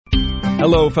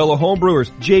Hello, fellow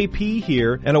homebrewers. JP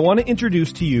here, and I want to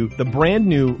introduce to you the brand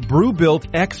new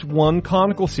Brew-Built X1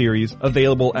 Conical Series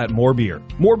available at More Beer.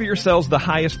 More Beer sells the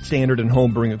highest standard in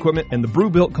homebrewing equipment, and the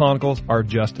Brew-Built Conicals are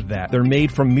just that. They're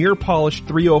made from mirror-polished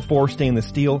 304 stainless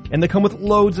steel, and they come with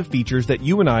loads of features that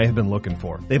you and I have been looking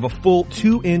for. They have a full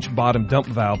 2-inch bottom dump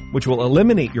valve, which will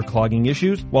eliminate your clogging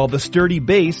issues, while the sturdy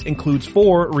base includes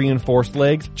 4 reinforced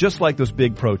legs, just like those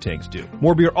big Pro tanks do.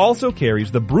 More Beer also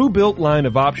carries the Brew-Built line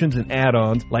of options and add-ons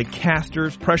like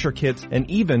casters, pressure kits, and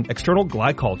even external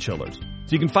glycol chillers.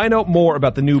 So you can find out more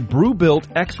about the new Brew-Built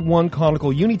X1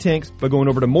 Conical Unitanks by going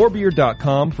over to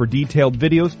morebeer.com for detailed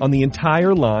videos on the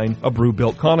entire line of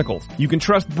Brew-Built Conicals. You can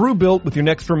trust Brew-Built with your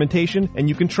next fermentation, and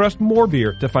you can trust More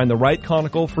Beer to find the right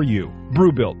conical for you.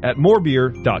 Brew-Built at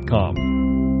morebeer.com.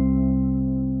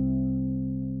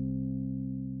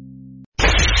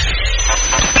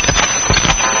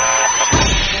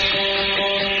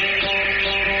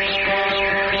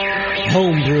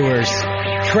 Home brewers,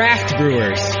 craft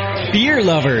brewers, beer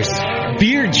lovers,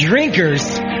 beer drinkers.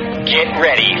 Get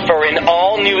ready for an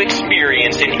all-new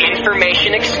experience in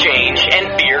information exchange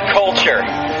and beer culture.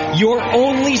 Your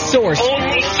only source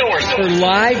for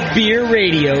live beer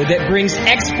radio that brings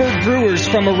expert brewers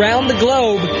from around the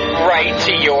globe right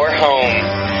to your home.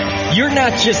 You're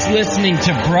not just listening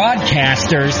to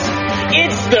broadcasters,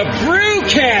 it's the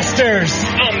Brewcasters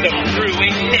on the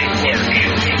Brewing Network.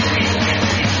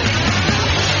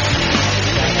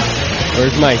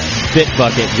 Where's my spit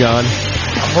bucket, John?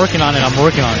 I'm working on it.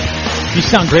 You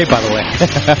sound great, by the way.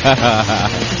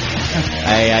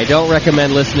 I don't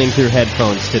recommend listening through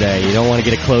headphones today. You don't want to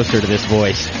get it closer to this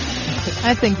voice.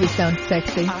 I think you sound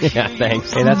sexy. Yeah,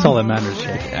 thanks. Hey, that's all that matters,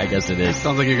 Jake. I guess it is.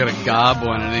 Sounds like you're going to gob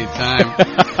one at any time.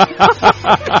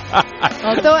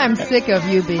 Although I'm sick of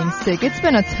you being sick, it's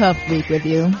been a tough week with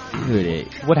you.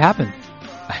 What happened?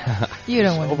 You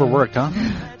don't want to overworked, huh?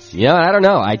 Yeah, I don't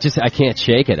know. I can't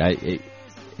shake it.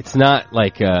 It's not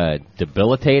like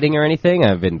debilitating or anything.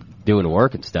 I've been doing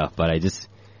work and stuff, but I just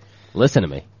listen to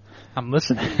me. I'm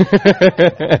listening.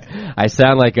 I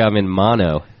sound like I'm in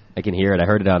mono. I can hear it. I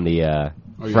heard it on the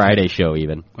Friday show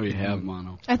even. Oh, you have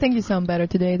mono. I think you sound better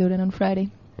today though than on Friday.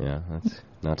 Yeah, that's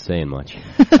not saying much.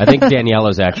 I think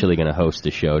Daniela's actually going to host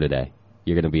the show today.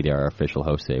 You're going to be our official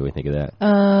host today. What do you think of that?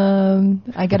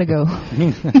 I gotta go.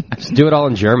 Just do it all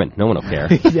in German. No one will care.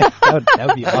 Yeah, that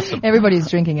would be awesome. Everybody's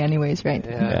drinking anyways, right?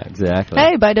 Yeah, exactly.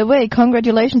 Hey, by the way,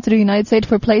 congratulations to the United States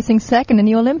for placing second in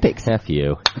the Olympics. F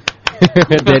you.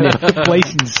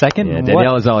 Placing second? Yeah,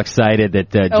 Daniela's all excited that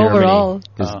Germany... Overall.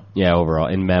 Yeah, overall.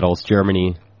 In medals.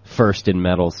 Germany first in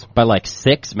medals. By like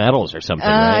 6 medals or something,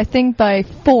 right? I think by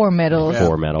 4 medals. Yeah.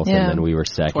 4 medals, and then we were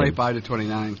second. 25 to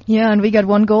 29. Yeah, and we got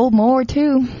 1 gold more,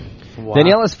 too. Wow.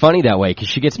 Daniela's funny that way because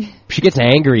she gets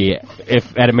angry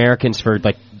at Americans for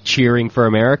like cheering for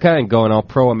America and going all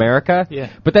pro-America. Yeah.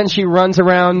 But then she runs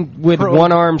around with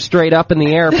one arm straight up in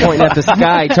the air pointing at the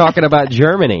sky talking about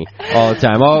Germany all the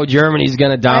time. Oh, Germany's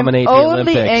going to dominate the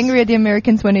Olympics. I'm only angry at the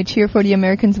Americans when they cheer for the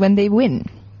Americans when they win.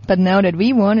 But now that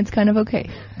we won, it's kind of okay.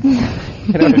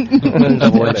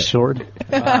 Double-edged sword.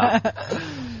 Wow.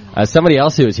 Somebody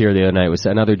else who was here the other night,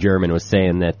 another German, was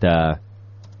saying that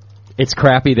it's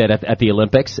crappy that at the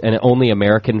Olympics and only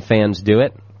American fans do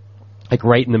it. Like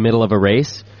right in the middle of a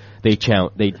race, we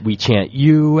chant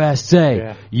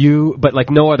USA, but like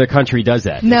no other country does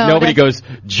that. No, nobody goes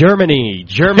Germany,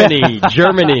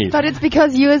 Germany. But it's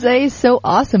because USA is so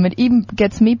awesome. It even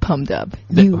gets me pumped up.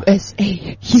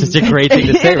 USA. Such a great thing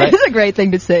to say, right? It's a great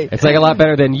thing to say. It's like a lot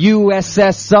better than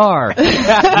USSR,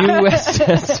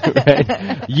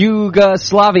 right?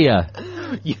 Yugoslavia.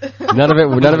 None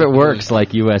of it works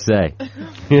like USA.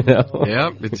 You know?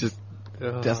 Yep, it's just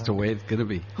that's the way it's gonna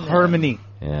be. Harmony.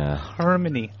 Yeah.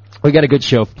 Harmony. We got a good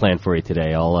show planned for you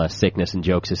today, all sickness and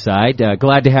jokes aside.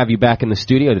 Glad to have you back in the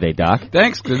studio today, Doc.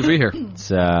 Thanks, good to be here.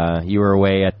 You were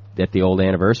away at the old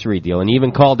anniversary deal, and you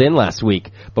even called in last week,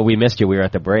 but we missed you. We were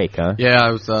at the break, huh? Yeah, I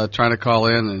was trying to call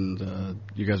in, and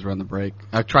you guys were on the break.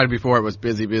 I tried before, it was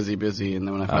busy, and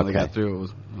then when I finally got through, it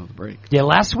was the break. Yeah,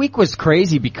 last week was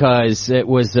crazy because it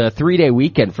was a 3-day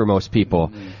weekend for most people.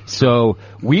 Mm-hmm. So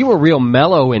we were real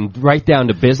mellow and right down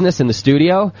to business in the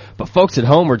studio, but folks at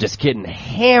home were just getting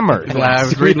hammered. Yeah, I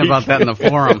was reading about that in the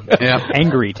forum. Yeah,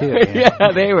 angry too.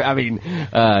 Yeah, they were. I mean,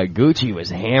 Gucci was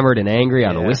hammered and angry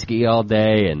on whiskey all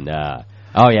day, and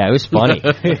oh yeah, it was funny.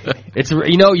 It's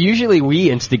usually we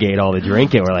instigate all the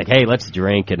drinking. We're like, hey, let's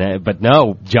drink, but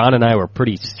no, John and I were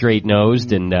pretty straight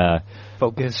nosed and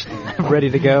focused,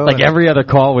 ready to go. Like every other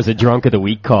call was a drunk of the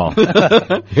week call.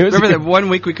 Remember that one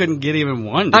week we couldn't get even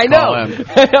one. I know,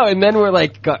 and then we're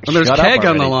like, and there's Keg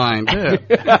on the line too.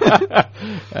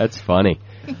 That's funny.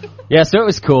 Yeah, so it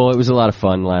was cool. It was a lot of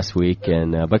fun last week,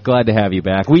 and but glad to have you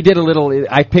back. We did a little.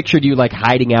 I pictured you like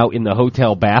hiding out in the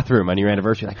hotel bathroom on your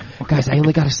anniversary. Like, oh, guys, I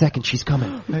only got a second. She's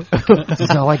coming. This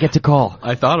is all I get to call.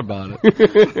 I thought about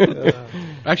it.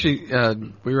 Actually,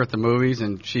 we were at the movies,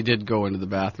 and she did go into the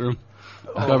bathroom.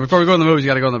 So before we go in the movies, you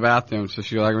got to go in the bathroom. So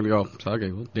she's like, I'm going to go. So,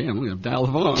 okay, well, damn, I'm going to dial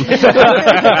the phone.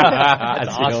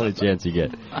 That's the only chance you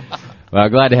get. Well,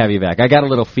 glad to have you back. I got a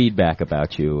little feedback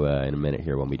about you in a minute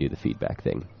here when we do the feedback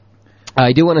thing.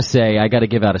 I do want to say I got to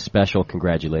give out a special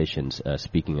congratulations,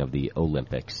 speaking of the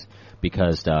Olympics,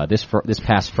 because this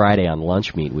past Friday on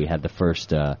Lunch Meet, we had the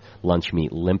first Lunch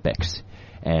Meet Olympics.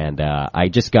 And I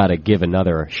just got to give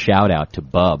another shout-out to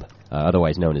Bub,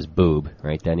 otherwise known as Boob,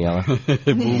 right, Daniela?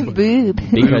 Boob.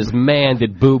 Because, man,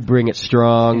 did Boob bring it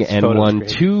strong and won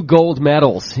 2 gold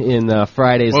medals in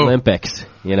Friday's Olympics.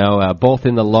 You know, both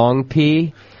in the long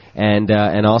pee and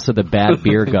also the bad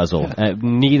beer guzzle.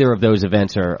 Neither of those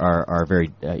events are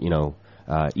very,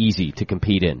 easy to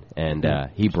compete in, and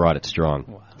he brought it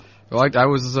strong. Well, I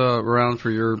was around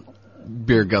for your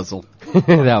beer guzzle.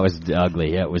 That was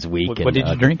ugly. It was weak. What did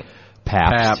you drink?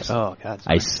 Pabst. Oh, God.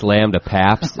 I slammed a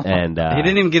Pabst, and he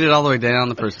didn't even get it all the way down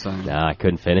the first time. No, I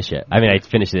couldn't finish it. I mean, I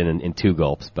finished it in 2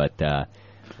 gulps, but I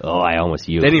almost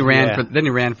used. Then he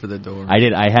ran for the door. I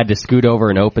did. I had to scoot over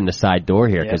and open the side door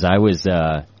here because I was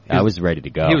ready to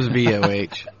go. He was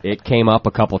VOH. It came up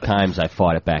a couple times. I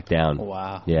fought it back down.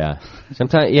 Wow. Yeah.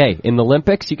 Sometimes, in the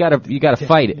Olympics, you gotta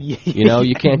fight it. You know,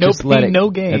 you can't just let it.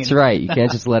 No gain. That's right. You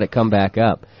can't just let it come back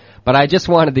up. But I just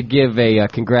wanted to give a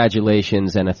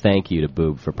congratulations and a thank you to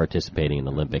Boob for participating in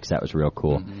the Olympics. That was real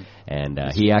cool. Mm-hmm. And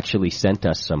he actually sent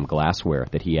us some glassware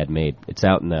that he had made. It's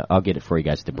out in the. I'll get it for you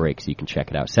guys at the break so you can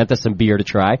check it out. Sent us some beer to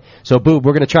try. So Boob,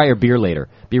 we're going to try your beer later.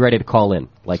 Be ready to call in.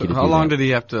 How long did he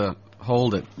have to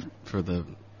hold it for the?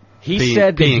 He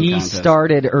said that he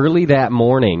started early that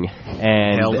morning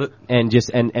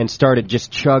and started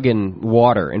just chugging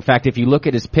water. In fact, if you look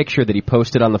at his picture that he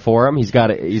posted on the forum, he's got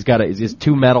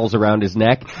 2 medals around his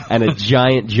neck and a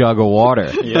giant jug of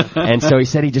water. Yeah. And so he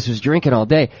said he just was drinking all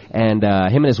day. And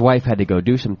him and his wife had to go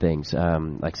do some things,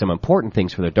 like some important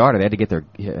things for their daughter. They had to get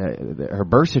her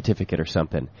birth certificate or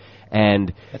something.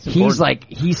 And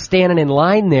he's standing in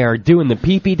line there doing the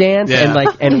pee-pee dance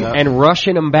and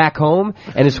rushing him back home.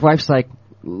 And his wife's like,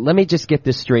 let me just get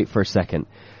this straight for a second.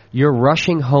 You're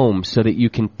rushing home so that you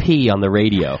can pee on the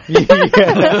radio.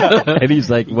 And he's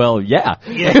like, well, yeah.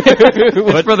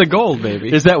 It's for the gold,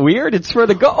 baby. Is that weird? It's for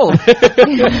the gold.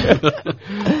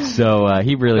 So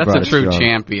he really brought it strong. That's a true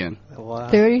champion. Wow.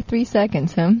 33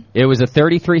 seconds, huh? It was a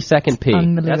 33-second pee.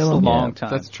 That's a long time.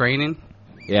 That's training?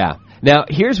 Yeah. Now,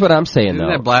 here's what I'm saying, though. Isn't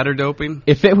that bladder doping?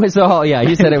 If it was all,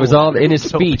 he said it was all in his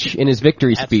speech, in his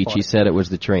victory speech, funny. He said it was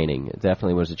the training. It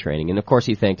definitely was the training. And, of course,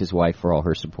 he thanked his wife for all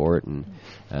her support and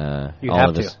all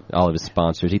of his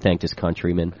sponsors. He thanked his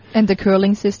countrymen. And the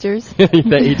curling sisters.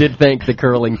 He did thank the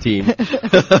curling team.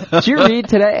 Did you read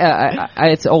today?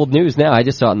 It's old news now. I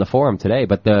just saw it in the forum today.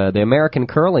 But the American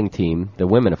curling team, the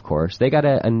women, of course, they got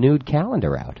a nude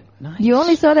calendar out. Nice. You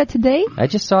only saw that today? I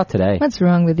just saw it today. What's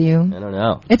wrong with you? I don't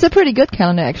know. It's a pretty good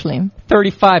calendar, actually.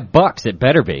 $35, it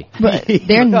better be. But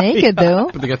they're naked, though.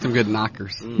 But they got some good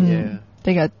knockers. Yeah.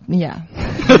 They got,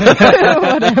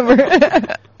 whatever.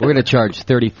 We're going to charge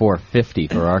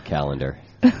 $34.50 for our calendar.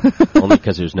 Only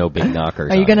because there's no big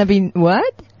knockers. Are you going to be,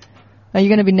 what? Are you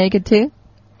going to be naked, too?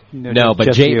 No,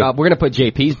 but we're going to put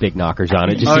JP's big knockers on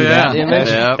it. Did you see that image?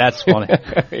 Yeah. That's funny.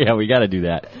 Yeah, we got to do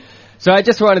that. So I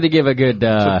just wanted to give a good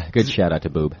shout out to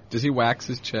Boob. Does he wax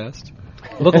his chest?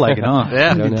 Looked like it, huh?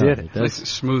 Yeah, he did. Nice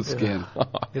smooth skin.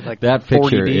 Like that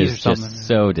picture is just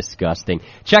so disgusting.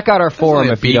 Check out our forum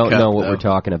if you don't know what we're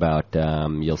talking about.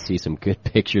 You'll see some good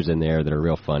pictures in there that are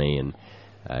real funny, and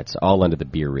it's all under the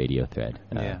Beer Radio thread.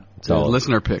 It's all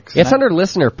listener picks. It's under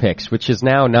listener picks, which is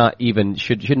now not even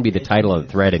shouldn't be the title of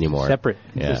the thread anymore. Separate.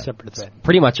 Yeah. It's a separate thread. It's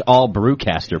pretty much all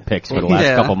Brewcaster picks for the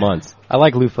last couple months. I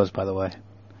like Lufa's, by the way.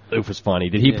 It was funny.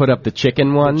 Did he put up the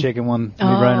chicken one? The chicken one. Me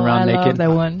running around naked. I love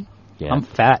that one. Yeah. I'm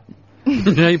fat.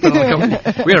 Yeah, you put on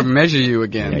we gotta measure you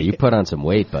again. Yeah, you put on some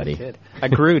weight, buddy. I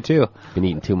grew too. Been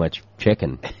eating too much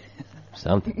chicken.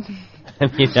 Something. I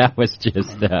mean, that was just.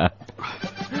 It's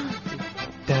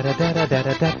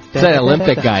that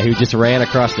Olympic guy who just ran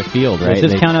across the field, right?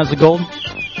 Does this count as a gold?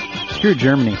 Screw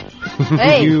Germany.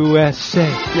 Hey. USA.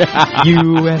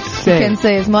 USA. You can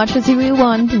say as much as you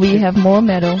want. We have more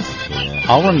medals. Yeah.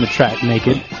 I'll run the track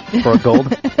naked for a gold.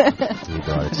 He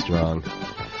brought it strong.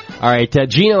 All right,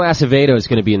 Gino Acevedo is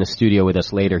going to be in the studio with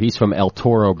us later. He's from El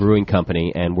Toro Brewing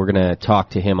Company, and we're going to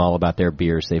talk to him all about their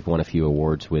beers. They've won a few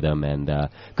awards with them, and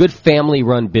good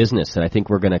family-run business that I think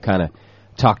we're going to kind of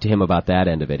talked to him about that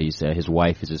end of it. He's his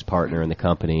wife is his partner in the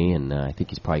company, and I think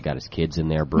he's probably got his kids in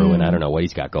there brewing. I don't know what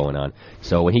he's got going on.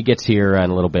 So when he gets here in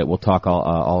a little bit, we'll talk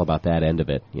all about that end of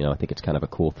it. I think it's kind of a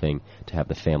cool thing to have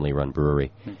the family-run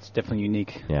brewery. It's definitely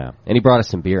unique. Yeah, and he brought us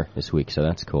some beer this week, so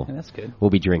that's cool. Yeah, that's good. We'll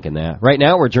be drinking that. Right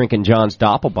now, we're drinking John's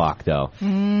Doppelbock, though.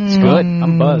 It's good.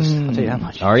 I'm buzzed. I'll tell you that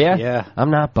much. Are you? Yeah. I'm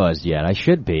not buzzed yet. I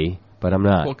should be, but I'm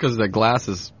not. Well, because the glass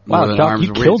is more Wow, than Doc, arm's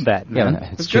you reach. killed that, man. Yeah,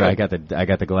 it's true. I got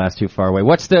the glass too far away.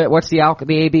 What's the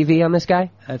ABV on this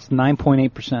guy? That's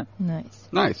 9.8%. Nice.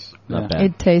 Not Yeah. bad.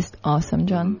 It tastes awesome,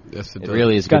 John. Yes, It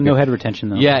really is It's got good no beer. head retention,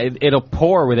 though. Yeah, it'll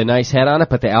pour with a nice head on it,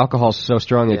 but the alcohol's so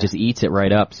strong it Yeah. just eats it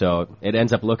right up, so it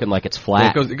ends up looking like it's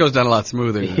flat. It goes down a lot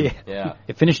smoother. Yeah.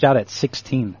 It finished out at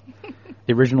 16.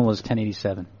 The original was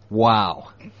 1087. Wow.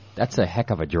 That's a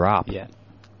heck of a drop. Yeah.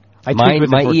 I tweaked with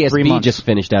My it for 3 ESB months. just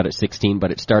finished out at 16,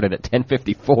 but it started at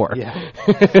 1054. Yeah.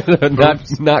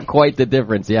 not quite the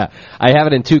difference, yeah. I have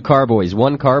it in 2 carboys.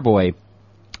 One carboy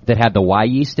that had the Y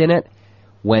yeast in it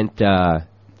went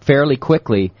fairly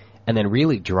quickly and then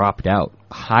really dropped out.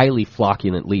 Highly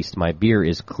flocculent least. My beer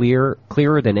is clearer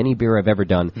than any beer I've ever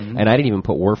done, and I didn't even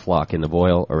put Werflock in the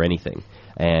boil or anything.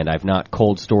 And I've not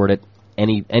cold stored it,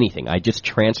 anything. I just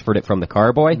transferred it from the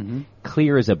carboy,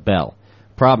 clear as a bell.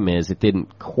 Problem is, it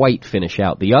didn't quite finish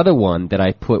out. The other one that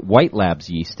I put White Labs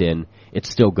yeast in, it's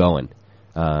still going.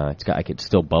 I could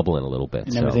still bubble in a little bit.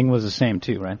 And so. everything was the same,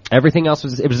 too, right? Everything else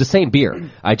was the same beer.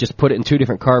 I just put it in 2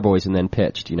 different carboys and then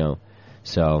pitched,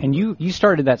 So And you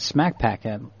started that smack pack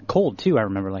at cold, too, I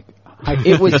remember.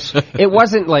 it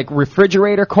wasn't like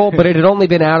refrigerator cold, but it had only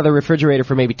been out of the refrigerator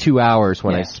for maybe 2 hours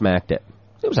when I smacked it.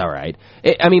 It was all right.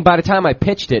 By the time I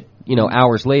pitched it,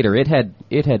 hours later, it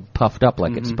had puffed up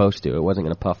like it's supposed to. It wasn't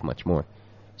going to puff much more.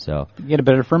 So You get a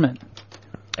better ferment.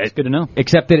 It's good to know.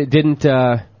 except that it didn't.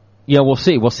 We'll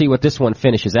see. We'll see what this one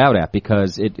finishes out at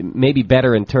because it may be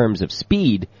better in terms of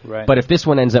speed. Right. But if this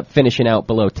one ends up finishing out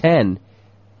below 10,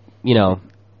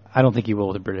 I don't think you will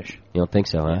with the British. you don't think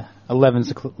so, huh? Yeah. 11's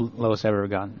the lowest I've ever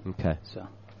gotten. Okay. So,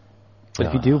 but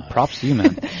if you do, props to you,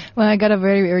 man. Well, I got a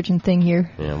very urgent thing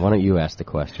here. Yeah. Why don't you ask the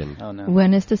question? Oh, no.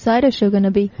 When is the cider show going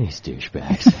to be? These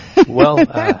douchebags. Well,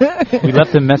 we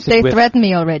left a message They with... threatened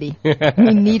me already.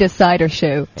 We need a cider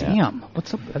show. Damn,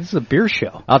 what's up? This is a beer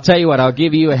show. I'll tell you what, I'll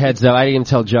give you a heads up. I didn't even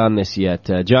tell John this yet.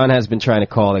 John has been trying to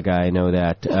call the guy, I know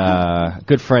that.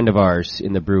 Good friend of ours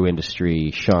in the brew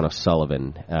industry, Sean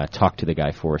O'Sullivan, talked to the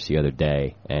guy for us the other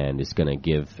day and is going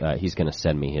to he's going to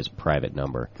send me his private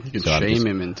number. You can So shame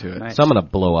him into it. Nice. So I'm going to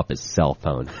blow up his cell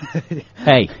phone.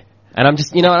 Hey. And I'm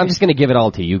just, I'm just going to give it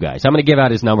all to you guys. I'm going to give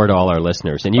out his number to all our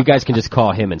listeners, and you guys can just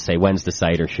call him and say, when's the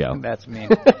cider show? That's me.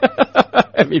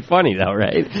 It'd be funny, though,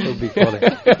 right? It would be funny.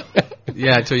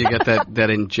 Yeah, until you get that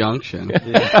injunction.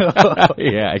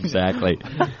 Yeah, exactly.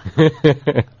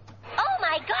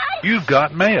 You've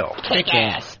got mail. Kick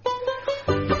ass.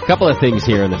 A couple of things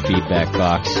here in the feedback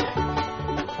box.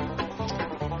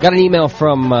 Got an email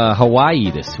from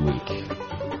Hawaii this week.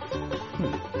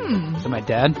 So my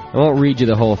dad? I won't read you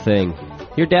the whole thing.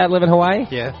 Your dad live in Hawaii?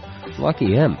 Yeah.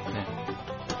 Lucky him.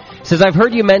 Says, I've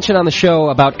heard you mention on the show,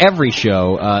 about every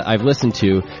show I've listened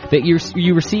to, that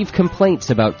you receive complaints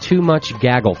about too much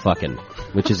gaggle fucking,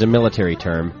 which is a military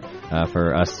term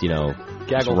for us,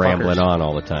 just rambling on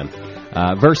all the time,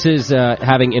 versus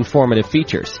having informative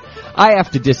features. I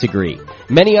have to disagree.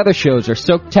 Many other shows are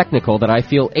so technical that I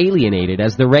feel alienated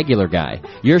as the regular guy.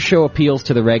 Your show appeals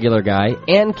to the regular guy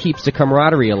and keeps the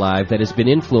camaraderie alive that has been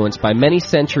influenced by many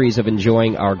centuries of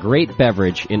enjoying our great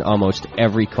beverage in almost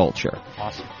every culture.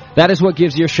 Awesome. That is what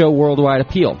gives your show worldwide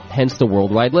appeal, hence the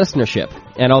worldwide listenership.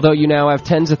 And although you now have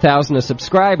tens of thousands of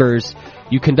subscribers,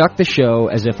 you conduct the show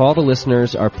as if all the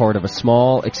listeners are part of a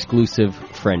small, exclusive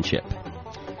friendship.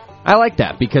 I like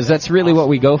that, because that's really what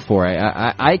we go for.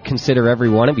 I consider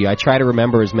every one of you. I try to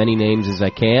remember as many names as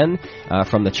I can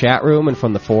from the chat room and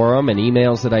from the forum and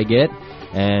emails that I get.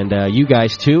 And you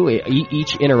guys, too,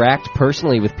 each interact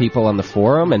personally with people on the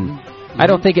forum. And I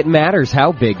don't think it matters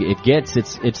how big it gets.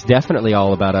 It's definitely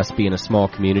all about us being a small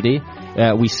community.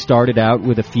 We started out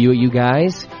with a few of you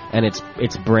guys, and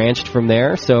it's branched from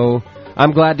there. So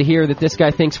I'm glad to hear that this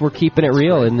guy thinks we're keeping it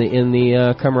real in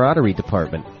the camaraderie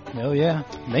department. Oh, yeah.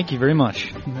 Thank you very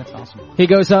much. That's awesome. He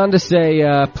goes on to say,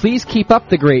 please keep up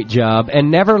the great job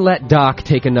and never let Doc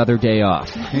take another day off.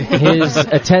 His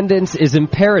attendance is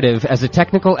imperative as a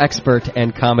technical expert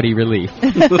and comedy relief.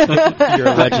 You're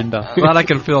a legend, Doc. Glad I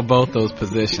can fill both those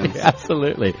positions.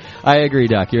 Absolutely. I agree,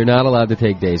 Doc. You're not allowed to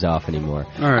take days off anymore.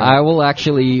 All right. I will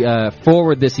actually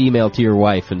forward this email to your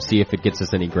wife and see if it gets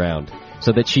us any ground,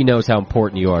 so that she knows how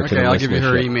important you are to the Okay, I'll give you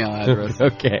her listenership. email address.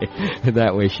 Okay,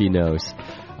 that way she knows.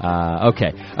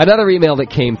 Okay. Another email that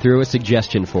came through, a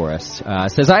suggestion for us,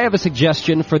 says, I have a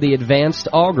suggestion for the advanced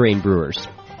all-grain brewers.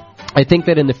 I think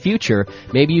that in the future,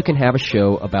 maybe you can have a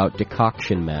show about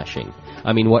decoction mashing.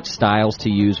 I mean, what styles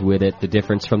to use with it, the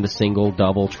difference from the single,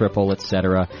 double, triple,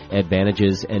 etc.,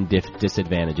 advantages and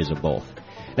disadvantages of both.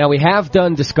 Now, we have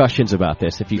done discussions about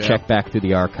this. If you check back through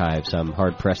the archives, I'm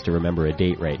hard-pressed to remember a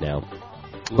date right now.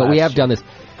 But we have done this.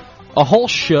 A whole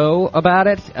show about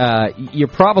it, you're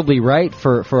probably right.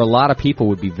 For a lot of people, it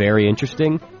would be very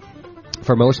interesting.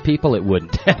 For most people, it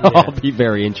wouldn't at all be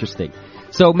very interesting.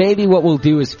 So maybe what we'll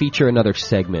do is feature another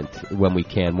segment when we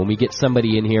can. When we get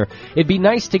somebody in here, it'd be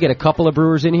nice to get a couple of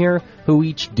brewers in here who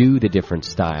each do the different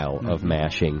style of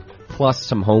mashing, plus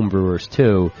some home brewers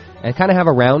too, and kind of have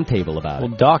a round table about it.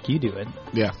 Well, Doc, you do it.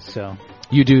 Yeah. So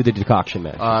you do the decoction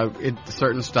mash.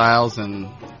 Certain styles, and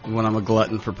when I'm a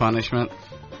glutton for punishment.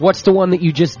 What's the one that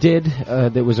you just did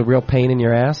that was a real pain in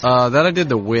your ass? That I did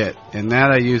the wit, and that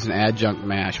I use an adjunct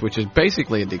mash, which is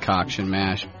basically a decoction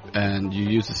mash. And you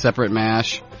use a separate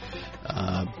mash,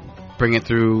 bring it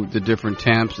through the different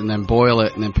temps, and then boil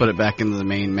it, and then put it back into the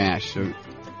main mash. So,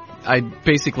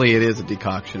 basically, it is a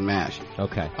decoction mash.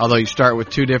 Okay. Although you start with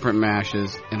two different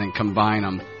mashes and then combine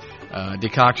them.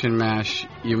 Decoction mash,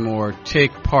 you more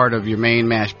take part of your main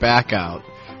mash back out,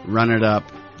 run it up,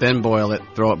 then boil it,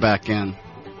 throw it back in.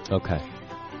 Okay.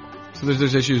 So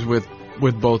there's issues with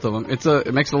both of them.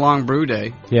 It makes a long brew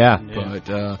day. Yeah. But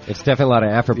it's definitely a lot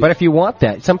of effort. But if you want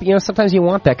that, sometimes you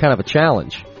want that kind of a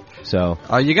challenge. So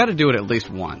you got to do it at least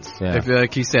once. Yeah. If,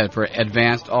 like he said, for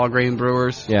advanced all grain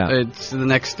brewers, it's the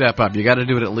next step up. You got to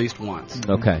do it at least once.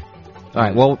 Okay. All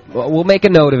right. Well, we'll make a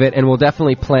note of it, and we'll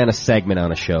definitely plan a segment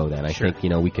on a show. Then I think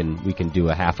we can do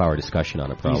a half-hour discussion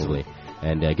on it probably,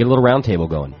 and get a little roundtable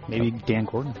going. Maybe Dan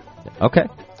Gordon. Okay.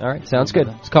 All right. Sounds good.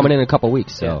 It's coming in a couple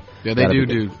weeks. So yeah, they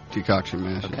do decoction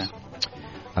mashes. Okay.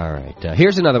 All right.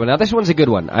 Here's another one. Now, this one's a good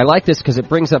one. I like this because it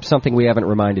brings up something we haven't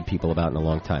reminded people about in a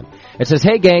long time. It says,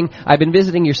 hey, gang, I've been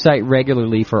visiting your site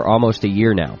regularly for almost a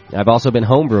year now. I've also been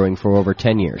homebrewing for over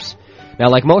 10 years. Now,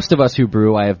 like most of us who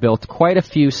brew, I have built quite a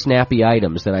few snappy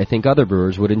items that I think other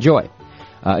brewers would enjoy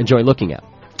looking at.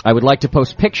 I would like to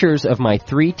post pictures of my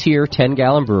 3-tier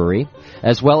 10-gallon brewery,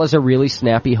 as well as a really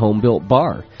snappy home-built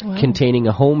bar containing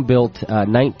a home-built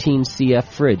 19 CF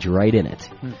fridge right in it.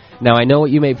 Now, I know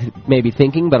what you may be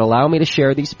thinking, but allow me to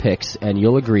share these pics, and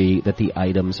you'll agree that the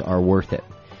items are worth it.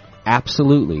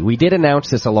 Absolutely. We did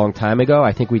announce this a long time ago.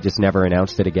 I think we just never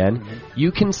announced it again.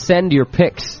 You can send your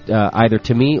pics either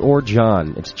to me or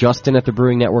John. It's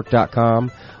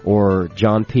justin@thebrewingnetwork.com or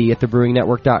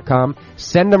johnp@thebrewingnetwork.com.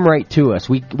 Send them right to us.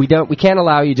 We can't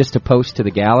allow you just to post to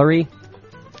the gallery,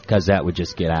 because that would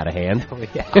just get out of hand.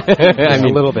 I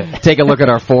mean, a little bit. Take a look at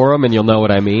our forum and you'll know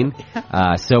what I mean.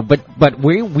 But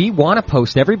we want to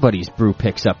post everybody's brew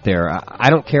picks up there. I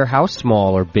don't care how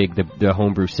small or big the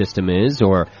homebrew system is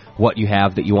or what you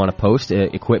have that you want to post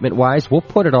equipment-wise. We'll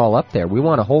put it all up there. We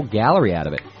want a whole gallery out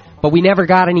of it. But we never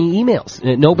got any emails.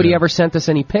 Nobody ever sent us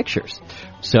any pictures.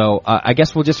 So I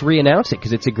guess we'll just re-announce it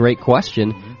because it's a great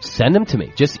question. Send them to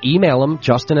me. Just email them,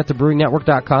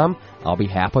 justin@thebrewingnetwork.com. I'll be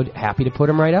happy to put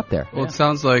them right up there. Well, it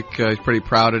sounds like he's pretty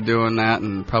proud of doing that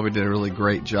and probably did a really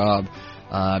great job.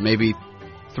 Maybe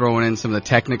throwing in some of the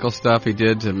technical stuff he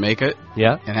did to make it.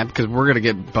 Yeah. And because we're going to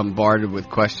get bombarded with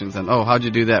questions on, how'd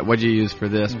you do that? What'd you use for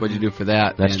this? What'd you do for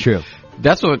that? That's true.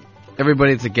 That's what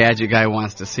everybody that's a gadget guy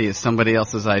wants to see is somebody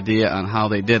else's idea on how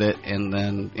they did it and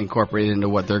then incorporate it into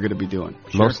what they're going to be doing.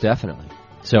 Most definitely.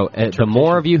 So the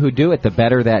more of you who do it, the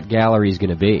better that gallery is going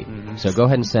to be. So go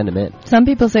ahead and send them in. Some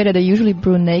people say that they usually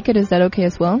brew naked. Is that okay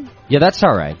as well? Yeah, that's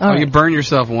all right. You burn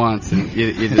yourself once and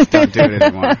you just don't do it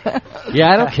anymore.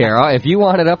 Yeah, I don't care. If you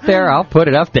want it up there, I'll put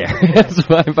it up there. That's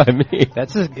fine by me.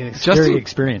 That's a scary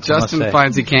experience. Justin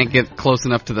finds he can't get close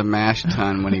enough to the mash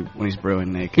tun when he's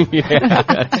brewing naked. Yeah,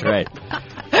 that's right.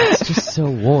 It's just so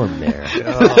warm there.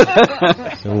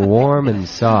 So warm and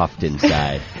soft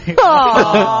inside.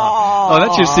 Oh,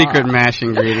 that's your secret mash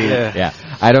ingredient. Yeah.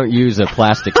 I don't use a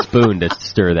plastic spoon to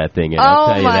stir that thing in. I'll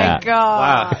tell you that. Oh, my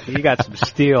God. Wow, you got some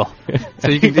steel. So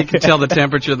you can tell the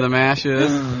temperature the mash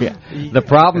is? Yeah. The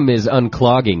problem is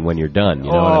unclogging when you're done.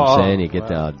 You know what I'm saying? You get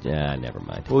never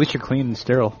mind. Well, at least you're clean and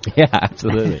sterile. Yeah,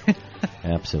 absolutely.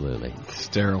 Absolutely.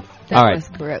 Sterile. All right. Was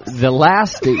gross. The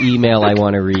last email I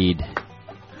want to read.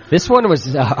 This one was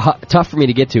tough for me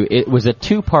to get to. It was a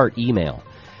 2-part email.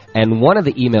 And one of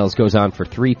the emails goes on for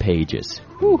 3 pages.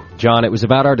 Whew. John, it was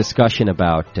about our discussion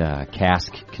about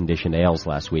cask-conditioned ales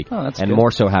last week. Oh, that's and good.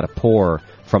 more so how to pour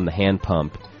from the hand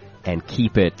pump and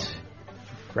keep it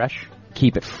fresh.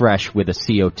 Keep it fresh with a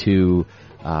CO2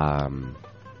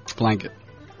 blanket.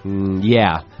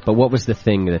 Yeah, but what was the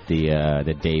thing that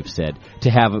that Dave said?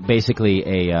 To have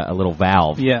basically a little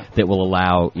valve that will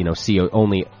allow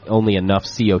only enough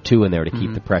CO2 in there to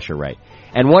keep the pressure right.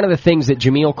 And one of the things that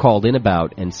Jamil called in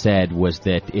about and said was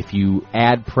that if you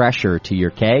add pressure to your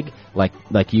keg,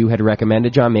 like you had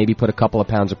recommended, John, maybe put a couple of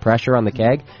pounds of pressure on the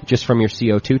keg just from your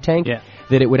CO2 tank,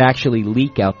 that it would actually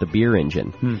leak out the beer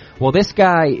engine. Well, this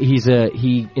guy,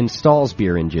 he installs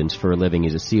beer engines for a living.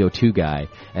 He's a CO2 guy,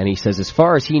 and he says as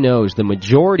far as he knows, the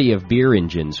majority of beer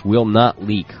engines will not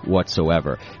leak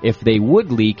whatsoever. If they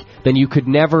would leak, then you could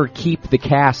never keep the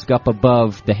cask up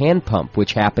above the hand pump,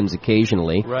 which happens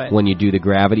occasionally when you do the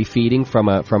gravity feeding from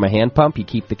a hand pump. You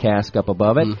keep the cask up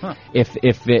above it.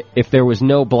 If there was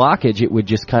no blockage, it would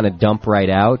just kind of dump right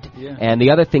out. And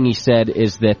the other thing he said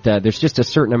is that there's just a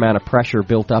certain amount of pressure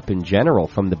built up in general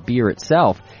from the beer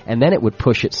itself, and then it would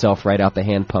push itself right out the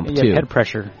hand pump too. Head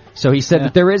pressure. So he said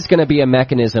that there is going to be a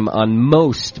mechanism on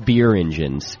most beer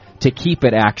engines to keep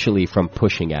it actually from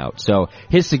pushing out. So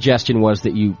his suggestion was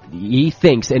that he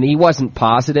thinks, and he wasn't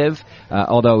positive,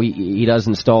 although he does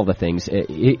install the things,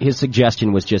 his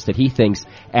suggestion was just that he thinks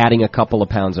adding a couple of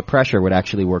pounds of pressure would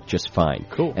actually work just fine.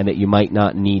 Cool. And that you might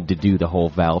not need to do the whole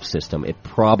valve system. It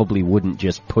probably wouldn't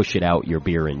just push it out your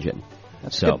beer engine.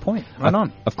 That's a good point. Right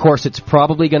on. Of course, it's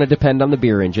probably going to depend on the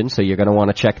beer engine, so you're going to want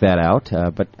to check that out.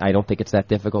 But I don't think it's that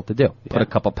difficult to do. Put a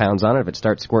couple pounds on it. If it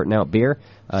starts squirting out beer,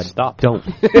 stop. Don't.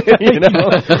 You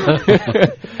know?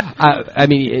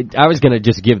 I was going to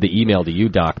just give the email to you,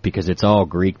 Doc, because it's all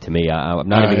Greek to me. I'm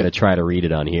not even going to try to read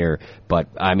it on here. But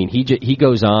I mean, he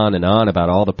goes on and on about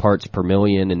all the parts per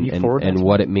million and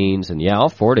what it means. And I'll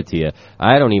forward it to you.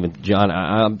 I don't even, John.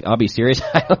 I'll be serious.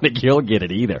 I don't think you'll get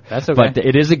it either. That's okay. But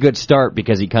it is a good start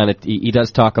because he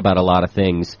does talk about a lot of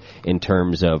things in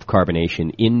terms of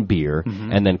carbonation in beer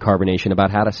and then carbonation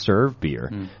about how to serve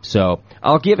beer. So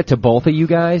I'll give it to both of you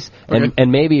guys,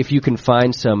 and maybe if you can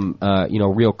find some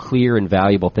real clear and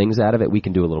valuable things out of it, we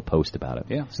can do a little post about it.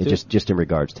 Yeah, just in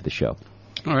regards to the show.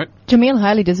 All right. Jamil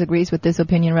highly disagrees with this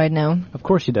opinion right now. Of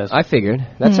course he does. I figured.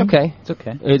 That's okay. It's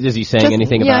okay. Is he saying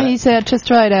anything about it? Yeah, he said just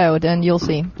try it out and you'll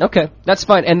see. Okay, that's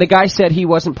fine. And the guy said he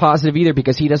wasn't positive either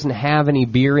because he doesn't have any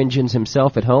beer engines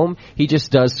himself at home. He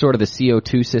just does sort of the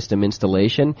CO2 system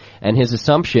installation. And his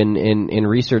assumption in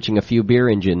researching a few beer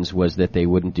engines was that they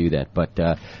wouldn't do that. But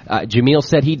Jamil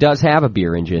said he does have a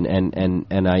beer engine,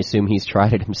 and I assume he's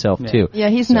tried it himself too. Yeah,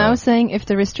 he's now saying if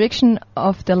the restriction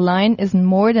of the line is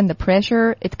more than the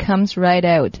pressure, it comes right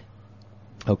out.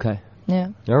 Okay. Yeah.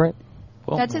 All right.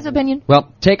 Well, that's his opinion. Well,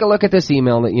 take a look at this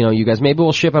email that you guys. Maybe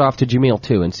we'll ship it off to Jamil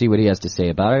too and see what he has to say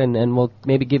about it, and we'll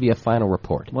maybe give you a final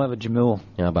report. We'll have a Jamil.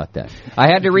 How about that? I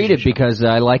had to read it because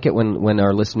I like it when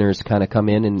our listeners kind of come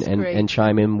in and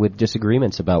chime in with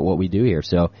disagreements about what we do here.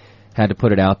 So had to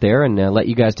put it out there and let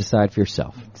you guys decide for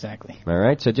yourself. Exactly. All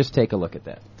right. So just take a look at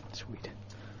that. Sweet.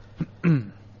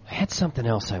 I had something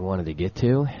else I wanted to get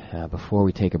to before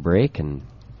we take a break, and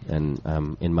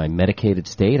in my medicated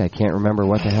state, I can't remember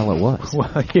what the hell it was.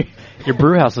 Well, your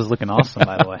brew house is looking awesome,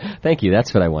 by the way. Thank you.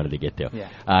 That's what I wanted to get to.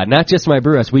 Yeah. Not just my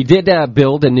brew house. We did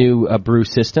build a new brew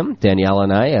system. Danielle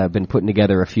and I have been putting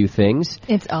together a few things.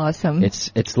 It's awesome.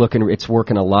 It's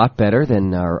working a lot better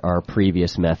than our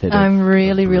previous method. I'm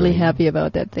really happy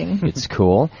about that thing. It's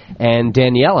cool. And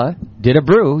Daniela did a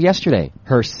brew yesterday.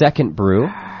 Her second brew.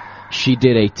 She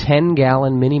did a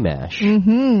 10-gallon mini mash.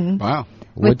 Mm-hmm. Wow.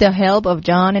 With the help of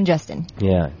John and Justin.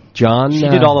 Yeah. John. She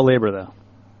did all the labor, though.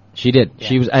 She did. Yeah.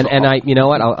 She was, and I, you know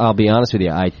what? I'll be honest with you.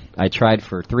 I tried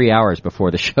for 3 hours before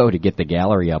the show to get the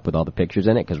gallery up with all the pictures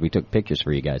in it because we took pictures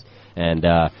for you guys. And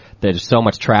there's so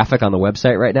much traffic on the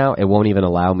website right now, it won't even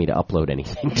allow me to upload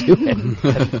anything to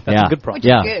it. That's a good problem.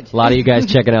 Yeah, a lot of you guys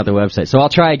checking out the website. So I'll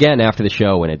try again after the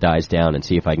show when it dies down and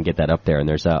see if I can get that up there. And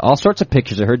there's all sorts of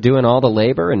pictures of her doing all the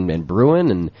labor and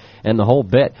brewing and the whole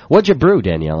bit. What'd you brew,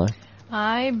 Daniela?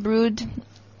 I brewed.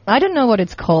 I don't know what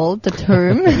it's called, the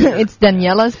term. It's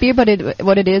Daniela's beer, but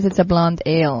what it is, it's a blonde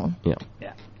ale. Yeah.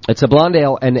 It's a blonde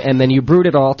ale, and then you brewed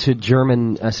it all to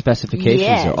German specifications,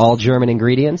 yes. All German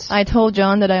ingredients? I told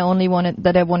John that I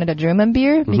wanted a German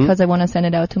beer because I want to send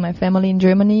it out to my family in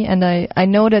Germany, and I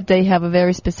know that they have a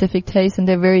very specific taste and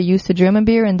they're very used to German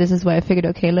beer, and this is why I figured,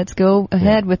 okay, let's go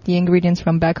ahead with the ingredients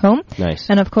from back home. Nice.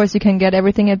 And of course you can get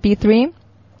everything at B3.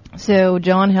 So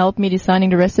John helped me designing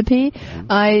the recipe.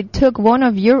 I took one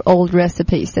of your old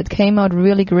recipes that came out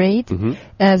really great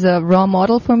as a raw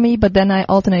model for me, but then I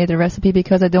alternated the recipe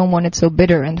because I don't want it so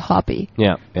bitter and hoppy.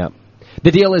 Yeah.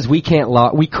 The deal is we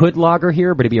could lager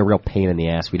here, but it'd be a real pain in the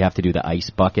ass. We'd have to do the ice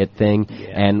bucket thing. Yeah.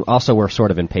 And also we're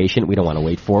sort of impatient. We don't want to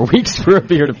wait 4 weeks for a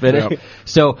beer to finish. Yep.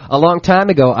 So a long time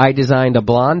ago, I designed a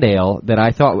blonde ale that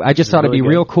I just thought it'd be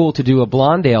real cool to do a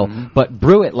blonde ale, but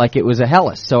brew it like it was a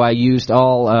Helles. So I used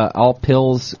all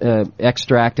Pils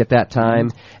extract at that time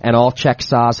and all Czech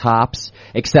Saaz hops,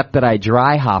 except that I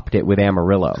dry hopped it with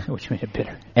Amarillo. Which made it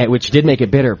bitter. Which did make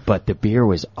it bitter, but the beer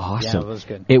was awesome. Yeah, it was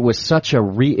good. It was such a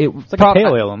it's like a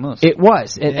pale ale almost. It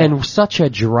was, and such a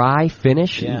dry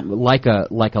finish, like a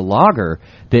lager,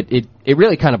 that it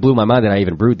really kind of blew my mind that I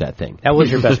even brewed that thing. That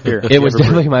was your best beer. It was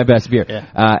definitely my best beer. Yeah.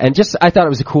 And I thought it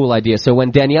was a cool idea. So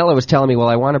when Daniela was telling me, well,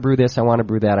 I want to brew this, I want to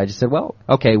brew that, I just said, well,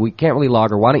 okay, we can't really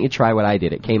lager. Why don't you try what I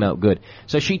did? It came out good.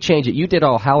 So she changed it. You did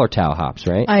all Hallertau hops,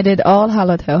 right? I did all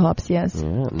Hallertau hops, yes.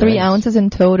 Yeah, 3 nice. ounces in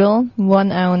total,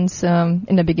 1 ounce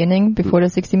in the beginning before the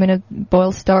 60-minute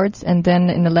boil starts, and then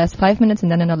in the last 5 minutes,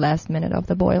 and then in the last minute of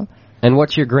the boil. And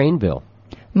what's your grain bill?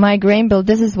 My grain bill,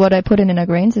 this is what I put in a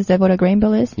grains. Is that what a grain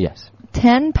bill is? Yes.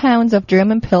 10 pounds of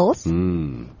German Pils.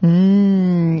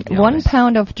 1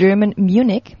 pound of German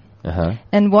Munich.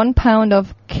 And 1 pound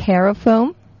of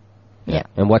Carafoam. Yeah.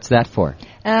 And what's that for?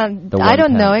 I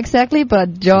don't know exactly,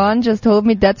 but John just told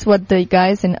me that's what the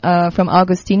guys from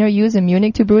Augustiner use in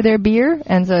Munich to brew their beer,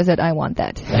 and so I said, I want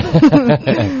that.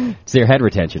 It's their head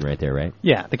retention right there, right?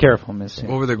 Yeah, the Carafoam is.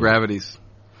 What were the gravities?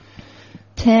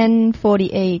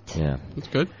 1048. Yeah. That's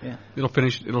good. Yeah. It'll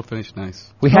finish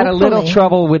nice. We had a little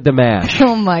trouble with the mash.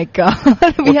 Oh my God.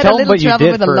 We had a little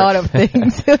trouble with a lot of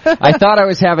things. I thought I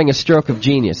was having a stroke of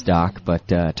genius, Doc, but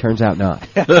turns out not.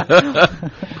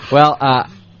 Well,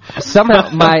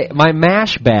 somehow my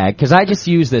mash bag, because I just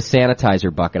use the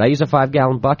sanitizer bucket. I use a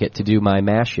 5-gallon bucket to do my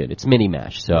mash in. It's mini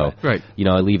mash, so right. You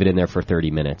know, I leave it in there for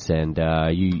 30 minutes, and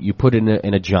you put it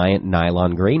in a giant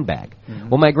nylon grain bag.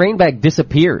 Well, my grain bag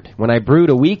disappeared. When I brewed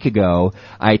a week ago,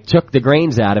 I took the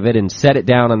grains out of it and set it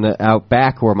down on the out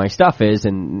back where my stuff is,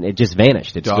 and it just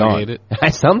vanished. It's Dog gone. ate it?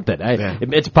 Something.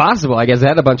 It's possible. I guess it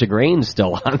had a bunch of grains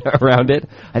still on around it.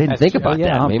 I didn't think about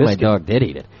that. Maybe my dog did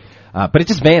eat it. But it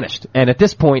just vanished. And at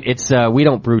this point, it's we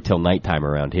don't brew till nighttime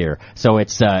around here. So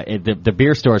it's the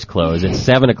beer store's closed. It's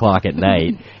 7 o'clock at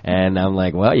night. And I'm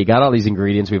like, well, you got all these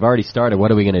ingredients. We've already started.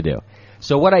 What are we going to do?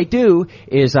 So what I do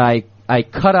is I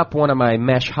cut up one of my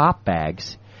mesh hop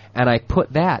bags, and I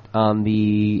put that on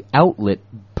the outlet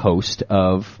post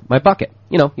of my bucket.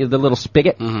 You know, the little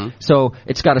spigot. So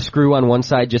it's got a screw on one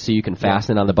side just so you can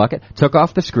fasten it on the bucket. Took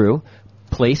off the screw,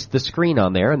 placed the screen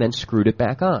on there, and then screwed it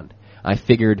back on. I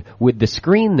figured with the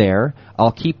screen there,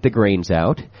 I'll keep the grains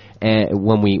out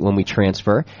when we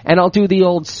transfer, and I'll do the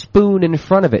old spoon in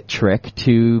front of it trick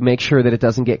to make sure that it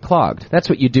doesn't get clogged. That's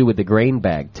what you do with the grain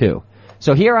bag too.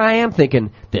 So here I am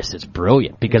thinking, this is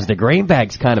brilliant, because the grain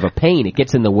bag's kind of a pain. It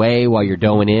gets in the way while you're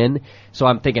doing in. So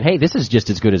I'm thinking, hey, this is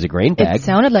just as good as a grain bag. It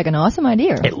sounded like an awesome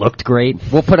idea. It looked great.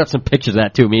 We'll put up some pictures of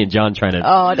that too, me and John trying to...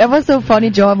 Oh, that was so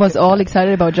funny. John was all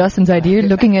excited about Justin's idea,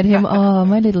 looking at him, oh,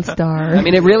 my little star. I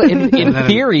mean, it really, in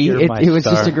theory, it was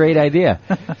just a great idea.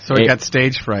 So it got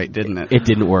stage fright, didn't it? It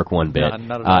didn't work one bit.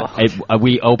 Not at all.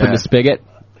 We opened the spigot.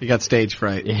 You got stage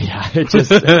fright. Yeah, it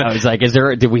just, I was like,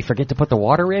 did we forget to put the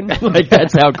water in? Like,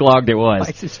 that's how clogged it was. Why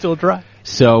is it still dry?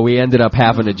 So we ended up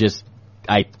having to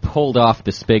I pulled off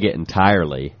the spigot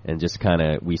entirely and just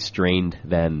we strained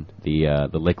then the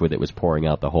liquid that was pouring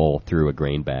out the hole through a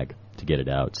grain bag to get it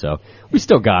out. So we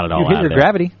still got it all out. You hit your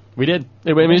gravity. We did.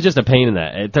 I mean, it was just a pain in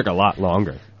that. It took a lot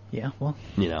longer. Yeah, well,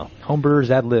 you know, homebrewers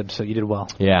ad lib, so you did well.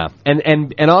 Yeah,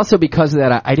 and also because of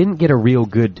that, I didn't get a real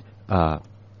good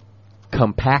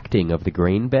compacting of the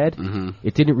grain bed.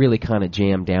 It didn't really kind of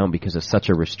jam down because of such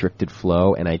a restricted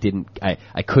flow, and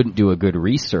I couldn't do a good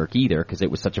recirc either because it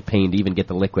was such a pain to even get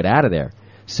the liquid out of there.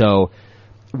 So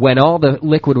when all the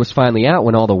liquid was finally out,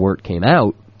 when all the wort came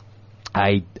out,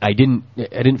 I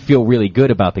didn't feel really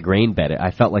good about the grain bed.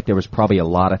 I felt like there was probably a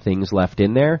lot of things left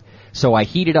in there. So I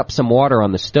heated up some water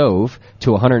on the stove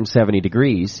to 170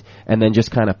 degrees and then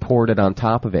just kind of poured it on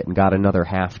top of it and got another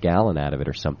half gallon out of it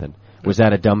or something. Was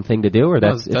that a dumb thing to do, or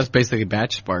that's basically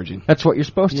batch sparging? That's what you're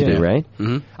supposed to do, right?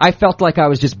 I felt like I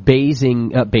was just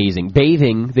bathing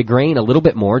the grain a little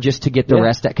bit more just to get the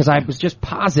rest out, because I was just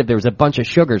positive there was a bunch of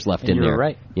sugars left in there. You were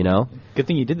right. You know, good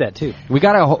thing you did that too. We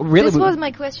got to really. This was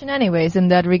my question, anyways. In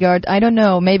that regard, I don't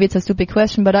know. Maybe it's a stupid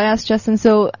question, but I asked Justin.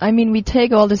 So, I mean, we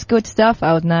take all this good stuff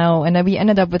out now, and we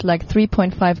ended up with like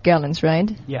 3.5 gallons,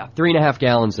 right? Yeah, 3.5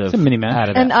 gallons of mini mash.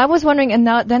 And I was wondering, and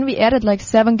then we added like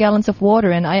 7 gallons of water,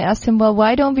 and I asked him, well,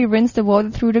 why don't we rinse the water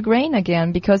through the grain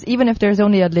again? Because even if there's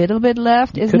only a little bit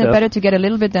left, isn't it better to get a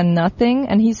little bit than nothing?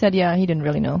 And he said, yeah, he didn't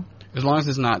really know. As long as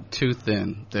it's not too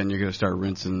thin, then you're going to start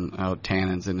rinsing out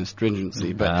tannins and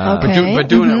astringency. But Okay. but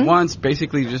doing it once,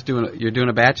 basically you're doing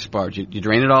a batch sparge. You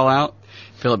drain it all out,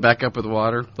 fill it back up with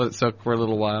water, let it soak for a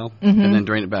little while, and then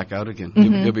drain it back out again.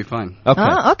 You'll be fine. Okay.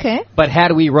 Oh, okay. But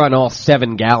had we run all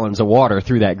 7 gallons of water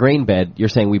through that grain bed, you're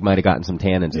saying we might have gotten some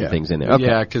tannins and things in there. Okay.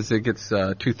 Yeah, because it gets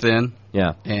too thin.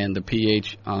 Yeah. And the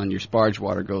pH on your sparge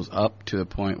water goes up to the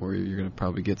point where you're going to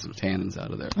probably get some tannins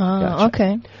out of there. Oh,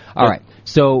 okay. All right.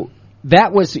 So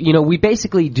that was, we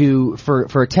basically do, for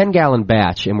a 10-gallon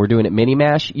batch, and we're doing it mini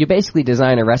mash, you basically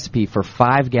design a recipe for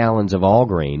 5 gallons of all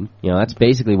grain. That's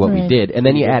basically what we did. And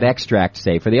then you add extract,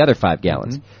 say, for the other 5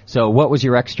 gallons. So what was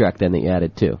your extract then that you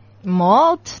added too?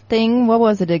 Malt thing, what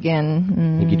was it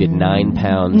again? I think you did 9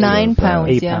 pounds. 9 pounds,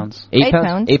 8 yeah. pounds. 8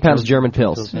 pounds? 8 pounds German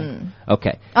pills.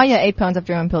 Okay. Oh, yeah, 8 pounds of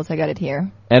German pills. I got it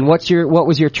here. And what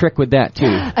was your trick with that too?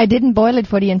 I didn't boil it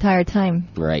for the entire time.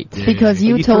 Right. Because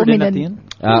you told me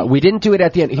that... We didn't do it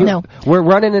at the end. No. We're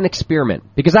running an experiment.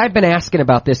 Because I've been asking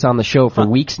about this on the show for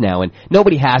weeks now, and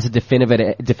nobody has a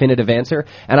definitive answer.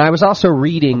 And I was also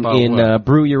reading in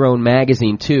Brew Your Own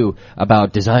magazine, too,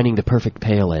 about designing the perfect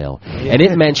pale ale. Yeah. And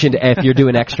it mentioned if you're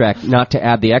doing extract, not to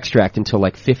add the extract until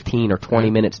like 15 or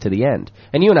 20 minutes to the end.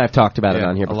 And you and I have talked about it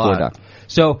on here before, Doc.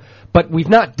 So... But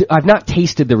I've not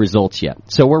tasted the results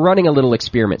yet. So we're running a little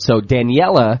experiment. So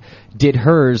Daniela did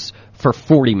hers for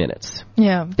 40 minutes.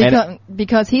 Yeah,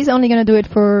 because he's only going to do it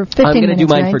for 15 minutes, I'm going to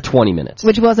do mine right? for 20 minutes.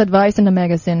 Which was advised in the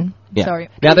magazine. Yeah. Sorry.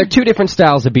 Now, there are 2 different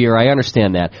styles of beer. I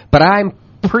understand that. But I'm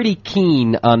pretty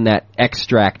keen on that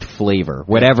extract flavor,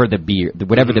 whatever the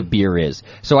beer is.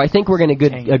 So I think we're going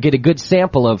to get a good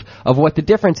sample of what the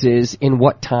difference is in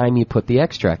what time you put the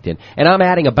extract in. And I'm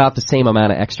adding about the same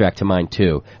amount of extract to mine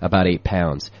too, about 8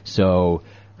 pounds. So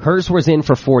hers was in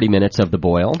for 40 minutes of the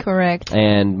boil. Correct.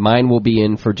 And mine will be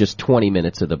in for just 20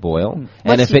 minutes of the boil.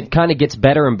 And if it kind of gets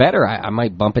better and better, I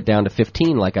might bump it down to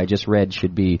 15 like I just read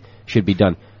should be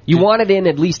done. You want it in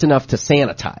at least enough to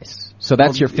sanitize. So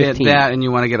that's your 15. That, and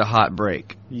you want to get a hot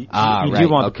break. You right. do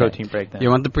want the protein break then. You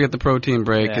want to get the protein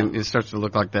break, and it starts to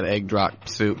look like that egg drop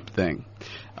soup thing.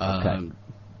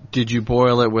 Did you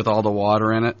boil it with all the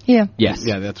water in it? Yeah. Yes.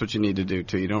 Yeah, that's what you need to do,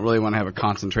 too. You don't really want to have a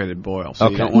concentrated boil. So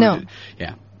you don't No. want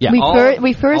to, Yeah,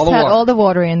 we first had all the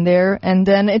water in there, and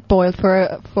then it boiled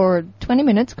for 20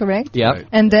 minutes, correct? Yeah. Right.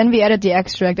 And then we added the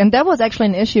extract, and that was actually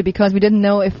an issue because we didn't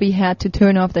know if we had to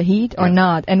turn off the heat or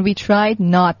not, and we tried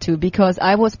not to because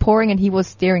I was pouring and he was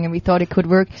stirring, and we thought it could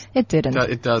work. It didn't.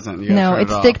 It doesn't. It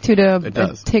stick to the. It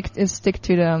does. It stick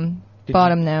to the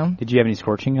bottom now. Did you have any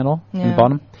scorching at all in Yeah. the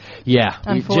bottom? Yeah,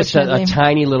 just a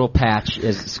tiny little patch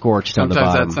is scorched on the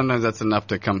bottom. Sometimes that's enough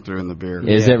to come through in the beer.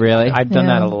 Is it really? I've done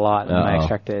that a lot in my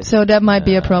extract days. So that might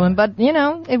be a problem, but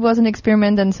it was an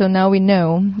experiment, and so now we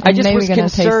know. I just was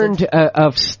concerned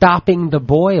of stopping the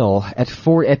boil at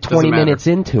 20 minutes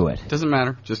into it. Doesn't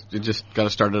matter. You just got to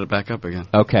start it back up again.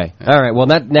 Okay. Yeah. All right. Well,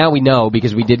 now we know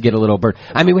because we did get a little burn.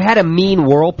 I mean, we had a mean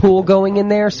whirlpool going in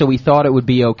there, so we thought it would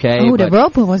be okay. Oh, the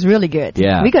whirlpool was really good.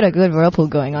 Yeah, we got a good whirlpoul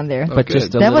going on there. But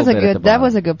just that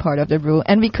was a good part of the brew,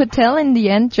 and we could tell in the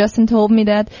end. Justin told me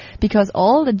that because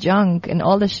all the junk and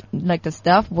all the the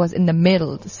stuff was in the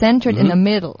middle, centered in the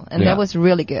middle, and that was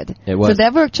really good. It was. So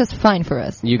that worked just fine for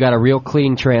us. You got a real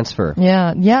clean transfer.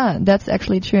 Yeah, that's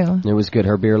actually true. It was good.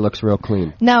 Her beer looks real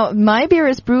clean. Now, my beer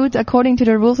is brewed according to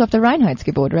the rules of the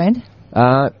Reinheitsgebot,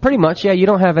 right? Pretty much, yeah. You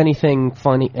don't have anything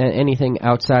funny, anything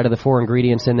outside of the 4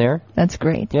 ingredients in there. That's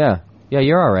great. Yeah,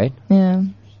 you're all right. Yeah.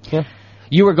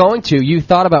 You were going to. You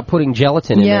thought about putting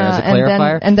gelatin in there as a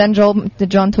clarifier. And then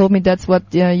John told me that's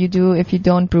what you do if you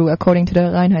don't brew according to the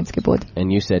Reinheitsgebot.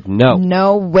 And you said no.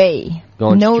 No way.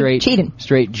 Going no straight, cheating.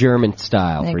 Straight German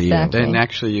style for you. And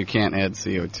actually, you can't add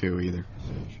CO2 either.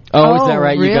 Oh, is that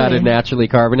right? Really? You got to naturally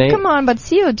carbonate? Come on, but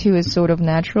CO2 is sort of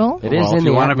natural. It is in the atmosphere. If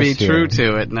you want to be true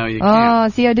to it, no, you can't. Oh,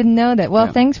 see, I didn't know that.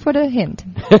 Well, thanks for the hint.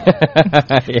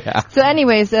 Yeah. So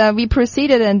anyways, we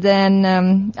proceeded, and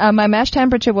then my mash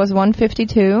temperature was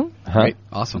 152. Right.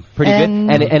 Awesome. Pretty good.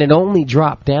 And it only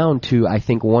dropped down to, I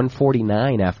think,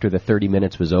 149 after the 30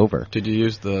 minutes was over. Did you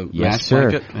use the mash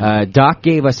blanket? Yeah. Doc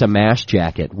gave us a mash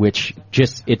jacket, which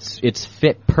just it's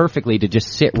fit perfectly to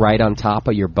just sit right on top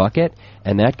of your bucket,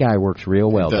 and that guy works real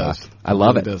well, Doc. I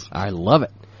love it. I love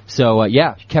it. So,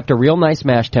 kept a real nice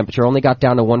mash temperature. Only got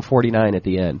down to 149 at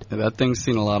the end. Yeah, that thing's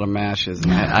seen a lot of mashes.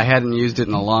 And I hadn't used it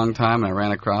in a long time, and I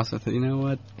ran across it. I thought, you know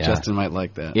what? Yeah. Justin might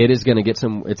like that. It is going to get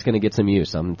some. It's going to get some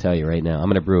use. I'm going to tell you right now. I'm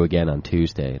going to brew again on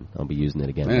Tuesday, and I'll be using it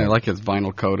again. Yeah, I like it's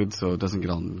vinyl coated, so it doesn't get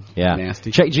all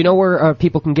nasty. Do you know where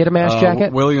people can get a mash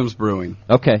jacket? Williams Brewing.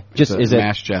 Okay, is it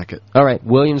mash jacket? All right,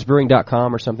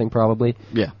 WilliamsBrewing.com or something probably.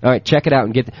 Yeah. All right, check it out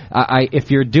and get. If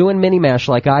you're doing mini mash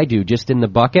like I do, just in the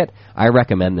bucket, I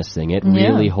recommend this thing. It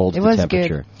really holds the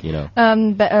temperature. Good. You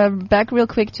know. Back real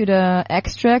quick to the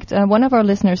extract. One of our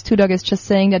listeners, Two Dog, is just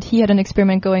saying that he had an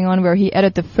experiment going on where he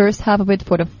added the first half of it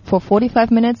for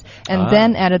 45 minutes and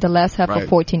then added the last half for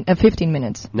 15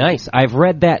 minutes. Nice. I've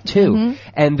read that too. Mm-hmm.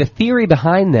 And the theory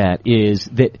behind that is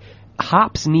that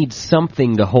hops need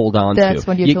something to hold on to. That's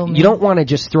what you told me. You don't want to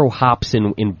just throw hops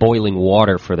in boiling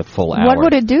water for the full hour. What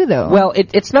would it do, though? Well,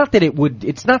 it's not that it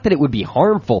would be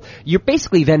harmful. You're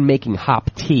basically then making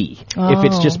hop tea if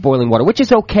it's just boiling water, which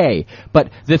is okay.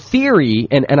 But the theory,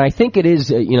 and I think it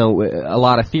is, a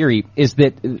lot of theory, is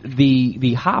that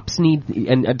the hops need,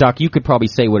 and Doc, you could probably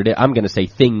say what it is. I'm going to say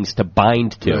things to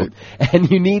bind to, right.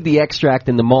 And you need the extract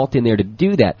and the malt in there to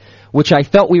do that. Which I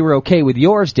felt we were okay with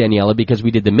yours, Daniela, because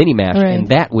we did the mini mash, and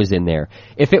that was in there.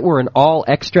 If it were an all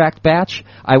extract batch,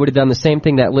 I would have done the same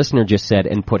thing that listener just said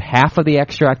and put half of the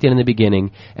extract in the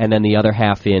beginning and then the other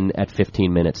half in at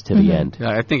 15 minutes to the end.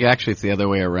 Yeah, I think actually it's the other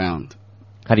way around.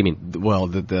 How do you mean? Well,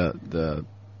 the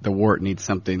wort needs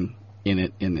something in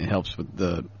it, and it helps with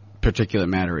the particulate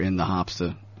matter in the hops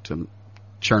to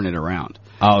churn it around.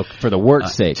 Oh, for the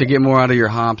wort's sake. To get more out of your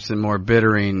hops and more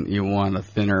bittering, you want a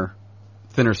thinner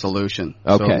solution.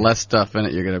 Okay. So less stuff in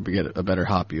it, you're going to get a better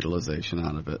hop utilization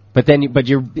out of it. But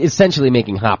you're essentially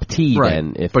making hop tea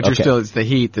then. But you're it's the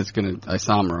heat that's going to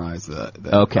isomerize the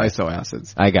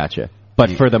isoacids. I gotcha.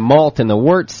 But for the malt and the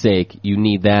wort's sake, you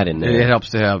need that in there. It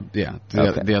helps to have,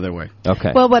 the other way.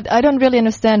 Okay. Well, but I don't really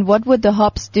understand. What would the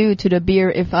hops do to the beer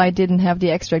if I didn't have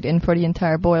the extract in for the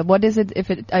entire boil? What is it if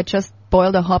I just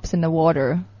boil the hops in the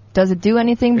water? Does it do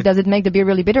anything? Does it make the beer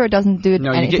really bitter, or doesn't do it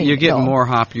anything? No, you get more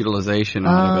hop utilization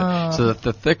out of it. So that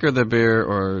the thicker the beer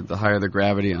or the higher the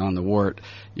gravity on the wort,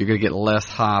 you're going to get less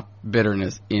hop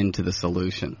bitterness into the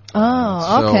solution.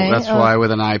 Oh, okay. So that's why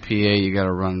with an IPA you got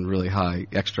to run really high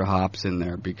extra hops in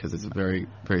there because it's a very,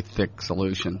 very thick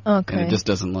solution. Okay. And it just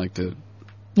doesn't like to...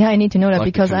 Yeah, I need to know that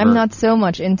like because I'm not so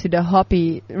much into the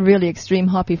hoppy, really extreme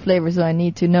hoppy flavors, so I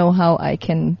need to know how I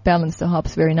can balance the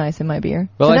hops very nice in my beer.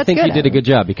 Well, so I think you did a good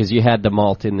job because you had the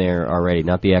malt in there already,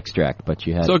 not the extract, but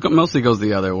you had... So it mostly goes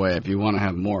the other way. If you want to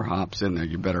have more hops in there,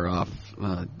 you're better off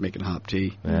making hop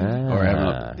tea.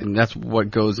 And that's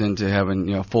what goes into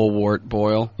having a full wort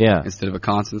boil instead of a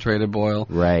concentrated boil.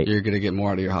 Right. You're going to get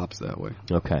more out of your hops that way.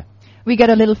 Okay. We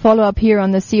got a little follow-up here on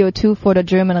the CO2 for the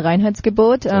German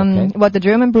Reinheitsgebot. What the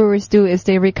German brewers do is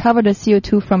they recover the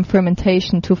CO2 from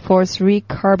fermentation to force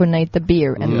recarbonate the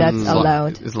beer, and that's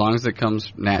allowed. As long as it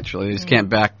comes naturally. You just can't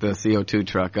back the CO2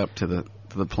 truck up to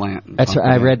the plant. That's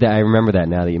right. I read that. I remember that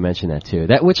now that you mention that too.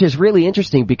 Which is really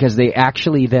interesting because they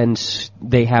actually then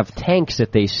they have tanks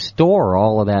that they store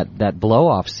all of that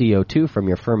blow-off CO2 from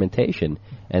your fermentation.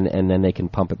 And then they can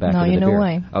pump it back into the beer. No, you know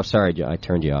why. Oh, sorry, I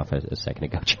turned you off a second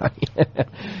ago, Johnny.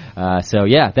 So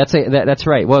yeah, that's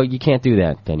right. Well, you can't do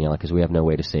that, Daniela, because we have no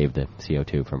way to save the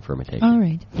CO2 from fermentation. All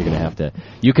right. You're gonna have to.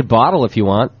 You could bottle if you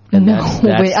want. And that's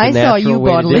I saw you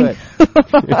bottling.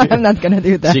 I'm not gonna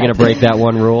do that. So you're gonna break that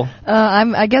one rule?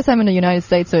 I guess I'm in the United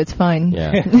States, so it's fine.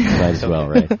 Yeah, might as well,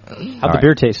 right? How'd the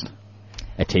beer taste?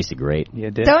 It tasted great. Yeah,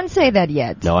 it did. Don't say that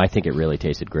yet. No, I think it really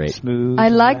tasted great. Smooth. I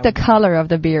like the color of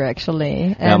the beer,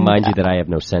 actually. Now, mind you that I have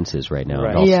no senses right now.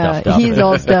 Right. I'm all stuffed up. He's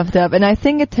all stuffed up. And I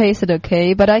think it tasted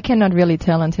okay, but I cannot really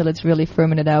tell until it's really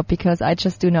fermented out because I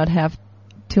just do not have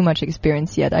too much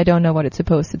experience yet. I don't know what it's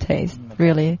supposed to taste,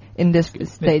 really, in this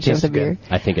stage of the beer.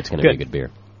 I think it's going to be a good beer.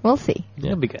 We'll see.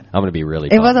 Yeah. It'll be good. I'm going to be really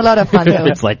It was a lot of fun, though.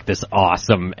 It's like this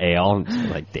awesome ale. I'm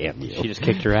like, damn you. She just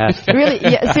kicked your ass. Really,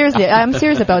 yeah, seriously, I'm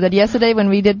serious about it. Yesterday when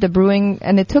we did the brewing,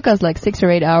 and it took us like 6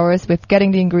 or 8 hours with getting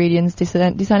the ingredients,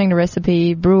 designing the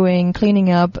recipe, brewing,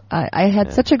 cleaning up. I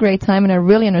had such a great time, and I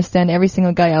really understand every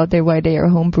single guy out there why they are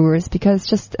home brewers, because it's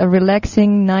just a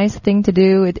relaxing, nice thing to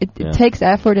do. It takes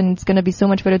effort, and it's going to be so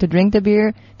much better to drink the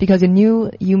beer because you knew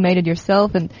you made it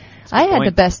yourself, and I had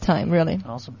the best time, really.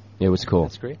 Awesome. It was cool.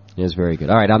 That's great. It was very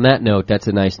good. All right, on that note, that's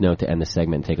a nice note to end the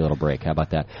segment and take a little break. How about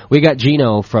that? We got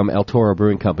Gino from El Toro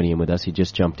Brewing Company in with us. He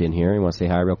just jumped in here. You want to say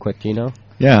hi real quick, Gino?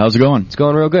 Yeah, how's it going? It's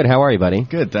going real good. How are you, buddy?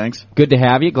 Good, thanks. Good to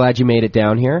have you. Glad you made it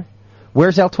down here.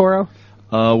 Where's El Toro?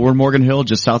 We're in Morgan Hill,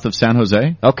 just south of San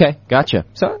Jose. Okay, gotcha.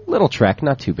 So a little trek,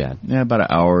 not too bad. Yeah, about an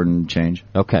hour and change.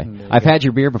 Okay. I've had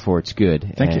your beer before. It's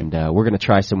good. Thank you. And we're going to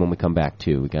try some when we come back,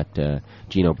 too. We got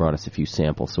Gino brought us a few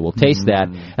samples, so we'll taste that.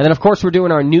 And then, of course, we're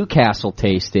doing our Newcastle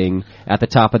tasting at the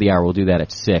top of the hour. We'll do that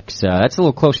at 6. That's a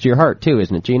little close to your heart, too,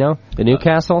 isn't it, Gino? The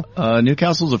Newcastle?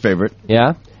 Newcastle's a favorite.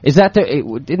 Yeah? Is that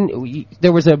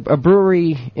there was a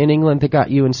brewery in England that got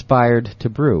you inspired to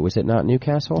brew? Was it not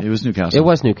Newcastle? It was Newcastle. It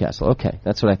was Newcastle. Okay,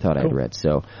 that's what I thought I'd read.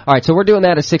 So, all right, so we're doing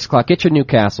that at 6 o'clock. Get your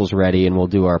Newcastles ready, and we'll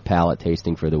do our palate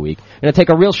tasting for the week. We're gonna take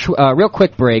a real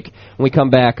quick break. When we come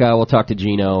back, we'll talk to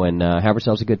Gino and have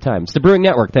ourselves a good time. It's the Brewing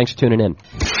Network. Thanks for tuning in.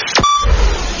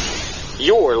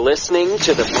 You're listening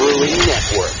to the Brewing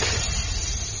Network.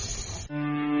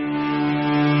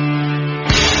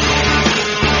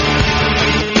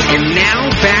 And now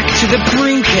back to the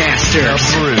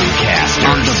Brewcasters.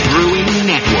 On the Brewing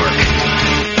Network.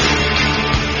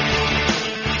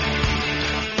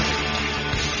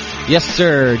 Yes,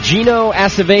 sir. Gino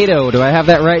Acevedo. Do I have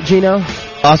that right, Gino?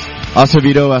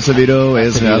 Acevedo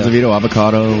is Acevedo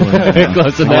avocado.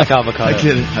 Close enough. Avocado.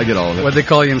 I get all of it. What'd they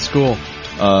call you in school?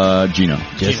 Gino.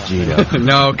 Just Gino.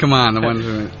 No, come on, the ones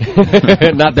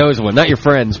who... Not those ones. Not your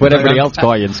friends. What everybody else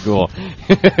call you in school.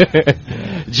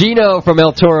 Gino from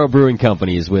El Toro Brewing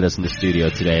Company is with us in the studio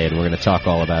today, and we're going to talk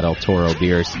all about El Toro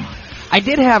beers. I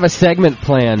did have a segment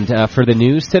planned for the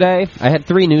news today. I had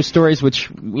 3 news stories,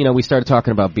 which, we started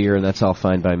talking about beer, and that's all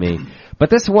fine by me. But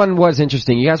this one was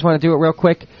interesting. You guys want to do it real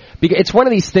quick? It's one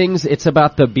of these things, it's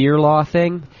about the beer law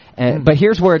thing. But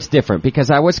here's where it's different,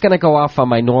 because I was going to go off on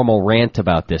my normal rant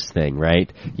about this thing,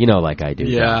 right? Like I do.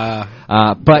 Yeah.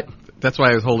 But that's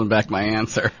why I was holding back my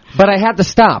answer. But I had to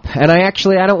stop, and I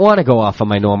don't want to go off on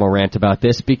my normal rant about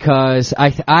this, because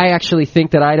I actually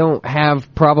think that I don't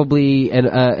have probably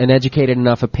an educated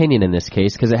enough opinion in this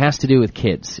case, because it has to do with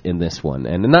kids in this one,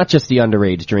 and not just the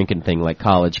underage drinking thing like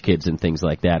college kids and things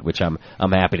like that, which I'm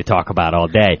happy to talk about all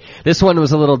day. This one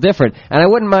was a little different, and I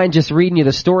wouldn't mind just reading you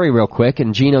the story real quick,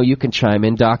 and Gino, you can chime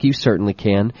in. Doc, you certainly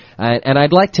can. And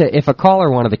I'd like to, if a caller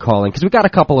wanted to call in, because we've got a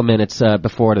couple of minutes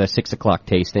before the 6 o'clock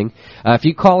tasting, if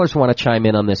you callers want to chime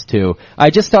in on this too,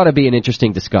 I just thought it'd be an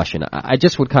interesting discussion. I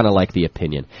just would kind of like the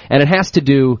opinion. And it has to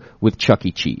do with Chuck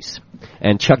E. Cheese.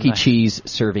 And Chuck E. Cheese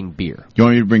serving beer. You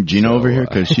want me to bring Gino over here?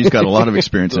 Because she's got a lot of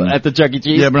experience in at the Chuck E.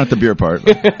 Cheese? Yeah, but not the beer part.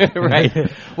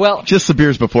 Right. Well, just the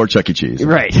beers before Chuck E. Cheese.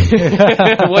 Right.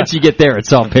 Once you get there,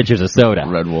 it's all pitchers of soda.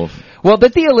 Red Wolf. Well, the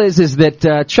deal is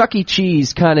that Chuck E.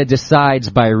 Cheese kind of decides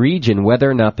by region whether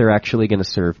or not they're actually going to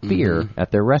serve beer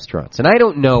at their restaurants. And I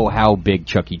don't know how big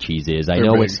Chuck E. Cheese is. I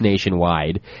know it's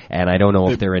nationwide, and I don't know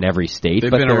if they're in every state.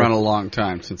 They've been around a long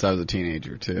time, since I was a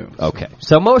teenager, too. So. Okay.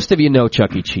 So most of you know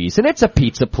Chuck E. Cheese, and it's a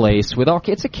pizza place with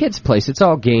it's a kid's place. It's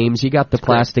all games. You got the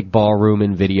plastic ballroom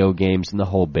and video games and the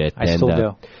whole bit. I still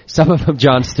do. Some of them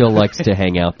John still likes to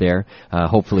hang out there,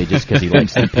 hopefully just because he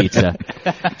likes the pizza.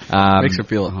 Makes him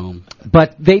feel at home.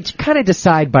 But they kind of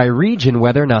decide by region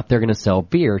whether or not they're going to sell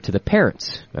beer to the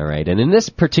parents. All right. And in this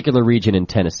particular region in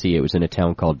Tennessee, it was in a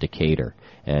town called Decatur.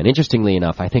 And interestingly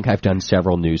enough, I think I've done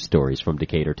several news stories from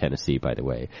Decatur, Tennessee, by the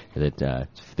way, that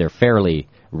they're fairly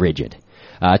rigid.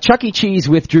 Chuck E. Cheese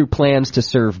withdrew plans to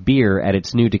serve beer at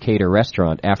its new Decatur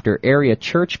restaurant after area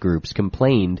church groups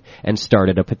complained and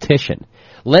started a petition.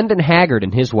 Lyndon Haggard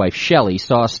and his wife Shelley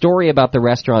saw a story about the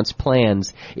restaurant's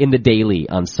plans in the Daily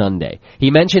on Sunday.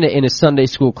 He mentioned it in his Sunday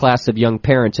school class of young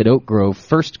parents at Oak Grove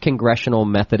First Congregational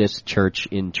Methodist Church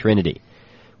in Trinity.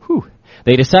 Whew.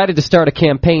 They decided to start a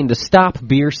campaign to stop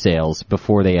beer sales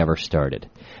before they ever started.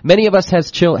 Many of us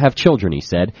have children, he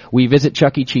said. We visit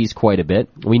Chuck E. Cheese quite a bit.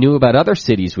 We knew about other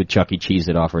cities with Chuck E. Cheese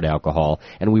that offered alcohol,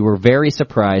 and we were very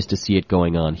surprised to see it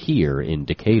going on here in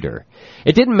Decatur.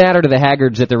 It didn't matter to the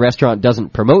Haggards that the restaurant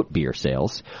doesn't promote beer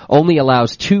sales, only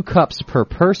allows 2 cups per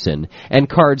person, and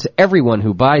cards everyone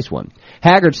who buys one.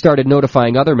 Haggard started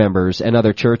notifying other members and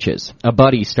other churches. A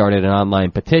buddy started an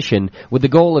online petition with the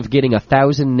goal of getting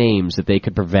 1,000 names that they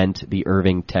could prevent the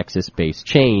Irving, Texas-based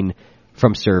chain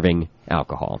from serving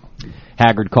alcohol.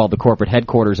 Haggard called the corporate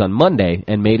headquarters on Monday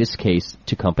and made his case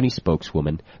to company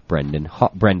spokeswoman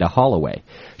Brenda Holloway.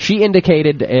 She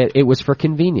indicated it was for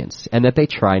convenience and that they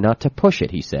try not to push it,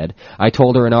 he said. I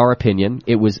told her, in our opinion,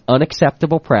 it was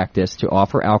unacceptable practice to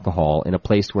offer alcohol in a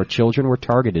place where children were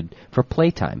targeted for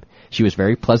playtime. She was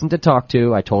very pleasant to talk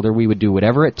to. I told her we would do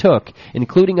whatever it took,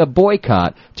 including a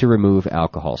boycott, to remove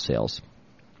alcohol sales.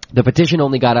 The petition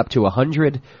only got up to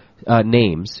 100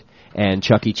 names, and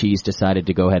Chuck E. Cheese decided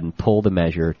to go ahead and pull the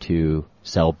measure to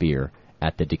sell beer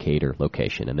at the Decatur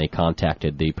location. And they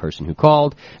contacted the person who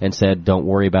called and said, don't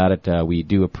worry about it. We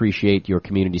do appreciate your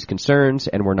community's concerns,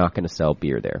 and we're not going to sell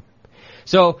beer there.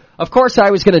 So, of course,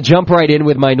 I was going to jump right in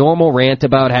with my normal rant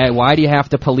about, hey, why do you have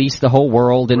to police the whole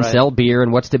world and sell beer,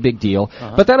 and what's the big deal?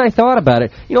 But then I thought about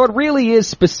it. You know, it really is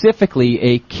specifically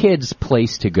a kid's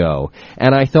place to go.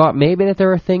 And I thought maybe that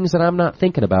there are things that I'm not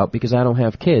thinking about because I don't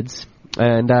have kids.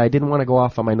 And I didn't want to go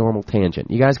off on my normal tangent.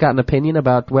 You guys got an opinion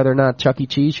about whether or not Chuck E.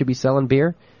 Cheese should be selling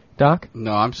beer? Doc?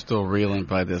 No, I'm still reeling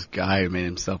by this guy who made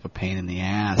himself a pain in the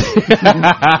ass.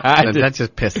 That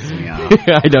just pisses me off.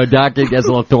 I know, Doc has a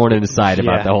little thorn in his side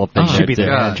about the whole thing. Should be the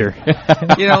manager.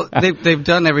 You know, they've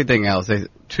done everything else.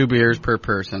 2 beers per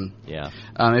person. Yeah.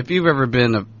 If you've ever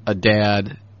been a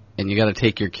dad and you got to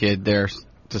take your kid there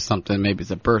to something, maybe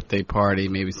it's a birthday party,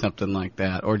 maybe something like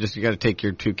that, or just you got to take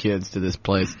your 2 kids to this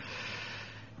place.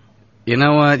 You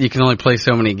know what? You can only play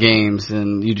so many games,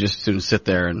 and you just soon sit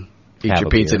there and eat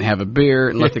your pizza and have a beer,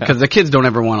 and because the kids don't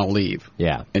ever want to leave.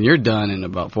 Yeah. And you're done in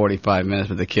about 45 minutes,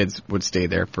 but the kids would stay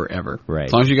there forever. Right.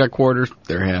 As long as you got quarters,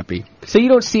 they're happy. So you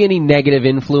don't see any negative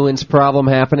influence problem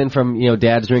happening from, you know,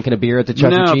 dads drinking a beer at the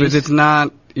Chuck E. Cheese? No, because it's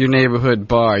not your neighborhood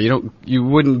bar. You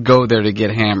wouldn't go there to get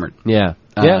hammered. Yeah.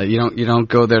 You don't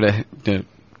go there to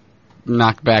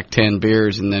knock back 10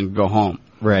 beers and then go home.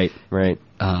 Right.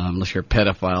 Unless you're a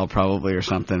pedophile, probably, or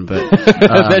something. But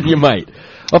then you might.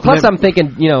 Well, plus I'm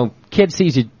thinking, you know, kid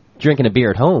sees you drinking a beer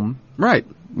at home. Right.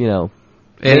 You know,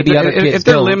 maybe other kids if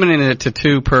they're limiting it to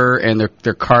 2 per and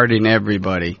they're carding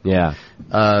everybody. Yeah.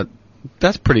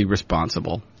 That's pretty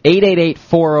responsible.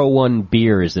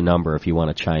 888-401-BEER is the number if you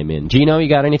want to chime in. Gino, you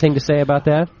got anything to say about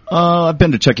that? I've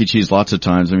been to Chuck E. Cheese lots of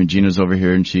times. I mean, Gina's over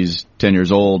here, and she's 10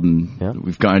 years old, and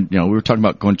we've gone, you know, we were talking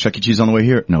about going to Chuck E. Cheese on the way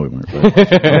here. No, we weren't.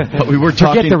 But we were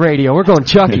talking. Forget the radio. We're going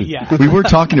Chuck E. We were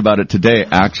talking about it today,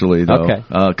 actually, though. Okay.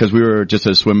 Because we were just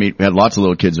at a swim meet. We had lots of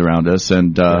little kids around us,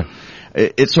 and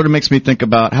it sort of makes me think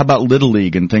about, how about Little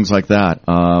League and things like that?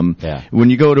 When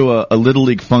you go to a Little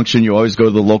League function, you always go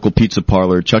to the local pizza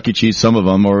parlor, Chuck E. Cheese, some of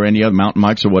them, or any other Mountain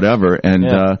Mike's or whatever, and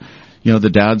you know,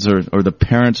 the dads or the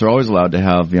parents are always allowed to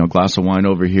have, you know, a glass of wine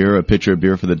over here, a pitcher of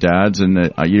beer for the dads, and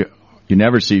you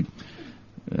never see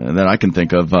that I can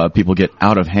think of people get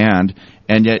out of hand,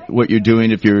 and yet what you're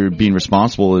doing, if you're being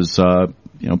responsible, is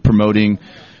you know, promoting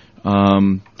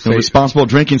responsible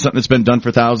drinking, something that's been done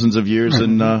for thousands of years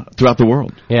and throughout the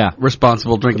world. Yeah.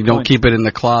 Responsible drinking. Don't keep it in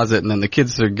the closet, and then the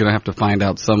kids are going to have to find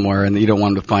out somewhere, and you don't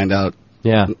want them to find out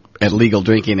at legal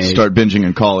drinking age. Start binging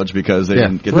in college because they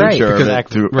didn't get their share of it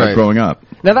through growing up.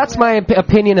 Now, that's my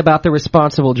opinion about the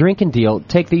responsible drinking deal.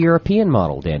 Take the European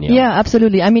model, Danielle. Yeah,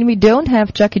 absolutely. I mean, we don't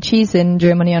have Chuck E. Cheese in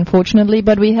Germany, unfortunately,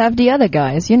 but we have the other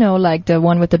guys, you know, like the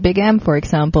one with the big M, for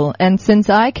example. And since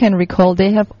I can recall,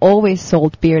 they have always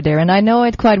sold beer there. And I know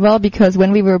it quite well because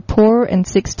when we were poor and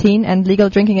 16, and legal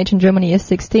drinking age in Germany is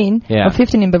 16, or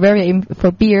 15 in Bavaria for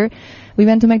beer, we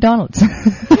went to McDonald's. Beer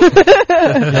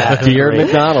at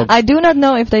McDonald's. I do not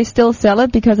know if they still sell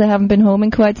it because I haven't been home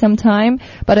in quite some time,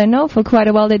 but I know for quite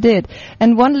a while they did.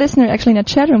 And one listener actually in a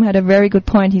chat room had a very good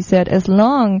point. He said, as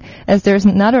long as there's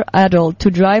another adult to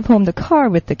drive home the car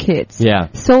with the kids,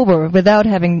 sober, without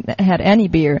having had any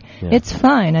beer, it's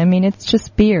fine. I mean, it's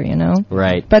just beer, you know?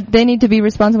 Right. But they need to be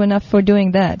responsible enough for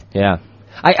doing that. Yeah.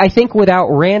 I think without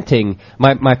ranting,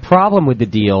 my problem with the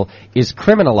deal is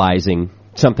criminalizing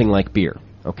something like beer.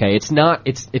 Okay, it's not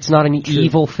an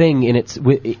evil thing in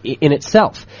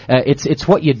itself. It's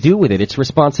what you do with it. It's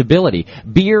responsibility.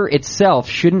 Beer itself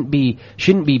shouldn't be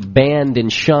banned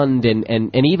and shunned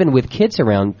and even with kids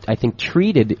around, I think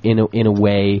treated in a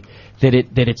way that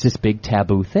it's this big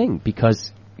taboo thing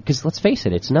because let's face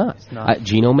it, it's not.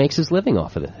 Gino makes his living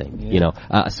off of the thing, you know.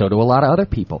 So do a lot of other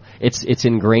people. It's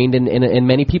ingrained in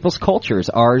many people's cultures.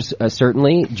 Ours,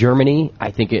 certainly. Germany, I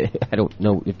don't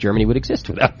know if Germany would exist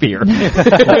without beer.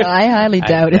 I highly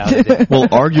doubt it. Well,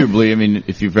 arguably, I mean,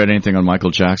 if you've read anything on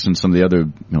Michael Jackson, some of the other,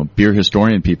 you know, beer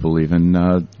historian people even,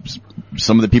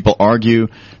 some of the people argue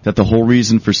that the whole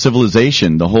reason for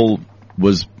civilization,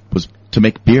 was to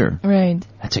make beer. Right.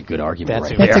 That's a good argument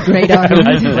there. That's a great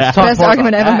argument. Best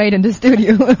argument ever made in the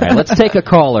studio. All right, let's take a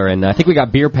caller, and I think we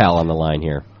got Beer Pal on the line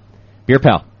here. Beer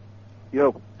Pal.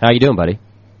 Yo. How you doing, buddy?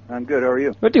 I'm good. How are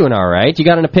you? We're doing all right. You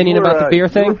got an opinion about the beer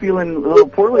thing? You were feeling a little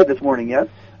poorly this morning, yes?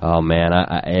 Oh, man,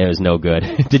 it was no good.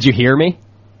 Did you hear me?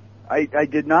 I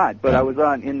did not, but I was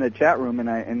in the chat room,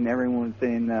 and everyone was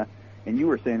saying... and you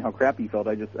were saying how crappy you felt.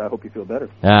 I hope you feel better.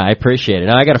 I appreciate it.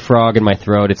 Now, I got a frog in my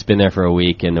throat. It's been there for a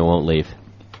week, and it won't leave.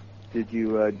 Did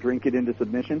you drink it into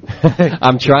submission?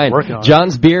 I'm trying.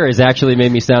 John's beer has actually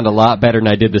made me sound a lot better than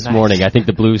I did this morning. I think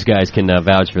the Blues guys can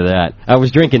vouch for that. I was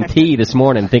drinking tea this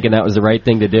morning thinking that was the right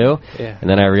thing to do, and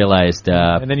then I realized...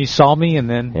 and then you saw me, and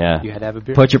then you had to have a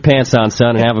beer. Put your pants on,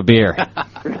 son, and have a beer.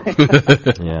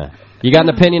 Yeah. You got an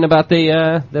opinion about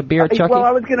the beer, Chucky? Well,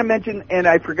 I was going to mention, and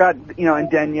I forgot, and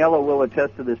Daniela will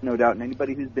attest to this, no doubt, and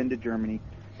anybody who's been to Germany,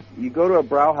 you go to a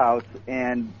Brauhaus,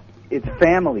 and it's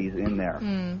families in there,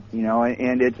 and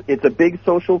it's a big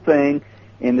social thing,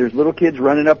 and there's little kids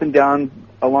running up and down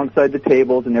alongside the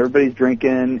tables, and everybody's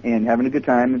drinking and having a good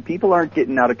time, and people aren't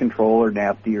getting out of control or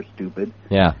nasty or stupid.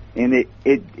 Yeah. And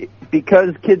it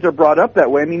because kids are brought up that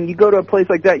way. I mean, you go to a place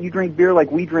like that, you drink beer like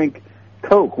we drink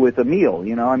Coke with a meal,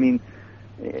 I mean,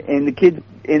 and the kids,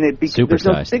 and there's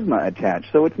no stigma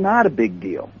attached, so it's not a big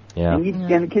deal. Yeah. And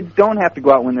the kids don't have to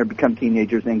go out when they become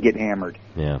teenagers and get hammered.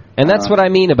 Yeah. And that's what I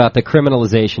mean about the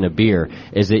criminalization of beer,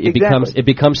 is that it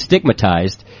becomes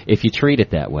stigmatized if you treat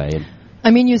it that way. I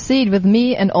mean, you see it with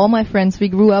me and all my friends. We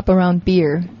grew up around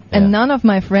beer. And none of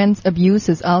my friends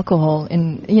abuses alcohol.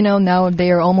 And, now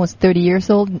they are almost 30 years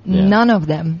old. Yeah. None of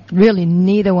them. Really,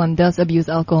 neither one does abuse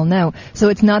alcohol now. So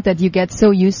it's not that you get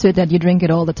so used to it that you drink it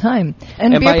all the time.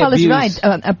 And Beer Paul is right.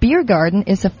 A beer garden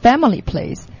is a family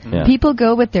place. Yeah. People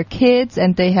go with their kids,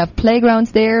 and they have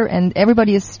playgrounds there, and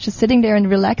everybody is just sitting there and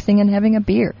relaxing and having a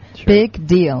beer. Sure. Big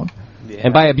deal. Yeah.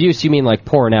 And by abuse, you mean like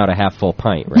pouring out a half-full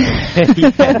pint, right?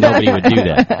 Nobody would do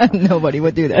that. Nobody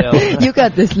would do that. Yeah. You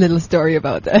got this little story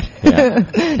about that.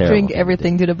 Yeah. Drink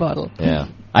everything to the bottle. Yeah.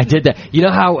 I did that. You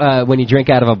know how when you drink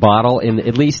out of a bottle,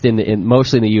 at least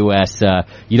mostly in the U.S.,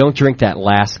 you don't drink that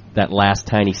last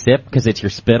tiny sip because it's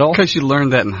your spittle. Because you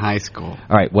learned that in high school.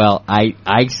 All right. Well,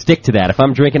 I stick to that. If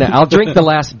I'm drinking it, I'll drink the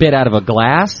last bit out of a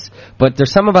glass. But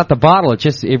there's something about the bottle.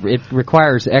 It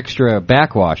requires extra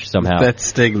backwash somehow. That's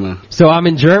stigma. So I'm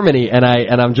in Germany and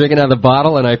I'm drinking out of the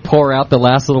bottle and I pour out the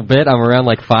last little bit. I'm around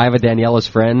like 5 of Daniela's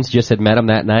friends. Just had met them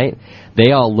that night.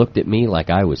 They all looked at me like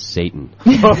I was Satan.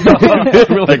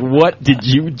 We're like, what did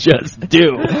you just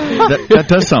do? That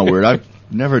does sound weird. I've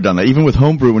never done that. Even with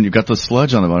homebrew, when you've got the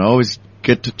sludge on the bottle, I always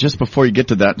get to, just before you get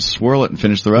to that, swirl it and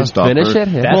finish the rest off. Finish it?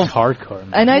 Yeah. That's hardcore.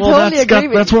 Man. And I totally agree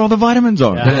with that's where all the vitamins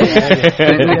are.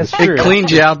 It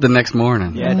cleans you out the next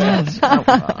morning. Yeah, that's true.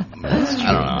 That's true.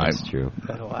 I don't know. That's true.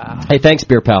 Wow. Hey, thanks,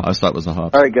 Beer Pal. I just thought it was the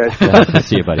hop. All right, guys.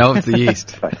 See you, buddy. No, it's the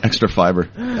yeast. Extra fiber.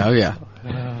 Oh, yeah.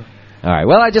 All right.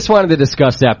 Well, I just wanted to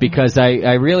discuss that because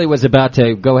I really was about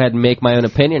to go ahead and make my own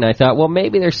opinion. I thought, well,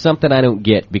 maybe there's something I don't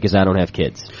get because I don't have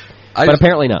kids. But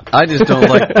apparently not. I just don't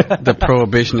like the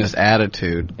prohibitionist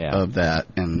attitude of that,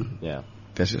 and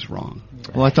that's just wrong.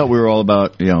 Well, I thought we were all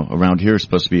about, around here it's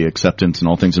supposed to be acceptance and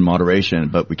all things in moderation,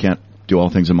 but we can't do all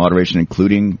things in moderation,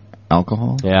 including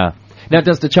alcohol? Yeah. Now,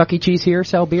 does the Chuck E. Cheese here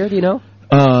sell beer, do you know?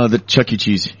 The Chuck E.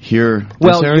 Cheese here.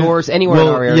 Well, yours, anywhere in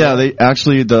our area. Yeah, they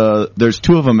actually, there's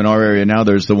 2 of them in our area now.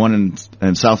 There's the one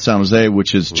in South San Jose,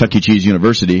 which is Chuck E. Cheese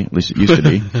University. At least it used to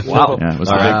be. Wow.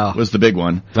 Yeah, it was the big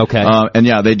one. Okay. And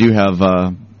yeah, they do have,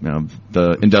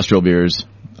 the industrial beers,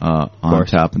 on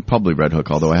tap, and probably Red Hook,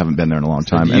 although I haven't been there in a long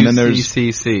time. And then there's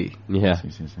UCCC. Yeah.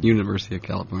 University of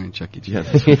California, Chuck E. Cheese. I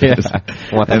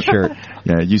want that shirt.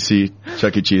 Yeah, you see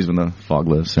Chuck E. Cheese when the fog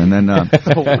lifts. And then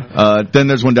then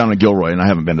there's one down in Gilroy, and I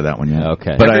haven't been to that one yet.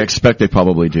 Okay. But I expect they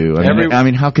probably do. I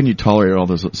mean, how can you tolerate all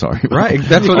those, Right,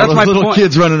 that's my little point.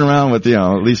 Kids running around with,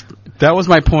 at least... That was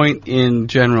my point in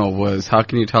general, was how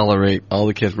can you tolerate all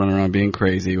the kids running around being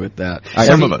crazy with that?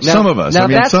 Some of us. I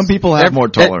mean, some people have more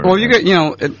tolerance. Well, you get,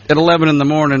 at 11 in the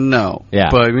morning, no. Yeah.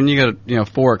 But when you get,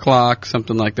 4 o'clock,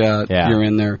 something like that, you're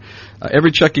in there.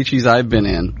 Every Chuck E. Cheese I've been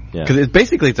in, because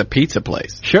it's a pizza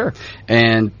place. Sure.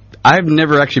 And I've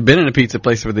never actually been in a pizza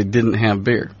place where they didn't have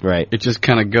beer. Right. It just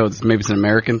kind of goes. Maybe it's an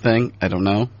American thing. I don't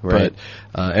know. Right.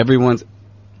 But everyone's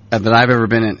that I've ever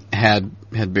been in had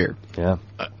beer. Yeah.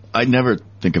 I never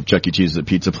think of Chuck E. Cheese as a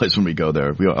pizza place when we go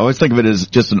there. I always think of it as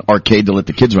just an arcade to let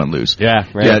the kids run loose. Yeah,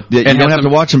 right. Yeah, you don't have to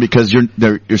watch them because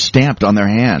you're stamped on their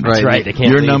hand. That's right. They can't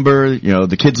your leave. Number,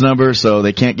 the kid's number, so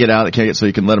they can't get out. So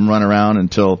you can let them run around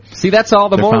until. See, that's all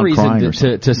the more reason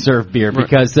to serve beer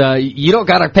because you don't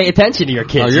got to pay attention to your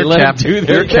kids.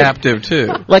 You're captive too.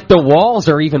 Like the walls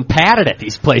are even padded at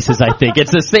these places. I think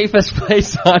it's the safest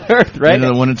place on earth, right?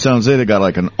 The one in San Jose, they got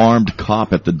like an armed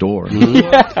cop at the door. Mm-hmm.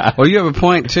 Yeah. Well, you have a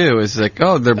point too. It's like,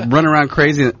 they're running around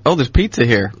crazy. Oh, there's pizza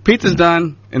here. Pizza's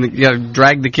done. And you got to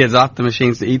drag the kids off the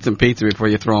machines to eat some pizza before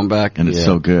you throw them back. And it's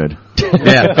so good.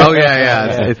 Yeah. Oh,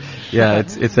 yeah.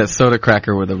 It's that soda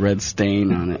cracker with a red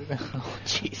stain on it. Oh,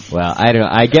 jeez. Well, I don't know.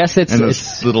 I guess it's... And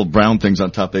those little brown things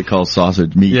on top they call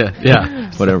sausage meat.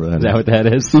 Yeah. Whatever that is. Is that what that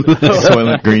is?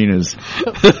 Soylent Green is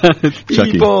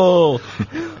people.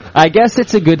 I guess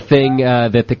it's a good thing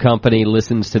that the company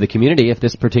listens to the community if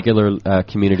this particular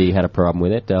community had a problem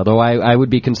with it. Although I would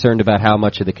be concerned about how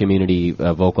much of the community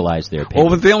vocalized their opinion.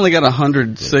 Well, but they only got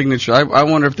 100 signatures. I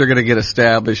wonder if they're going to get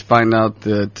established, find out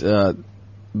that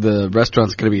the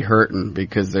restaurant's going to be hurting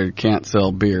because they can't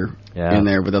sell beer in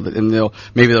there with other, and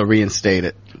maybe they'll reinstate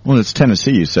it. Well, it's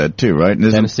Tennessee, you said, too, right? And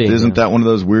isn't that one of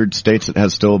those weird states that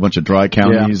has still a bunch of dry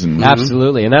counties? And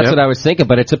Absolutely, and that's what I was thinking,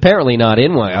 but it's apparently not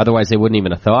in one. Otherwise, they wouldn't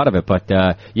even have thought of it. But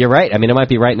you're right. I mean, it might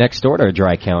be right next door to a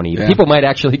dry county. Yeah. People might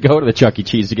actually go to the Chuck E.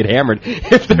 Cheese to get hammered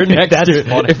if they're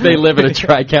if they live in a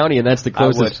dry county, and that's the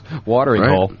closest watering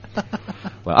hole.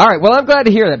 Well, all right. Well, I'm glad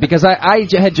to hear that because I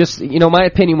had just, my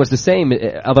opinion was the same,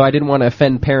 although I didn't want to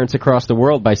offend parents across the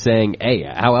world by saying, hey,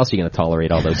 how else are you going to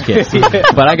tolerate all those kids?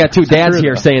 But I got two dads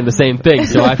here saying the same thing,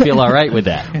 so I feel all right with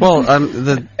that. Well,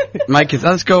 my kids,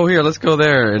 let's go here, let's go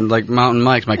there, and like Mountain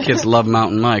Mike's. My kids love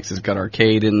Mountain Mike's. It's got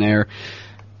arcade in there.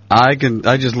 I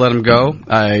just let them go.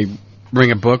 I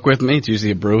bring a book with me. It's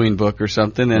usually a brewing book or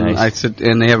something, and I sit,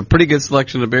 and they have a pretty good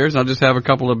selection of beers. I'll just have a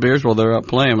couple of beers while they're out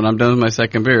playing. When I'm done with my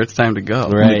second beer, it's time to go.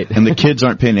 Right. And the kids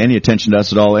aren't paying any attention to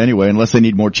us at all anyway, unless they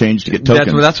need more change to get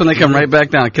tokens. That's when they come right back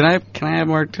down. Can I have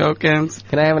more tokens?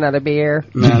 Can I have another beer?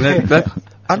 No,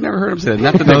 I've never heard them say that.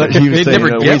 Not that they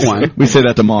never get one. We say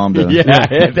that to Mom, so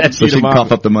she can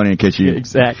cough up the money in case you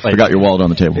forgot your wallet on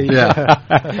the table.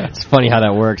 Yeah. It's funny how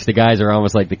that works. The guys are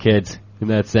almost like the kids in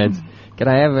that sense. Can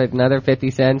I have another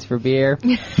 50 cents for beer?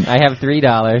 I have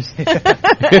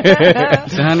 $3.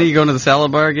 So, honey, you going to the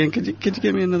salad bar again? Could you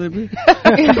give me another beer?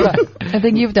 I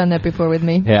think you've done that before with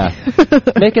me. Yeah.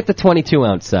 Make it the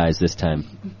 22-ounce size this time.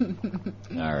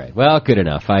 All right. Well, good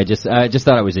enough. I just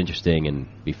thought it was interesting and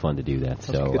be fun to do that.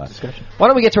 So, why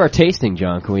don't we get to our tasting,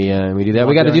 John? Can we do that?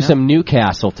 We got to do some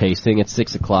Newcastle tasting at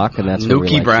 6:00, and that's what we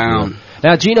like Brown. To do.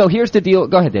 Now, Gino, here's the deal.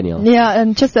 Go ahead, Danielle. Yeah,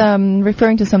 and just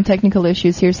referring to some technical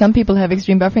issues here. Some people have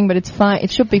extreme buffering, but it's fine. It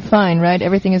should be fine, right?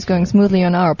 Everything is going smoothly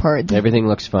on our part. Everything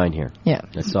looks fine here. Yeah.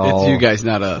 It's you guys,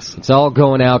 not us. It's all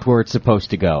going out where it's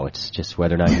supposed to go. It's just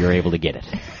whether or not you're able to get it.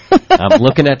 I'm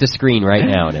looking at the screen right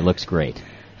now, and it looks great.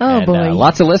 Oh, and, boy.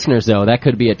 Lots of listeners, though. That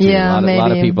could be it, too. Yeah, a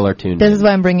lot of people are tuned in. This is why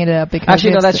I'm bringing it up. Because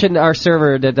actually, no, that shouldn't. Our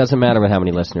server, that doesn't matter with how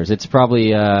many listeners. It's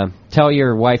probably, tell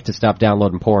your wife to stop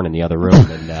downloading porn in the other room,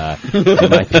 and you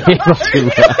might be able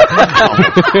to.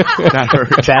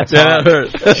 That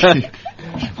hurt.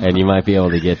 And you might be able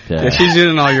to get. She's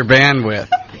using all your bandwidth.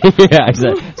 Yeah,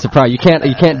 exactly. Surprise! You can't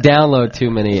download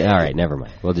too many. All right, never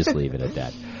mind. We'll just leave it at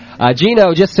that.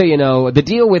 Gino, just so you know, the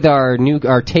deal with our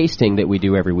tasting that we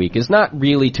do every week is not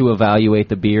really to evaluate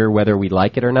the beer, whether we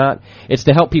like it or not. It's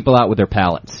to help people out with their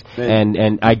palates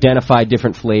and identify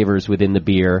different flavors within the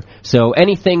beer. So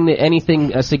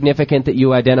anything significant that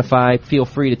you identify, feel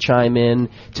free to chime in.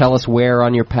 Tell us where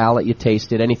on your palate you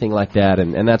tasted, anything like that,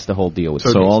 and that's the whole deal with.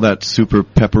 So all that super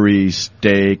peppery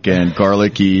steak and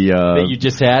garlicky that you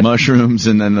just had, mushrooms,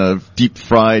 and then the deep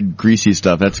fried greasy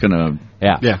stuff. That's gonna.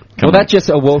 Yeah. Well, that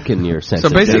just awoke in your sense. So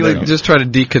basically, just try to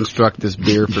deconstruct this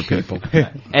beer for people.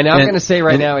 And I'm going to say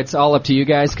right now, it's all up to you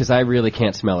guys because I really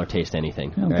can't smell or taste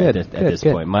anything at this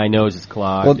point. My nose is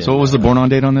clogged. Well, so what was the born on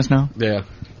date on this now? Yeah.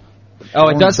 Oh,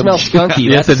 it does smell skunky.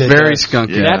 Yes, it's very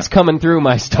skunky. Yeah. That's coming through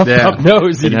my stuffed up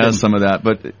nose. It has some of that,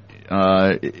 but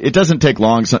it doesn't take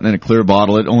long. Something in a clear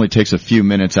bottle. It only takes a few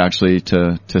minutes actually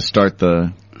to start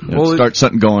the. Start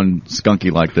something going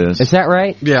skunky like this. Is that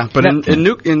right? Yeah, but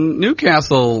in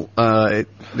Newcastle,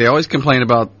 they always complain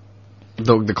about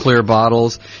the clear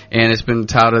bottles, and it's been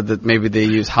touted that maybe they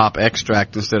use hop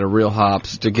extract instead of real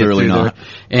hops to get Clearly through not.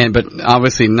 there. But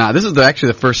obviously not. This is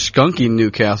actually the first skunky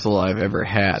Newcastle I've ever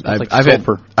had.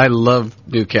 I love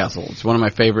Newcastle. It's one of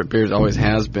my favorite beers. Always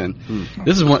has been.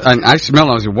 This is one I smelled.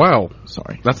 I was like, wow,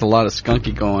 sorry, that's a lot of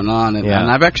skunky going on. And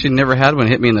I've actually never had one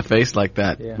hit me in the face like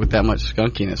that with that much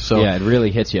skunkiness. So yeah, it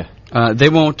really hits you.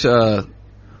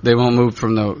 They won't move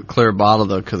from the clear bottle,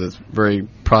 though, because it's very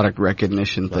product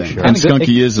recognition thing. Sure. And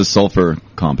skunky is a sulfur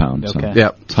compound. Okay. So.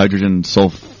 Yeah. It's hydrogen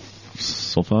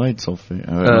sulfide?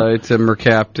 It's a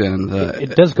mercaptan.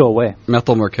 It does go away.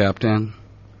 Methyl mercaptan.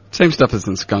 Same stuff as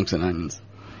in skunks and onions.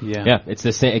 Yeah, it's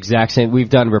the exact same. We've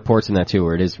done reports on that too,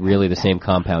 where it is really the same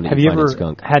compound. Have you ever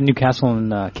had Newcastle in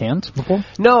cans before?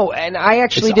 No, and I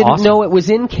actually didn't know it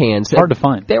was in cans. It's hard to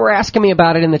find. They were asking me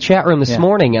about it in the chat room this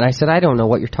morning, and I said, I don't know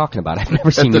what you're talking about. I've never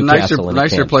seen Newcastle in a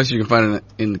can. Nicer place you can find it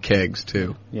in the kegs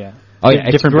too. Yeah. Oh yeah,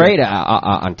 it's great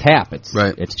on tap.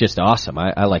 It's just awesome.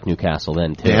 I like Newcastle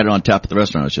then too. They had it on tap at the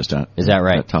restaurant I was just at. Is that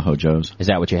right? At Tahoe Joe's. Is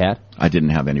that what you had? I didn't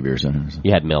have any beers in it.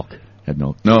 You had milk. Had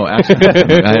milk. No, actually,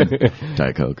 I had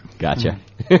Diet Coke. Gotcha.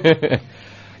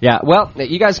 Yeah, well,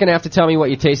 you guys are going to have to tell me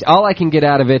what you taste. All I can get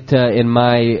out of it in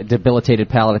my debilitated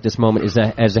palate at this moment is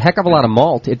a heck of a lot of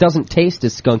malt. It doesn't taste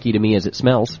as skunky to me as it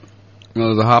smells.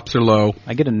 No, the hops are low.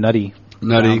 I get a nutty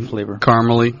flavor.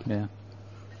 Caramely. Yeah.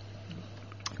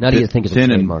 Nutty, I think, is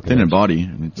thin a trademark. Thin in body.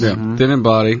 Thin in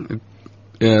body.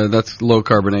 Yeah, that's low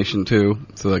carbonation too,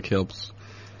 so that helps.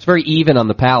 It's very even on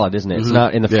the palate, isn't it? It's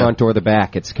not in the front or the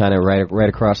back. It's kind of right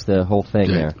across the whole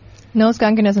thing there. No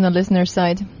skunkiness on the listener's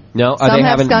side. No, some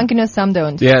have skunkiness, some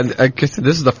don't. Yeah, I guess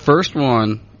this is the first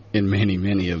one in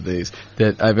many of these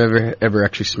that I've ever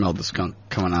actually smelled the skunk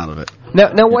coming out of it.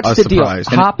 Now what's the deal?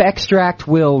 Hop extract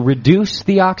will reduce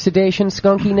the oxidation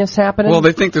skunkiness happening? Well,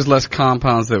 they think there's less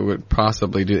compounds that would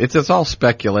possibly do. It's all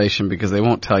speculation because they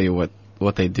won't tell you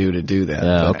what they do to do that.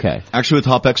 Okay. Actually, with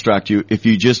hop extract, if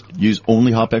you just use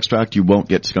only hop extract, you won't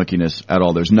get skunkiness at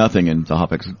all. There's nothing in the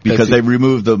hop extract because they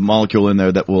remove the molecule in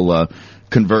there that will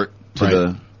convert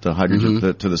to the hydrogen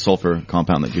to the sulfur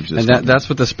compound that gives you the and that's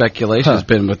what the speculation has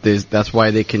been with these. That's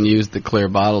why they can use the clear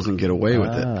bottles and get away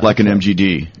with it. Like an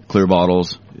MGD, clear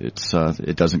bottles, it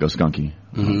doesn't go skunky.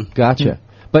 Gotcha.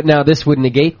 But now this would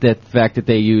negate the fact that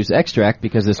they use extract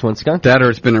because this one's skunky. That or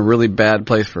it's been a really bad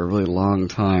place for a really long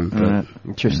time.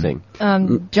 Interesting.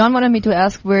 John wanted me to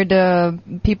ask where the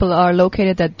people are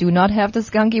located that do not have the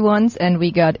skunky ones, and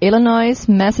we got Illinois,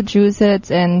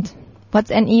 Massachusetts, and what's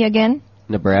NE again?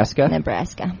 Nebraska.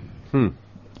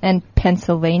 And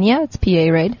Pennsylvania. It's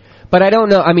PA, right? But I don't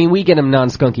know. I mean, we get them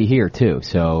non-skunky here, too.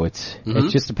 So it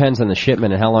just depends on the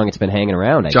shipment and how long it's been hanging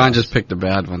around, I John guess. just picked a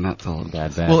bad one. That's all.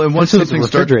 Bad. Well, and once it's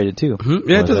refrigerated, too.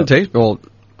 Yeah, it doesn't taste... Well,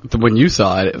 when you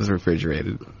saw it, it was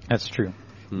refrigerated. That's true.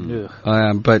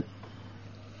 But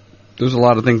there's a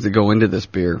lot of things that go into this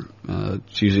beer.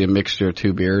 It's usually a mixture of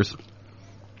two beers.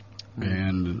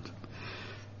 And...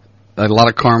 a lot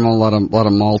of caramel, a lot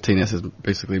of maltiness is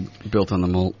basically built on the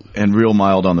malt, and real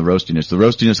mild on the roastiness. The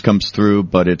roastiness comes through,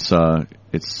 but it's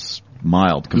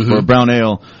mild. For a brown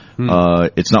ale,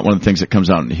 it's not one of the things that comes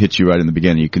out and hits you right in the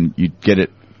beginning. You get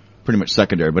it pretty much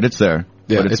secondary, but it's there.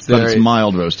 Yeah, but it's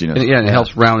mild roastiness. And it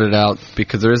helps round it out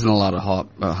because there isn't a lot of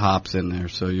hops in there,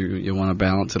 so you want to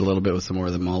balance it a little bit with some more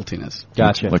of the maltiness.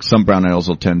 Gotcha. Like some brown ales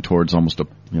will tend towards almost a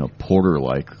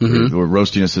porter-like, where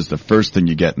roastiness is the first thing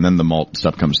you get, and then the malt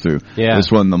stuff comes through. Yeah.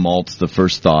 This one, the malt's the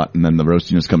first thought, and then the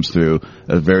roastiness comes through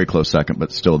a very close second,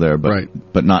 but still there,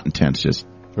 but not intense. Just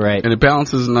right. And it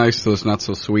balances nice, so it's not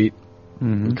so sweet.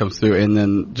 It comes through, and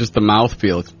then just the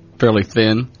mouthfeel, it's fairly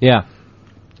thin. Yeah.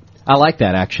 I like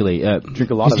that, actually.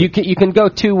 Drink a lot of it. You can go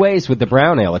two ways with the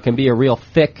brown ale. It can be a real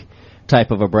thick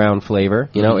type of a brown flavor,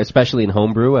 especially in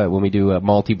homebrew when we do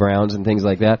malty browns and things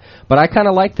like that. But I kind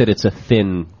of like that it's a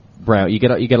thin brown. You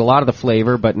get a lot of the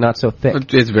flavor, but not so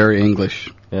thick. It's very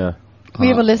English. Yeah. We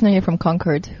have a listener here from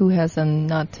Concord who has a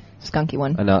not skunky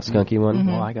one. A not skunky one?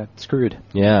 Well, I got screwed.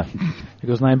 Yeah. It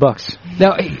goes $9.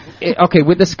 Now, okay,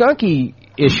 with the skunky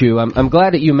issue, I'm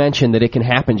glad that you mentioned that it can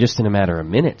happen just in a matter of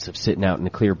minutes of sitting out in a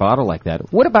clear bottle like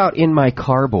that. What about in my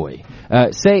carboy?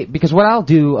 Because what I'll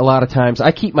do a lot of times,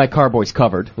 I keep my carboys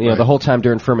covered, the whole time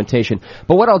during fermentation.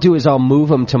 But what I'll do is I'll move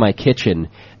them to my kitchen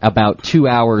about 2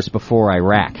 hours before I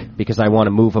rack because I want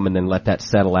to move them and then let that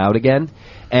settle out again.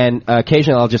 And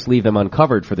occasionally I'll just leave them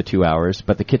uncovered for the 2 hours,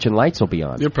 but the kitchen lights will be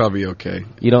on. You're probably okay.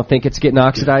 You don't think it's getting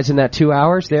oxidized in that 2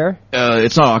 hours there?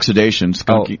 It's not oxidation.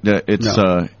 Skunky.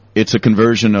 It's a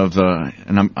conversion of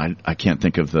and I can't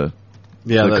think of the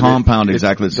compound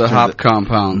exactly. It's the hop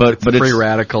compound, but it's free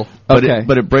radical. But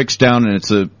it breaks down, and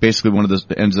it's basically one of those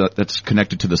ends that's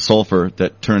connected to the sulfur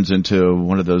that turns into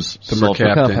one of those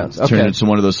sulfur compounds. Turn into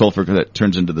one of those sulfur that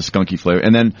turns into the skunky flavor,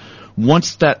 and then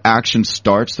once that action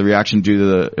starts, the reaction due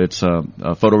to it's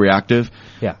photoreactive.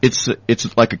 Yeah. It's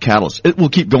like a catalyst. It will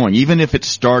keep going, even if it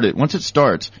started. Once it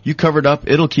starts, you cover it up,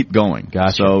 it'll keep going.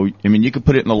 Gotcha. So, I mean, you could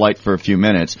put it in the light for a few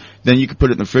minutes, then you could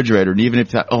put it in the refrigerator, and even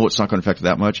if it's not going to affect it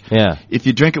that much. Yeah. If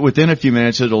you drink it within a few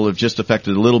minutes, it'll have just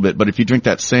affected a little bit. But if you drink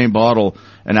that same bottle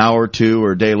an hour or two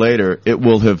or a day later, it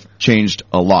will have changed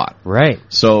a lot. Right.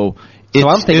 So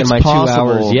I'm thinking my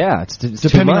possible, 2 hours. Yeah, it's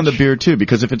depending on the beer too,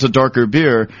 because if it's a darker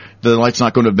beer, the light's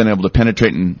not going to have been able to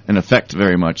penetrate and affect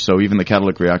very much. So even the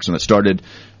catalytic reaction that started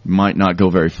might not go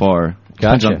very far.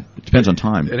 Gotcha. It depends on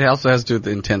time. It also has to do with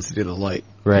the intensity of the light.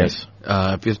 Right. Yes.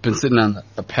 If it's been sitting on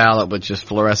a pallet with just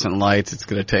fluorescent lights, it's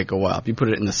going to take a while. If you put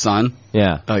it in the sun,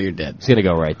 you're dead. It's going to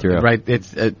go right through. Right.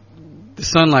 The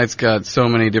sunlight's got so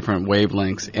many different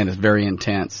wavelengths, and it's very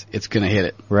intense. It's going to hit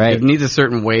it. Right. It needs a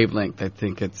certain wavelength. I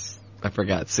think I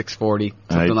forgot, 640,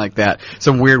 something like that.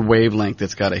 Some weird wavelength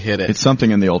that's got to hit it. It's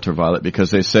something in the ultraviolet, because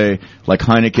they say, like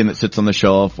Heineken that sits on the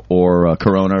shelf, or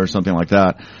Corona or something like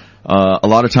that, a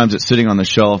lot of times it's sitting on the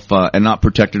shelf and not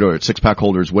protected, or its six-pack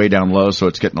holder is way down low, so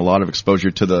it's getting a lot of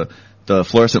exposure to the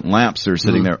fluorescent lamps that are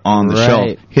sitting there on the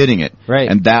shelf, hitting it. Right.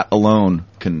 And that alone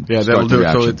can that'll start the do it.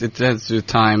 reaction. So it tends to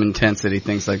time, intensity,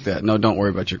 things like that. No, don't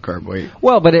worry about your carb weight.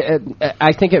 Well, but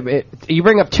I think you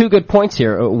bring up two good points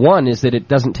here. One is that it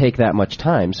doesn't take that much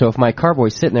time. So if my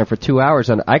carboy's sitting there for 2 hours,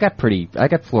 and I got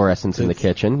fluorescence in the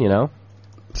kitchen, you know.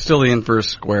 Still the inverse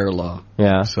square law.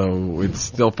 Yeah. So it's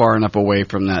still far enough away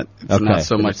from that. It's Okay, not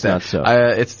so but much it's that. not so.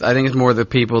 I think it's more the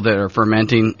people that are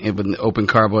fermenting it with an open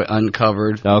carboy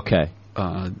uncovered. Okay.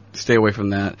 Stay away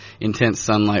from that. Intense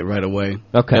sunlight right away.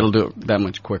 Okay. It'll do it that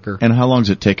much quicker. And how long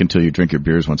does it take until you drink your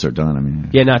beers once they're done? I mean,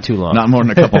 Yeah, not too long. not more than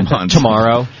a couple months.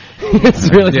 Tomorrow. It's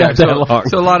really not that long.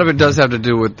 So a lot of it does have to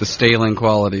do with the staling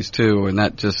qualities too, and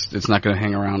that it's not going to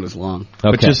hang around as long.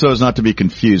 But just so as not to be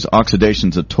confused,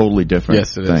 oxidation's a totally different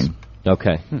Yes, it thing. is.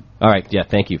 Okay. All right. Yeah.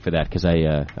 Thank you for that, because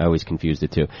I always confused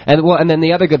it too. And then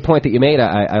the other good point that you made,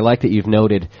 I like that you've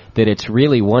noted that it's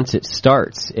really once it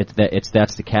starts,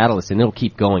 that's the catalyst, and it'll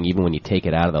keep going even when you take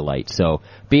it out of the light. So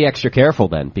be extra careful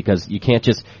then, because you can't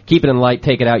just keep it in light,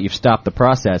 take it out, you've stopped the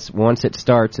process. Once it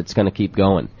starts, it's going to keep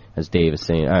going, as Dave is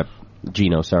saying.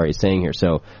 Gino, is saying here.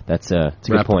 So it's a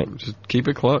good point. Just keep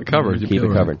it covered. Keep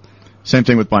it covered. Same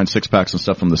thing with buying 6-packs and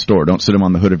stuff from the store. Don't sit them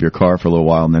on the hood of your car for a little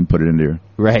while and then put it into your...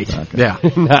 Right. Yeah.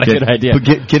 Not a good idea.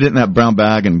 Get it in that brown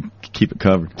bag and keep it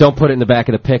covered. Don't put it in the back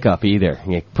of the pickup either.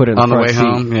 You put it in the On the front way seat.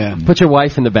 home, yeah. Put your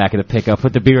wife in the back of the pickup.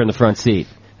 Put the beer in the front seat.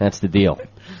 That's the deal.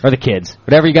 Or the kids.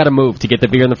 Whatever you got to move to get the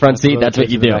beer in the front seat, that's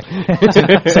what you do.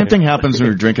 Same thing happens when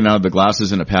you're drinking out of the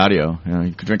glasses in a patio. You know,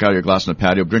 you can drink out of your glass in a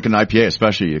patio. Drink an IPA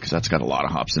especially, because that's got a lot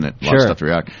of hops in it. A lot of stuff to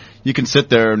react. You can sit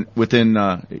there and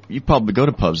you probably go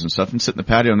to pubs and stuff and sit in the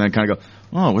patio and then kind of go,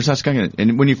 oh, where's that skunk?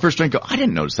 And when you first drink, go, I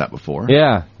didn't notice that before.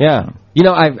 Yeah. You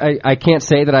know, I can't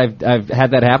say that I've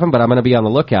had that happen, but I'm going to be on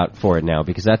the lookout for it now,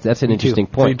 because that's an interesting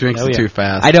point. He drinks it too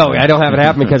fast. I don't have it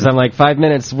happen because I'm like, 5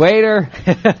 minutes, waiter,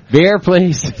 beer,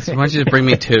 please. So why don't you just bring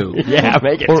me 2? Yeah,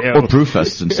 make it or 2. Or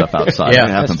brewfests and stuff outside. Yeah.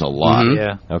 That happens a lot. Mm-hmm.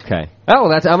 Yeah. Okay. Oh,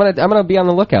 I'm gonna be on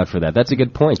the lookout for that. That's a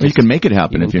good point. You can make it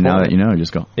happen if you now that you know. You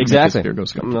just go. Exactly. Here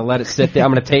goes. I'm gonna let it sit there.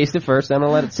 I'm gonna taste it first. I'm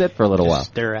gonna let it sit for a little while.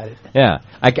 Stare at it. Yeah.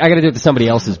 I gotta do it to somebody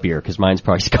else's beer, because mine's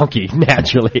probably skunky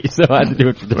naturally. So I have to do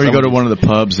it for Or you go to one of the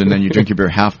pubs and then you drink your beer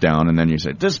half down and then you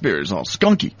say, this beer is all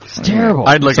skunky. It's terrible.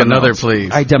 I'd like Something another, else.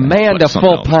 please. I demand a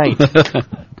full pint.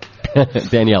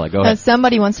 Daniela, go ahead.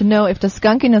 Somebody wants to know if the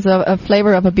skunkiness of a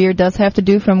flavor of a beer does have to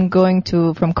do from going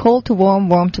from cold to warm,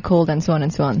 warm to cold, and so on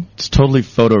and so on. It's totally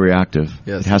photoreactive.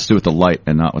 Yes. It has to do with the light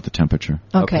and not with the temperature.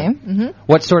 Okay. Mm-hmm.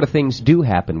 What sort of things do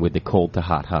happen with the cold to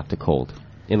hot, hot to cold?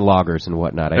 In lagers and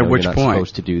whatnot. I know which you're not point?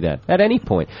 supposed to do that. At any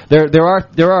point. There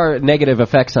are negative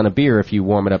effects on a beer if you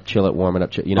warm it up, chill it, warm it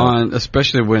up, you know.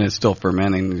 Especially when it's still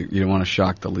fermenting, you don't want to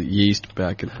shock the yeast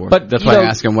back and forth. But, that's you why know, I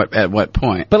ask him at what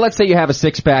point. But let's say you have a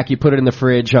 6-pack, you put it in the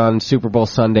fridge on Super Bowl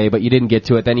Sunday, but you didn't get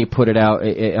to it, then you put it out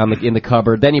in the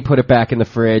cupboard, then you put it back in the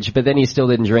fridge, but then you still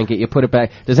didn't drink it, you put it back.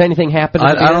 Does anything happen to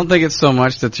the beer? I don't think it's so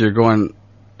much that you're going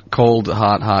cold to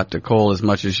hot, hot to cold, as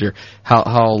much as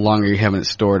how long are you having it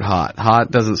stored hot. Hot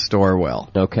doesn't store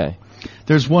well. Okay.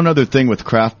 There's one other thing with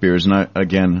craft beers, and I'm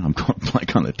going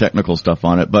blank on the technical stuff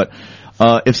on it, but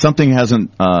if something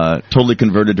hasn't totally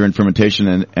converted during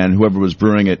fermentation and whoever was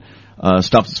brewing it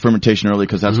stopped its fermentation early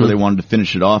because that's where they wanted to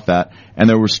finish it off at, and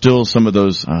there were still some of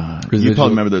those, you probably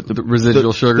remember the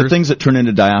residual sugars? The things that turn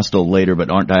into diacetyl later but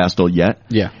aren't diacetyl yet.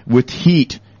 Yeah. With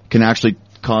heat can actually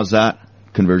cause that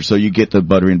conversion, so you get the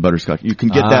buttery and butterscotch. You can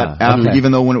get that after,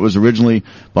 even though when it was originally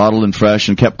bottled and fresh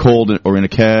and kept cold or in a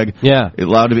keg, it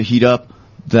allowed it to heat up.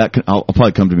 That I'll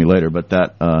probably come to me later, but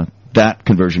that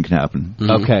conversion can happen.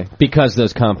 Mm-hmm. Okay, because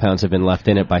those compounds have been left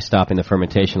in it by stopping the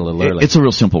fermentation a little early. It's a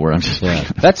real simple word. I'm just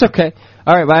that's okay.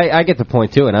 All right, well, I get the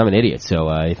point too, and I'm an idiot, so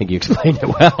I think you explained it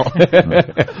well.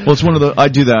 Well, it's one of the. I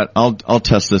do that. I'll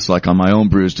test this like on my own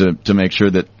brews to make sure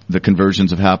that the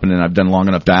conversions have happened, and I've done long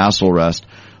enough diacetyl rest.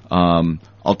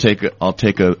 I'll take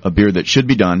a beer that should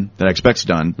be done, that I expect's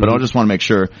done, but I'll just want to make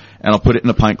sure, and I'll put it in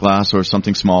a pint glass or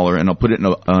something smaller, and I'll put it in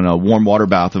a warm water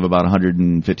bath of about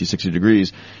 150, 60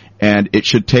 degrees, and it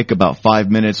should take about 5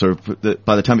 minutes, or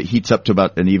by the time it heats up to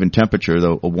about an even temperature,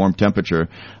 a warm temperature,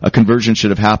 a conversion should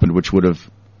have happened, which would have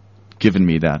given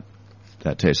me that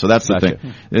taste. So that's the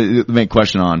thing. The main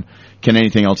question on, can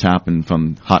anything else happen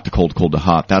from hot to cold, cold to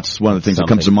hot? That's one of the things that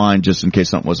comes to mind, just in case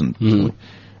something wasn't.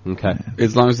 Okay.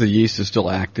 As long as the yeast is still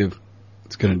active,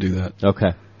 it's going to do that. Okay.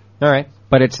 All right.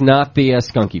 But it's not the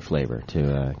skunky flavor,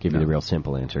 to give you the real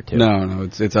simple answer to. No,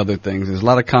 it's other things. There's a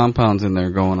lot of compounds in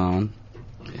there going on.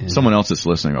 Someone else that's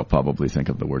listening will probably think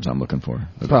of the words I'm looking for.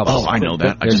 Probably. Oh, I know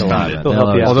that. I just found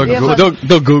it.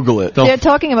 They'll Google it. They're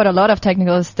talking about a lot of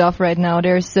technical stuff right now.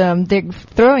 They're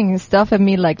throwing stuff at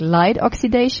me like light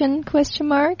oxidation ?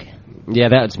 Yeah,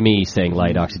 that's me saying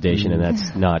light oxidation, and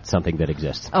that's not something that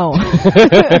exists. Oh.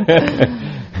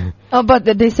 Oh, but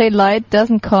they say light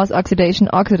doesn't cause oxidation.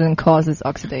 Oxygen causes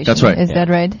oxidation. That's right. Is that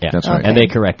right? Yeah, that's right. Okay. And they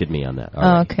corrected me on that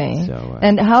already. Okay. So,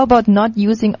 and how about not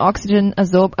using oxygen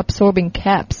absorbing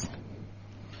caps?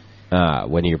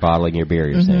 When you're bottling your beer,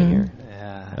 you're saying here.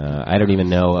 I don't even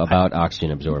know about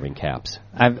oxygen-absorbing caps.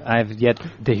 I've yet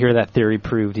to hear that theory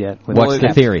proved yet. What's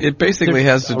the theory? It basically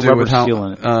has to do with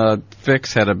how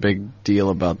Fix had a big deal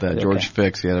about that. Okay. George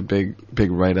Fix, he had a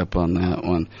big write-up on that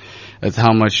one. It's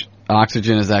how much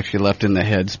oxygen is actually left in the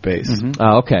head space. Mm-hmm.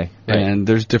 Oh, okay. Right. And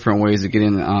there's different ways of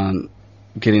getting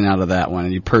out of that one.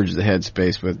 And you purge the head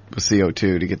space with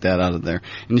CO2 to get that out of there.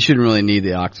 And you shouldn't really need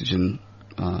the oxygen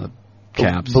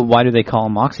caps. But why do they call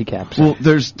them oxycaps? Well,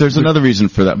 there's another reason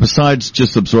for that. Besides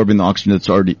just absorbing the oxygen that's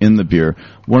already in the beer,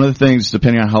 one of the things,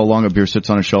 depending on how long a beer sits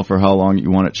on a shelf or how long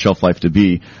you want its shelf life to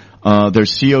be,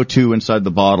 there's CO2 inside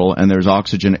the bottle and there's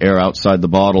oxygen air outside the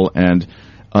bottle, and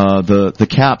the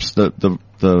caps, the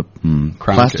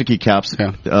plasticky caps,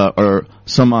 are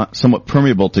somewhat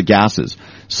permeable to gases.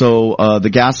 So the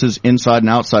gases inside and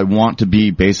outside want to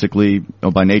be basically,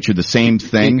 by nature, the same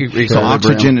thing. So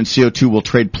oxygen and CO2 will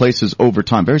trade places over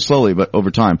time, very slowly, but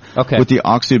over time. Okay. With the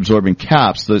oxy-absorbing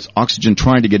caps, the oxygen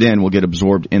trying to get in will get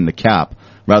absorbed in the cap,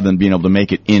 rather than being able to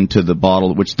make it into the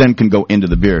bottle, which then can go into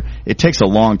the beer. It takes a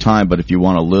long time, but if you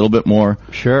want a little bit more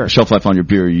shelf life on your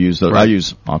beer, you use those. Right. I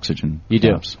use oxygen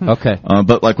caps. Okay.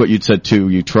 But like what you'd said too,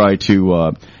 you try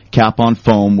to cap on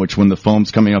foam, which when the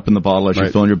foam's coming up in the bottle as you're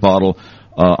filling your bottle,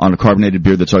 on a carbonated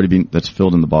beer that's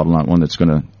filled in the bottle, not one that's going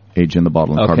to age in the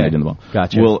bottle and carbonate in the bottle.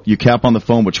 Gotcha. Well, you cap on the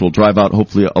foam, which will drive out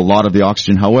hopefully a lot of the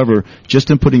oxygen. However,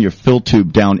 just in putting your fill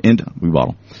tube down into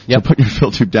so put your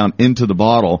fill tube down into the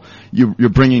bottle, you're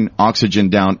bringing oxygen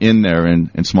down in there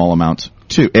in small amounts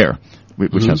too, air,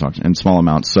 which has oxygen in small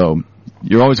amounts. So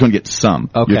you're always going to get some.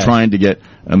 Okay. You're trying to get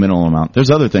a minimal amount.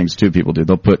 There's other things too people do.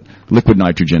 They'll put liquid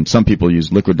nitrogen. Some people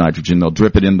use liquid nitrogen. They'll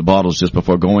drip it in the bottles just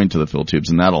before going to the fill tubes,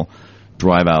 and that'll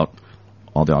drive out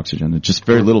all the oxygen. It's just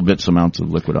very little bits amounts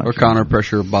of liquid oxygen. Or counter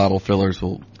pressure bottle fillers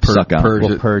will suck out.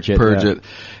 purge it.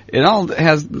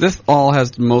 This all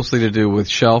has mostly to do with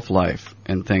shelf life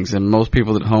and things, and most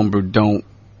people that homebrew don't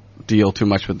deal too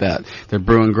much with that. They're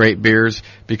brewing great beers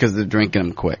because they're drinking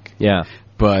them quick. Yeah.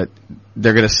 But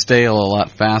they're going to stale a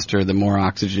lot faster the more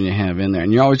oxygen you have in there,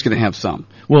 and you're always going to have some.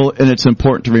 Well, and it's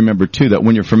important to remember, too, that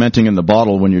when you're fermenting in the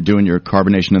bottle, when you're doing your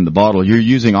carbonation in the bottle, you're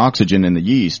using oxygen in the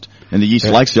yeast, and the yeast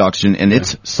likes the oxygen, and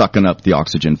it's sucking up the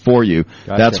oxygen for you.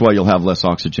 Gotcha. That's why you'll have less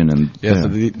oxygen. So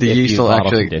the yeast will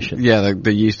actually,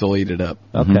 the yeast will eat it up.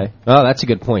 Okay. Oh, that's a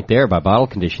good point there. By bottle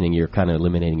conditioning, you're kind of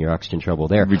eliminating your oxygen trouble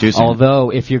there. Reducing Although,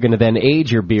 if you're going to then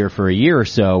age your beer for a year or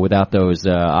so without those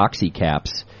oxy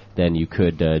caps, then you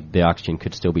could the oxygen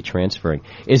could still be transferring.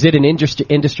 Is it an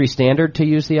industry standard to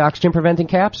use the oxygen preventing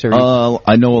caps? Or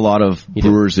I know a lot of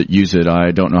brewers that use it.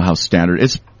 I don't know how standard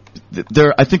it's.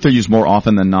 I think they're used more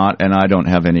often than not, and I don't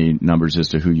have any numbers as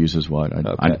to who uses what.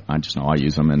 I just know I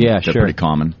use them, and they're pretty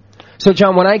common. So,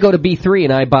 John, when I go to B3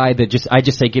 and I buy I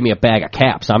just say, give me a bag of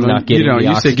caps. I'm not getting the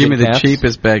oxygen say, give me the caps.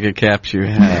 cheapest bag of caps you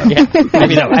have. I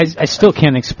mean, I still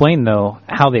can't explain, though,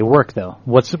 how they work, though.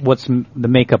 What's the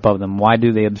makeup of them? Why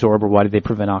do they absorb, or why do they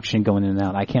prevent oxygen going in and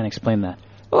out? I can't explain that.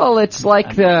 Well, it's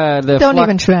like the Don't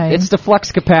even try. It's the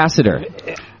flux capacitor.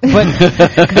 But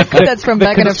that's from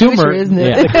back in the future, isn't it?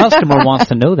 Yeah, the customer wants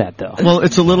to know that, though. Well,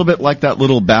 it's a little bit like that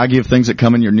little baggie of things that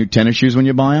come in your new tennis shoes when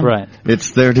you buy them. Right.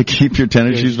 It's there to keep your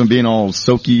tennis shoes from being all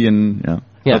soaky and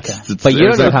Yeah, but you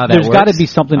don't know how that There's works. got to be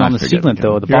something on the sealant,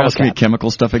 though. The You're bottle asking me cap.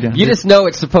 chemical stuff again? You just know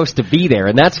it's supposed to be there,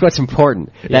 and that's what's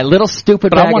important. That little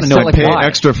stupid But I bag wanna of know silicone. Pay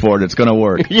extra for it. It's going to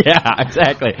work. Yeah,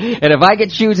 exactly. And if I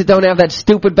get shoes that don't have that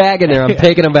stupid bag in there, I'm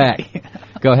taking them back.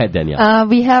 Go ahead, Danielle.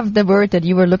 We have the word that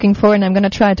you were looking for, and I'm going to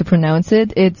try to pronounce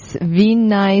it. It's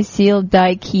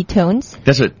vinylidiketones.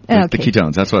 That's it. Okay. The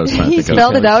ketones. That's what I was trying to He think of.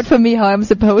 spelled it out for me how I'm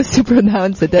supposed to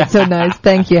pronounce it. That's so nice.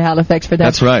 Thank you, Halifax, for that.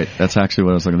 That's right. That's actually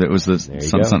what I was looking at. It was the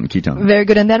something ketone. Very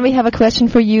good. And then we have a question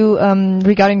for you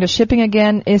regarding the shipping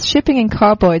again. Is shipping in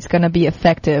carboys going to be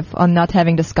effective on not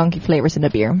having the skunky flavors in the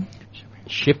beer?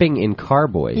 Shipping in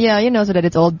carboys. Yeah, so that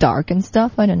it's all dark and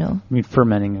stuff. I don't know. I mean,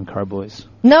 fermenting in carboys.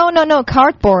 No,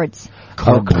 cardboards.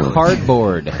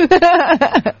 Cardboard.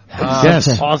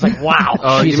 Yes. I was like, wow.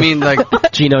 Oh, you mean like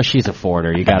Gino, she's a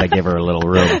foreigner. You got to give her a little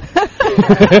room.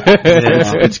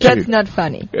 It's cute. That's not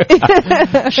funny.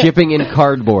 Shipping in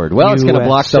cardboard. Well, it's going to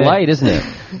block the light, isn't it?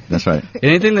 That's right.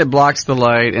 anything that blocks the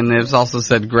light, and it's also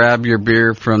said grab your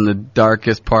beer from the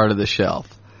darkest part of the shelf.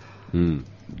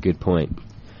 Good point.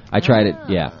 I tried it,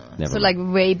 yeah. So like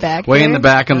way back. Way there? in the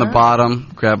back on the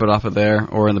bottom. Grab it off of there,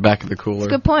 or in the back of the cooler.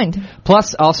 That's a good point.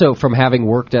 Plus, also from having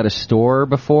worked at a store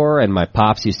before, and my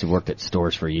pops used to work at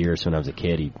stores for years when I was a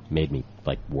kid. He made me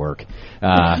like work.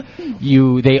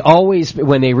 They always,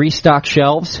 when they restock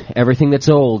shelves, everything that's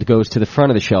old goes to the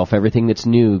front of the shelf. Everything that's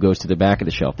new goes to the back of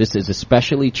the shelf. This is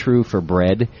especially true for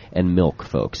bread and milk,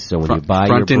 folks. So when you buy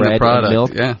your bread and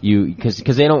milk,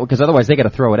 because otherwise they got to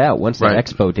throw it out once the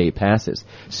expo date passes.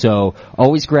 So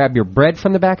always grab your bread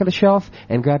from the back of the shelf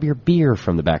and grab your beer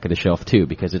from the back of the shelf too,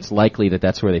 because it's likely that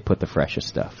that's where they put the freshest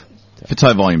stuff. If it's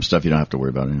high volume stuff, you don't have to worry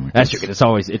about it anyway. That's true.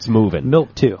 It's moving.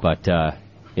 Milk too. But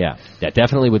yeah,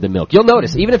 definitely with the milk. You'll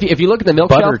notice, even if you look at the milk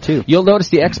butter shelf, too. You'll notice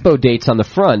the expo dates on the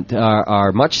front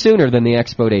are much sooner than the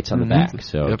expo dates on the back.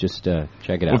 So just check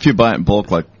it out. Well, if you buy it in bulk,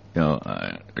 like,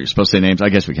 are you supposed to say names? I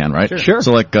guess we can, right? Sure.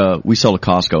 So like, we sell to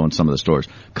Costco in some of the stores.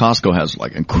 Costco has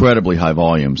like incredibly high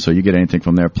volume, so you get anything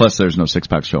from there. Plus there's no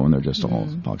six-pack showing, they're just all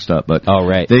boxed up. But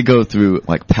they go through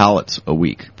like pallets a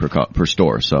week per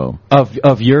store, so.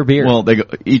 Of your beer? Well,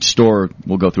 each store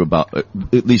will go through about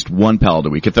at least one pallet a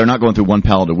week. If they're not going through one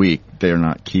pallet a week, they're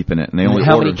not keeping it. And they only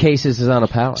How many cases is on a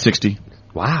pallet? 60.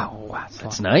 Wow,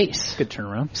 that's nice. Good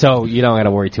turnaround. So you don't got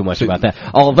to worry too much about that.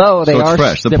 Although they are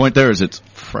fresh. The point there is it's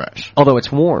fresh. Although it's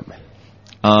warm.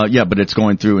 Yeah, but it's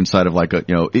going through inside of like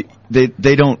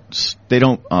they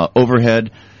don't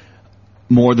overhead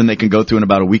more than they can go through in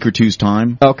about a week or two's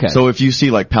time. Okay. So if you see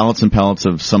like pallets and pallets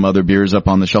of some other beers up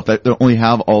on the shelf, they only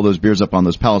have all those beers up on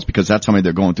those pallets because that's how many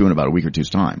they're going through in about a week or two's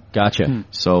time. Gotcha.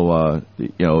 So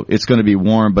it's going to be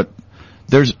warm, but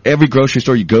there's every grocery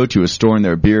store you go to is storing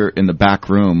their beer in the back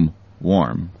room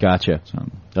warm. Gotcha.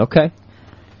 Okay.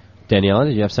 Daniela,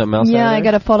 did you have something else? Yeah, I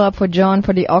got a follow up for John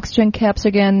for the oxygen caps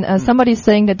again. Somebody's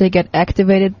saying that they get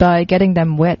activated by getting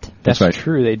them wet. That's right.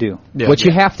 True, they do. Yeah, Which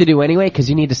you have to do anyway because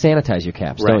you need to sanitize your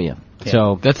caps, don't you? Yeah.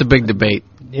 So that's a big debate.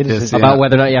 It is about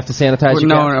whether or not you have to sanitize your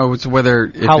caps? No, it's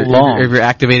whether if you're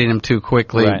activating them too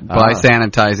quickly by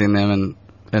sanitizing them,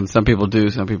 and some people do,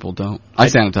 some people don't. I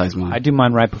sanitize mine. I do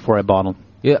mine right before I bottle.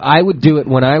 Yeah, I would do it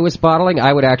when I was bottling.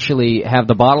 I would actually have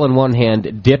the bottle in one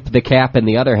hand, dip the cap in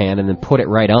the other hand, and then put it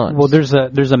right on. Well, there's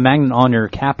a magnet on your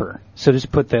capper, so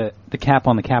just put the cap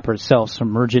on the capper itself,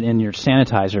 submerge it in your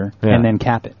sanitizer, and then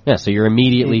cap it. Yeah, so you're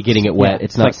immediately getting it wet.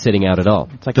 It's not like sitting out at all.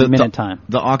 It's like a minute time.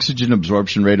 The oxygen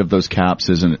absorption rate of those caps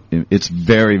it's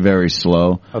very, very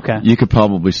slow. Okay. You could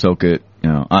probably soak it.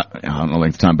 I don't know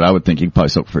length of time, but I would think you could probably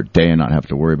soak for a day and not have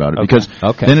to worry about it because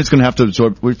then it's going to have to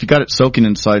absorb. If you got it soaking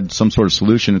inside some sort of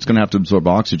solution, it's going to have to absorb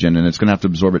oxygen, and it's going to have to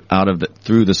absorb it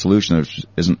through the solution, which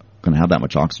isn't going to have that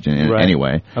much oxygen in it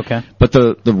anyway. Okay. But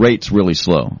the rate's really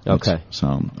slow. Okay.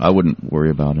 So I wouldn't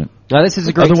worry about it. Now this is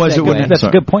a great Otherwise, segue. That's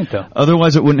a good point, though.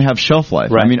 Otherwise, it wouldn't have shelf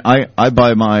life. Right. I mean, I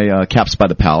buy my caps by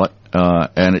the pallet.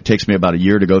 And it takes me about a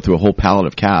year to go through a whole pallet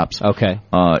of caps. Okay.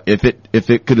 If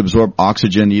it could absorb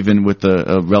oxygen even with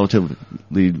a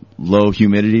relatively low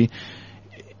humidity,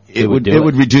 it would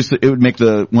reduce it would make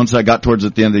the ones I got towards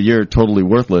at the end of the year totally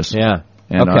worthless. Yeah.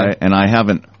 And I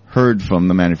haven't heard from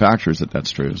the manufacturers that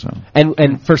that's true. So.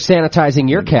 And for sanitizing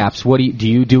your caps, what do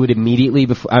you do it immediately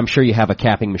before? I'm sure you have a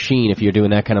capping machine if you're doing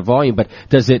that kind of volume, but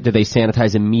do they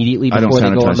sanitize immediately before they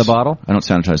go on the bottle? I don't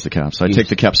sanitize the caps. I take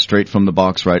the caps straight from the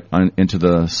box right into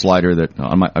the slider that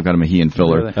I've got a Mahian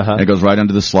filler. Really? And it goes right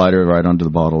under the slider, right onto the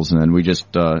bottles, and then we just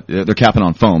they're capping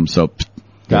on foam, so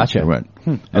gotcha. Right.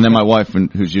 And then my wife,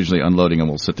 who's usually unloading them,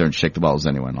 will sit there and shake the bottles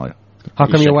anyway. How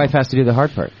come your wife has to do the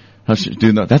hard part? That's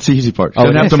the easy part. She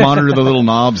doesn't have to monitor the little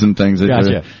knobs and things.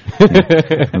 Gotcha.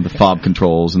 And the fob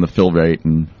controls and the fill rate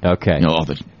and all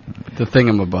the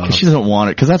thingamabob. She doesn't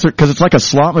want it because it's like a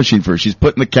slot machine for her. She's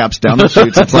putting the caps down the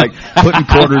chutes. It's like putting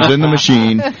quarters in the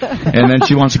machine, and then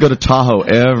she wants to go to Tahoe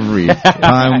every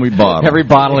time we bottle. Every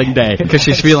bottling day because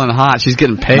she's feeling hot. She's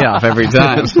getting payoff every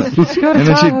time. And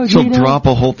then she'll drop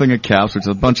a whole thing of caps, which is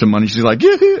a bunch of money. She's like,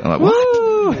 I'm like, what?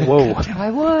 Whoa!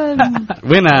 I won.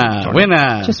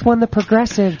 Winner! Just won the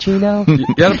Progressive, Gino. You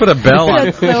got to put a bell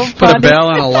on. Put a bell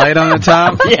and a light on the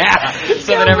top. Yeah.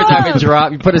 So that every time it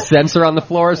drops, you put a sensor on the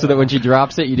floor, so that when she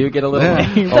drops it, you do get a little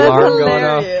alarm going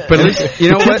off. But at least,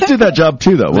 you know what? Kids do that job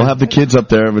too, though. We'll have the kids up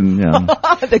there, and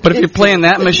But if you're playing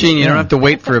that machine, you don't have to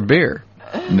wait for a beer.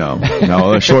 No,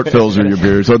 the short fills are your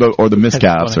beers, or the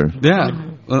miscaps are. Yeah.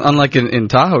 Unlike in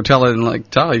Tahoe, Tahoe,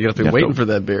 you have to be waiting for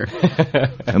that beer.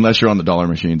 Unless you're on the dollar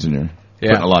machines and you're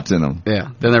putting a lot in them. Yeah,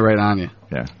 then they're right on you.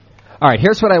 Yeah. All right,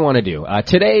 here's what I want to do.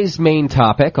 Today's main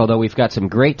topic, although we've got some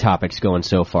great topics going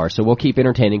so far, so we'll keep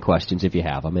entertaining questions if you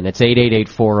have them, and it's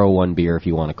 888-401-BEER if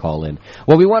you want to call in.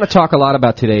 What we want to talk a lot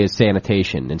about today is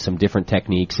sanitation and some different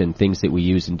techniques and things that we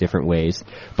use in different ways.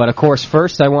 But of course,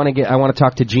 first I want to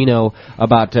talk to Gino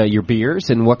about your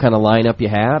beers and what kind of lineup you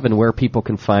have and where people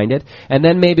can find it, and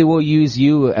then maybe we'll use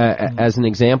you as an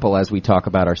example as we talk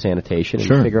about our sanitation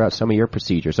and figure out some of your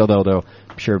procedures. Although they'll,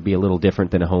 I'm sure, be a little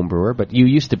different than a home brewer, but you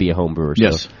used to be a home brewer,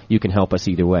 so you can help us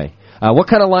either way. What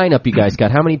kind of lineup you guys got?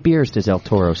 How many beers does El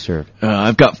Toro serve?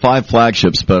 I've got 5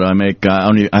 flagships, but I make I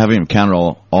haven't even counted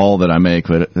all that I make,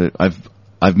 but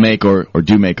I've make or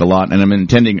do make a lot, and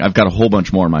I've got a whole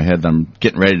bunch more in my head that I'm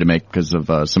getting ready to make because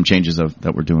of some changes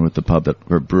that we're doing with the pub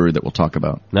or brewery that we'll talk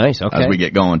about. Nice, okay. As we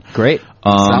get going. Great.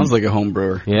 Sounds like a home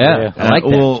brewer. Yeah. I like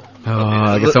that. Well,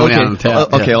 I guess only on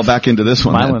tap. Okay, I'll back into this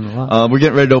one. We're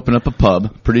getting ready to open up a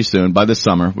pub pretty soon. By this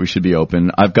summer, we should be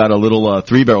open. I've got a little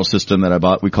 3-barrel system that I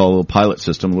bought. We call a little pilot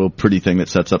system, a little pretty thing that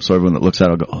sets up so everyone that looks at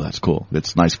it will go, oh, that's cool.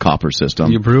 It's a nice copper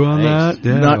system. You brew on that?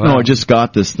 Yeah, No, I just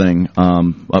got this thing. I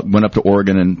went up to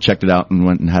Oregon and checked it out and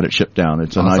went and had it shipped down.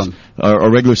 It's a nice.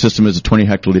 Our regular system is a 20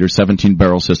 hectoliter,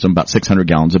 17-barrel system, about 600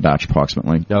 gallons a batch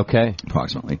approximately. Okay.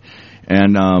 Approximately.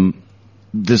 And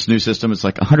this new system is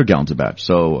like 100 gallons a batch.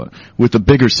 So with a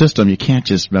bigger system, you can't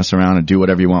just mess around and do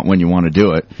whatever you want when you want to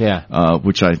do it. Yeah.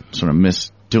 Which I sort of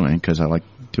miss doing because I like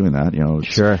doing that.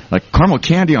 Sure. Like caramel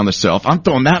candy on the shelf. I'm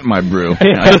throwing that in my brew.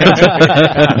 I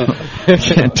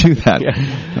can't do that.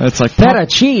 Yeah. It's like feta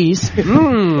cheese.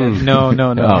 No. No,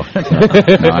 I'm not.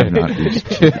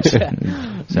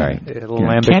 Sorry.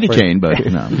 Candy cane, but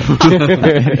no.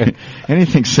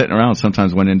 Anything sitting around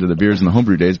sometimes went into the beers in the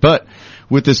homebrew days. But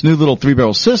with this new little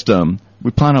 3-barrel system,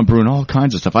 we plan on brewing all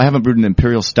kinds of stuff. I haven't brewed an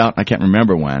Imperial Stout. I can't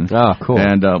remember when. Oh, cool.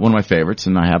 And one of my favorites,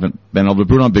 and I haven't been able to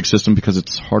brew it on a big system because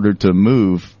it's harder to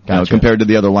move compared to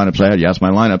the other lineups I had. You asked my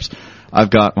lineups. I've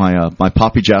got my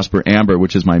Poppy Jasper Amber,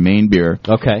 which is my main beer.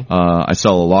 Okay. I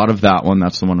sell a lot of that one.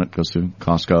 That's the one that goes to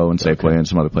Costco and Safeway and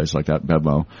some other places like that,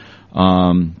 Bevmo.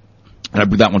 And I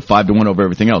brewed that one 5-1 over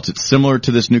everything else. It's similar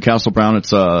to this Newcastle Brown.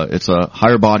 It's a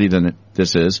higher body than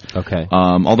this is. Okay.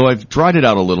 Although I've dried it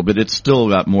out a little bit, it's still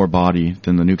got more body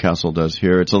than the Newcastle does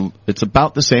here. It's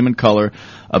about the same in color,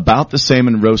 about the same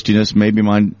in roastiness. Maybe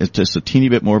mine is just a teeny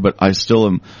bit more, but I still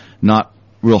am not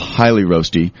real highly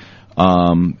roasty.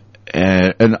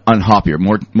 And unhoppier,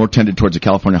 more tended towards the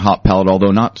California hop palate,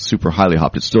 although not super highly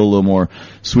hopped. It's still a little more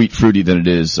sweet fruity than it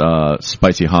is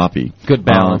spicy hoppy. Good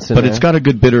balance in but there. It's got a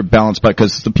good bitter balance,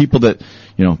 because the people that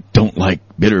don't like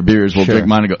bitter beers will drink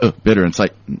mine and go, bitter. And it's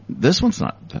like, this one's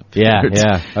not that bitter.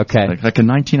 Yeah, okay. Like a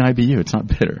 19 IBU, it's not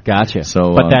bitter. Gotcha.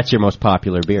 So, but that's your most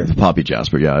popular beer. The Poppy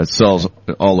Jasper, yeah. It sells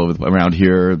all over around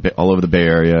here, all over the Bay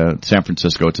Area, San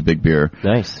Francisco. It's a big beer.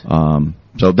 Nice.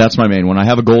 So that's my main one. I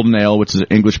have a Golden Ale, which is an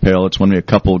English Pale. It's won me a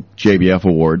couple JBF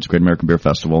awards, Great American Beer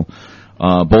Festival,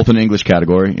 both in the English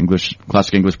category,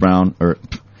 Classic English Brown, or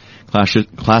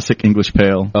Classic English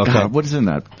Pale. Okay. God, what is in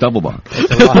that? Double bock. Did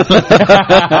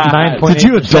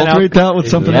you adulterate that with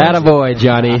something else? Attaboy,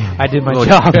 Johnny. I did my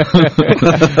job.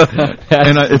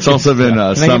 And it's also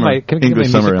been summer, English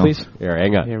summer ale. Please? Here,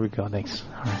 hang on. Here we go. Thanks.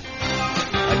 All right.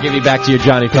 I'll give you back to your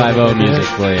Johnny 5-0 music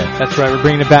for you. That's right. We're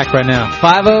bringing it back right now.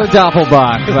 5-0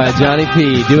 Doppelbock by Johnny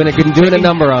P. Doing a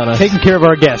number on us. Taking care of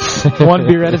our guests. One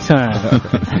beer at a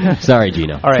time. Sorry,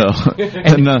 Gino. All right. So,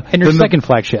 and your second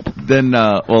flagship. Then,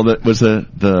 that was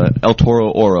the El Toro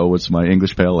Oro was my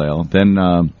English Pale Ale. Then,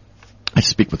 I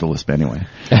speak with the lisp anyway.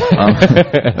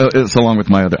 It's along with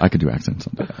my other, I could do accents.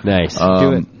 Nice.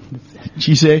 Do it.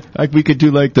 She say, we could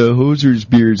do like the Hosers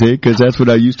beers, because that's what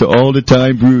I used to all the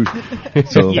time brew.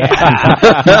 So,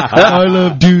 I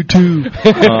love do too.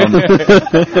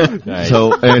 Nice.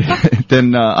 So,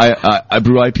 then, I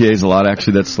brew IPAs a lot,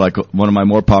 actually. That's like one of my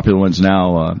more popular ones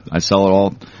now. I sell it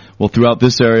all, throughout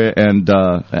this area, and,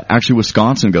 actually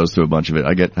Wisconsin goes through a bunch of it.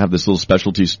 I have this little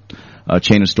specialty,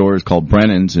 chain of stores called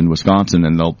Brennan's in Wisconsin,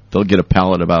 and they'll get a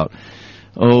pallet about,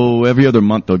 every other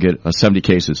month they'll get 70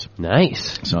 cases.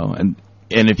 Nice. So,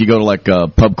 and if you go to like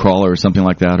Pub Crawler or something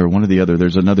like that, or one of the other,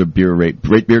 there's another beer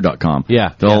ratebeer.com.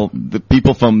 Yeah. The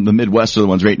people from the Midwest are the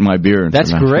ones rating my beer.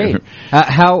 That's great.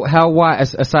 How wide,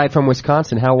 aside from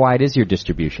Wisconsin, how wide is your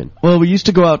distribution? Well, we used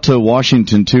to go out to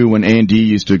Washington too when A&D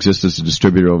used to exist as a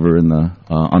distributor over in the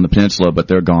on the peninsula, but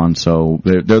they're gone. So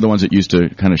they're the ones that used to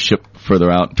kind of ship further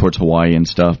out towards Hawaii and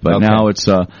stuff. But now it's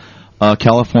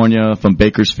California, from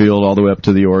Bakersfield all the way up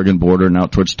to the Oregon border, and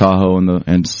out towards Tahoe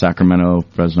and Sacramento,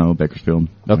 Fresno, Bakersfield.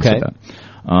 Okay. Like that.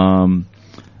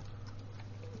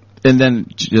 And then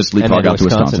just leapfrog out to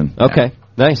Wisconsin. Okay.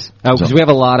 Nice. Because we have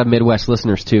a lot of Midwest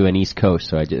listeners, too, and East Coast,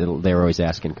 so they're always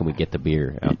asking, can we get the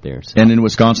beer out there? So. And in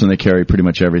Wisconsin, they carry pretty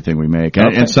much everything we make.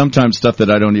 Okay. And sometimes stuff that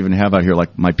I don't even have out here,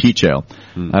 like my peach ale.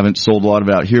 I haven't sold a lot of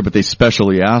it out here, but they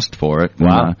specially asked for it.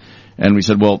 Wow. And we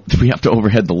said, well, if we have to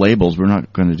overhead the labels, we're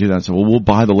not going to do that. So, well, we'll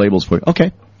buy the labels for you.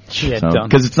 Okay.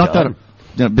 Because it's not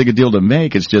that big a deal to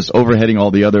make. It's just overheading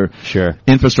all the other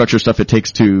infrastructure stuff it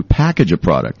takes to package a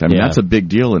product. I mean, that's a big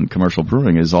deal in commercial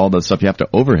brewing, is all the stuff you have to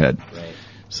overhead. Right.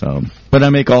 So, but I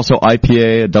make also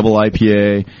IPA, a double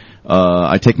IPA.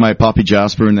 I take my Poppy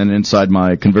Jasper, and then inside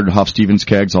my converted Hop Stevens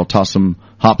kegs, I'll toss some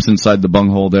hops inside the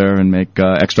bunghole there and make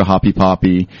extra hoppy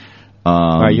Poppy.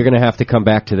 All right, you're going to have to come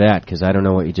back to that, because I don't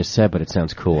know what you just said, but it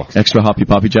sounds cool. Extra hoppy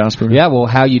Poppy Jasper? Yeah, well,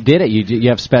 how you did it. You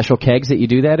have special kegs that you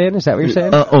do that in? Is that what you're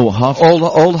saying? Old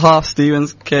Hoff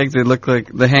Stevens kegs, they look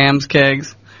like the Hams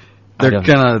kegs.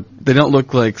 They're they don't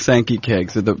look like Sankey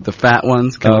kegs. They're the fat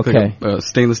ones, look like a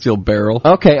stainless steel barrel.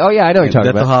 Okay, oh yeah, I know what you're talking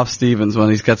about. That's the Hoff Stevens one.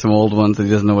 He's got some old ones that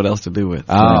he doesn't know what else to do with.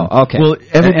 Oh, okay. Well,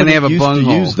 and they have a used to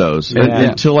use those.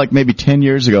 Until like maybe 10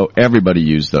 years ago, everybody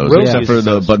used those, except for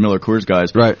the Bud Miller Coors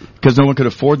guys. Right. Because no one could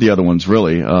afford the other ones,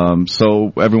 really.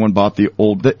 So everyone bought the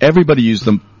old, everybody used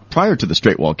them prior to the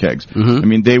straight wall kegs. I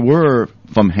mean, they were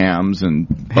from Hams and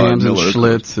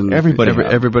Schlitz, and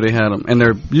everybody had them. And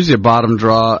they're usually a bottom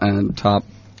draw and top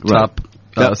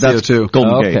that's CO2.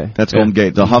 Golden Gate. That's Golden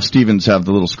Gate. The Hoff Stevens have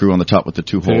the little screw on the top with the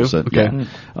two holes. But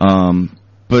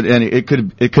it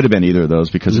could have been either of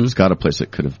those, because it's got a place that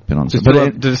could have been on.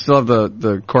 Did it still have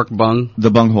the cork bung?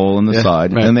 The bung hole in the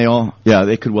side, and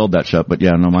they could weld that shut. But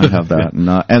mine have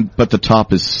that, but the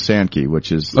top is Sankey,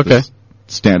 which is the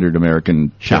standard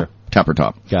American tapper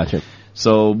top. Gotcha.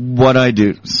 So what I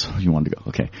do, you wanted to go,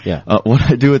 okay. Yeah. What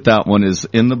I do with that one is,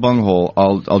 in the bung hole,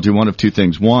 I'll do one of two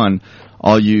things. One,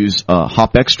 I'll use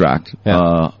hop extract,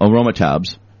 aroma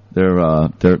tabs. They're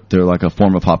like a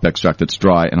form of hop extract that's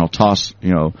dry, and I'll toss,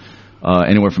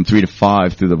 anywhere from 3 to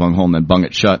 5 through the bung hole, and then bung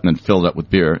it shut, and then fill it up with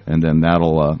beer, and then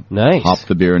that'll hop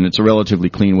the beer, and it's a relatively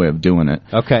clean way of doing it.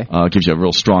 Okay. It gives you a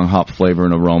real strong hop flavor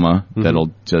and aroma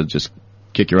that'll just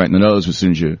kick you right in the nose as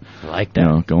soon as you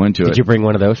go into it. Did you bring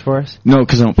one of those for us? No,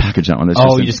 because I don't package that one. It's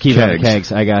you just keep it in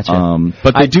kegs. I got you.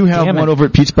 But they do have one over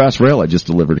at Pete's Brass Rail I just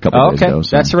delivered a couple of days ago.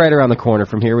 So. That's right around the corner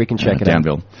from here. We can check it out.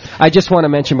 Danville. I just want to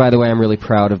mention, by the way, I'm really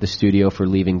proud of the studio for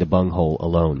leaving the bunghole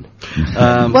alone.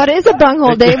 What is a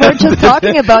bunghole? They were just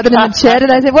talking about it in the chat,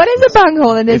 and I said, what is a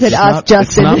bunghole? And they said, ask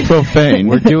Justin. It's not profane.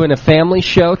 We're doing a family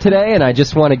show today, and I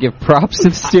just want to give props to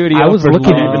the studio. I was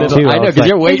looking at it, too. I know, because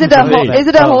you're waiting for me. Is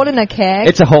it a hole in a keg?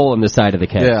 It's a hole in the side of the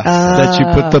keg. Yeah. That you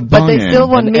put the bung in. But they still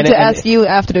want me to ask you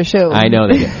after the show. I know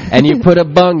they do. And you put a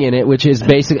bung in it, which is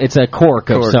basically, it's a cork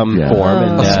of some form.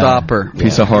 And, a stopper.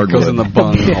 Piece of hardwood. Goes in the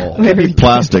bung hole. Maybe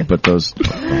plastic, but those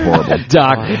are horrible.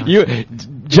 Doc,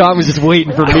 John was just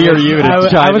waiting for me or you to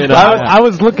chime in. I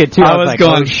was looking too. I was like,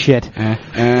 going, oh, shit.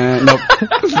 Nope.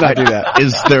 Let's not do that.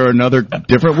 Is there another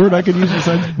different word I could use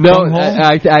besides No,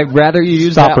 I'd rather you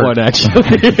use that one,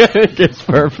 actually. It's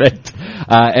perfect.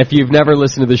 If you've never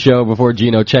listened to the show before,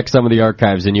 Gino, check some of the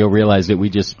archives and you'll realize that we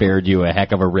just spared you a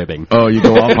heck of a ribbing. Oh, you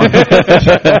go off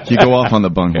on the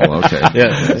bunghole, okay.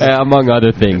 Yes. Among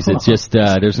other things. It's just,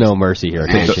 there's no mercy here.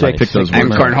 Pick those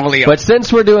words. But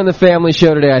since we're doing the family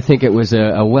show today, I think it was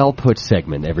a well-put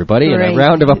segment, everybody. Great. And a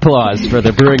round of applause for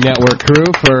the Brewing Network crew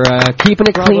for keeping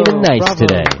it clean and nice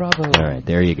today. Bravo. All right,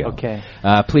 there you go. Okay.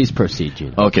 Please proceed,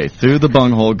 Gino. Okay, through the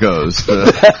bunghole goes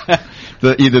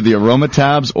either the aroma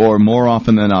tabs, or more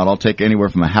often than not, I'll take anywhere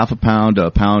from a half a pound to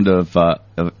a pound of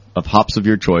hops of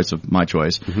your choice, of my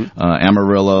choice.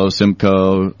 Amarillo,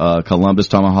 Simcoe, Columbus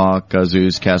Tomahawk,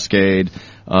 Zeus, Cascade,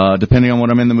 depending on what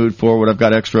I'm in the mood for, what I've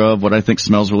got extra of, what I think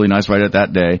smells really nice right at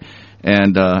that day.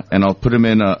 And I'll put them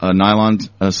in a nylon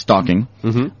stocking.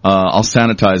 I'll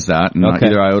sanitize that, and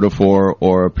either iodophor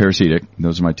or paracetic.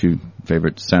 Those are my two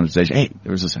favorite sanitization. Hey,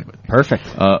 there was a second. Perfect.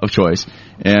 Of choice.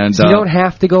 And so you don't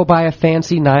have to go buy a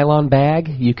fancy nylon bag.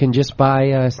 You can just buy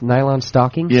a nylon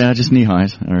stocking. Yeah, just knee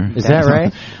highs. Is that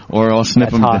right? Or I'll snip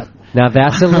them. Hot. Now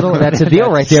that's a deal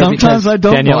right there. Sometimes I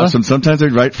don't wash them. Sometimes they're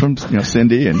right from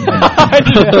Cindy, and they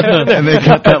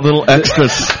got that little extra.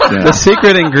 The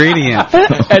secret ingredient.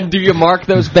 And do you mark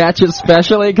those batches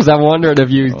specially? Because I'm wondering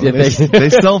if they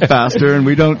sell faster, and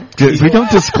we don't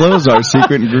disclose our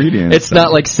secret ingredients. It's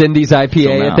not like Cindy's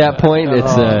IPA at that point.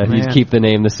 It's you keep the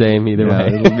name the same either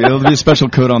way. It'll be a special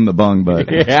coat on the bung, but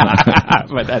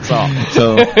but that's all.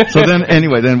 So then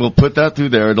anyway, then we'll put that through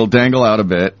there. It'll dangle out a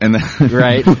bit, and then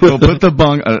right. We'll put the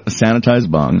bung, a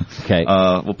sanitized bung. Okay.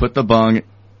 We'll put the bung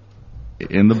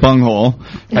in the bunghole,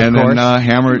 and then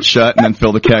hammer it shut, and then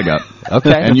fill the keg up.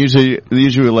 Okay. And usually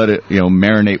we let it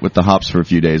marinate with the hops for a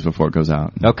few days before it goes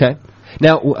out. Okay.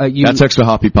 Now that's extra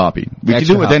hoppy poppy. We can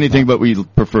do it with anything, but we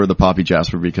prefer the poppy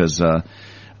Jasper because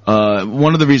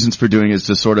one of the reasons for doing it is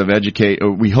to sort of educate,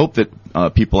 or we hope that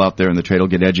people out there in the trade will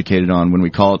get educated on when we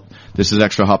call it, this is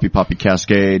extra hoppy poppy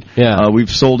Cascade. Yeah. We've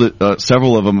sold it,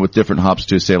 several of them with different hops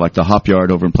to, say, like the Hop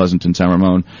Yard over in Pleasanton, San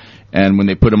Ramon. And when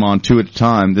they put them on 2 at a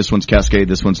time, this one's Cascade,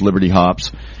 this one's Liberty hops.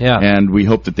 Yeah. And we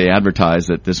hope that they advertise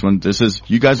that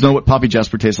you guys know what Poppy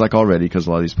Jasper tastes like already, because a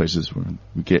lot of these places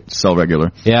we sell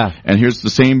regular. Yeah. And here's the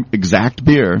same exact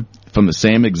beer from the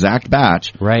same exact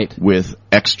batch. Right. With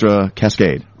extra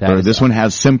Cascade. This one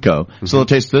has Simcoe. Mm-hmm. So they'll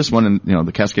taste this one and,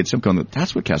 the Cascade Simcoe, and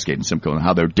that's what Cascade and Simcoe and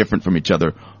how they're different from each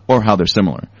other or how they're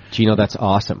similar. Gino, that's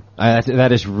awesome.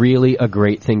 That is really a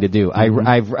great thing to do.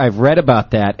 Mm-hmm. I've read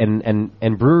about that,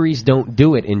 and breweries don't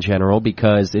do it in general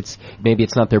because maybe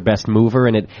it's not their best mover,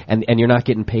 and you're not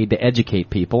getting paid to educate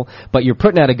people, but you're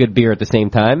putting out a good beer at the same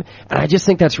time. And I just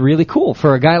think that's really cool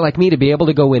for a guy like me to be able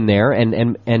to go in there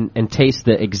and taste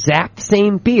the exact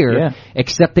same beer,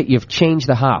 except that you've changed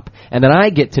the hop, and then I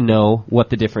get to know what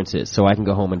the difference is, so I can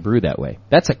go home and brew that way.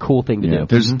 That's a cool thing to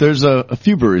do. There's a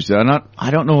few breweries that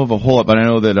I don't know of a whole lot, but I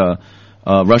know that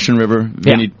Russian River,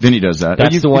 Vinny does that.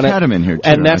 That's the one. You've had him in here too,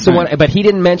 and that's the one. But he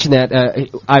didn't mention that.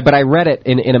 But I read it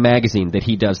in a magazine that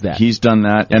he does that. He's done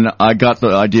that, and I got the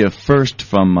idea first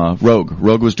from Rogue.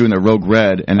 Rogue was doing their Rogue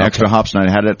Red and extra hops, and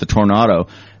I had it at the Tornado.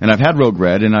 And I've had Rogue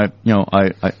Red, and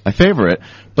I favor it,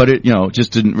 but it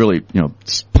just didn't really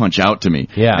punch out to me.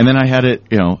 Yeah. And then I had it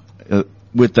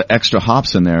with the extra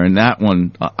hops in there, and that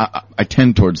one I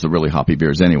tend towards the really hoppy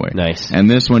beers anyway. Nice. And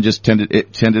this one just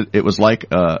it was like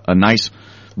a nice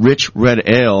rich red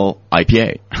ale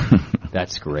IPA.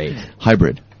 That's great.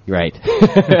 Hybrid. Right.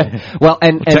 Well,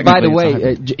 and by the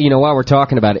way, while we're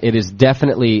talking about it, it is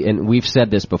definitely, and we've said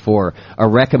this before, a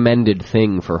recommended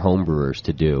thing for homebrewers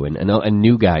to do, and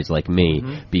new guys like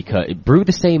me, because brew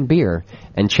the same beer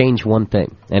and change one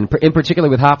thing. And in particular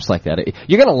with hops like that,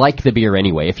 you're going to like the beer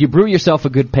anyway. If you brew yourself a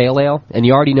good pale ale, and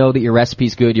you already know that your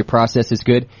recipe's good, your process is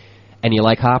good, and you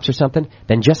like hops or something,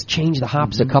 then just change the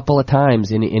hops a couple of times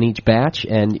in each batch,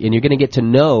 and you're going to get to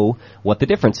know what the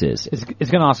difference is. It's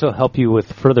going to also help you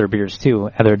with further beers, too.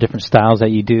 Are there different styles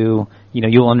that you do?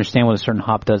 You'll understand what a certain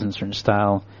hop does in a certain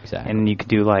style. Exactly. And you could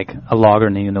do like a lager,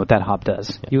 and you know what that hop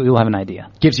does. Yeah. You'll have an idea.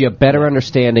 Gives you a better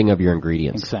understanding of your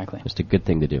ingredients. Exactly. Just a good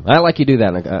thing to do. I like you do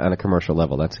that on a commercial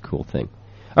level. That's a cool thing.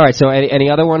 All right, so any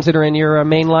other ones that are in your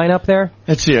main lineup there?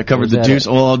 Let's see. I covered the juice.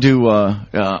 Well,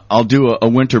 I'll do a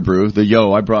winter brew. The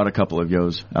Yo. I brought a couple of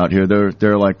Yos out here.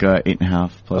 They're like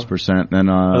 8.5+%. And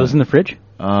are those in the fridge?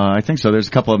 I think so. There's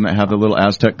a couple of them that have the little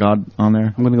Aztec god on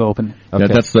there. I'm going to go open. Okay.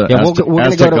 Yeah, that's the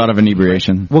Aztec god of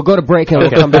inebriation. We'll go to break and we'll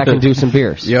come back and do some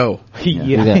beers. Yo.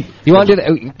 Yeah. You want to do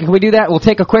that? Can we do that? We'll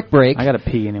take a quick break. I got to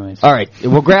pee anyways. All right.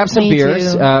 We'll grab some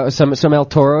beers. Some El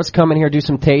Toros. Come in here, do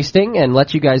some tasting, and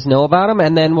let you guys know about them,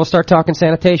 and then we'll start talking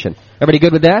sanitation. Everybody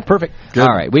good with that? Perfect. Good.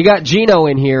 All right. We got Gino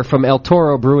in here from El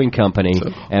Toro Brewing Company,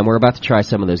 and we're about to try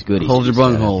some of those goodies. Hold your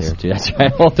bungholes. That's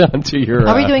right. Hold on to your...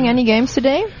 Are we doing any games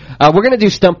today? We're going to do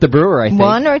Stump the Brewer, I think.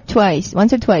 Once or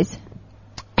twice?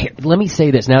 Here, let me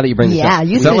say this now that you bring this up. Yeah,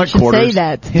 you should say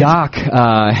that. Doc,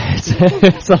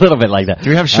 it's a little bit like that. Do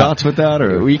we have shots with that?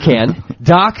 Or we can.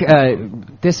 Doc,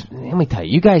 let me tell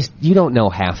you, you guys, you don't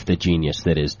know half the genius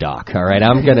that is Doc, all right?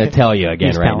 I'm going to tell you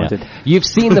again talented. Now. You've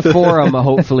seen the forum,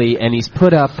 hopefully, and he's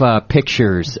put up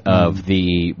pictures of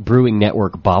the Brewing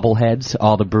Network bobbleheads,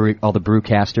 all the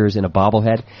brewcasters in a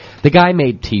bobblehead. The guy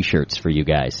made T-shirts for you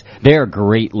guys. They're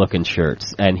great-looking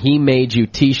shirts, and he made you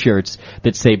T-shirts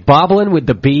that say, Bobbling with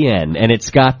the BN, and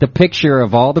it's got the picture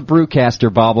of all the Brewcaster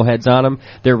bobbleheads on them.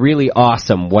 They're really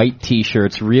awesome, white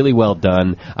T-shirts, really well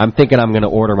done. I'm thinking I'm going to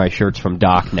order my shirts from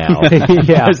Doc now.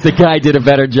 Yeah. Because the guy did a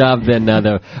better job than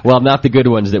not the good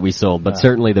ones that we sold, but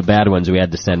certainly the bad ones we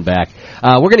had to send back.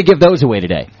 We're going to give those away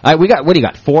today. We got, what do you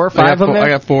got, 4 or 5 of them there? I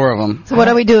got 4 of them. So what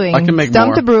are we doing? I can make Stump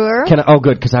more. the Brewer.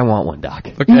 Good, because I want one, Doc.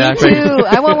 Okay, Me too.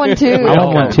 I want one too. I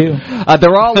want one too.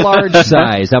 They're all large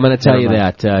size. I'm going to tell you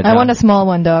that. I want a small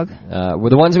one, dog. Well,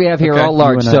 the ones we have here are all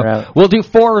large. So we'll do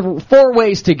four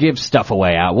ways to give stuff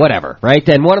away out, whatever, right?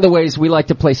 And one of the ways we like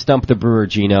to play Stump the Brewer,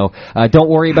 Gino. Don't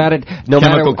worry about it.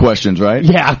 Chemical questions, right?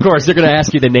 Yeah, of course. They're going to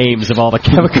ask you the names of all the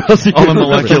chemicals. All the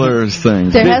molecular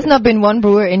things. There has not been one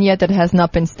brewer in yet that has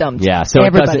not been stumped. Yeah, so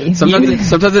everybody.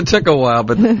 Sometimes it took a while,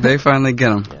 but they finally get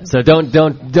them. So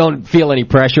don't feel any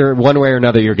pressure. One way or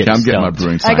another, you're getting stumped. Getting my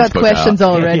brewing I got questions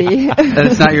already. And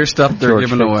it's not your stuff they're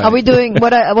giving away. Are we doing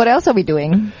what else are we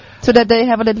doing? so that they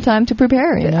have a little time to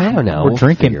prepare. You know? I don't know. We're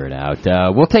drinking. Figure it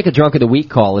out. We'll take a drunk of the week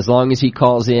call as long as he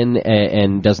calls in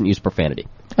and doesn't use profanity.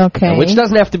 Okay. Which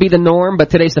doesn't have to be the norm, but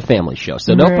today's the family show,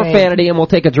 so no profanity, and we'll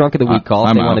take a drunk of the week call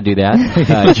if they want to do that.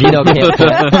 Gino can't play.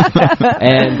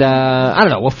 And I don't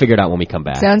know. We'll figure it out when we come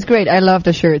back. Sounds great. I love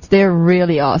the shirts. They're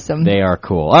really awesome. They are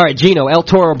cool. All right, Gino, El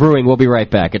Toro Brewing. We'll be right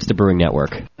back. It's the Brewing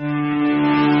Network. And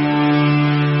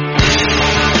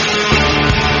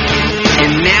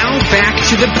now back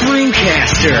to the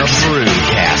Brewcasters. The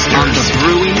Brewcasters. On the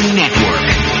Brewing Network.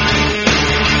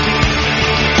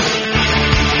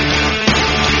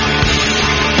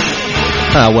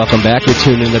 Welcome back. You're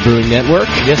tuned in to the Brewing Network.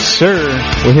 Yes, sir.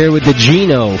 We're here with the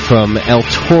Gino from El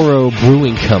Toro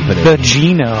Brewing Company. The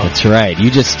Gino. That's right.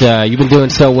 You just you've been doing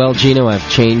so well, Gino. I've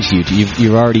changed you.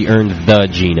 You've already earned the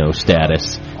Gino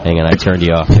status. Hang on, I turned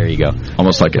you off. There you go.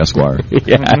 Almost like Esquire.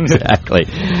 Yeah, exactly.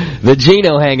 The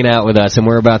Gino hanging out with us, and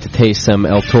we're about to taste some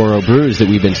El Toro brews that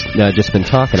we've been just been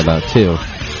talking about too,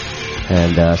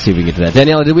 and see if we can get to that.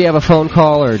 Daniela, did we have a phone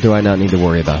call, or do I not need to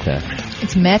worry about that?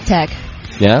 It's MedTech.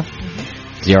 Yeah.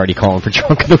 Is he already calling for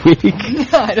drunk of the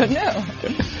week? I don't know.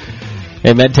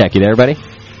 Hey, MedTech, you there, buddy?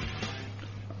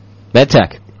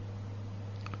 MedTech.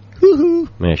 Woohoo!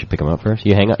 Maybe I should pick him up first.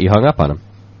 You hung up on him.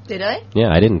 Did I?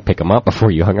 Yeah, I didn't pick him up before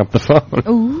you hung up the phone.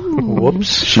 Ooh. Whoops.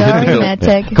 Sorry,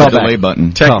 MedTech. Call delay back.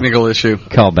 button. Technical issue.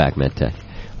 Call back, MedTech.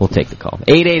 We'll take the call.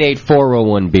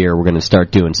 888-401-BEER. We're going to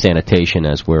start doing sanitation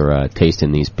as we're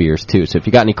tasting these beers, too. So if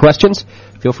you got any questions,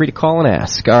 feel free to call and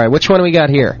ask. All right, which one do we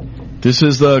got here? This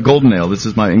is the Golden Ale. This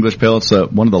is my English Pale. It's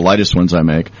one of the lightest ones I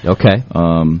make. Okay.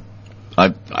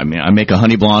 I make a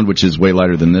honey blonde, which is way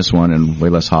lighter than this one and way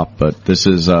less hop. But this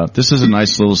is a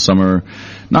nice little summer,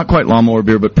 not quite lawnmower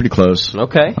beer, but pretty close.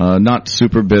 Okay. Not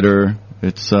super bitter.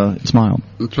 It's mild.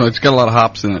 It's got a lot of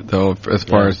hops in it, though. As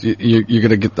far as you're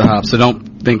gonna get the hops, so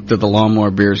don't think that the lawnmower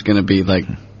beer is gonna be like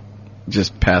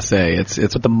just passe.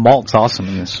 But the malt's awesome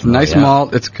in this. Nice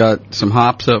malt. It's got some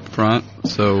hops up front,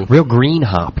 so real green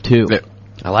hop too. Yeah.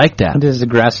 I like that. It is a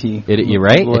grassy. You're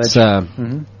right. It's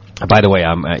By the way,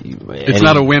 it's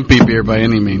not a wimpy beer by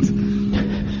any means.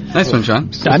 Nice one,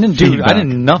 Sean. I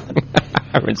didn't nothing.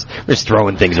 We're just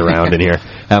throwing things around in here,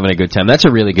 having a good time. That's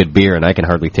a really good beer, and I can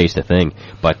hardly taste a thing.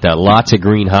 But lots of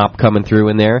green hop coming through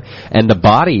in there, and the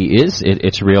body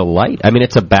it's real light. I mean,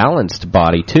 it's a balanced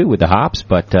body too with the hops.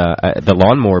 But the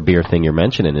lawnmower beer thing you're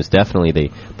mentioning is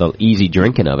definitely the easy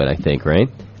drinking of it. I think, right?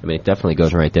 I mean, it definitely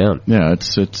goes right down. Yeah,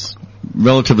 it's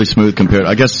relatively smooth compared.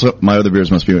 I guess my other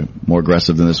beers must be more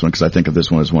aggressive than this one because I think of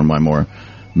this one as one of my more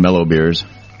mellow beers.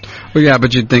 Well, yeah,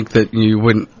 but you'd think that you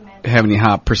wouldn't have any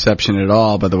hop perception at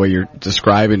all by the way you're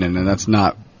describing it, and that's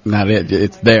not it.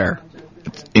 It's there.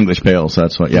 It's English Pale, so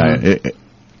that's what. Yeah,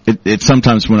 it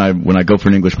sometimes when I go for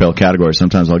an English Pale category,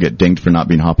 sometimes I'll get dinged for not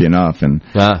being hoppy enough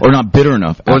or not bitter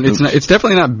enough. Well, it's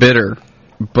definitely not bitter,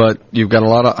 but you've got a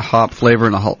lot of hop flavor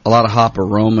and a lot of hop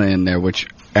aroma in there, which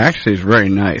actually is very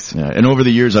nice. Yeah, and over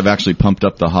the years, I've actually pumped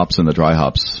up the hops and the dry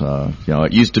hops.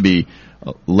 It used to be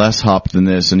less hop than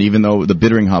this, and even though the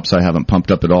bittering hops I haven't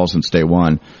pumped up at all since day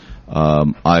one,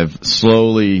 I've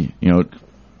slowly,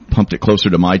 pumped it closer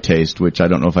to my taste, which I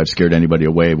don't know if I've scared anybody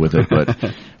away with it,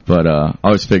 but I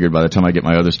always figured by the time I get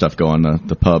my other stuff going,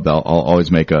 the pub, I'll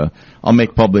always make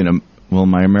probably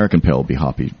my American Pale will be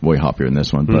way hoppier than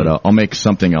this one, but I'll make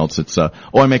something else.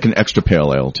 I make an extra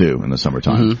pale ale too in the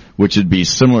summertime, which would be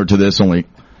similar to this, only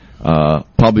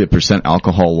probably 1%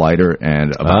 alcohol lighter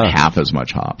and about half as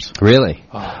much hops. Really?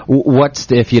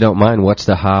 If you don't mind, what's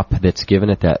the hop that's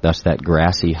giving it that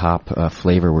grassy hop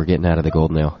flavor we're getting out of the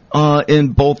Golden Ale?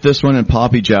 In both this one and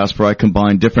Poppy Jasper, I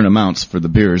combine different amounts for the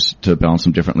beers to balance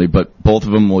them differently, but both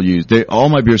of them will all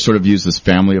my beers sort of use this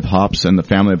family of hops, and the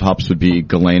family of hops would be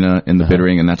Galena in the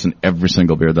bittering, and that's in every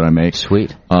single beer that I make.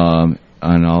 Sweet.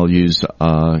 And I'll use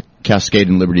Cascade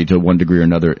and Liberty to one degree or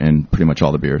another in pretty much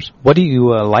all the beers. What do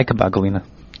you like about Galena?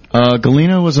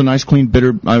 Galena was a nice, clean,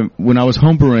 bitter. When I was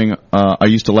homebrewing, I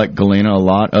used to like Galena a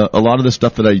lot. A lot of the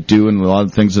stuff that I do and a lot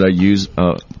of the things that I use,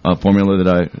 a formula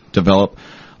that I develop,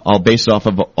 I'll base it off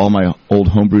of all my old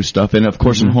homebrew stuff. And of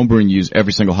course, in homebrewing, you use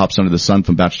every single hops under the sun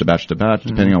from batch to batch to batch,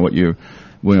 depending on what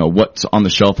what's on the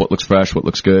shelf, what looks fresh, what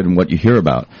looks good, and what you hear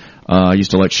about. I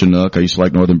used to like Chinook. I used to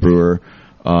like Northern Brewer.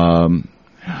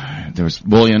 There was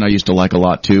Bullion I used to like a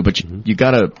lot too, but you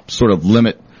gotta sort of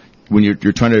limit when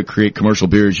you're trying to create commercial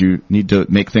beers. You need to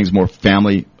make things more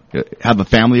have a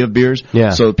family of beers,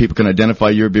 so people can identify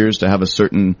your beers to have a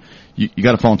certain. You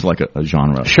got to fall into like a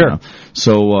genre. Sure.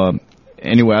 So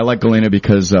anyway, I like Galena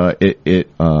because its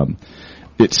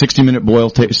 60-minute boil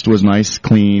taste was nice,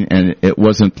 clean, and it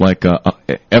wasn't like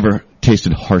ever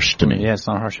tasted harsh to me. Yeah, it's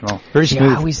not harsh at all. Very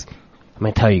smooth. I'm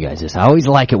going to tell you guys this. I always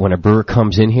like it when a brewer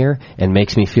comes in here and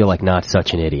makes me feel like not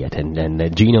such an idiot.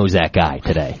 And Gino's that guy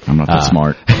today. I'm not that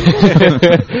smart.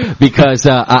 Because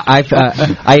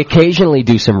I occasionally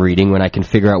do some reading when I can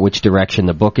figure out which direction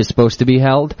the book is supposed to be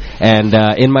held. And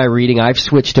in my reading, I've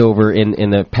switched over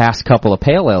in the past couple of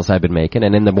pale ales I've been making.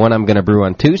 And in the one I'm going to brew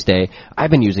on Tuesday,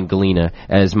 I've been using Galena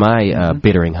as my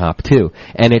bittering hop, too.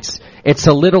 And it's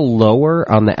a little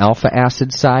lower on the alpha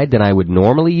acid side than I would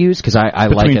normally use because I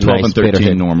like a nice 12 and 13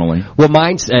 bitter normally. Well,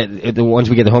 mine's the ones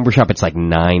we get at the homebrew shop. It's like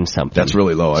 9 something. That's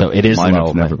really low. So it is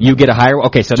low. Never, you get a higher.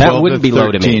 Okay, so that wouldn't be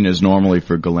low to me. 13 is normally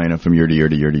for Galena from year to year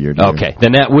to year to year to year. Okay,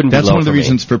 then that wouldn't be low. That's one of the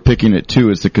reasons for picking it too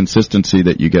is the consistency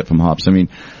that you get from hops. I mean,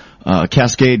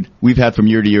 Cascade we've had from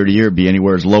year to year to year be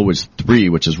anywhere as low as 3,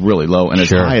 which is really low, and as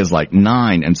high as like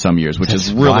 9 in some years, which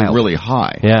is really really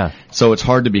high. Yeah. So it's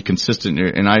hard to be consistent,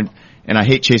 and I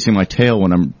hate chasing my tail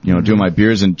when I'm doing my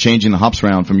beers and changing the hops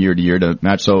around from year to year to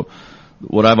match. So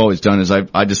what I've always done is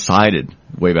I decided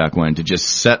way back when to just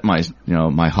set my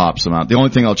my hops amount. The only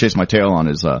thing I'll chase my tail on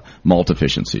is malt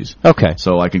efficiencies. Okay.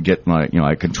 So I can get my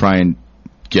I can try and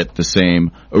get the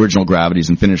same original gravities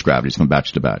and finished gravities from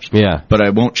batch to batch. Yeah. But I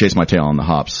won't chase my tail on the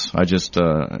hops. I just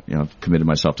committed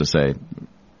myself to say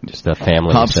just a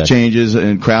family hops changes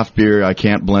in craft beer. I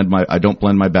don't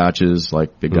blend my batches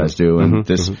like big guys do. And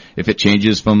if it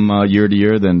changes from year to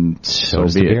year, then so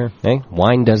does be the it. beer. Hey,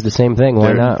 wine does the same thing.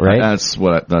 Why not, right? That's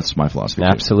my philosophy.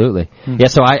 Absolutely. Yeah,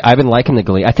 so I've been liking the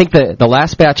Galena. I think the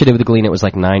last batch I did with the Galena, it was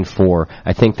like 9.4.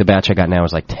 I think the batch I got now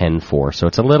is like 10.4. So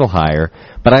it's a little higher,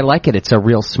 but I like it. It's a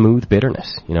real smooth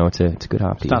bitterness. It's a good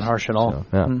hop to use. Not harsh at all.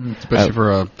 So, yeah. Especially for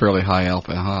a fairly high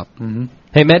alpha hop.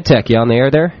 Hey, MedTech, you on the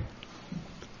air there?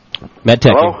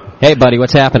 MedTech. Hello? Hey, buddy,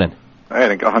 what's happening? I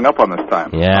didn't get hung up on this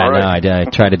time. Yeah, All right. no, I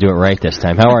tried to do it right this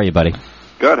time. How are you, buddy?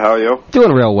 Good, how are you?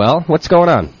 Doing real well. What's going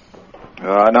on?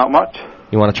 Not much.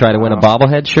 You want to try to win a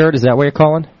bobblehead shirt? Is that what you're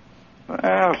calling?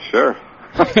 Sure.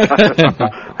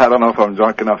 I don't know if I'm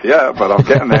drunk enough yet, but I'm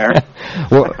getting there.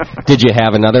 Well, did you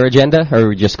have another agenda, or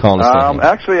were you just calling us?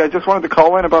 Actually, I just wanted to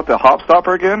call in about the hop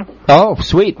stopper again. Oh,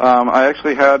 sweet. I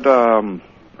actually had...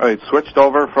 I switched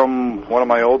over from one of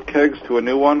my old kegs to a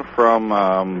new one from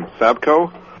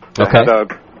Sabco. Okay.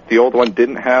 The old one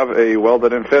didn't have a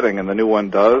welded-in fitting, and the new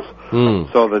one does.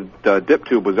 So the dip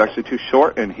tube was actually too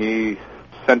short, and he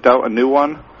sent out a new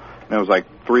one, and it was like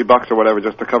 $3 or whatever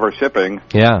just to cover shipping.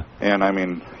 Yeah. And I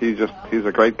mean, he's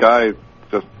a great guy.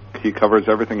 He covers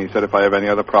everything. He said if I have any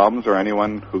other problems or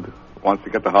anyone who wants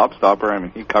to get the hop stopper, I mean,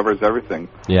 he covers everything.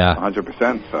 Yeah.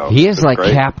 100%. So he is like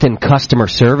great. Captain Customer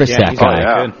Service, that guy.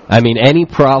 Yeah. I mean, any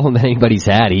problem that anybody's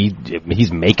had,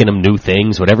 he's making them new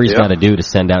things, whatever he's got to do to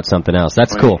send out something else.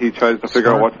 That's cool. He tries to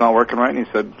figure out what's not working right, and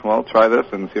he said, well, try this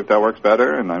and see if that works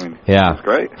better. And I mean, it's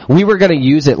great. We were going to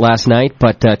use it last night,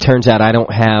 but turns out I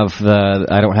don't have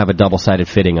a double-sided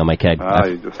fitting on my keg.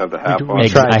 You just have the half on.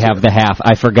 I have the half.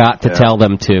 I forgot to tell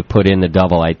them to put in the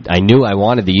double. I knew I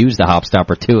wanted to use the hop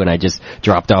stopper too, and I just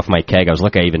dropped off my keg. I was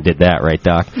lucky I even did that, right,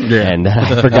 Doc? Yeah. And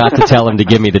I forgot to tell him to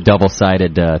give me the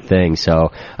double-sided thing,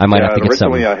 so I might have to get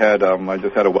something. Originally I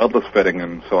just had a weldless fitting,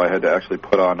 and so I had to actually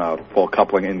put on a full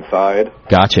coupling inside.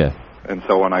 Gotcha. And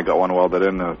so when I got one welded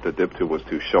in, the dip tube was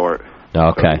too short.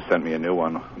 Okay. So he sent me a new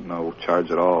one, no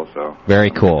charge at all. So very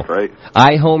cool. Great.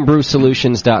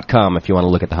 iHomebrewSolutions.com if you want to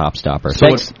look at the hop stopper. So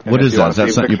Thanks. What is that? If you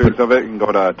want to see pictures of it, you can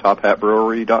go to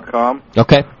tophatbrewery.com.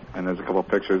 Okay. And there's a couple of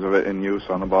pictures of it in use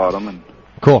on the bottom. And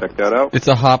cool. Check that out. It's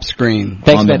a hop screen.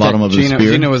 On the bottom of the spear.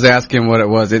 Gina was asking what it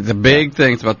was. It's a big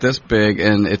thing. It's about this big,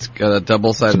 and it's got a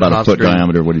double-sided hop screen. It's about a foot screen.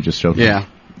 diameter, what he just showed me. Yeah.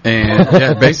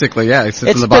 And basically, it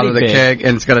sits on the bottom of the keg,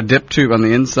 and it's got a dip tube on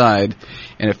the inside,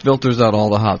 and it filters out all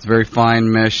the hops. Very fine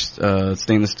mesh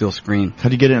stainless steel screen. How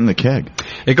do you get it in the keg?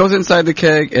 It goes inside the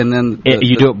keg, and then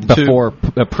you do it before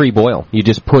pre-boil. You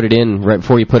just put it in right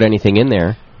before you put anything in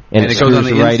there. And it goes on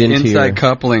the right into inside your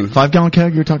coupling. 5-gallon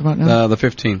keg you're talking about now? The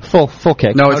 15. Full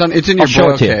keg. No, it's in your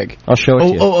boil keg. I'll show it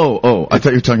to you. Oh! I thought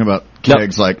you were talking about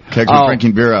kegs like kegs we're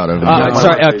drinking beer out of.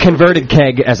 Sorry, a converted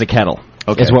keg as a kettle.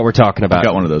 Okay. Is what we're talking about. I've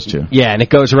got one of those too. Yeah, and it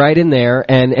goes right in there,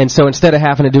 and so instead of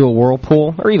having to do a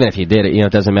whirlpool, or even if you did it,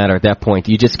 it doesn't matter at that point,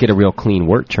 you just get a real clean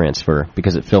wort transfer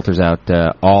because it filters out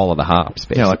all of the hops,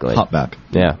 basically. Yeah, like hop back.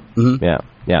 Yeah,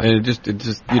 yeah. And it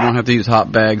just you don't have to use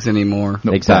hop bags anymore.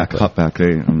 No, exactly. Hop back.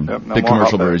 Big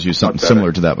commercial brewers use something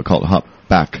similar to that, but called hop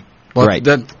back. Well, right.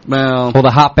 Well,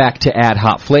 the hop back to add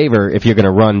hop flavor, if you're going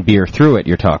to run beer through it,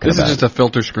 you're talking about. This is just a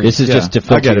filter screen. This is just to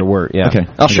filter your wort, yeah. Okay.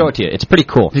 I'll show it to you. It's pretty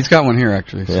cool. He's got one here,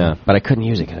 actually. So. Yeah, but I couldn't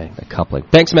use it because I had coupling.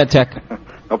 Thanks,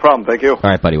 MedTech. No problem. Thank you. All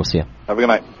right, buddy. We'll see you. Have a good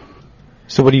night.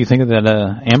 So what do you think of that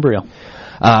Ambryo?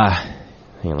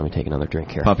 Hang on, let me take another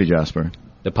drink here. Poppy Jasper.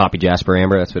 The Poppy Jasper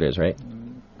Amber, that's what it is, right?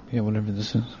 Yeah, whatever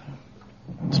this is.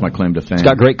 It's my claim to fame. It's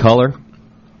got great color.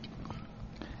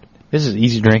 This is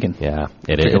easy drinking. Yeah,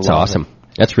 it is. It's awesome.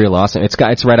 That's real awesome.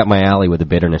 It's right up my alley with the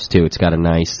bitterness too. It's got a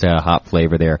nice hop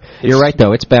flavor there. You're right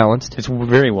though; it's balanced. It's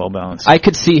very well balanced. I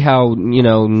could see how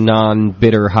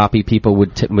non-bitter hoppy people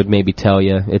would maybe tell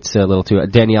you it's a little too.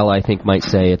 Daniela, I think, might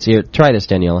say it's here. Try this,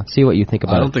 Daniela. See what you think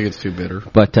about it. I don't think it's too bitter.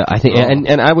 But I think,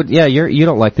 and I would, you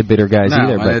don't like the bitter guys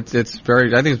either. But it's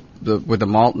very. I think with the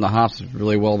malt and the hops, it's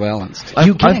really well balanced.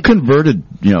 I've converted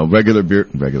regular beer,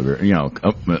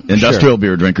 industrial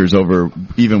beer drinkers over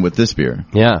even with this beer.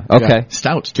 Yeah. Okay. Yeah.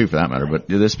 Stouts too, for that matter. But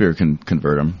this beer can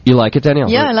convert them. You like it,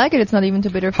 Danielle? Yeah, I like it. It's not even too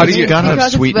bitter. How do you got to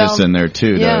have sweetness in there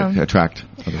too to attract?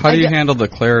 How do you handle the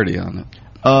clarity on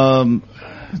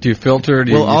it? Do you filter?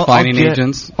 Do you use fining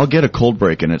agents? I'll get a cold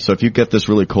break in it. So if you get this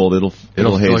really cold,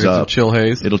 it'll haze up. Chill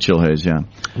haze. It'll chill haze. Yeah.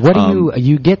 What do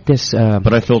you get this?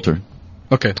 But I filter.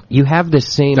 Okay. You have the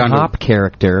same hop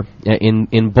character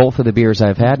in both of the beers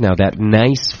I've had now. That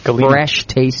nice, fresh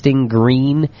tasting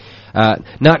green.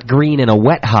 Not green in a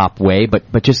wet hop way,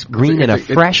 but just green in a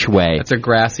fresh way. It's a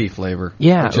grassy flavor.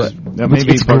 Yeah,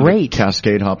 it's great.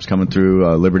 Cascade hops coming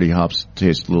through. Liberty hops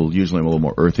taste usually a little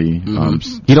more earthy.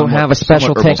 Mm-hmm. You don't have a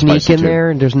special technique in there,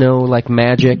 and there's no like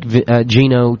magic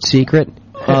Gino secret.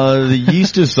 The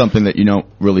yeast is something that you don't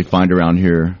really find around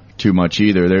here too much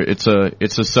either. It's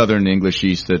a Southern English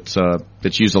yeast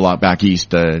that's used a lot back east.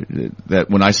 That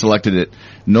when I selected it,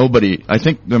 I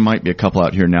think there might be a couple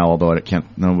out here now, although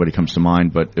nobody comes to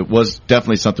mind. But it was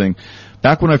definitely something.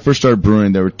 Back when I first started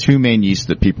brewing, there were two main yeasts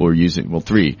that people were using. Well,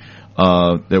 three.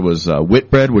 There was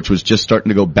Whitbread, which was just starting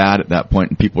to go bad at that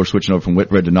point, and people were switching over from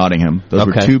Whitbread to Nottingham. Those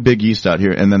were two big yeasts out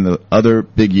here, and then the other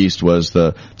big yeast was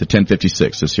the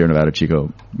 1056, the Sierra Nevada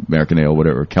Chico American Ale,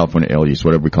 whatever, California Ale yeast,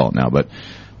 whatever we call it now. But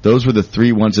those were the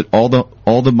three ones that all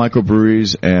the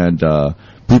microbreweries and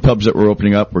brew pubs that were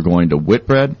opening up were going to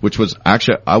Whitbread, which was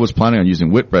actually I was planning on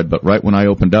using Whitbread, but right when I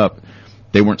opened up,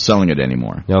 they weren't selling it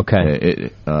anymore.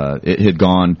 Okay, it had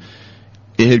gone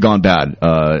bad.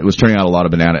 It was turning out a lot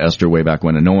of banana ester way back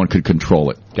when, and no one could control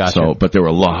it. Gotcha. So, but there were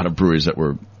a lot of breweries that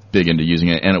were big into using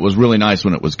it, and it was really nice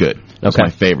when it was good. That's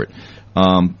my favorite.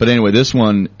 But anyway, this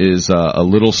one is a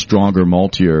little stronger,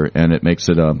 maltier, and it makes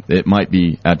it it might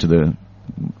be add to the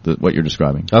what you're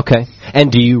describing. Okay.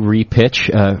 And do you repitch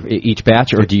each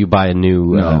batch, or do you buy a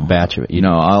new batch of it?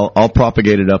 No, I'll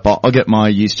propagate it up. I'll get my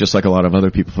yeast just like a lot of other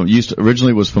people. From yeast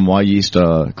originally was from Y Yeast.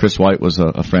 Chris White was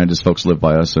a friend. His folks live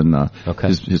by us, and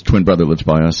his twin brother lives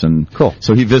by us. And cool.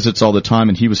 So he visits all the time,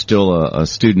 and he was still a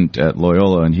student at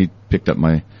Loyola, and he picked up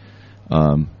my,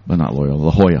 not Loyola,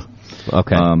 La Jolla.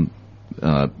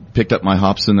 Okay. Picked up my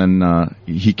hops, and then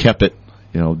he kept it,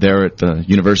 there at the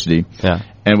university. Yeah.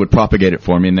 And would propagate it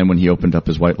for me, and then when he opened up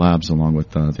his White Labs along with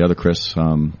the other Chris,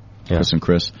 Chris and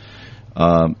Chris,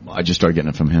 I just started getting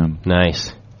it from him.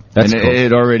 Nice. That's cool. It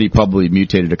had already probably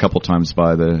mutated a couple times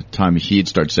by the time he'd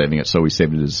started saving it, so we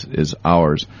saved it as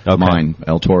ours, mine,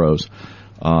 El Toro's.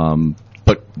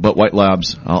 But White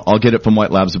Labs, I'll get it from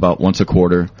White Labs about once a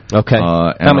quarter. Okay.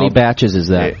 How many batches is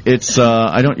that? It's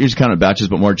I don't usually count it batches,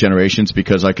 but more generations,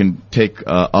 because I can take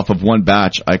off of one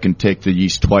batch, I can take the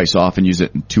yeast twice off and use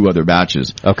it in two other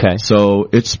batches. Okay. So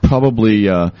it's probably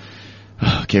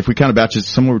if we count batches,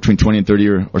 somewhere between 20 and 30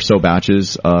 or so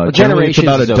batches. Generally, it's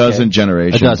about a dozen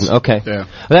generations. A dozen, okay. Yeah.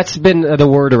 That's been the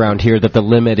word around here, that the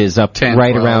limit is up 10,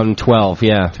 right 12. around 12,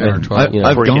 yeah. 10 or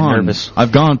 12.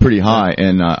 I've gone pretty high,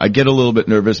 and I get a little bit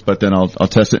nervous, but then I'll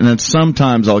test it. And then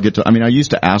sometimes I'll get to, I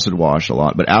used to acid wash a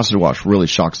lot, but acid wash really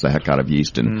shocks the heck out of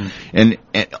yeast. And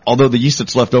although the yeast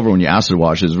that's left over when you acid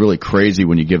wash is really crazy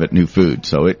when you give it new food,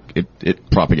 so it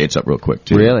propagates up real quick,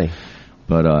 too. Really?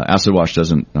 But acid wash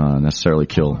doesn't necessarily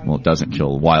it doesn't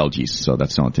kill wild yeast, so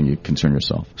that's the only thing you concern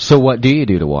yourself. So what do you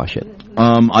do to wash it?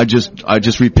 I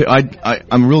just repeat.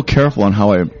 I'm real careful on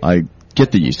how I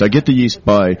get the yeast. I get the yeast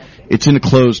it's in a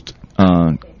closed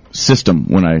system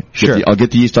when I'll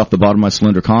get the yeast off the bottom of my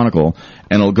cylinder conical,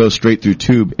 and it'll go straight through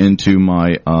tube into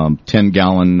my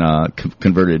 10-gallon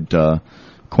converted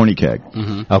corny keg.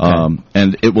 Mm-hmm. Okay.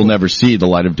 And it will never see the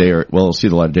light of day, it'll see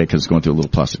the light of day because it's going through a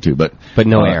little plastic tube, but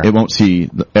no air. It won't see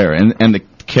the air, and the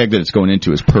keg that it's going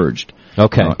into is purged.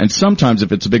 Okay. And sometimes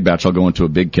if it's a big batch, I'll go into a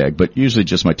big keg, but usually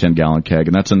just my 10-gallon keg,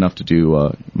 and that's enough to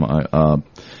do my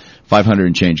 500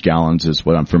 and change gallons is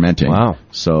what I'm fermenting. Wow.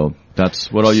 So that's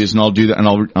what I'll use, and I'll do that,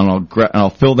 and I'll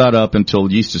fill that up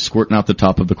until yeast is squirting out the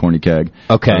top of the corny keg.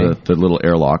 Okay. The little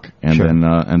airlock, and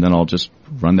then I'll just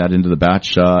run that into the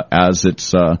batch as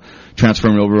it's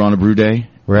transferring over on a brew day.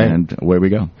 Right. And away we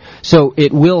go. So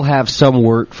it will have some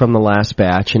wort from the last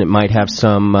batch, and it might have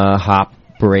some hop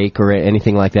break or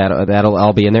anything like that, that'll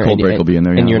all be in there. Cold break will be in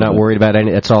there. And you're not worried about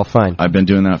any. That's all fine. I've been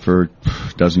doing that for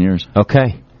a dozen years.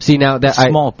 Okay. See now that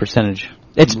small percentage.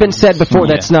 It's been said before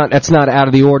that's not out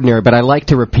of the ordinary, but I like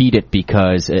to repeat it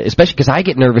because, especially because I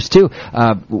get nervous too.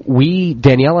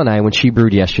 Danielle and I, when she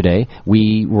brewed yesterday,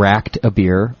 we racked a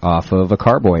beer off of a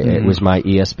carboy. It was my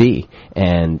ESB,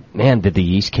 and man, did the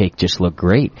yeast cake just look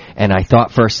great. And I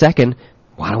thought for a second,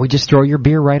 why don't we just throw your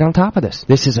beer right on top of this?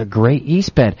 This is a great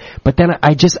yeast bed. But then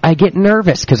I get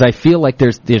nervous because I feel like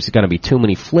there's going to be too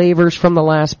many flavors from the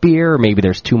last beer, or maybe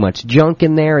there's too much junk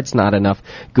in there. It's not enough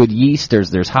good yeast.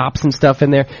 There's hops and stuff in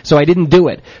there. So I didn't do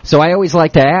it. So I always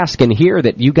like to ask and hear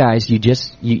that you guys, I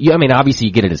mean, obviously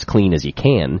you get it as clean as you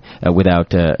can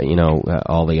without,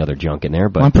 all the other junk in there.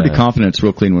 But I'm pretty confident it's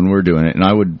real clean when we're doing it. And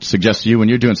I would suggest to you when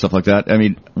you're doing stuff like that, I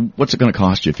mean, what's it going to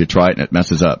cost you if you try it and it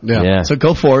messes up? Yeah. So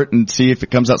go for it and see if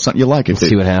it comes out something you like.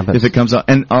 See what happens. If it comes out,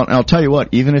 and I'll tell you what,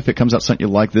 even if it comes out something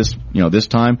you like this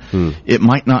time, it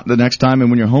might not the next time. And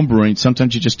when you're homebrewing,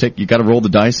 sometimes you got to roll the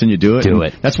dice and you do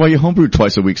it. That's why you homebrew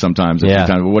twice a week sometimes.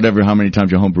 How many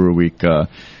times you homebrew a week.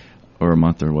 Or a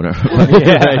month or whatever.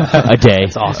 A day.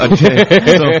 That's awesome. A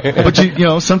day.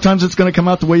 But sometimes it's going to come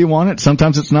out the way you want it.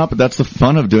 Sometimes it's not, but that's the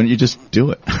fun of doing it. You just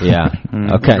do it. Yeah.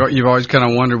 Okay. You've always kind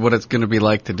of wondered what it's going to be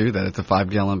like to do that. It's a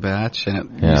 5-gallon batch,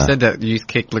 and you said that yeast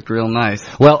cake looked real nice.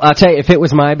 Well, I'll tell you, if it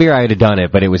was my beer, I would have done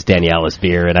it, but it was Daniela's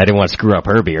beer, and I didn't want to screw up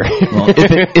her beer. Well,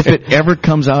 if it ever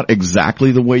comes out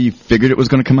exactly the way you figured it was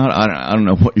going to come out, I don't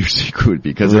know what your secret would be.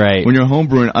 Because when you're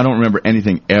homebrewing, I don't remember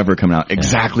anything ever coming out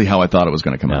exactly how I thought it was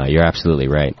going to come out. You're absolutely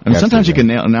right. I mean, sometimes you can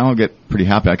nail. Now I get pretty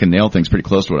happy. I can nail things pretty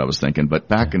close to what I was thinking. But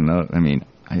back in,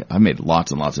 I made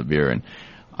lots and lots of beer, and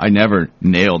I never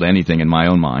nailed anything in my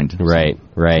own mind. Right.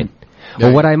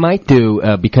 Well, what I might do,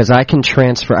 because I can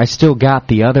transfer, I still got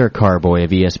the other carboy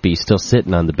of ESB still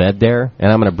sitting on the bed there,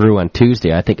 and I'm going to brew on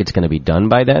Tuesday. I think it's going to be done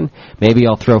by then. Maybe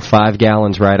I'll throw 5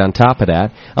 gallons right on top of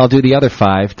that. I'll do the other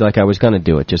 5 like I was going to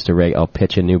do it, just I'll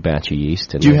pitch a new batch of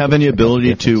yeast. And do you have any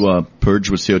ability to purge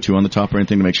with CO2 on the top or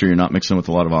anything to make sure you're not mixing with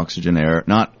a lot of oxygen air?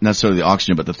 Not necessarily the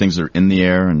oxygen, but the things that are in the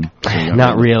air?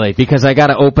 Not really, because I got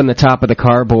to open the top of the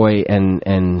carboy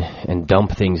and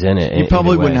dump things in it. You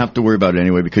probably wouldn't have to worry about it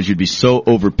anyway, because you'd be so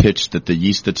overpitched that the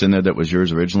yeast that's in there that was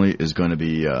yours originally is going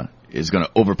to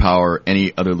overpower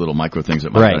any other little micro things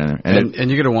that might be in there. And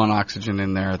you're going to want oxygen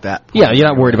in there at that point. Yeah, you're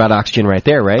not worried about oxygen right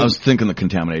there, right? I was thinking the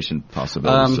contamination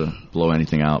possibilities to blow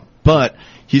anything out. But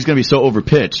he's going to be so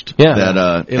overpitched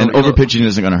that overpitching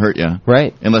isn't going to hurt you.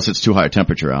 Right. Unless it's too high a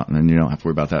temperature out, and then you don't have to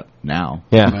worry about that now.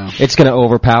 Yeah. It's going to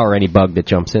overpower any bug that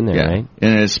jumps in there, right?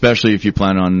 And especially if you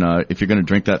plan on, if you're going to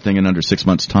drink that thing in under 6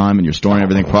 months' time and you're storing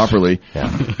everything properly,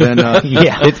 then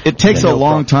it takes a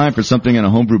long time for something in a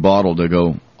homebrew bottle to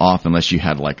go off unless you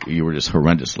had you were just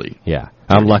horrendously. Yeah.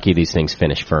 I'm lucky these things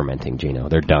finish fermenting, Gino.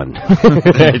 They're done. I'm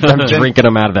drinking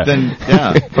them out of the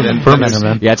fermenter,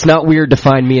 man. Yeah, it's not weird to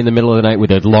find me in the middle of the night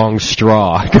with a long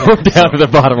straw going down to the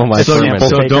bottom of my fermenter.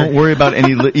 So don't worry about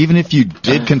even if you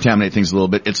did contaminate things a little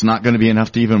bit, it's not going to be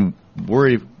enough to even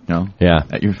worry,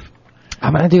 that you're...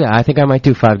 I'm going to do that. I think I might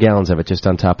do 5 gallons of it just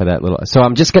on top of that little... So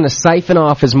I'm just going to siphon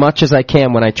off as much as I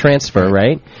can when I transfer,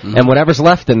 right? Mm-hmm. And whatever's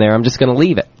left in there, I'm just going to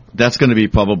leave it. That's going to be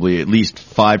probably at least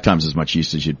 5 times as much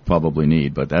yeast as you'd probably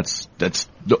need, but that's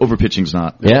the overpitching's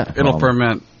not. Yeah, it'll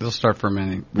ferment. It'll start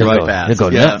fermenting really fast.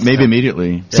 Maybe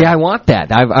immediately. See, I want that.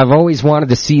 I've always wanted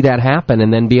to see that happen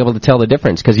and then be able to tell the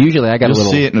difference, because usually I got You'll a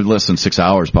little. See it in less than 6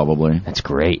 hours, probably. That's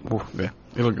great. Yeah,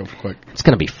 it'll go quick. It's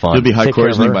going to be fun. It'll be high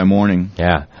coarsening by morning.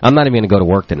 Yeah, I'm not even going to go to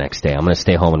work the next day. I'm going to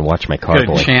stay home and watch my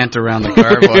carboy. Chant around the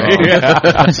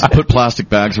carboy. Put plastic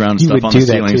bags around and stuff on the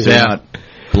ceiling. So not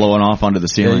blowing off onto the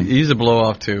ceiling. Use a blow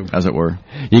off tube, as it were.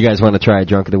 You guys want to try a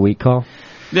drunk of the week call?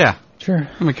 Yeah, sure.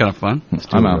 That'll be kind of fun.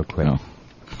 I'm out. Quick. No.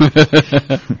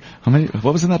 How many?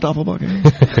 What was in that doppelbock?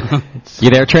 You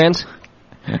there, Trans?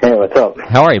 Hey, what's up?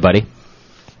 How are you, buddy?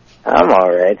 I'm all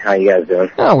right. How you guys doing?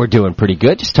 Oh, we're doing pretty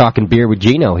good. Just talking beer with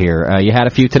Gino here. You had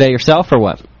a few today yourself, or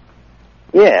what?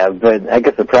 Yeah, but I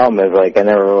guess the problem is, I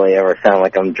never really ever sound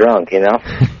like I'm drunk,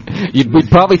 We'd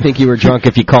probably think you were drunk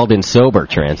if you called in sober,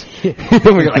 Trans. We're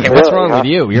like, hey, what's wrong with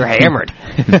you? You're hammered.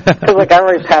 Because, I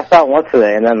already passed out once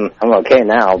today, and then I'm okay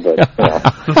now, but,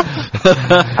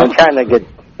 I'm trying to get,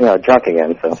 drunk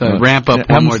again, so ramp up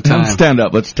one more time. Stand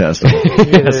up. Let's test.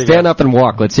 Stand up and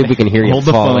walk. Let's see if we can hear you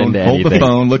fall into anything. Hold the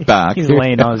phone. Look back. He's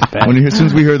laying on his back. As soon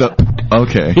as we hear the,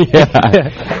 okay.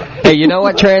 Yeah. Hey, you know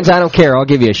what, Trans? I don't care. I'll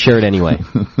give you a shirt anyway.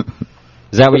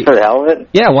 Is that what? For the hell of it?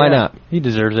 Yeah, why not? He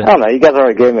deserves it. I don't know. You guys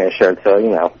already gave me a shirt, so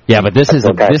Yeah, but this is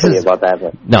about that.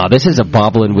 But. No, this is a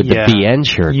bobbling with the BN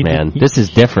shirt, man. This is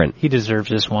different. He deserves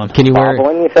this one. Can you wear?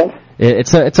 Bobbling, you think?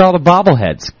 It's all the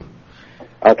bobbleheads.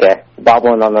 Okay,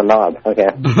 bobbling on the knob. Okay.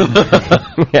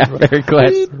 Yeah, very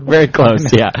close. Very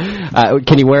close. Yeah.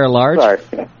 Can you wear a large? Sorry.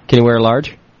 Can you wear a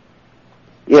large?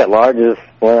 Yeah, large is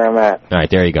where I'm at. All right,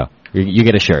 there you go. You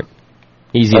get a shirt.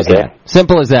 Easy as that.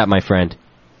 Simple as that, my friend.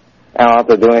 I don't have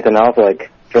to do anything else, like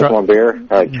drink more beer,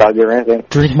 or like chug or anything.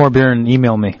 Drink more beer and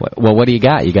email me. Well, what do you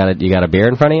got? You got a beer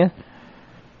in front of you?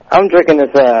 I'm drinking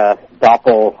this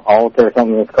Doppel Alt or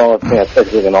something it's called. Yeah, it's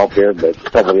basically an alt beer, but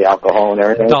double the alcohol and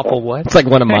everything. Doppel what? It's like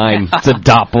one of mine. It's a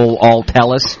Doppel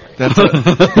Altellus. That's a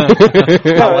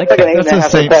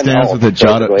St. Stan's with a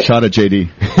shot of JD.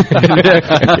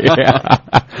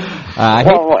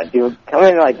 Well, what, dude? I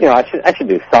mean, like, you know, I should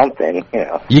do something, you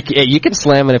know. You can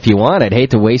slam it if you want. I'd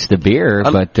hate to waste the beer,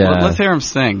 but... let's hear him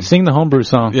sing. Sing the homebrew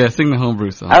song. Yeah, sing the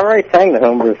homebrew song. I already sang the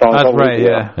homebrew song. That's right,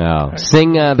 yeah. Oh.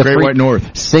 Sing the Great White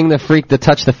North. Sing the Freak to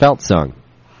Touch the Felt song.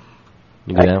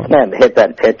 You do that one? can't hit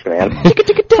that pitch, man.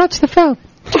 Touch the felt.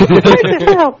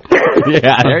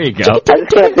 Yeah, there you go. I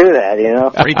just can't do that, you know.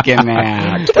 Freaking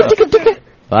man.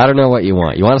 Well, I don't know what you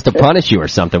want. You want us to punish you or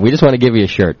something? We just want to give you a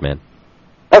shirt, man.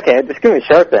 Okay, just give me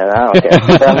a shirt then. I don't care.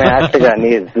 But, I mean, I figure I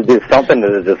need to do something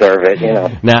to deserve it, you know.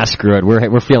 Nah, screw it.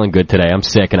 We're feeling good today. I'm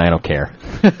sick and I don't care.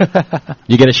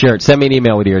 You get a shirt. Send me an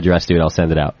email with your address, dude. I'll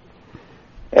send it out.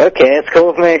 Okay, it's cool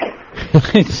with me.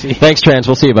 Thanks, Trans.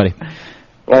 We'll see you, buddy.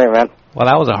 Later, man. Well,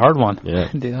 that was a hard one. Yeah.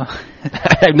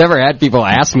 I've never had people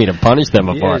ask me to punish them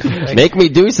before. Make me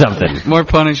do something. More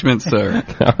punishment, sir.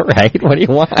 All right. What do you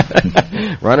want?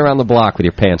 Run around the block with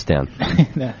your pants down.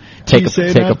 Take a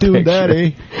picture.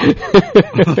 Daddy.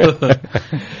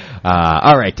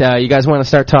 All right. You guys want to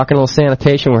start talking a little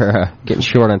sanitation? We're getting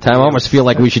short on time. I almost feel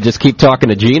like we should just keep talking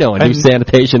to Gino and do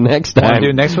sanitation next time. Want to do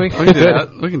it next week? We can do that.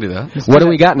 We can do that. What do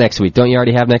we got next week? Don't you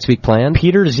already have next week planned?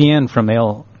 Peter Zien from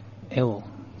AleSmith?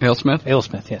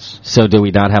 AleSmith, yes. So do we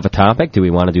not have a topic? Do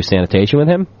we want to do sanitation with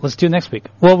him? Let's do it next week.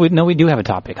 Well, we do have a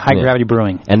topic. High gravity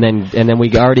brewing. And then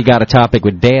we already got a topic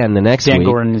with Dan the next week. Dan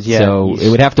Gordon, yeah. So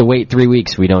it would have to wait 3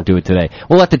 weeks if we don't do it today.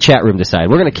 We'll let the chat room decide.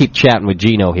 We're going to keep chatting with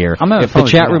Gino here. If the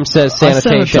chat room says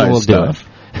sanitation, we'll do it.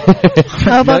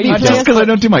 How about you just because I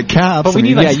don't do my caps. But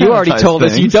you already told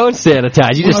us you don't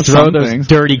sanitize. You just throw those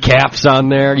dirty caps on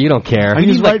there. You don't care. I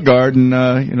use Right Guard and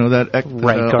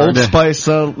that Old Spice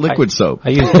liquid soap.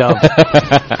 I use Dove.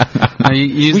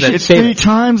 It's 3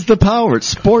 times the power. It's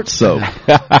sports soap.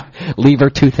 Lever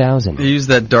 2000. You use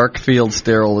that dark field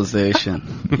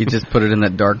sterilization. You just put it in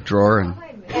that dark drawer and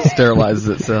sterilizes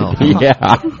itself.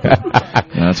 Yeah.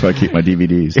 That's why I keep my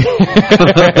DVDs.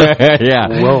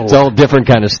 Yeah. Whoa. It's all different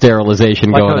kind of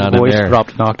sterilization going on in there. Voice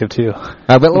dropped an octave too.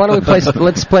 But why don't we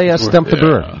let's play Stump the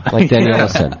Brewer, like Daniela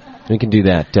said. We can do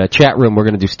that. Chat room, we're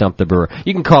going to do Stump the Brewer.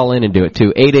 You can call in and do it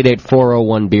too.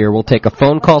 888-401-BEER. We'll take a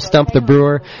phone call Stump the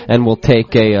Brewer, and we'll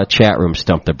take a chat room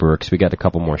Stump the Brewer, because we got a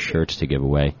couple more shirts to give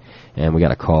away. And we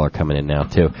got a caller coming in now,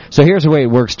 too. So here's the way it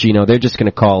works, Gino. They're just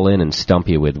going to call in and stump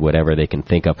you with whatever they can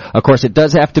think of. Of course, it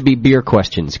does have to be beer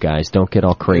questions, guys. Don't get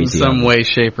all crazy. In some way,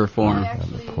 shape, or form.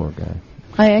 The poor guy.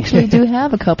 I actually do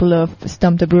have a couple of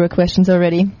Stump the Brewer questions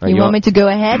already. You want me to go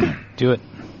ahead? Do it.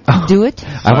 Do it?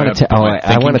 I want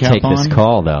to take this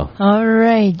call, though. All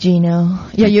right, Gino.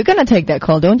 Yeah, you're going to take that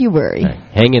call. Don't you worry. Right.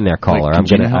 Hang in there, caller. I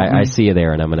see you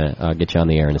there, and I'm going to get you on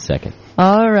the air in a second.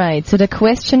 All right. So the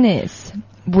question is,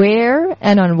 where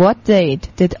and on what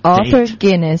date did Arthur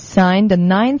Guinness sign the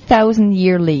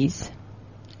 9,000-year lease?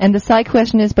 And the side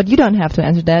question is, but you don't have to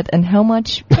answer that, and how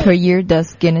much per year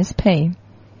does Guinness pay?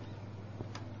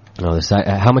 Oh,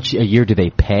 how much a year do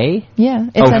they pay? Yeah,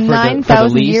 it's a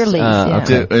 9,000-year lease.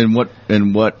 Yeah. In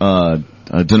what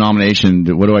denomination?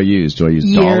 What do I use? Do I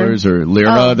use dollars or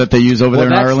lira that they use over there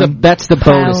in Ireland? That's the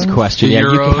bonus question.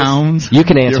 Yeah, pounds. You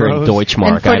can answer in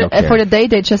Deutschmark. I don't care. For the day,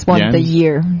 they just want the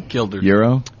year. Guilder.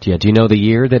 Euro. Yeah. Do you know the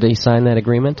year that he signed that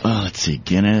agreement? Let's see,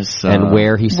 Guinness. And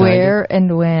where he signed it? Where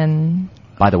and when?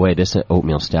 By the way, this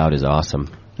oatmeal stout is awesome.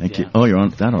 Thank you. Oh, you're on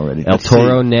that already. El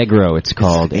Toro Negro, it's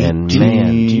called. And man,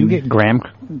 do you get graham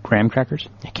crackers?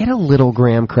 I get a little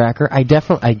graham cracker. I get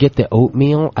the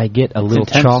oatmeal. I get a little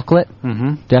chocolate.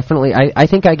 Mm-hmm. Definitely. I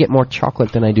think I get more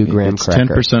chocolate than I do graham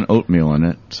cracker. It's 10% oatmeal in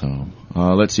it. So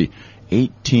let's see,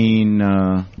 18.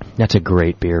 That's a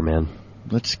great beer, man.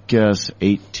 Let's guess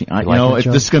 18.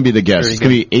 This is going to be the guess. It's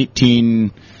going to be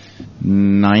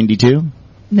 1892.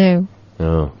 No.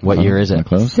 Oh, what year is it?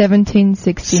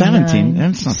 1769. 17?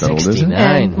 That's not that old, is it?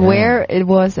 And where it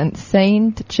was at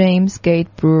St. James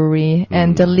Gate Brewery,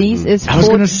 and the lease is... I was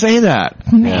going to say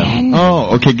that. Man.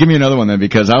 Oh, okay, give me another one then,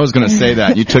 because I was going to say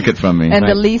that. You took it from me. And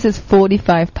the lease is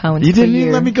 £45 You didn't a year.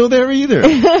 even let me go there either.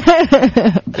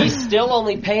 He's still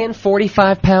only paying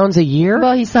 £45 a year?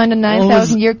 Well, he signed a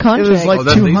 9,000-year contract. It was like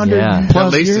 200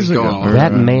 plus years ago.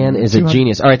 That man is a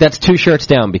genius. All right, that's 2 shirts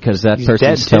down because that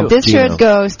person's stumped This Gino. shirt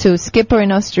goes to Skipper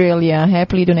in Australia,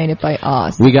 happily donated by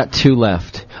us. We got 2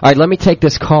 left. All right, let me take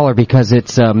this caller because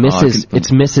it's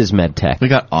Mrs. Medtech. We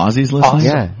got Aussies listening?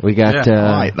 Yeah, we got... All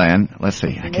right, then. Let's see.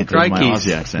 I can't do my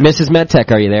Aussie accent. Mrs.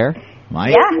 Medtech, are you there?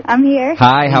 Yeah, I'm here.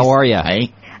 Hi, how are you?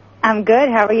 Hey. I'm good.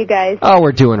 How are you guys? Oh,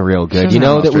 we're doing real good. You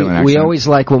know that Australian we accent. always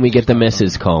like when we get the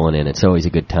missus calling in. It's always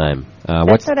a good time.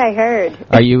 That's what I heard.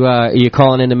 Are you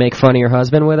calling in to make fun of your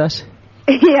husband with us?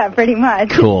 Yeah, pretty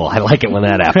much. Cool. I like it when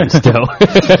that happens,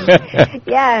 too.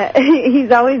 Yeah,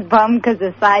 he's always bummed because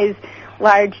the size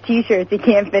large T-shirts he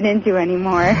can't fit into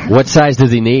anymore. What size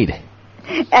does he need?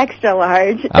 Extra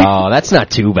large. Oh, that's not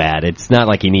too bad. It's not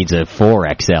like he needs a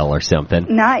 4XL or something.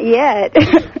 Not yet.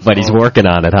 But he's working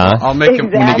on it, huh? I'll make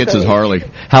him when he gets his Harley.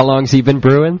 How long's he been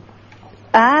brewing?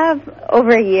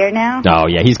 Over a year now. Oh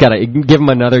yeah, he's got to give him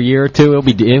another year or two. He'll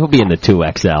be in the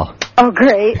 2XL. Oh,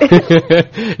 great.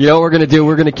 You know what we're going to do?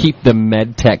 We're going to keep the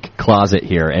MedTech closet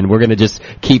here, and we're going to just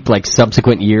keep, like,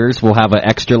 subsequent years. We'll have an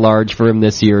extra large for him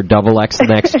this year, double X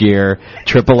next year,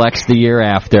 triple X the year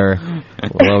after.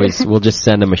 We'll just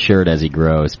send him a shirt as he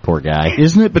grows, poor guy.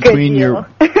 Isn't it between year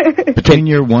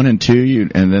 1 and 2,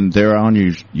 and then thereon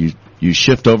you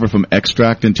shift over from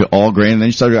extract into all grain, and then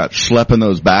you start out schlepping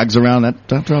those bags around?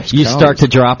 That drops You calories. start to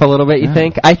drop a little bit, you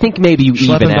think? I think maybe you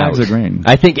Schlepping even out. bags of grain.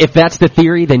 I think if that's the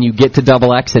theory, then you get to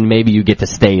double X and maybe you get to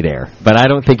stay there. But I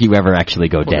don't think you ever actually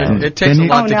go down. It takes a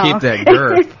lot to keep that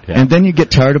girth. And then you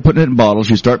get tired of putting it in bottles.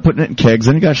 You start putting it in kegs.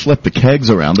 Then you got to schlep the kegs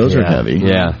around. Those are heavy.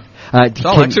 Yeah. It's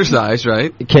all exercise,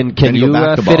 right? Can you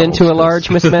fit into a large,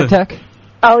 Miss Medtech?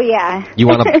 Oh, yeah. You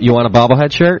want a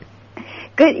bobblehead shirt?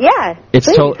 Good, yeah. It's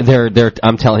they're.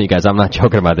 I'm telling you guys, I'm not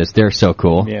joking about this. They're so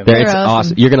cool. Yeah, it's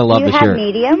awesome. You're gonna love you the have shirt.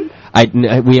 medium?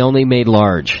 We only made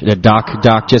large. The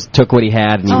Doc just took what he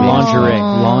had and he made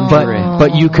lingerie.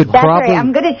 But you could That's probably. right.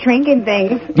 I'm good at shrinking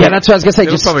things. Yeah, that's what I was gonna say.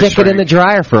 Just stick it in the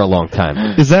dryer for a long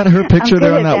time. Is that her picture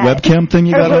there on that webcam thing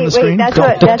you got on the screen? That's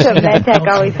what MedTech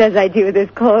always says I do with his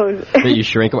clothes. That you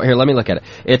shrink. Here, let me look at it.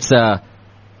 It's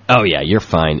Oh yeah, you're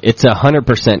fine. It's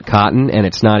 100% cotton and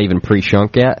it's not even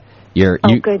pre-shrunk yet.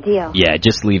 Good deal. Yeah,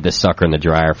 just leave the sucker in the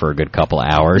dryer for a good couple of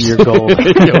hours. You're gold.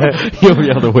 You'll be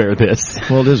able to wear this.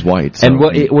 Well, it is white. So. And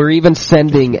we're even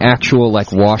sending actual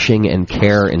washing and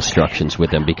care instructions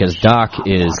with them because Doc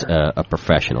is a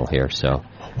professional here. So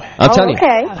I'll tell you,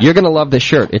 you're going to love this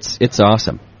shirt. It's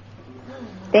awesome.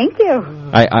 Thank you.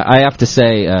 I have to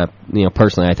say,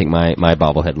 personally, I think my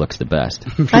bobblehead looks the best.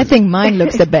 I think mine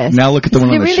looks the best. Now look at the one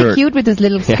on the really shirt. Cute with his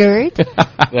little skirt.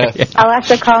 I'll have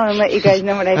to call and let you guys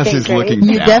know what I think, right?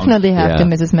 You definitely have to,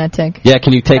 Mrs. Medtech. Yeah,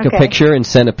 can you take a picture and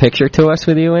send a picture to us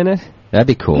with you in it? That'd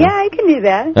be cool. Yeah, I can do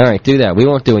that. All right, do that. We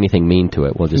won't do anything mean to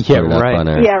it. We'll just put it up on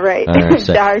our... Yeah, right. On our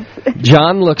site. Darts.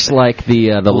 John looks like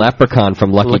the leprechaun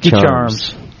from Lucky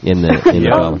Charms. In the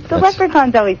the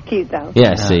leprechaun's always cute, though.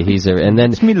 Yeah, see, he's a... And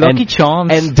then... It's me, Lucky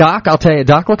Charms. And Doc, I'll tell you,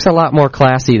 Doc looks a lot more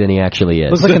classy than he actually is.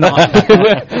 Looks like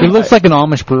he looks like an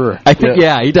Amish brewer. I think,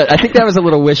 he does. I think that was a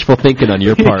little wishful thinking on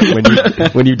your part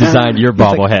when you designed your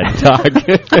bobblehead, Doc.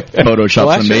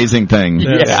 Photoshop's an amazing thing.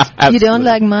 Yeah, you don't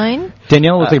like mine?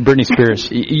 Danielle looks like Britney Spears.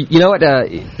 You know what?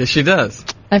 Yes, she does.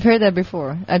 I've heard that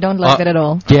before. I don't like it at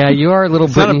all. Yeah, you are a little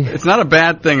Britney. It's not a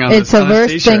bad thing on It's this the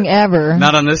worst thing ever.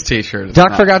 Not on this T-shirt.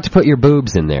 Doc forgot to put your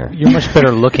boobs in there. You're much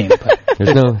better looking.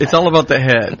 There's no. It's all about the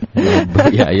head.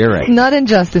 Yeah, you're right. Not in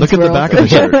Justin's Look at the back of the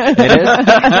shirt. It is?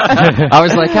 I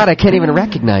was like, God, I can't even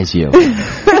recognize you.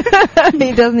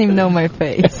 He doesn't even know my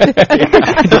face. That's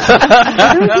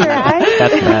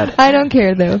bad. I don't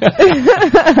care, though.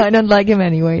 I don't like him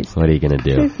anyways. What are you going to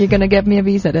do? You're going to get me a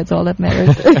visa. That's all that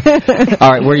matters. All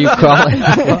right, where are you calling?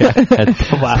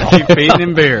 Wow. Keep feeding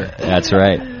him beer. That's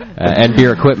right. And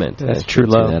beer equipment. That's true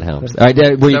love. That helps. All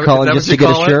right, were you calling just to get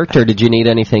a shirt, or did you need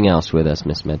anything else with us,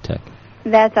 Miss Medtech?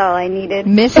 That's all I needed.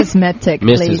 Mrs. Medtech,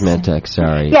 please. Mrs. Medtech,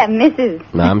 sorry. Yeah, Mrs.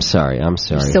 No, I'm sorry. You're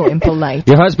so impolite.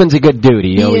 Your husband's a good dude.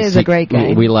 He is a great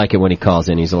guy. We like it when he calls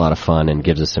in. He's a lot of fun and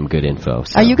gives us some good info.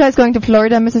 So. Are you guys going to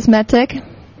Florida, Mrs. Medtech?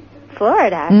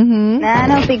 Florida. Mm-hmm. Nah, I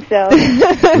don't think so.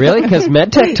 Really? Because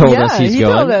MedTech told us he's he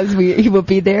going. told us he will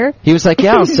be there. He was like,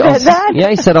 yeah, He said that? yeah,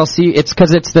 he said, I'll see you. It's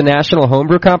because it's the National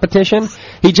Homebrew Competition.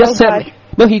 He just sent me,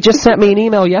 no, he just sent me an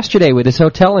email yesterday with his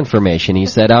hotel information. He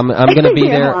said, I'm going to be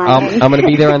there. I'm going to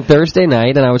be there on Thursday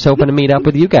night, and I was hoping to meet up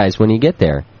with you guys when you get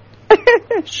there.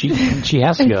 She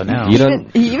has to go now. He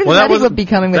even said he would be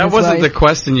coming with that his wasn't wife. the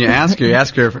question you asked her. You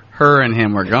asked her if her and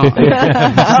him were gone. She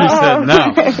said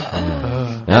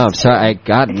no. No, I'm sorry. I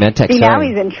got MedTech. See, now sorry.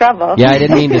 he's in trouble. Yeah, I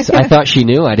didn't mean to. I thought she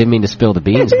knew. I didn't mean to spill the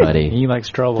beans, buddy. He likes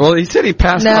trouble. Well, he said he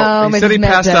passed out. He said he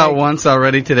passed out once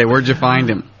already today. Where'd you find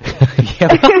him? Good He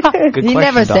question,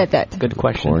 never Doc. said that. Good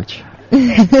question. Porch.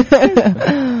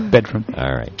 Bedroom.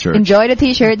 All right. Church. Enjoy the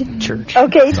T-shirt. Church.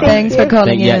 Okay, Thanks for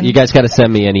calling Yeah, in. you guys got to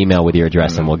send me an email with your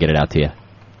address, and we'll get it out to you.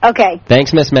 Okay,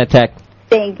 Thanks, Miss MedTech.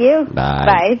 thank you. Bye.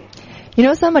 Bye. You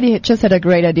know, somebody just had a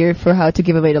great idea for how to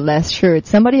give away the last shirt.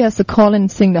 Somebody has to call in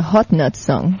and sing the Hot Nuts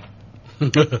song.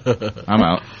 I'm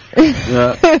out.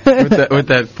 With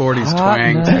that 40s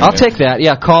twang. I'll take that.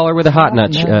 Yeah, caller with a hot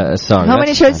nut song. How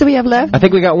many shirts do we have left? I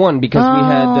think we got one because we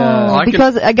had.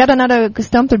 Because I got another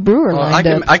Stumped Brewer lined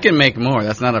up. I can make more.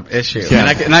 That's not an issue. Yeah.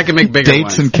 And I can make bigger Dates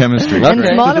ones. and chemistry. And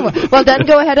smaller one. Well, then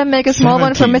go ahead and make a small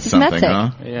one for Mrs. Metzek.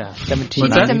 Huh? Yeah, She 17.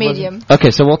 needs a medium.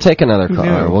 Okay, so we'll take another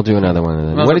caller. We'll do another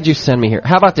one. What did you send me here?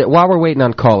 How about that? While we're waiting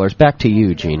on callers, back to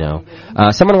you, Gino.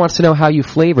 Someone wants to know how you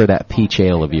flavor that peach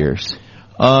ale of yours.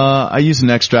 I use an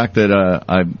extract that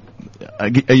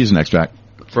I use an extract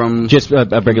from just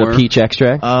a regular peach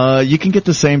extract. You can get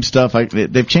the same stuff.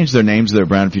 They've changed their names of their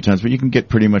brand a few times, but you can get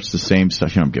pretty much the same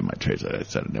stuff. You know, I'm getting my trades. I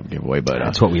said I'd never give away, but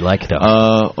that's what we like,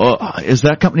 though. Is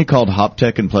that company called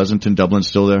Hoptech in Pleasanton, Dublin,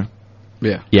 still there?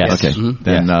 Yeah. Yes. Okay. Mm-hmm.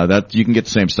 Then that you can get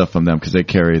the same stuff from them because they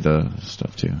carry the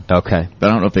stuff too. Okay. But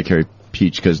I don't know if they carry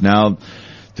peach because now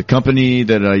the company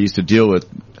that I used to deal with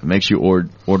makes you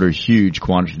order huge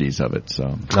quantities of it.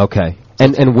 So okay,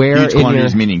 and where huge in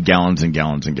quantities meaning gallons and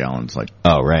gallons and gallons, like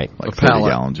right, like a pallet, 30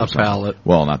 gallons or a something. pallet.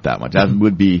 Well, not that much. That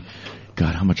would be,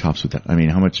 God, how much hops would that? I mean,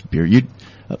 how much beer?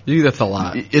 That's a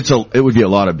lot. It would be a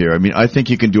lot of beer. I mean, I think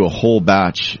you can do a whole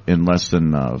batch in less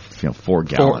than 4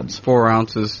 gallons. 4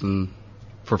 ounces and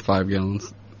for 5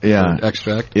 gallons. Yeah,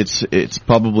 extract. It's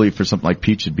probably for something like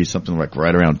peach, it'd be something like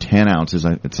right around 10 ounces.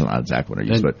 It's not exactly what I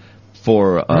use, but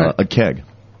for a keg.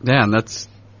 Yeah, and that's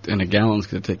in a gallon's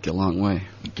going to take you a long way.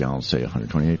 A gallon, say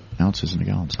 128 ounces in a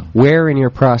gallon. So. Where in your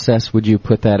process would you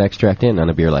put that extract in on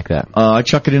a beer like that? I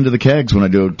chuck it into the kegs when I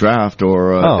do a draft,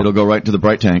 or it'll go right to the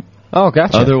bright tank. Oh,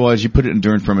 gotcha. Otherwise, you put it in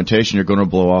during fermentation, you're going to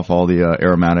blow off all the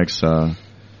aromatics.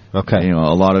 Okay. You know,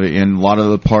 a lot of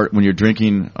the part when you're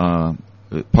drinking. A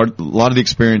lot of the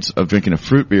experience of drinking a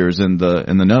fruit beer is in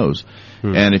the nose,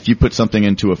 and if you put something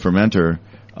into a fermenter,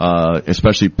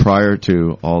 especially prior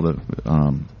to all the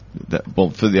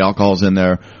both the alcohol's in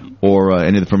there or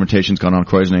any of the fermentation's gone on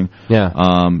krausening,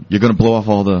 you're going to blow off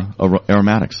all the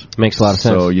aromatics. Makes a lot of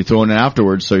sense. So you throw it in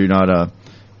afterwards, so you're not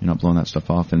blowing that stuff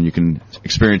off, and you can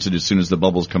experience it as soon as the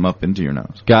bubbles come up into your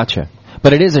nose. Gotcha.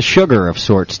 But it is a sugar of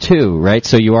sorts too, right?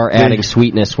 So you are adding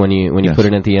sweetness when you put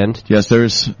it at the end. Yes, there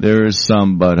is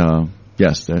some, but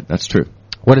yes, that's true.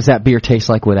 What does that beer taste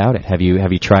like without it? Have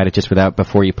you tried it just without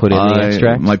before you put in the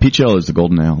extract? My peach ale is the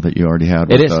golden ale that you already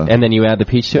had. It is, and then you add the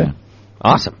peach to it.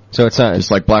 Awesome. So it's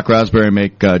just like Black Raspberry.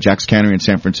 Make Jack's Cannery in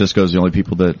San Francisco is the only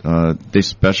people that they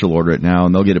special order it now,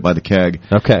 and they'll get it by the keg.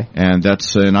 Okay. And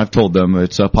I've told them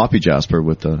it's a Poppy Jasper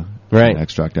with the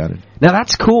extract added. Now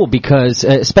that's cool because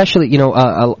especially a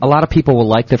lot of people will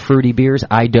like the fruity beers.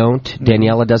 I don't.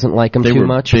 Daniela doesn't like them too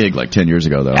much. They were big like 10 years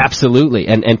ago though. Absolutely,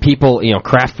 and people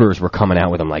craft brewers were coming out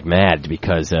with them like mad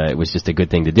because it was just a good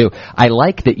thing to do. I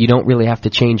like that you don't really have to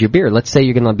change your beer. Let's say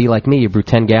you're going to be like me. You brew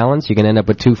 10 gallons. You're going to end up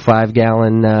with 2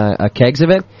 5-gallon kegs of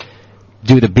it.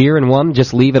 Do the beer in one,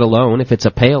 just leave it alone if it's a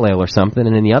pale ale or something,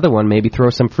 and in the other one, maybe throw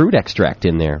some fruit extract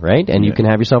in there, right? And you can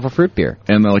have yourself a fruit beer.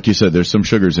 And like you said, there's some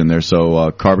sugars in there,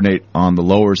 so carbonate on the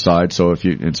lower side. So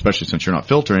especially since you're not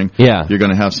filtering, you're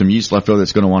going to have some yeast left over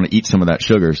that's going to want to eat some of that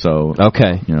sugar. So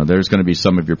there's going to be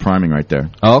some of your priming right there.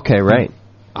 Okay, right.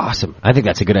 Awesome. I think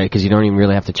that's a good idea because you don't even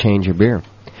really have to change your beer.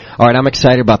 All right, I'm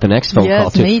excited about the next phone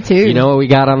call, too. Me too. You know what we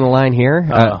got on the line here?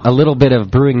 A little bit of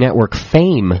Brewing Network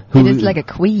fame. It is like a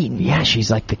queen. Yeah,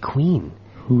 she's like the queen.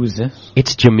 Who is this?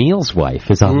 It's Jamil's wife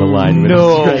is on the line with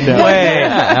us right now. Way.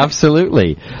 Yeah,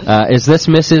 absolutely. Is this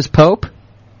Mrs. Pope?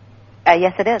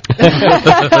 Yes, it is.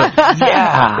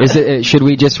 Yeah. Is it? Should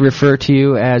we just refer to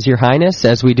you as Your Highness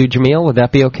as we do Jamil? Would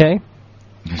that be okay?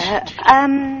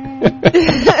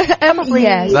 Probably.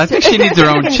 Yes. I think she needs her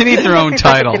own. She needs her own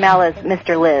title. Jamel is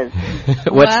Mr. Liz.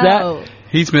 What's that?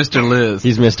 He's Mr. Liz.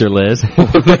 He's Mr. Liz.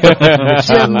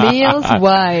 Jamil's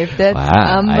wife. That's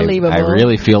unbelievable. I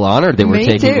really feel honored that we're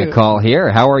taking a call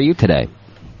here. How are you today?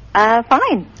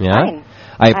 Fine. Yeah? Fine.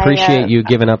 I appreciate you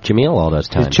giving up Jamil all those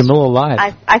times. Is Jamil alive?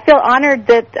 I feel honored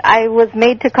that I was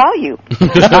made to call you.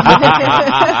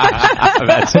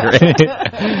 That's great.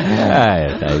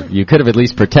 You could have at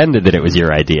least pretended that it was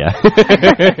your idea,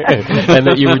 and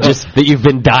that you've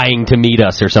been dying to meet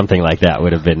us or something like that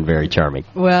would have been very charming.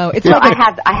 Well,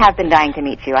 I have been dying to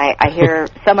meet you. I hear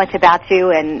so much about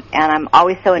you, and I'm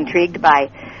always so intrigued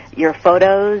by your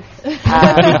photos.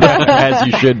 As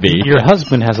you should be. Your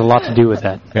husband has a lot to do with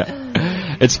that. Yeah.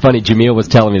 It's funny, Jamil was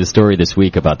telling me the story this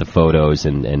week about the photos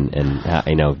and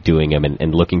doing them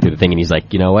and looking through the thing, and he's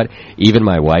like, you know what? Even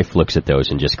my wife looks at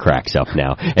those and just cracks up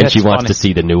now. And That's she wants funny. to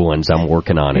see the new ones I'm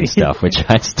working on and stuff, which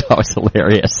I just thought was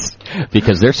hilarious.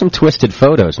 Because there's some twisted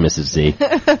photos, Mrs. Z.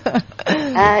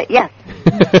 Yes.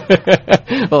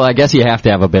 Well, I guess you have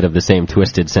to have a bit of the same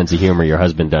twisted sense of humor your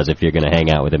husband does if you're going to hang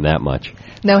out with him that much.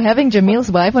 Now, having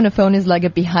Jamil's wife on the phone is like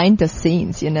a behind the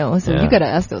scenes, so you got to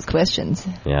ask those questions.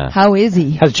 Yeah. How is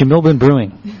he? Has Jamil been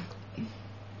brewing?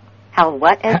 How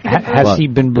what? Has he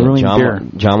been brewing beer?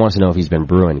 John wants to know if he's been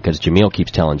brewing, because Jamil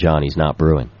keeps telling John he's not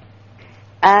brewing.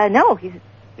 No, he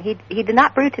did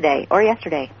not brew today or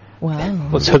yesterday. Wow.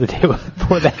 Well, so the day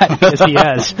before that, yes, he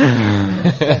has.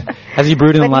 Has he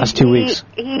brewed in the last 2 weeks?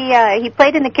 He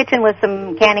played in the kitchen with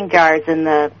some canning jars in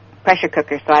the pressure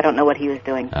cooker, so I don't know what he was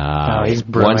doing. He's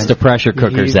brewing. Once the pressure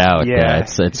cooker's out,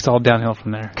 it's all downhill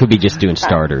from there. Could be just doing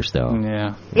starters, though.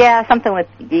 Yeah, something with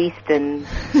yeast and.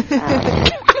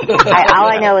 All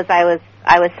I know is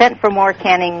I was sent for more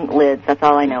canning lids. That's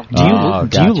all I know.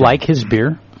 Do you like his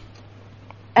beer?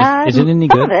 Is it any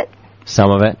good? Some of it.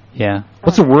 Some of it? Yeah.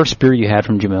 What's the worst beer you had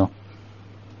from Jamil?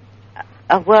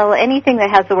 Well, anything that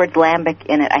has the word lambic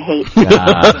in it, I hate.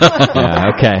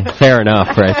 Yeah, okay. Fair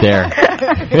enough right there.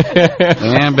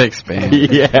 Lambic span.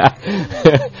 Yeah.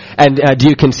 And do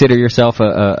you consider yourself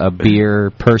a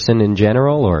beer person in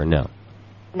general, or no?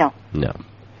 No. No.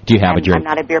 Do you have a drink? I'm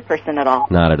not a beer person at all.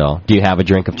 Not at all. Do you have a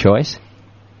drink of choice?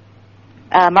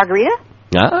 Margarita?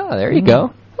 Ah, there you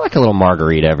go. I like a little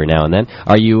margarita every now and then.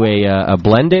 Are you a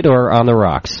blended or on the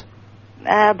rocks?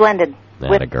 Blended.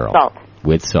 With salt.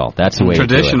 With salt. That's the way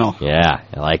traditional. To do it. Yeah,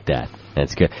 I like that.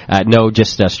 That's good. No,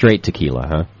 just straight tequila,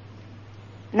 huh?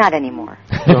 Not anymore.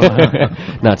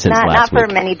 Not since last Not for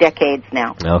week. many decades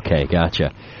now. Okay,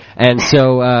 gotcha. And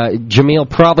so Jamil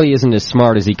probably isn't as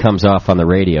smart as he comes off on the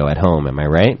radio at home, am I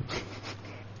right?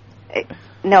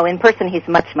 No, in person he's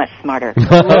much, much smarter.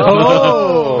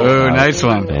 Oh, nice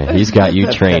one. Yeah, he's got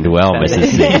you trained well,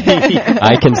 Mrs. Z.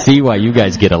 I can see why you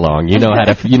guys get along. You know how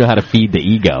to feed the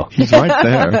ego. He's right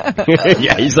there.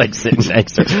 Yeah, he's like sitting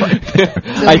next to me.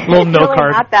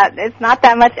 It's not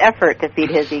that much effort to feed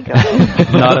his ego.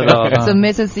 Not at all. So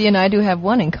Mrs. Z and I do have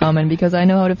one in common because I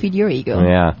know how to feed your ego.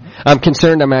 Yeah. I'm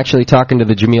concerned I'm actually talking to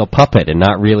the Jamil puppet and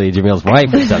not really Jamil's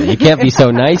wife or something. You can't be so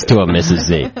nice to him, Mrs.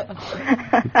 Z.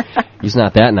 He's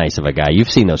not that nice of a guy. You've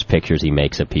seen those pictures he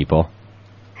makes of people.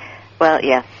 Well,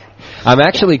 yes. I'm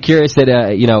actually curious that,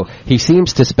 he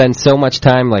seems to spend so much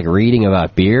time, reading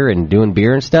about beer and doing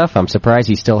beer and stuff. I'm surprised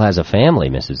he still has a family,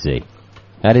 Mrs. Z.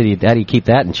 How did he keep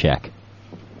that in check?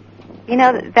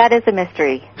 That is a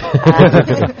mystery.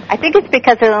 I think it's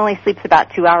because he only sleeps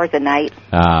about 2 hours a night.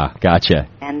 Ah, gotcha.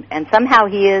 And somehow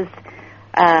he is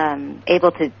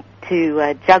able to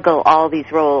juggle all these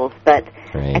roles, but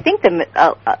right. I think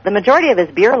the majority of his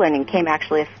beer learning came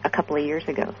actually a couple of years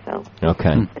ago. So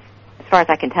okay, as far as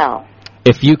I can tell.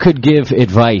 If you could give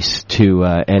advice to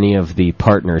any of the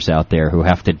partners out there who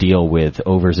have to deal with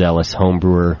overzealous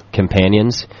homebrewer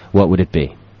companions, what would it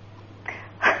be?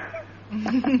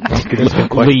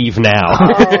 Leave now.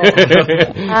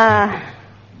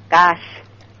 Gosh,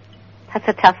 that's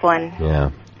a tough one. Yeah.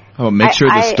 Oh, make sure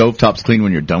the stovetop's clean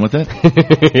when you're done with it.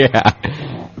 Yeah.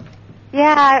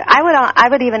 Yeah, I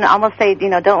would even almost say,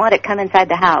 don't let it come inside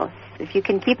the house. If you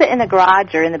can keep it in the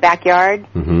garage or in the backyard,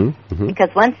 because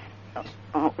once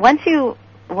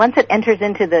it enters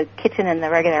into the kitchen in the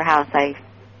regular house, I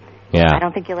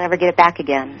don't think you'll ever get it back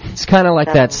again. It's kind of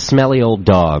like that smelly old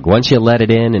dog. Once you let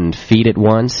it in and feed it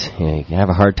once, you have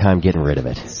a hard time getting rid of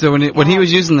it. So when he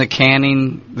was using the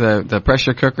canning, the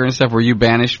pressure cooker and stuff, were you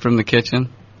banished from the kitchen?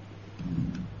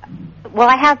 Well,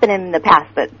 I have been in the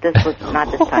past, but this was not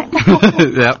this time.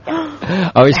 Yep.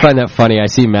 I always find that funny. I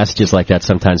see messages like that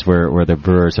sometimes where the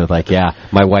brewers are like, yeah,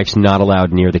 my wife's not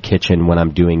allowed near the kitchen when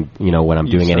I'm doing, any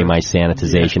of my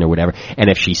sanitization or whatever. And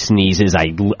if she sneezes, I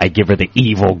give her the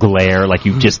evil glare like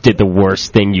you just did the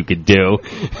worst thing you could do.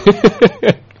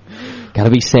 Gotta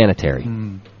be sanitary.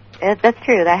 That's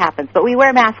true. That happens. But we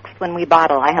wear masks when we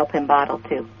bottle. I help him bottle,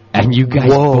 too. And you guys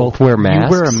both wear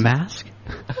masks? You wear a mask?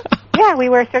 Yeah, we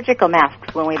wear surgical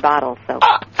masks when we bottle, so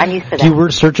I'm used to that. Do you wear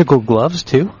surgical gloves,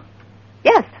 too?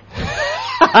 Yes.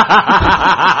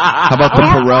 How about the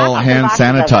Perel hand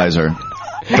sanitizer?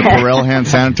 The Perel hand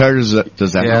sanitizer,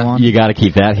 does that go on? You got to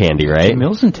keep that handy, right?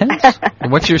 Mill's intense.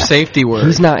 What's your safety word?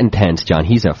 He's not intense, John.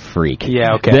 He's a freak.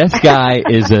 Yeah, okay. This guy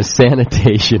is a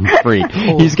sanitation freak.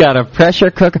 He's got a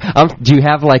pressure cooker. Do you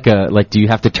have do you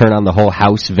have to turn on the whole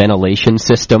house ventilation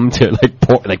system to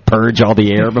purge all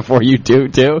the air before you do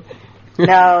too?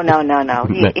 No.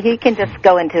 He can just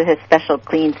go into his special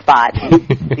clean spot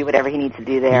and do whatever he needs to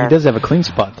do there. He does have a clean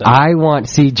spot, though.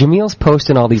 Jamil's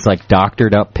posting all these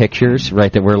doctored up pictures,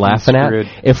 right, that we're laughing at.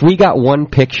 If we got one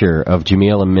picture of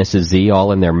Jamil and Mrs. Z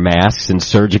all in their masks and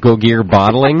surgical gear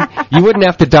bottling, you wouldn't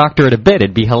have to doctor it a bit.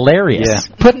 It'd be hilarious.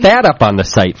 Yeah. Put that up on the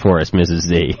site for us, Mrs.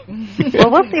 Z. Well,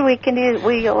 we'll see. We'll see if we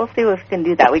can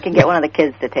do that. We can get one of the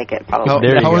kids to take it, probably.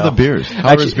 How are the beers? How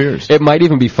are his beers? It might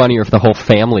even be funnier if the whole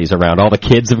family's around. All the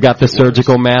kids have got the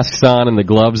surgical masks on and the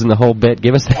gloves and the whole bit.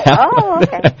 Give us that. Oh,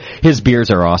 okay. His beers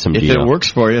are awesome, If Gino. it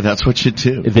works for you, that's what you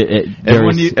do.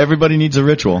 Everybody needs a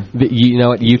ritual. You know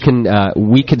what? You can.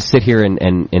 We could sit here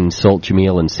and insult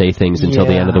Jamil and say things until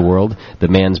the end of the world. The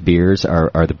man's beers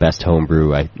are the best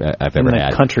homebrew I've ever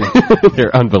had. Country.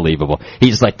 They're unbelievable.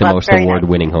 He's like the most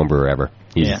award-winning homebrewer ever.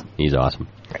 He's awesome.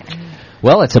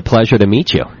 Well, it's a pleasure to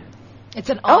meet you. It's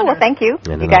an honor. Oh, well, thank you.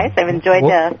 You guys, I've enjoyed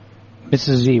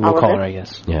Mrs. Z, we'll call her, I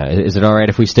guess. Yeah, is it all right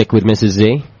if we stick with Mrs.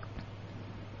 Z?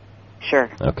 Sure.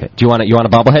 Okay. Do you want a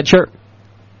bobblehead shirt?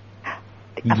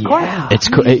 Of course. It's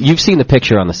cool. You've seen the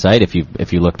picture on the site if you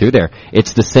look through there.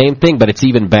 It's the same thing, but it's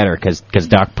even better because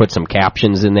Doc put some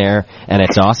captions in there, and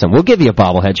it's awesome. We'll give you a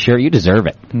bobblehead shirt. You deserve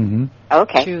it. Mm-hmm.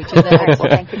 Okay. True to that. All right, well,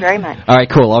 thank you very much. All right,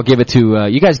 cool. I'll give it to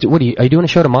you guys. Are you doing a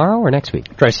show tomorrow or next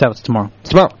week? Dry Stouts tomorrow. It's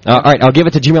tomorrow. All right, I'll give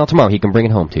it to Jamil tomorrow. He can bring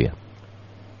it home to you.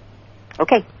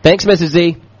 Okay. Thanks, Mrs.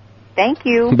 Z. Thank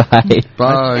you. Bye.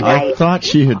 Bye. I thought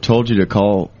she had told you to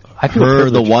call her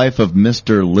the wife of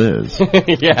Mr. Liz.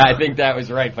 Yeah, I think that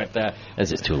was right, but that's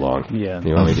just too long. Yeah.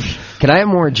 You want me to, can I have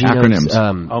more Gino's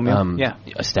Acronyms.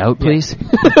 a stout, please?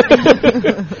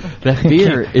 That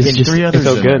beer is just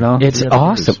so good, huh? It's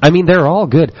awesome. I mean, they're all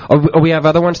good. We have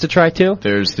other ones to try, too?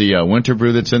 There's the winter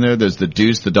brew that's in there. There's the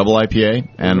Deuce, the double IPA,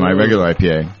 and my regular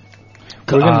IPA.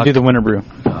 We're going to do the winter brew.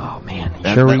 Oh, man.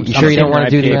 You sure you don't want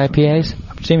to do the IPAs?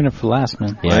 I'm saving it for last,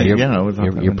 man. Yeah,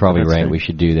 you're probably right. We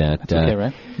should do that. That's okay,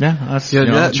 right? Yeah,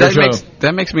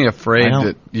 that makes me afraid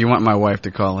that you want my wife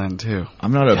to call in too. I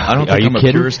don't think I'm a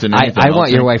purist in anything. I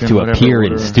want your wife to appear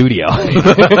in studio. Do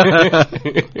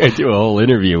a whole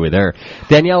interview with her.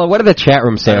 Daniela, what do the chat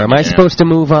rooms say? Am I supposed to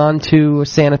move on to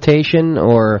sanitation,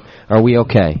 or are we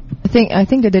okay? I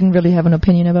think they didn't really have an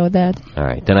opinion about that. All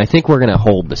right, then I think we're going to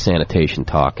hold the sanitation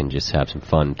talk and just have some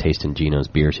fun tasting Gino's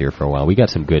beers here for a while. We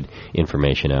got some good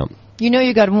information out. You know,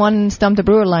 you got one Stump the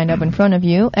Brewer lined up in front of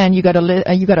you, and you got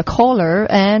a caller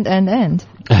and.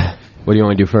 What do you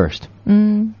want to do first?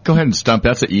 Go ahead and stump.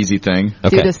 That's an easy thing.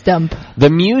 Okay. Do the stump.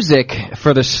 The music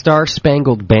for the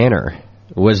Star-Spangled Banner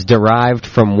was derived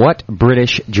from what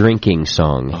British drinking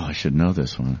song? Oh, I should know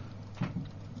this one.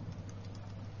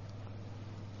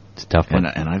 It's a tough one.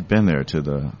 And I've been there to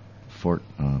the Fort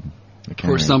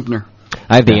Sumter.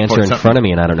 I have the answer in front of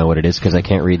me, and I don't know what it is because I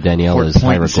can't read Daniela's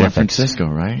hieroglyphics. San Francisco,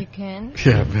 right? You can.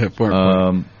 Yeah, Fort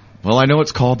Point. Well, I know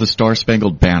it's called the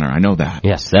Star-Spangled Banner. I know that.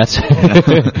 Yes, that's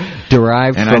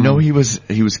derived and from... I know he was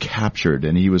captured,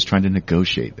 and he was trying to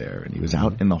negotiate there, and he was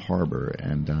out in the harbor,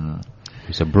 and...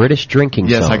 It's a British drinking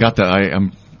song. Yes, I got that.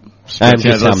 I'm are you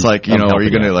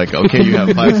going to okay, you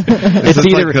have 5...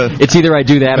 It's either I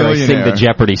do that or I sing the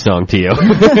Jeopardy song to you.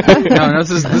 No,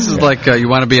 this is like you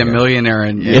want to be a millionaire,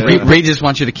 and Ray just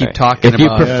wants you to keep talking. If you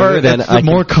prefer, then the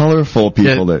more colorful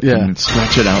people that can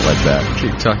stretch it out like that.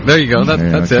 Keep talking. There you go.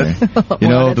 That's it. You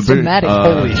know, the British.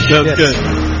 Holy shit! That's good.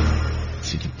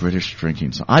 See, the British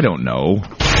drinking song. I don't know.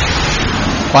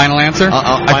 Final answer.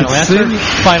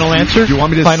 Final answer. Do you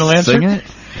want me to sing it?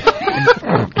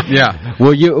 Yeah.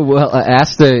 Well,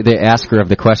 ask the asker of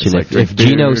the question if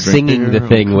Gino singing the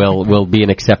thing will be an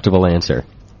acceptable answer.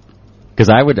 Because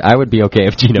I would be okay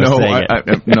if Gino sang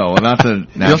it. No, not the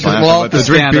national anthem, but the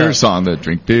drink beer song. The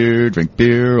drink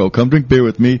beer, oh come drink beer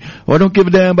with me. Oh, I don't give a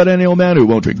damn about any old man who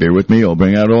won't drink beer with me. I'll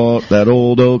bring out that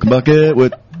old oak bucket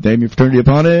with Name your fraternity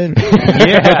opponent.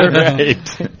 Yeah,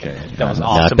 right. Okay. That was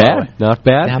awesome. Not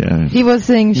bad. Yeah. He was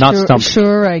saying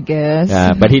sure, I guess.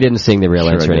 But he didn't sing the real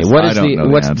answer. What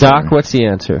is Doc? What's the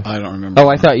answer? I don't remember. Oh,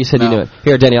 I thought you said you knew it.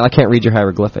 Here, Danielle, I can't read your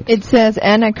hieroglyphics. It says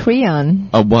Anacreon.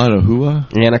 A what? A whoa?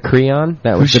 Anacreon?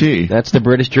 Who's she? That's the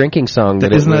British drinking song.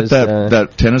 Isn't that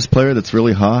tennis player that's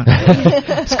really hot?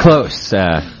 It's close.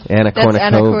 Anna That's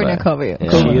Anna Kournikova.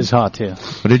 Kournikova. She is hot, too.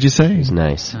 What did you say? He's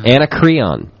nice.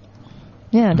 Anacreon.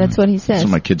 Yeah, that's what he says. That's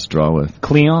what my kids draw with.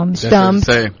 Cleon? Stumps.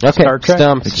 Okay, Star Trek?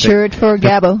 Stumps. Shirt for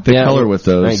Gabbo. They color with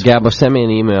those. Right, Gabbo, send me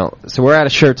an email. So we're out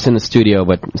of shirts in the studio,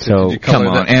 but so... Come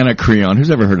on, Anacreon.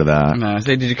 Who's ever heard of that? No, I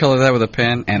say, did you color that with a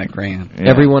pen and a crayon? Yeah.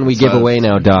 Everyone we give away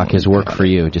now, Doc, is work for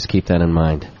you. Just keep that in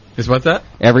mind. Is what that?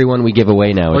 Everyone we give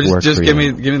away now is work for you. Just give me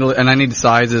the, and I need the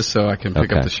sizes so I can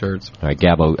pick up the shirts. All right,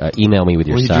 Gabbo, email me with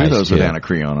your size. You drew those with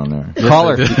Anacreon on there.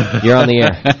 Caller, you're on the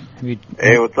air.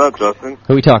 Hey, what's up, Justin?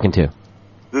 Who are we talking to?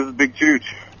 This is Big Chooch.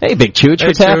 Hey, Big Chooch,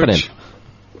 what's happening?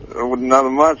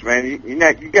 Nothing much, man. You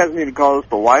guys need to call this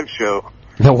the wife show.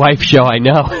 The wife show, I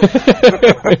know.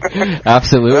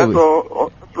 Absolutely. That's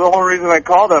the whole reason I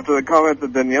called after the comment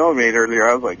that Danielle made earlier.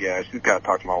 I was like, yeah, she's got to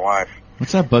talk to my wife.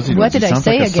 What's that buzzy? What did I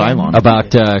say again? About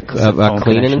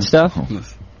cleaning and stuff?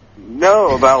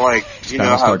 No, about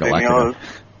how Danielle is.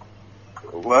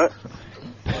 What?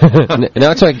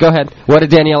 No, it's all right. Go ahead. What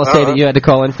did Daniela say that you had to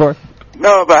call in for?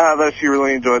 No, about how she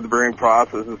really enjoyed the brewing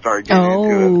process and started getting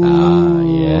into it.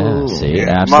 Yeah. See,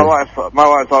 My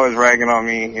wife's always ragging on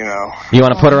me, You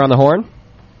want to put her on the horn?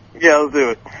 Yeah, let's do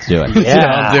it. Let's do it. Yeah,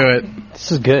 I'll do it.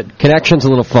 This is good. Connection's a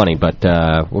little funny, but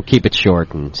we'll keep it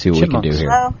short and see what we can do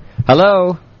here.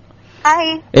 Hello.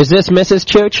 Hi. Is this Mrs.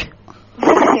 Chooch?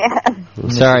 Yeah.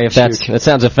 Sorry if that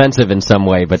sounds offensive in some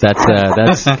way, but that's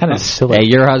kind of silly. Hey,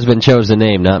 your husband chose the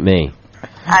name, not me.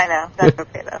 I know. That's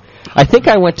okay, though. I think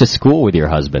I went to school with your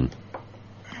husband.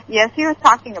 Yes, he was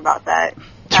talking about that.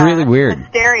 It's really weird.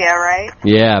 Hysteria, right?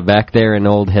 Yeah, back there in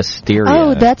old Hysteria.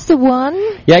 Oh, that's the one?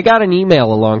 Yeah, I got an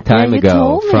email a long time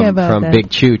ago from that. Big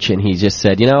Chooch, and he just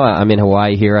said, I'm in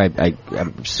Hawaii here.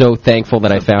 I'm so thankful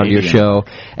that I found your show.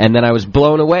 And then I was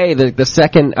blown away. The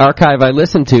second archive I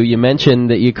listened to, you mentioned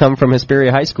that you come from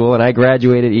Hesperia High School, and I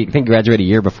graduated a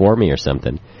year before me or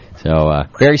something. So,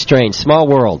 very strange. Small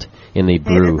world in the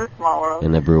brew. It is a small world.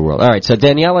 In the brew world. All right, so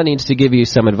Daniela needs to give you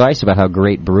some advice about how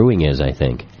great brewing is, I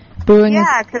think.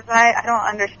 Yeah, because I don't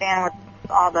understand what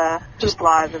all the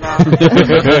hoopla is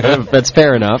about. That's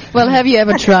fair enough. Well, have you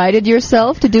ever tried it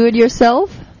yourself, to do it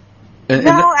yourself?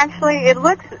 No, actually, it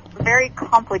looks very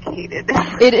complicated.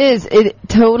 It is. It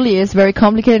totally is very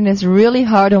complicated, and it's really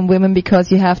hard on women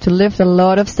because you have to lift a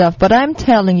lot of stuff. But I'm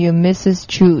telling you, Mrs.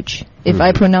 Chooch, if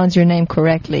I pronounce your name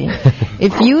correctly,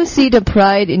 if you see the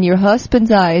pride in your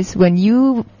husband's eyes when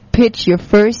you pitch your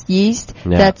first yeast,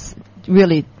 that's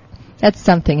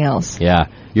something else. Yeah.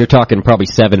 You're talking probably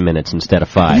 7 minutes instead of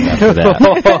 5 after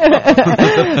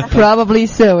that. Probably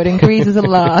so. It increases a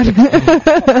lot.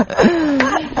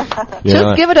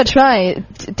 Just give it a try.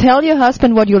 Tell your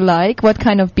husband what you like, what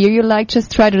kind of beer you like.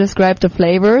 Just try to describe the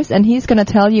flavors, and he's going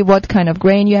to tell you what kind of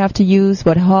grain you have to use,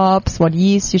 what hops, what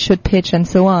yeast you should pitch, and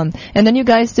so on. And then you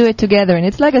guys do it together, and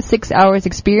it's like a 6 hours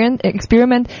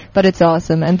experiment, but it's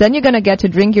awesome. And then you're going to get to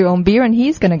drink your own beer, and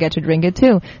he's going to get to drink it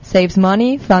too. Saves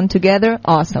money, fun together,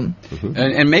 awesome.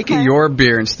 And make it your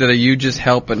beer instead of you just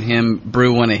helping him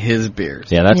brew one of his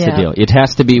beers. Yeah, that's the deal. It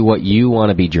has to be what you want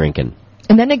to be drinking.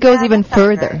 And then it goes even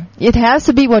further. It has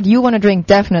to be what you want to drink,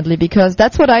 definitely, because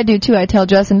that's what I do too. I tell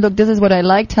Justin, look, this is what I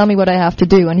like, tell me what I have to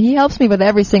do. And he helps me with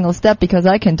every single step because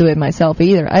I can't do it myself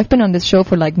either. I've been on this show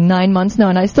for like 9 months now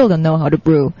and I still don't know how to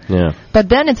brew. Yeah. But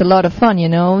then it's a lot of fun,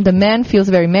 The man feels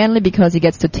very manly because he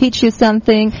gets to teach you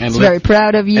something. He's very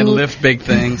proud of you. And lift big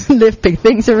things. Lift big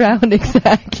things around,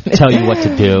 exactly. Tell you what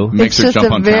to do. It's just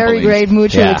a very great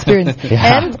mutual experience.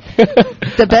 And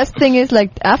the best thing is,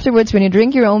 like, afterwards when you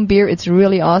drink your own beer, it's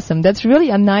really awesome. That's really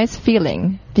a nice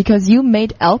feeling because you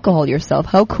made alcohol yourself.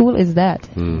 How cool is that?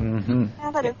 Mm-hmm.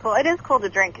 Yeah, that is cool. It is cool to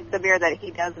drink the beer that he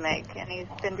does make, and he's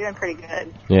been doing pretty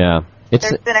good. Yeah.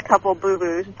 There's been a couple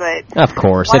boo-boos, but of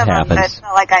course, it happens. It's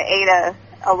not like I ate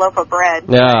a loaf of bread.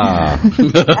 Yeah,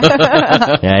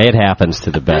 it happens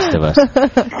to the best of us.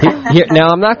 Now,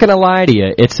 I'm not going to lie to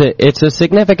you. It's a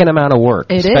significant amount of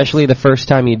work, especially the first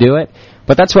time you do it.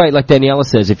 But that's why, like Daniela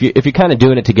says, if you're kind of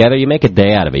doing it together, you make a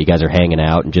day out of it. You guys are hanging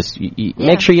out and just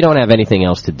make sure you don't have anything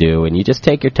else to do, and you just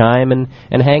take your time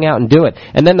and hang out and do it.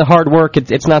 And then the hard work,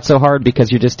 it's not so hard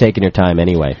because you're just taking your time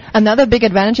anyway. Another big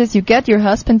advantage is you get your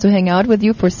husband to hang out with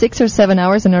you for 6 or 7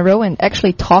 hours in a row and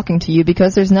actually talking to you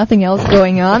because there's nothing else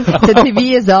going on. The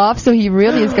TV is off, so he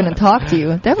really is going to talk to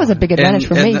you. That was a big advantage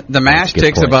for me. The mash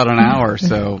takes about an hour,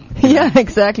 so... Yeah,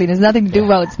 exactly. There's nothing to do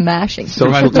while it's mashing.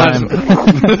 Social time.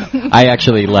 I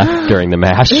actually left during the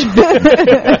mash.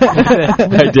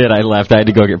 I did. I left. I had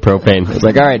to go get propane. I was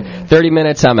like, all right, 30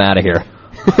 minutes, I'm out of here.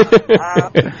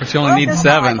 But you only need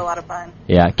 7. A lot of fun.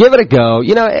 Yeah, give it a go.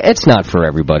 You know, it's not for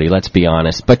everybody, let's be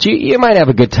honest. But you might have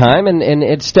a good time, and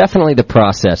it's definitely the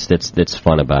process that's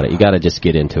fun about it. You got to just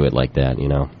get into it like that, you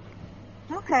know.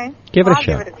 Okay. Give it a I'll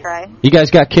shot. give it a try. You guys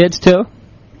got kids, too?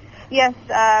 Yes,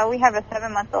 we have a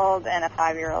 7-month-old and a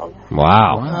 5-year-old.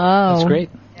 Wow. That's great.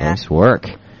 Nice work.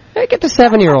 Hey, get the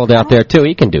 7-year-old out there, too.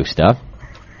 He can do stuff.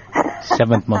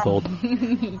 7-month-old.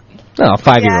 No,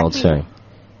 5-year-old, sorry.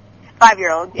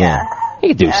 5-year-old, yeah. He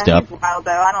can do stuff. He's wild,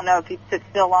 though. I don't know if he sits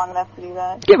still long enough to do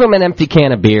that. Give him an empty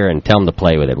can of beer and tell him to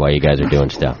play with it while you guys are doing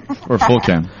stuff. Or full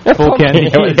can. Full can.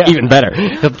 Yeah, even better.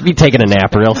 He'll be taking a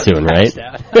nap real soon, right?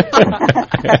 Yeah.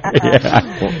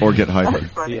 Or get hyper.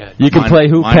 Yeah. You can play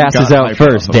who passes out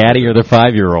first, Daddy or the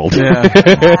 5-year-old. Yeah.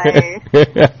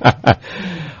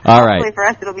 All right. Hopefully for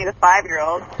us, it'll be the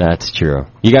 5-year-old. That's true.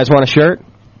 You guys want a shirt?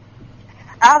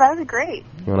 Oh, that would be great.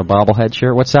 You want a bobblehead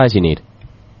shirt? What size you need?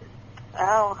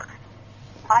 Oh,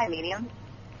 high, medium.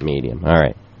 Medium. All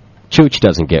right. Chooch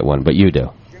doesn't get one, but you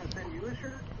do.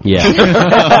 Yeah. you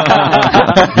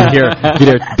hear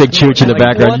Big Chooch in the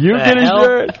background. You get a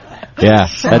shirt. Yeah,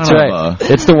 that's right.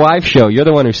 It's the wife show. You're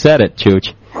the one who said it,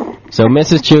 Chooch. So,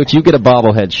 Mrs. Chooch, you get a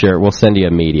bobblehead shirt. We'll send you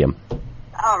a medium.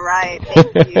 All right.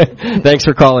 Thank you. Thanks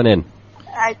for calling in.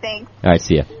 All right, thanks. All right,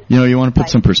 see ya. You know, you want to put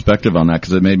some perspective on that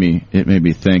because it made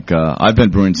me think. I've been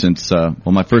brewing since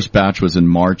my first batch was in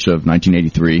March of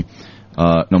 1983.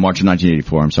 March of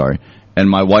 1984. I'm sorry. And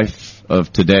my wife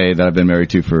of today that I've been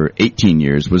married to for 18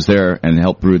 years was there and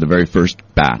helped brew the very first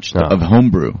batch of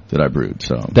homebrew that I brewed.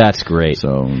 So that's great.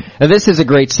 So and this is a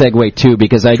great segue too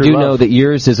because I do know that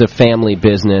yours is a family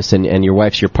business and your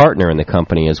wife's your partner in the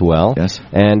company as well. Yes.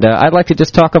 And I'd like to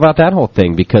just talk about that whole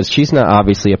thing because she's not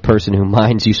obviously a person who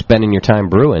minds you spending your time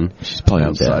brewing. She's probably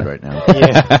outside right now.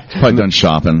 Yeah. She's probably done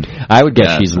shopping. I would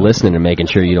guess she's listening and making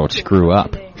sure you don't screw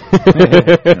up.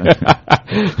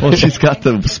 Well, she's got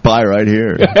the spy right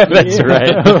here. That's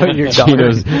right.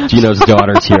 Gino's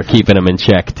daughter's here keeping him in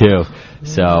check too.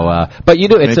 So, but you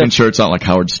do it's making sure it's not like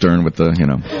Howard Stern with the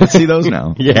see those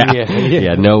now.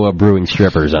 Yeah. No brewing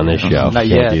strippers on this show. Not Can't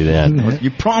yet. do that.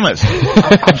 You promised.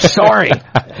 I'm sorry.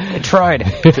 I tried.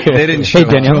 They didn't show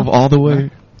up. Danielle. All the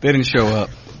way. They didn't show up.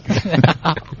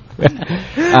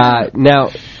 Now,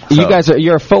 you guys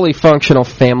you're a fully functional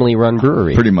family-run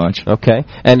brewery. Pretty much. Okay.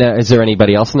 And is there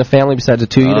anybody else in the family besides the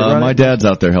two of you that run my it? dad's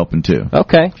out there helping too.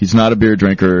 Okay. He's not a beer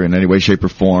drinker in any way, shape, or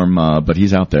form, but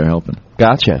he's out there helping.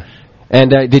 Gotcha. And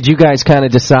did you guys kind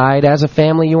of decide as a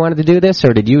family you wanted to do this,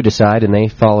 or did you decide and they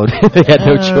followed? They had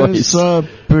no choice. It's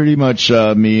pretty much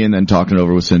me and then talking it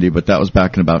over with Cindy, but that was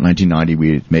back in about 1990.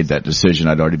 We made that decision.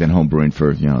 I'd already been home brewing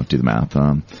for, do the math.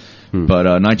 But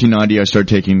 1990, I started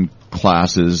taking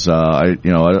classes. I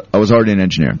was already an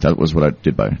engineer. That was what I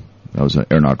did I was an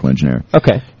aeronautical engineer.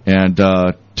 Okay. And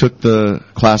took the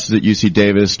classes at UC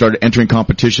Davis, started entering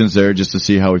competitions there just to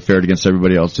see how we fared against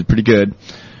everybody else. Did pretty good.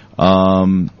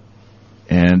 Took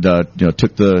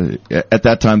at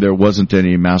that time there wasn't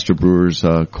any Master Brewers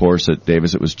course at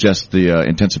Davis. It was just the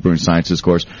Intensive Brewing Sciences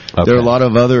course. Okay. There are a lot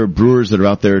of other brewers that are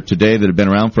out there today that have been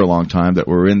around for a long time that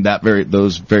were in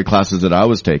those very classes that I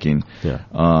was taking. Yeah.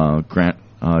 Grant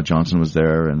Johnson was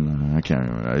there, and I can't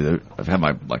remember. I've had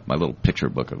my little picture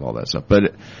book of all that stuff. But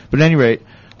at any rate,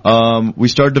 we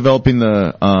started developing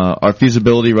our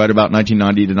feasibility right about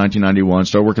 1990 to 1991.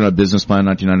 Started working on a business plan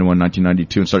 1991,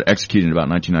 1992, and started executing it about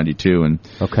 1992. And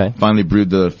finally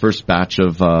brewed the first batch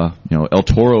of El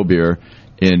Toro beer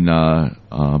in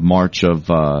March of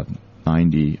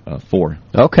 94.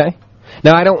 Okay.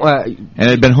 Now I don't. And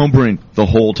I'd been homebrewing the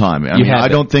whole time. I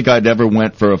don't think I'd ever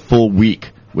went for a full week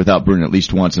without brewing at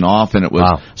least once, and often it was.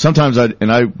 Wow. Sometimes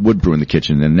I would brew in the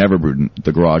kitchen and never brewed in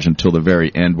the garage until the very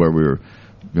end, where we were.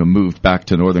 Moved back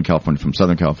to Northern California from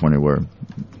Southern California where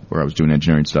I was doing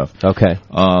engineering stuff. Okay.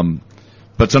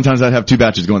 But But sometimes I'd have 2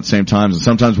 batches going at the same time, and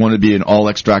sometimes one would be an all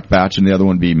extract batch and the other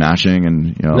one would be mashing,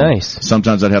 and Nice.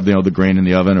 Sometimes I'd have the grain in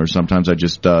the oven, or sometimes I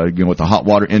just with the hot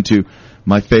water into.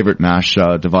 My favorite mash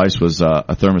device was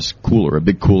a thermos cooler, a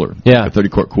big cooler, yeah, a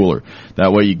 30-quart cooler.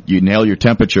 That way you nail your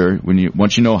temperature.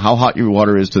 Once you know how hot your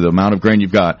water is to the amount of grain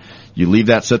you've got, you leave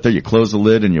that sit there, you close the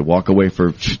lid, and you walk away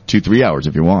for 2-3 hours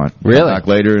if you want. Really? Come back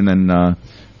later and then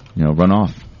run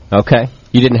off. Okay.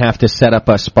 You didn't have to set up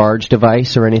a sparge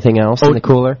device or anything else in the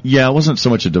cooler? Yeah, it wasn't so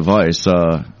much a device.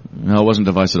 No, it wasn't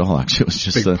a device at all, actually. It was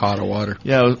just big pot of water.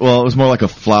 Yeah, it was more like a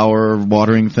flower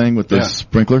watering thing with the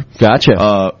sprinkler.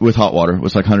 Gotcha. With hot water. It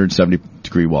was like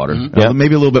 170-degree water. Mm-hmm.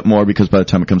 Maybe a little bit more because by the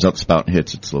time it comes out the spout and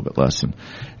hits, it's a little bit less.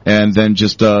 And then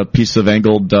just a piece of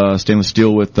angled stainless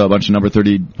steel with a bunch of number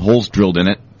 30 holes drilled in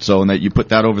it. So that you put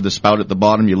that over the spout at the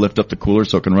bottom, you lift up the cooler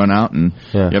so it can run out, and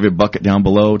you have your bucket down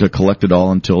below to collect it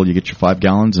all until you get your 5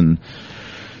 gallons, and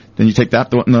then you take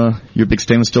that, throw it in your big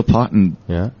stainless steel pot, and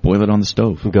boil it on the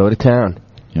stove. Go to town.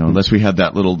 Unless we had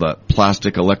that little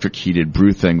plastic electric heated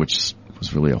brew thing, which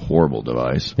was really a horrible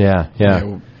device. Yeah.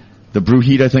 The brew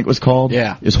heat, I think, was called.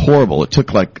 Yeah. Is horrible. It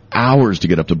took like hours to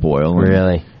get up to boil.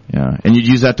 Really? Yeah. And you'd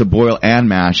use that to boil and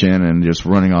mash in, and just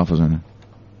running off am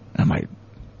I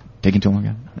taking too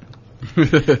long?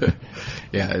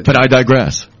 Yeah. But I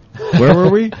digress. Where were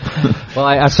we? Well,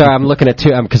 I'm sorry, I'm looking at two,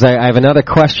 because I have another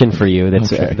question for you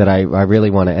that I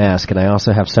really want to ask, and I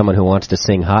also have someone who wants to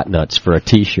sing Hot Nuts for a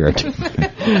T-shirt.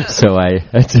 So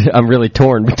I'm really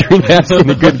torn between asking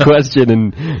a good question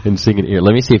and singing here.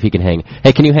 Let me see if he can hang.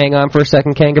 Hey, can you hang on for a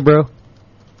second, Kangabrew?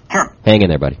 Sure. Hang in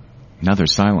there, buddy. Another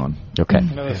Cylon. Okay.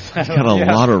 He's got a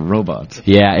lot of robots.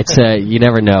 Yeah, it's you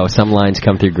never know. Some lines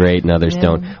come through great and others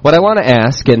don't. What I want to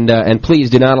ask, and please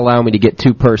do not allow me to get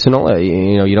too personal.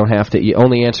 You don't have to. You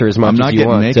only answer as much as you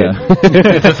want. I'm not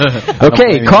getting naked.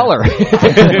 Okay, caller.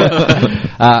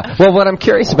 Well, what I'm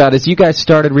curious about is you guys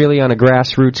started really on a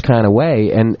grassroots kind of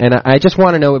way, and I just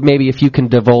want to know maybe if you can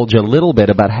divulge a little bit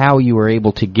about how you were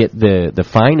able to get the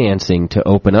financing to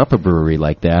open up a brewery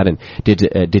like that, and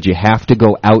did you have to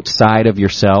go outside of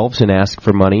yourselves and ask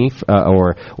for money,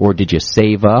 or did you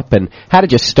save up, and how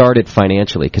did you start it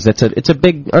financially? Because it's a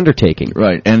big undertaking,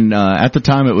 right? And at the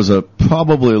time, it was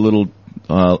probably a little.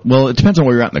 Well, it depends on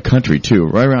where you're at in the country too.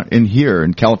 Right around in here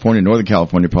in California, Northern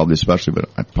California, probably especially,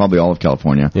 but probably all of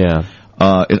California. Yeah.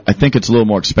 I think it's a little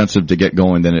more expensive to get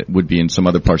going than it would be in some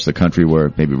other parts of the country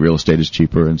where maybe real estate is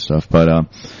cheaper and stuff. But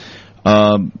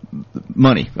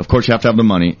money. Of course, you have to have the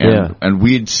money. And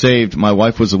we'd saved. My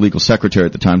wife was a legal secretary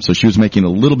at the time, so she was making a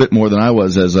little bit more than I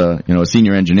was as a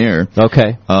senior engineer.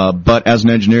 Okay. But as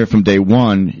an engineer from day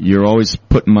one, you're always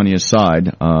putting money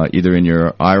aside, either in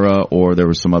your IRA or there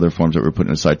were some other forms that we were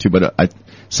putting aside too. But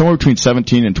somewhere between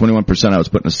 17 and 21% I was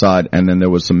putting aside, and then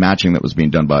there was some matching that was being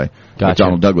done by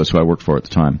Donald Douglas, who I worked for at the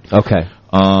time. Okay.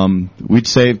 We'd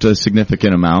saved a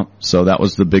significant amount, so that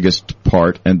was the biggest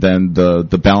part, and then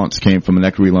the balance came from an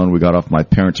equity loan we got off my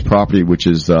parents' property, which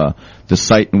is the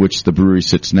site in which the brewery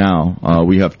sits now.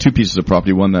 We have 2 pieces of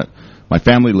property, one that my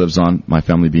family lives on, my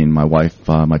family being my wife,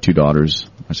 my 2 daughters,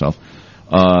 myself,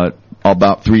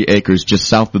 about 3 acres just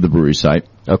south of the brewery site.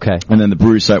 Okay. And then the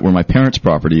brewery site where my parents'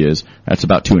 property is, that's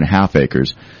about 2.5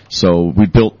 acres. So we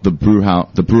built the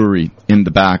brewery in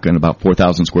the back in about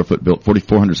 4,000 square foot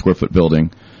 4,400 square foot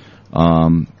building.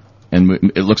 And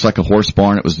it looks like a horse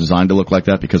barn. It was designed to look like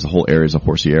that because the whole area is a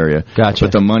horsey area. Gotcha.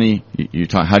 But the money,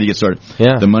 how do you get started?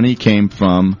 Yeah. The money came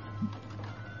from...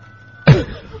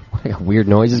 Weird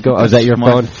noises go. Oh, is that your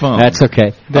phone? That's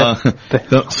okay.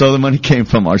 So the money came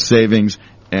from our savings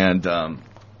and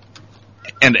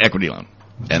equity loan.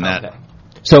 And that.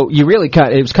 So you really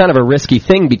it was kind of a risky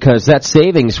thing because that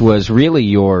savings was really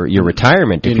your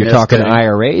retirement. If you're talking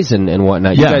IRAs and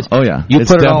whatnot. Yeah. You guys,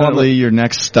 it's put definitely your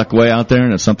next stuck way out there,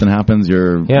 and if something happens,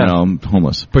 you're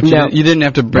homeless. But you didn't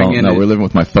have to bring in. No, we're living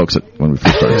with my folks when we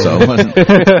first started, so it wasn't.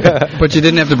 But you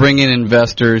didn't have to bring in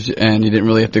investors, and you didn't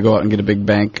really have to go out and get a big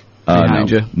bank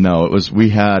behind you. No, it was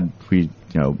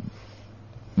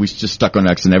we just stuck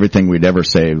on X, and everything we'd ever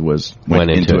saved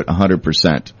went into it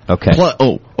 100%. Okay.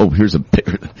 Here's a big.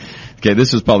 Okay,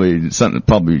 this is probably something that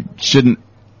probably shouldn't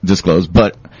disclose,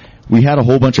 but we had a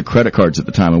whole bunch of credit cards at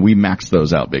the time, and we maxed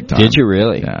those out big time. Did you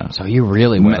really? Yeah. So you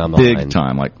really went on the line. Big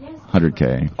time, like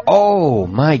 100K. Oh,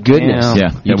 my goodness.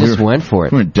 Yeah. You just went for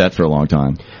it. We were in debt for a long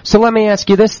time. So let me ask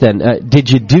you this then. Did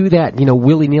you do that,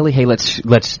 willy-nilly, hey,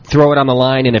 let's throw it on the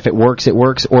line, and if it works, it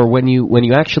works? Or when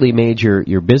you actually made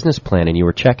your business plan and you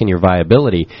were checking your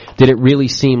viability, did it really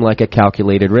seem like a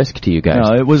calculated risk to you guys?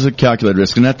 No, it was a calculated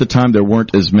risk. And at the time, there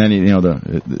weren't as many,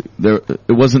 it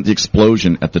wasn't the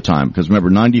explosion at the time. Because remember,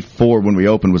 94 when we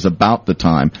opened was about the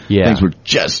time things were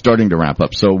just starting to ramp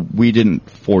up. So we didn't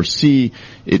foresee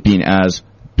it being as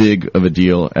big of a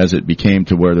deal as it became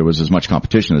to where there was as much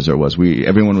competition as there was.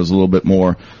 Everyone was a little bit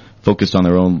more focused on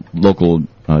their own local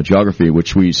geography,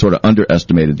 which we sort of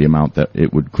underestimated the amount that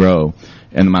it would grow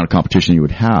and the amount of competition you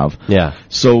would have. Yeah.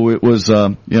 So it was,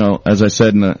 as I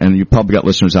said, and you probably got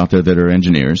listeners out there that are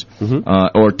engineers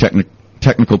or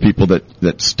technical people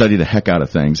that study the heck out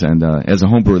of things. And as a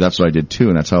home brewer, that's what I did too,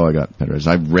 and that's how I got better. Is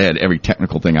I read every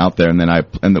technical thing out there, and then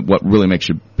what really makes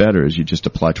you better is you just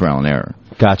apply trial and error.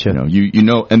 Gotcha. You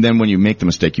know, and then when you make the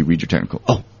mistake, you read your technical.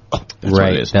 That's right.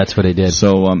 What it is. That's what I did.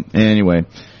 So anyway,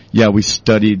 yeah, we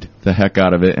studied the heck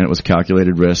out of it, and it was a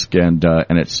calculated risk, and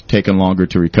it's taken longer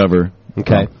to recover.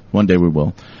 Okay. One day we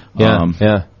will.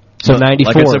 Yeah. So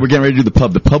 94. Like I said, we're getting ready to do the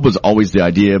pub. The pub was always the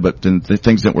idea, but then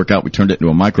things didn't work out. We turned it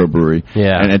into a microbrewery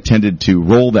and intended to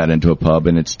roll that into a pub,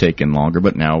 and it's taken longer.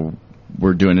 But now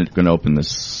we're doing it. Going to open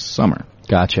this summer.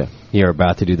 Gotcha. You're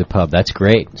about to do the pub. That's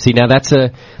great. See, now that's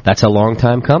a long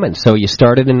time coming. So you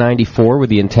started in 94 with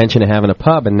the intention of having a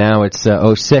pub, and now it's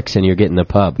 06 and you're getting the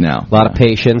pub. Now, a lot of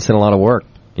patience and a lot of work.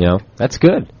 That's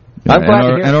good. Yeah,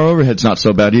 and our overhead's not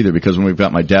so bad either, because when we've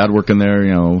got my dad working there,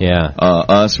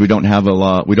 us, we don't have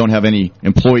any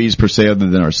employees per se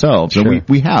other than ourselves. Sure. And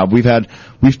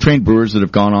we've trained brewers that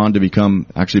have gone on to become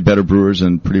actually better brewers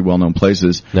in pretty well known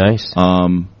places. Nice.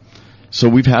 So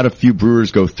we've had a few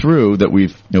brewers go through that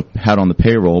we've had on the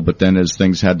payroll, but then as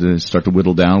things had to start to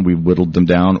whittle down, we've whittled them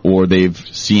down, or they've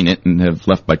seen it and have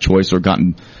left by choice or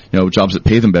gotten jobs that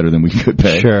pay them better than we could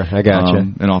pay. Sure, I gotcha.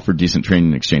 And offered decent training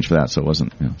in exchange for that, so it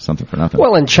wasn't something for nothing.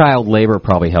 Well, and child labor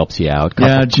probably helps you out.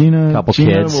 Gina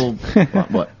kids. Will,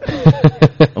 what?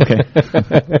 Okay.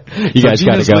 You guys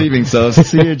got to go. Leaving, so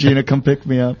see you, Gina. Come pick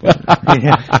me up. You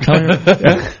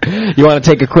want to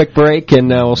take a quick break and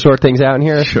we'll sort things out in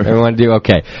here? Sure. Everyone do?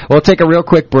 Okay. We'll take a real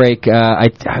quick break.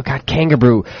 I've got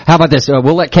Kangaroo. How about this?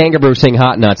 We'll let Kangaroo sing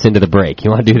Hot Nuts into the break.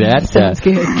 You want to do that? Sounds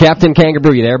good. Captain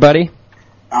Kangaroo, you there, buddy?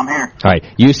 I'm here. All right,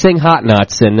 you sing Hot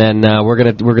Nuts, and then you're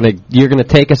gonna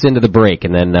take us into the break,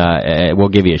 and then we'll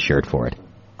give you a shirt for it.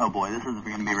 Oh boy, this is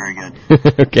going to be very good.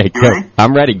 Okay, you ready?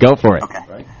 I'm ready. Go for it.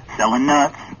 Okay. Selling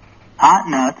nuts, hot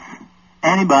nuts.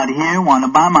 Anybody here want to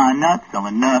buy my nuts?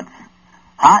 Selling nuts,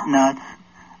 hot nuts.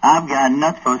 I've got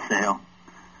nuts for sale.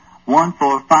 1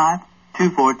 for $5, 2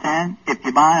 for $10. If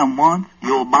you buy them once,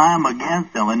 you'll buy them again.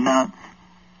 Selling nuts,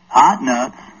 hot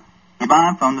nuts. You buy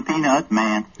them from the Peanut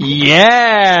Man.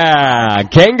 Yeah!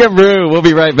 Kangaroo! We'll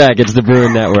be right back. It's the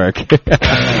Brewing Network.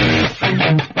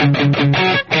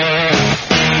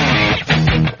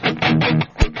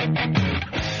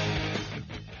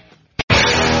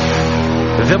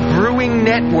 The Brewing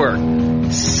Network.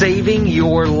 Saving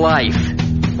your life.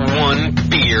 One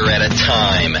beer at a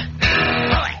time.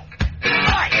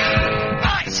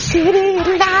 City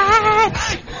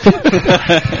lights.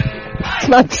 It's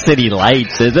not City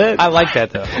Lights, is it? I like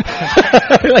that, though.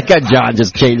 I like how John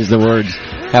just changes the words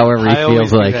however he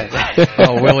feels like.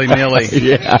 Willy-nilly.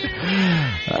 Yeah.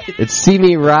 It's See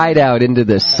Me Ride Out into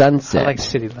the Sunset. I like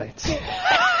City Lights.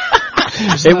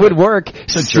 It would work.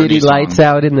 City Lights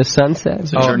Out in the Sunset.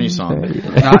 It's a Journey song.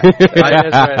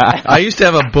 I used to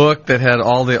have a book that had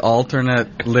all the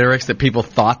alternate lyrics that people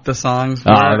thought the songs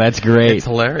were. Oh, that's great. It's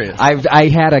hilarious. I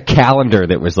had a calendar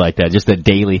that was like that, just a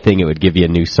daily thing. It would give you a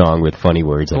new song with funny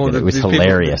words. It was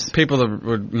hilarious. People that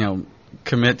would,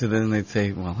 commit to this, and they'd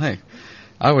say, well, hey,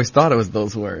 I always thought it was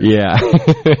those words. Yeah.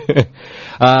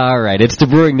 All right. It's the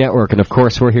Brewing Network, and of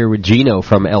course we're here with Gino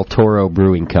from El Toro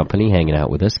Brewing Company hanging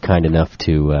out with us. Kind enough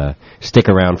to stick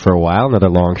around for a while. Another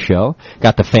long show.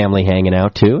 Got the family hanging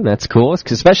out too, and that's cool.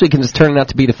 Especially because it's turning out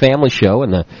to be the family show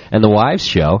and the wives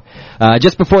show.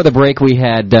 Just before the break, we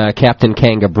had Captain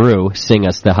Kangaroo sing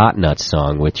us the Hot Nuts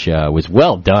song, which was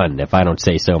well done, if I don't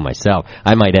say so myself.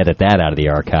 I might edit that out of the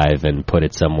archive and put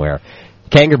it somewhere.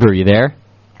 Kangaroo, you there?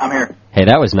 I'm here. Hey,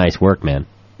 that was nice work, man.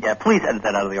 Yeah, please edit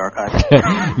that out of the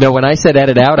archive. No, when I said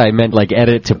edit out, I meant like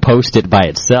edit it to post it by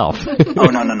itself. Oh,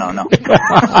 no.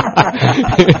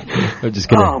 I'm just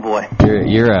gonna. Oh boy.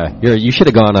 You should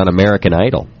have gone on American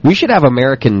Idol. We should have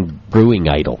American Brewing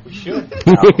Idol. We should.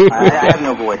 I have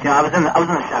no voice. I was in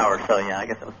the shower, so yeah, I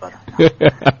guess that was better.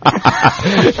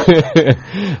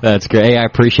 That's great. Hey, I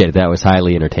appreciate it. That was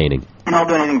highly entertaining. And I'll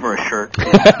do anything for a shirt.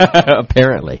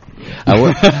 Apparently.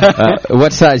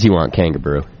 What size you want,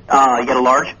 Kangaroo? You get a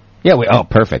large? Yeah,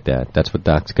 perfect. That's what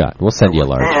Doc's got. We'll send you a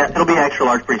large. Yeah, it'll be extra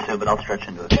large pretty soon, but I'll stretch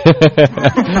into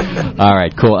it. All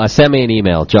right, cool. Send me an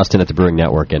email, Justin at the Brewing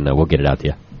Network, and we'll get it out to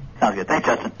you. Sounds good. Thanks,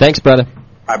 Justin. Thanks, brother.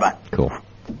 Bye-bye. Cool.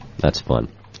 That's fun.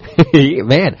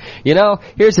 Man,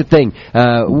 here's the thing.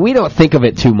 We don't think of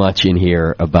it too much in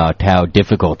here about how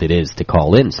difficult it is to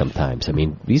call in sometimes. I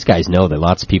mean, these guys know that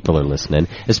lots of people are listening,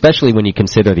 especially when you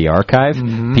consider the archive.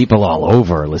 Mm-hmm. People all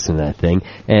over are listening to that thing,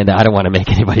 and I don't want to make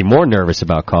anybody more nervous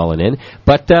about calling in.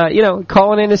 But,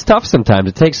 calling in is tough sometimes.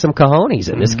 It takes some cojones,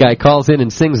 and this guy calls in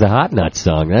and sings a Hot Nuts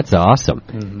song. That's awesome.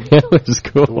 Mm-hmm. It was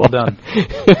cool. Well done.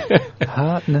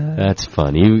 Hot Nuts. That's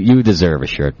fun. You deserve a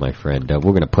shirt, my friend.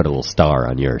 We're going to put a little star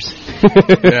on yours.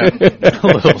 A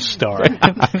little star.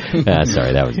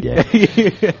 Sorry, that was gay.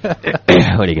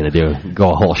 What are you going to do?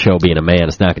 Go a whole show being a man?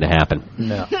 It's not going to happen.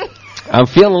 No. I'm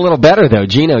feeling a little better, though.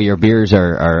 Gino, your beers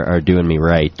are doing me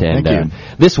right. And Thank you.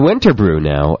 This winter brew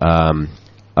now,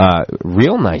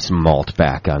 real nice malt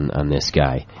back on this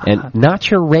guy. And not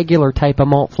your regular type of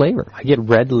malt flavor. I get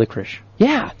red licorice.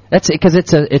 Yeah, that's it, because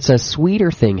it's a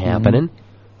sweeter thing happening.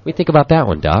 What do you think about that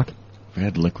one, Doc?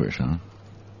 Red licorice, huh?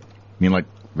 You mean like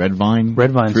red vine?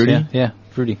 Red vines, fruity? yeah,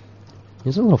 fruity.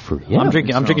 It's a little fruity. Yeah. I'm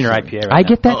drinking your IPA right I now.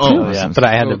 get that too. Yeah, but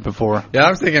I had it before. Yeah, I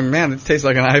was thinking, man, it tastes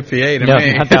like an IPA to No,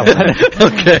 me. not that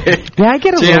one. Okay. Yeah, I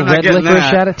get a Gee, little I'm not red getting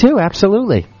licorice that. out of it too,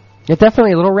 absolutely. Yeah,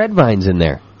 definitely a little red vines in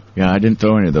there. Yeah, I didn't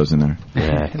throw any of those in there.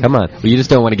 Yeah, come on. Well, you just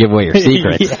don't want to give away your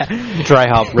secrets. Yeah. Dry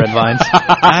hop red vines.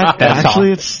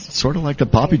 Actually, it's sort of like the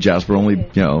Poppy Jasper, only,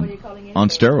 on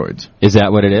steroids. Is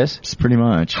that what it is? It's pretty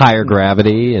much. Higher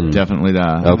gravity and... Definitely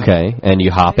that. Okay, and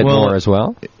you hop it more as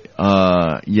well?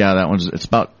 Yeah, that one's, it's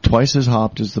about twice as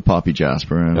hopped as the Poppy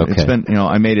Jasper. And Okay. It's been,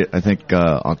 I made it, I think,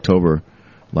 October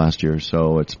last year,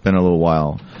 so it's been a little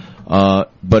while.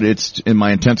 But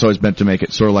my intent's always been to make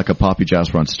it sort of like a Poppy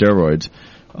Jasper on steroids.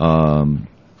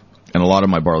 And a lot of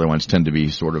my barley wines tend to be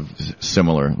sort of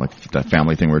similar, like that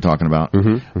family thing we were talking about.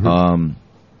 Mm-hmm, mm-hmm.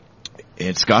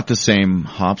 It's got the same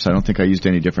hops. I don't think I used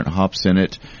any different hops in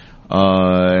it.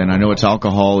 And I know its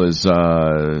alcohol is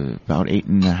about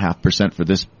 8.5% for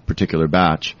this particular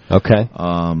batch. Okay.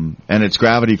 And its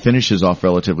gravity finishes off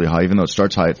relatively high. Even though it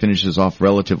starts high, it finishes off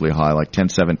relatively high, like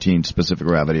 1017 specific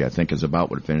gravity, I think, is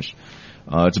about what it finished.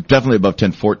 It's definitely above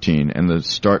 1014, and the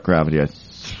start gravity, I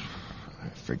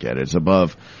forget it. It's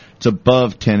above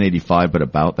 1085, but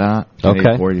about that.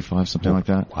 1084, 85, something like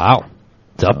that. Wow.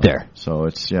 It's up there. So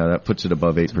that puts it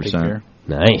above 8%.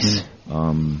 Nice.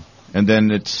 And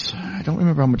then I don't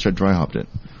remember how much I dry hopped it.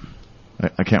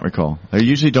 I can't recall. I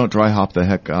usually don't dry hop the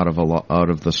heck out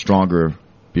of the stronger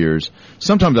beers.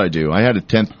 Sometimes I do. I had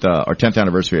our 10th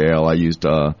anniversary ale. I used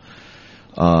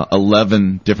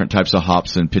 11 different types of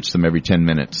hops and pitched them every 10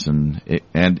 minutes,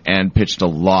 and pitched a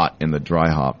lot in the dry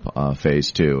hop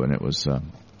phase too, and it was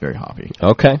very hoppy.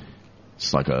 Okay.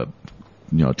 It's like a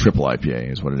triple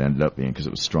IPA is what it ended up being because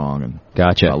it was strong and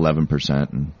gotcha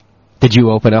 11%. And did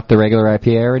you open up the regular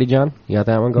IPA already, John? You got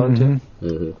that one going too?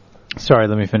 Mm-hmm. Sorry,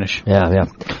 let me finish. Yeah.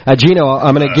 Gino,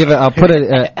 I'm going to give it.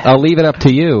 I'll leave it up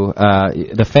to you.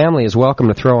 The family is welcome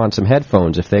to throw on some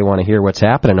headphones if they want to hear what's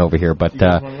happening over here. But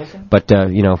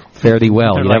fare thee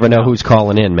well. You never know who's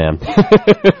calling in, man.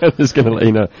 Just going to let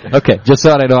you know. Okay, just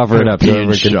thought I'd offer it up.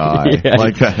 Being shy, yeah.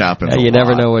 Like that happens. You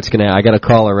never know what's going to. I got a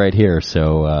caller right here,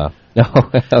 so.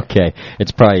 Okay,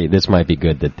 this might be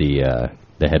good that the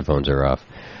headphones are off.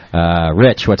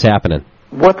 Rich, what's happening?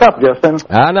 What's up, Justin?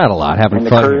 Not a lot. Having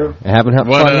fun. Having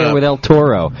fun here with El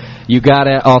Toro. You got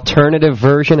an alternative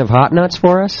version of Hot Nuts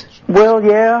for us? Well,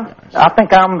 yeah. I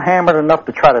think I'm hammered enough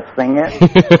to try to sing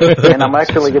it. And I'm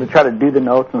actually going to try to do the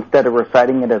notes instead of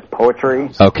reciting it as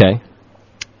poetry. Okay.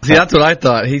 See, that's what I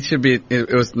thought. He should be,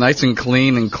 it was nice and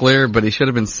clean and clear, but he should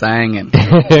have been singing.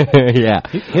 Yeah.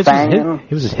 He was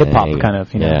a hip-hop kind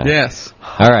of, Yeah. Yes.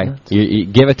 All right. You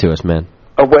give it to us, man.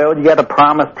 Well, you got to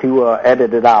promise to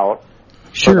edit it out.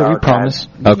 Sure, we promise.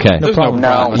 Okay. No problem.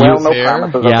 No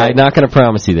promises. Yeah, I'm not going to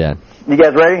promise you that. You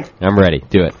guys ready? I'm ready.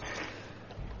 Do it.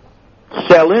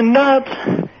 Selling nuts,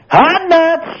 hot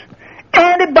nuts.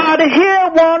 Anybody here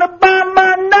want to buy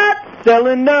my nuts?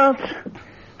 Selling nuts,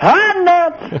 hot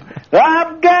nuts.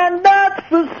 I've got nuts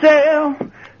for sale.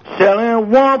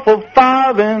 Selling 1 for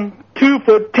 $5 and 2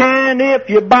 for $10. If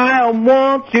you buy 'em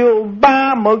once, you'll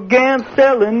buy 'em again.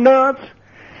 Selling nuts,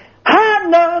 hot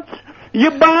nuts. You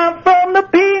buy 'em from the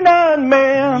Peanut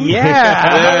Man.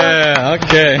 Yeah,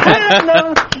 okay. Hot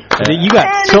nuts. You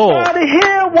got soul. Anybody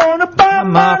here want to buy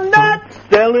my nuts?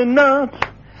 Selling nuts.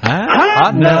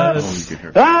 Hot nuts.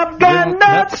 I've got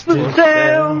nuts for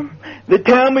sale. They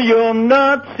tell me your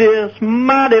nuts is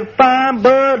mighty fine,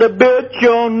 but I bet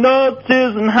your nuts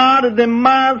isn't hotter than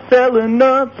mine selling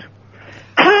nuts.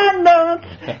 Hot nuts,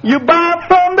 you buy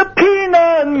from the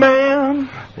peanut man.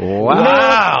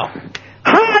 Wow.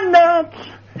 Hot nuts,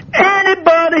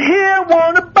 anybody here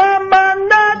wanna buy my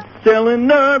nuts? Selling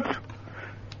nuts.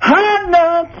 Hot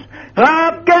nuts,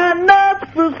 I've got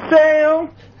nuts for sale.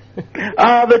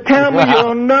 They tell me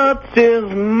your nuts is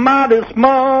mighty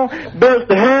small. Best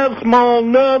to have small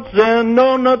nuts and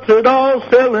no nuts at all.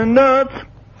 Selling nuts.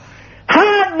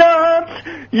 Hot nuts,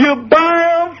 you buy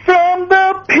 'em from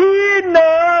the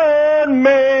peanut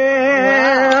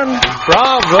man.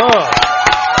 Bravo.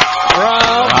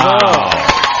 Bravo.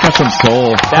 That's some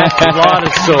soul. That's a lot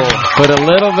of soul. Put a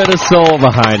little bit of soul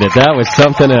behind it. That was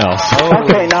something else.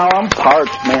 Okay, now I'm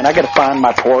parched, man. I got to find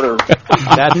my porter.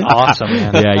 That's awesome,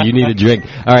 man. Yeah, you need a drink.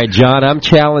 All right, John, I'm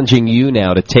challenging you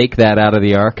now to take that out of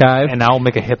the archive. And I'll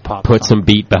make a hip-hop Put song. some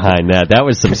beat behind that. That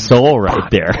was some soul right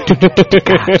there.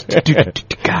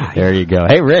 There you go.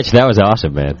 Hey, Rich, that was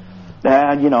awesome, man.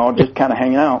 Just kind of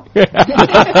hanging out. Hey,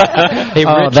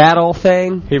 Rich, that old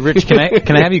thing? Hey, Rich, can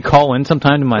I have you call in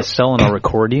sometime to my cell and I'll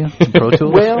record you in Pro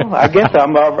Tools? Well, I guess I've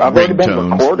already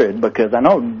been recorded because I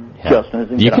know Justin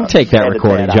isn't. You can take that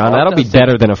recording, John. That'll be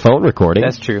better than a phone recording.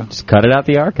 That's true. Just cut it out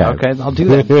the archive. Okay, I'll do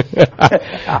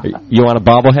that. You want a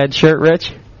bobblehead shirt,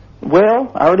 Rich?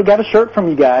 Well, I already got a shirt from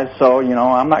you guys, so,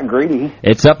 I'm not greedy.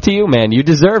 It's up to you, man. You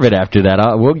deserve it after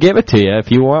that. We'll give it to you if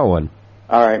you want one.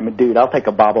 All right, dude, I'll take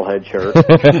a bobblehead shirt.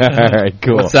 All right,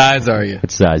 cool. What size are you?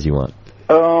 What size you want?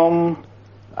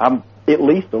 I'm at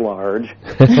least a large.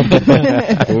 I've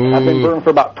been brewing for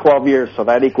about 12 years, so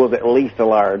that equals at least a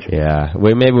large. Yeah,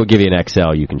 well, maybe we'll give you an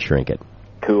XL. You can shrink it.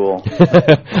 Cool.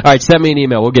 All right, send me an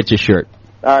email. We'll get you a shirt.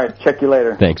 All right, check you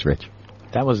later. Thanks, Rich.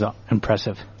 That was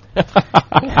impressive.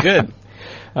 Good.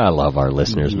 I love our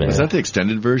listeners, man. Was that the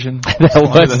extended version? That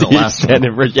was the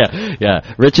extended version. Yeah.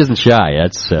 Rich isn't shy.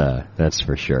 That's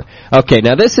for sure. Okay,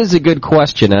 now this is a good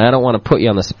question, and I don't want to put you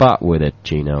on the spot with it,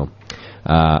 Gino.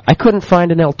 I couldn't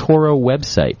find an El Toro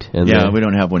website. And we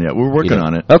don't have one yet. We're working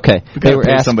on it. Okay. We got to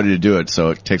pay somebody to do it, so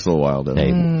it takes a little while to.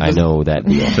 Hey, I know that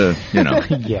deal.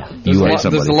 Yeah.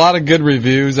 There's a lot of good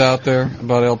reviews out there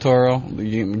about El Toro.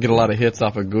 You can get a lot of hits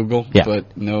off of Google,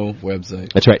 but no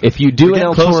website. That's right. If you do an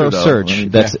El Toro search,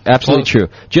 that's absolutely true.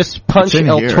 Just punch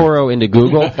El Toro into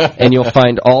Google, and you'll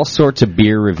find all sorts of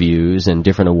beer reviews and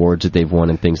different awards that they've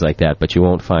won and things like that, but you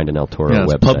won't find an El Toro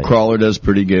website. Pub Crawler does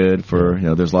pretty good for,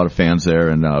 there's a lot of fans there,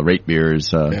 and Rate Beers.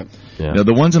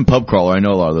 The ones in Pub Crawler, I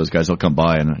know a lot of those guys. They'll come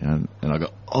by and I'll go,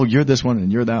 oh, you're this one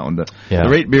and you're that one. The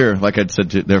Rate Beer, like I said,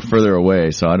 they're further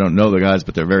away, so I don't know the guys,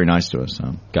 but they're very nice to us.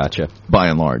 So. Gotcha. By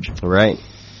and large. Right.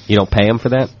 You don't pay them for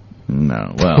that?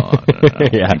 No. Well,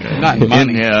 not in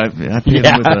money. I pay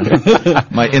them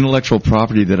with my intellectual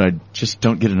property that I just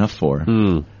don't get enough for.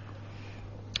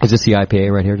 Is this the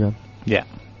IPA right here, John? Yeah.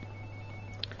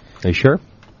 Are you sure?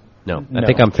 No. I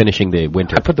think I'm finishing the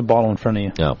winter. I put the bottle in front of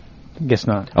you. No. Guess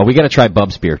not. Oh, we got to try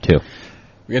Bub's beer, too.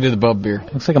 We got to do the Bub beer.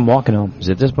 Looks like I'm walking home. Is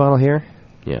it this bottle here?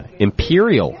 Yeah.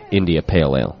 Imperial India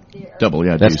Pale Ale. Double,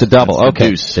 yeah. That's Deuce. the double. That's okay.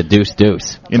 The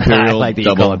Deuce. Imperial, I like that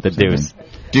double. you call it the Deuce.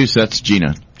 Deuce, that's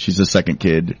Gina. She's the second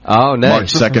kid. Oh,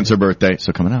 nice. March 2nd's her birthday,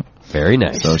 so coming up. Very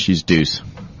nice. So she's Deuce.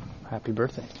 Happy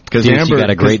birthday. Because Deuce, you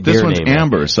got a great this beer one's name.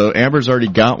 Amber, so Amber's already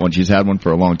got one. She's had one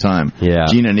for a long time. Yeah.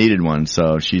 Gina needed one,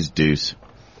 so she's Deuce.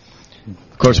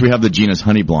 Of course, we have the Gina's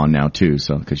Honey Blonde now, too,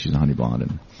 so because she's a honey blonde.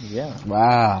 And yeah.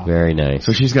 Wow. Very nice.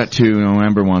 So she's got two.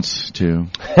 Amber wants two.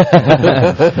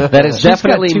 That is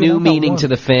definitely new meaning to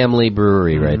the family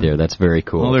brewery right there. That's very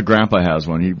cool. Well, their grandpa has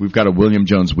one. We've got a William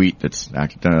Jones Wheat that's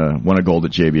won a gold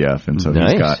at JBF, and so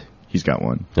nice. he's got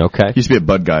one. Okay. He used to be a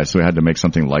Bud guy, so we had to make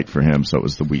something light for him, so it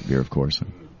was the wheat beer, of course.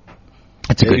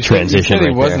 That's a good transition. You said he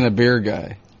right wasn't there. a beer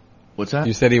guy. What's that?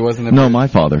 You said he wasn't a beer No, my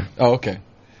father. Oh, okay.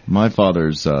 My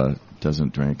father's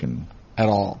doesn't drink at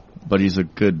all. But he's a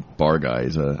good bar guy.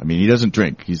 He doesn't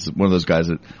drink. He's one of those guys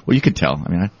that, well, you could tell. I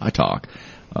mean, I talk.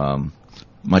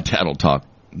 My dad will talk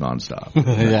nonstop.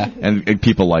 Yeah. And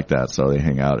people like that, so they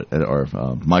hang out at our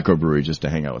microbrewery just to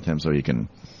hang out with him so he can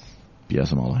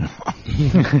BS him all day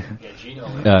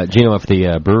long. Gino, if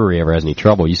the brewery ever has any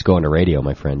trouble, you just go on the radio,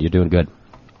 my friend. You're doing good.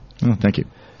 Oh, thank you.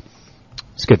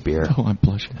 It's good beer. Oh, I'm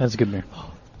blushing. That's good beer.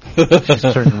 She's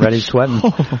turning ready, sweating.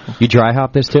 You dry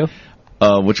hop this too?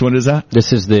 Which one is that?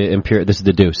 This is the Imperial. This is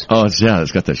the Deuce. Oh, it's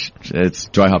got it's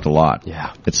dry hopped a lot.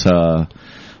 Yeah. It's I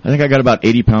think I got about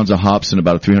 80 pounds of hops in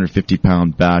about a 350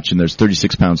 pound batch, and there's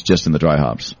 36 pounds just in the dry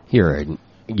hops. You're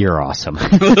You're awesome.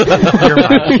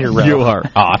 You are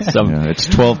awesome. Yeah, it's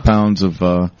 12 pounds of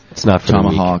it's not for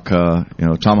Tomahawk.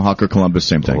 Tomahawk or Columbus,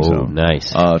 same thing. Oh,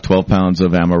 nice. 12 pounds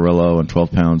of Amarillo and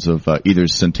 12 pounds of either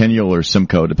Centennial or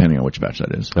Simcoe, depending on which batch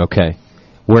that is. Okay.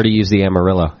 Where do you use the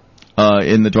Amarillo?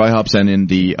 In the dry hops and in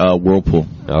the Whirlpool.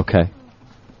 Okay.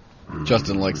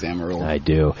 Justin likes Amarillo. I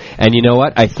do. And you know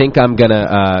what? I think I'm going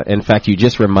to, in fact, you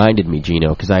just reminded me,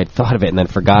 Gino, because I had thought of it and then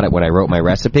forgot it when I wrote my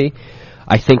recipe.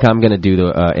 I think I'm going to do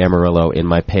the Amarillo in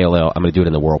my pale ale. I'm going to do it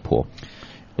in the Whirlpool.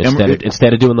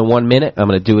 Instead of doing the 1 minute, I'm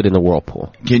going to do it in the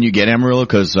Whirlpool. Can you get Amarillo?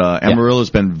 Because Amarillo has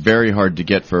been very hard to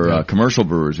get for commercial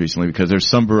brewers recently because there's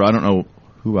some brewer, I don't know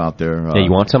who out there. Yeah,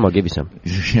 you want some? I'll give you some.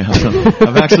 Yeah,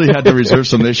 I've actually had to reserve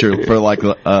some this year. For like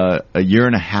a year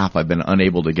and a half, I've been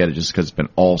unable to get it just because it's been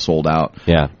all sold out.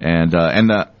 Yeah. And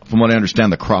from what I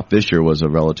understand, the crop this year was a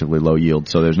relatively low yield,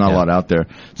 so there's not a lot out there.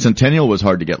 Centennial was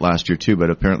hard to get last year, too,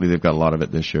 but apparently they've got a lot of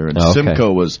it this year. And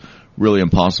Simcoe was really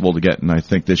impossible to get, and I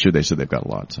think this year they said they've got a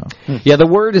lot. So yeah, the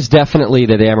word is definitely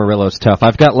that Amarillo's tough.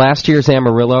 I've got last year's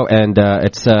Amarillo, and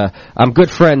I'm good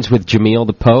friends with Jameel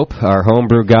the Pope, our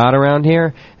homebrew god around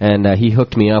here, and he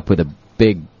hooked me up with a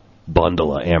big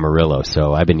bundle of Amarillo,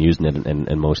 so I've been using it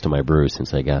in most of my brews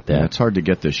since I got that. Yeah, it's hard to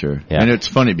get this year. Yeah. And it's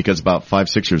funny because about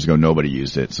 5-6 years ago nobody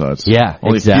used it, so it's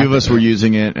only a few of us were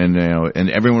using it, and and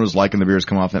everyone was liking the beers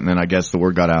come off it, and then I guess the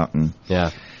word got out and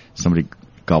somebody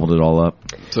gobbled it all up.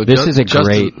 So this is a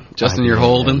great Justin, you're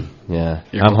holding. Yeah,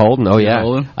 I'm holding. Oh yeah,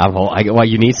 I'm holding. Why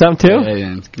you need some too?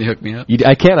 Yeah. Can you hook me up?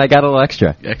 I can. I got a little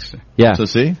extra. Yeah. So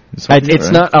see, it's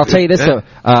not. I'll tell you this though.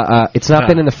 It's not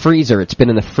been in the freezer. It's been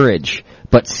in the fridge,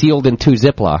 but sealed in 2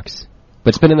 Ziplocs. But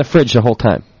it's been in the fridge the whole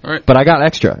time. All right. But I got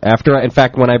extra. In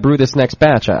fact, when I brew this next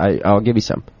batch, I'll give you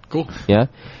some. Cool. Yeah?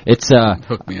 It's,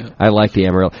 hook me up. I like the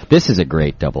Amarillo. This is a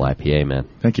great double IPA, man.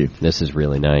 Thank you. This is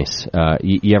really nice.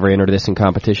 You ever entered this in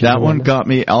competition? That one got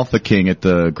me Alpha King at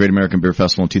the Great American Beer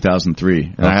Festival in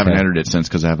 2003. And I haven't entered it since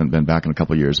because I haven't been back in a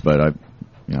couple of years, but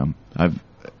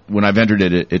when I've entered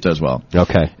it, it does well.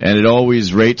 Okay. And it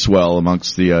always rates well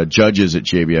amongst the judges at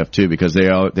JBF too, because they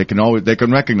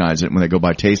can recognize it when they go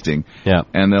by tasting. Yeah.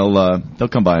 And they'll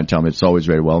come by and tell me it's always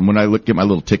rated well. And when I get my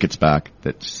little tickets back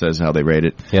that says how they rate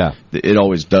it, it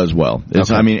always does well.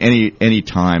 It's, I mean, any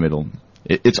time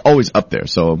it's always up there.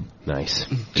 So nice.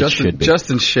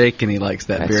 Justin's shaking. He likes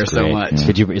that beer so much.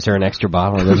 Yeah. Is there an extra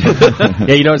bottle of this?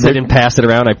 Yeah, you notice I didn't pass it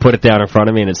around. I put it down in front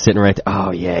of me, and it's sitting right there.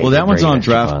 Oh, yeah. Well, that one's on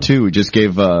draft, too. We just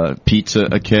gave Pizza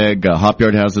a keg.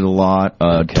 Hopyard has it a lot.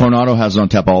 Tornado has it on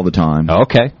tap all the time.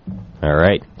 Okay. All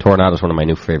right. Tornado's one of my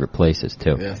new favorite places,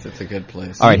 too. Yes, it's a good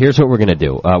place. All right, here's what we're going to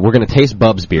do. We're going to taste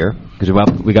Bub's beer, because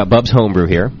we got Bub's homebrew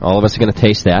here. All of us are going to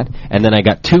taste that. And then I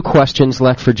got 2 questions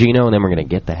left for Gino, and then we're going to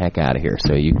get the heck out of here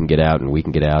so you can get out and we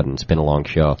can get out, and it's been a long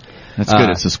show. That's good.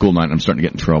 It's a school night, and I'm starting to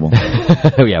get in trouble.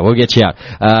 Yeah, we'll get you out.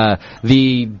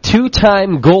 The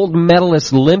 2-time gold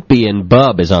medalist Olympian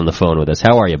Bub is on the phone with us.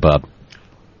 How are you, Bub?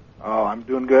 Oh, I'm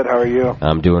doing good. How are you?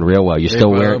 I'm doing real well. You still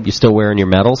wearing your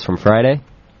medals from Friday?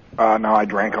 No, I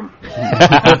drank them.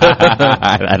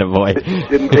 Attaboy.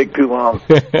 Didn't take too long.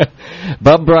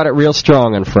 Bub brought it real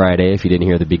strong on Friday, if you didn't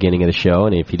hear the beginning of the show,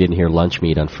 and if you didn't hear Lunch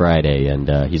Meat on Friday. And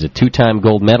he's a 2-time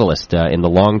gold medalist in the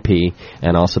Long P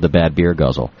and also the Bad Beer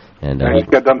Guzzle. And I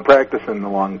just got done practicing the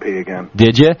Long P again.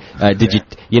 Did you?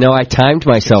 You know, I timed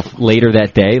myself later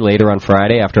that day, later on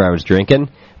Friday after I was drinking,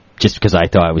 just because I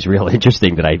thought it was real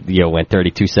interesting that I went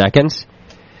 32 seconds.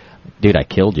 Dude, I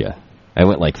killed you. I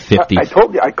went like 50. I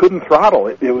told you I couldn't throttle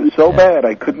it. It was so bad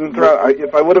I couldn't throttle.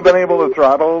 If I would have been able to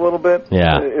throttle a little bit,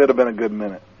 it would have been a good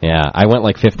minute. Yeah, I went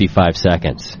like 55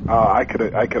 seconds. I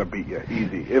could have beat you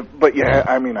easy. But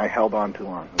I mean, I held on too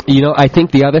long. You know, I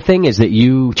think the other thing is that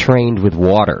you trained with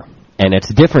water, and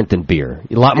it's different than beer.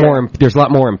 There's a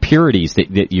lot more impurities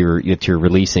that you're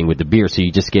releasing with the beer, so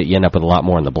you end up with a lot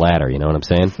more in the bladder. You know what I'm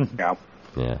saying? Yeah.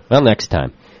 Yeah. Well, next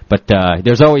time. But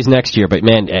there's always next year. But,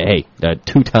 man, hey,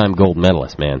 2-time gold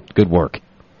medalist, man. Good work.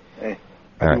 Hey,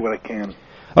 I do what I can.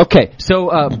 Okay,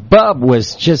 so Bub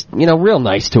was just, real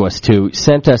nice to us, too.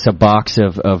 Sent us a box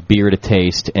of beer to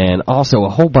taste and also a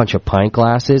whole bunch of pint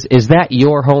glasses. Is that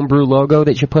your homebrew logo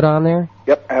that you put on there?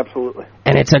 Yep, absolutely.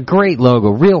 And it's a great logo.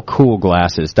 Real cool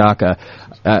glasses, Doc.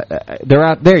 They're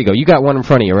out. There you go. You got one in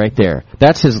front of you right there.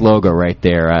 That's his logo right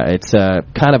there. It's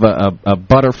kind of a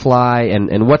butterfly.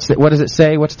 And what does it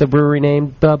say? What's the brewery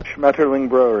name, Bub? Schmetterling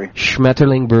Brewery.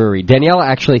 Schmetterling Brewery. Daniela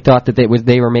actually thought that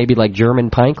they were maybe like German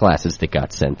pint glasses that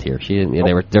got sent here. She didn't.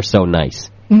 They're so nice.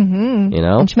 Mm-hmm. You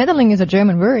know. And Schmetterling is a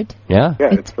German word. Yeah.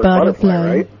 It's butterfly,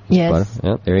 right? Yes.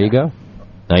 Yeah. There you go.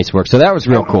 Nice work. So that was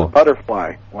real cool.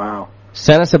 Butterfly. Wow.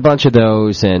 Send us a bunch of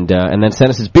those, and then send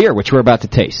us his beer, which we're about to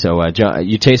taste. So, John,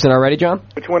 you tasting already, John?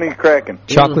 Which one are you cracking?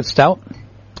 Chocolate stout?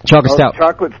 Chocolate stout.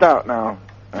 Chocolate stout now.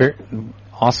 Beer.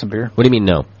 Awesome beer. What do you mean,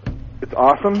 no? It's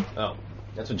awesome. Oh,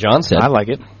 that's what John said. I like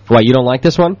it. Why, you don't like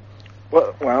this one?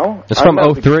 Well, it's I'm from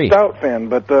not a 03. stout fan,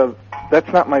 but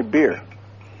that's not my beer.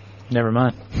 Never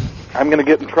mind. I'm going to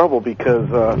get in trouble because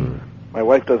my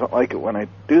wife doesn't like it when I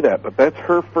do that, but that's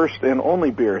her first and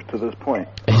only beer to this point.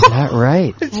 Is that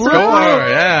right?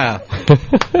 Yeah.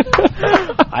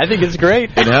 I think it's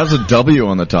great. It has a W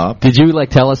on the top. Did you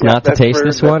tell us not to taste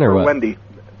this one, or what? Wendy.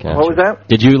 Gotcha. What was that?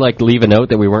 Did you leave a note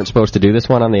that we weren't supposed to do this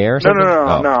one on the air? Or something?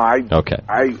 No. Okay.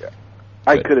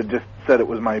 I could have just said it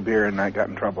was my beer and not got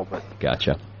in trouble, but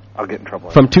gotcha. I'll get in trouble.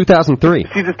 From 2003.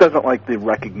 She just doesn't like the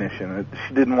recognition.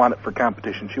 She didn't want it for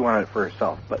competition. She wanted it for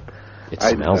herself. But it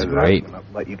smells great. I'm going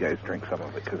to let you guys drink some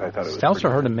of it because I thought it was. Stouts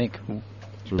are hard to make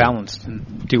balanced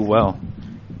and do well.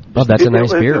 Oh, that's a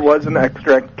nice beer. It was an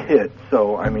extract kit,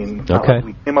 so I mean,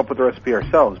 we came up with the recipe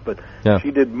ourselves, but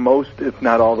she did most, if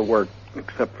not all, the work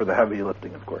except for the heavy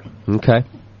lifting, of course. Okay,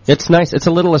 it's nice. It's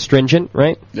a little astringent,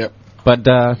 right? Yep. But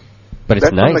it's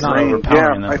that's nice. From the grain.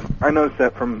 Yeah, I noticed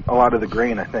that from a lot of the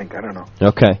grain. I think I don't know.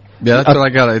 Okay. Yeah, that's what I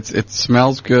got. It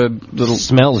smells good.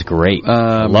 Smells great.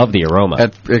 I love the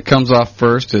aroma. It comes off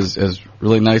first is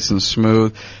really nice and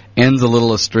smooth. Ends a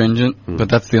little astringent, but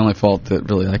that's the only fault that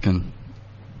really I can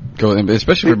go in,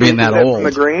 especially for being that old. From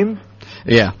the grains?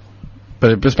 Yeah,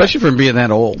 but especially for being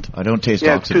that old. I don't taste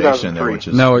oxidation in there, which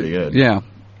is pretty good. Yeah,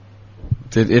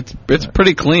 it's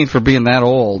pretty clean for being that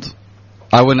old.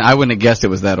 I wouldn't have guessed it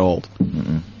was that old.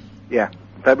 Mm-mm. Yeah,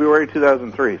 February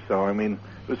 2003. So I mean,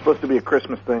 it was supposed to be a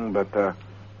Christmas thing, but the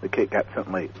cake got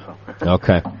sent late. So.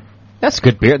 Okay, that's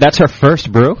good beer. That's her first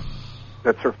brew.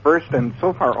 That's her first and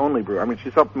so far only brew. I mean,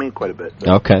 she's helped me quite a bit.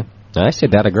 So. Okay, I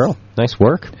said that a girl. Nice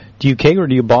work. Do you keg or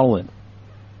do you bottle it?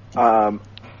 I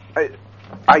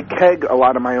keg a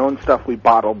lot of my own stuff. We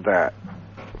bottled that.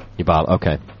 You bottle,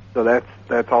 okay. So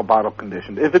that's all bottle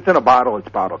conditioned. If it's in a bottle, it's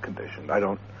bottle conditioned. I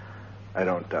don't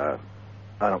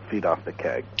feed off the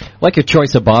keg. Like your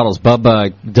choice of bottles. Bub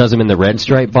does them in the red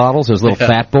stripe bottles, those little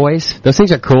fat boys. Those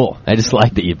things are cool. I just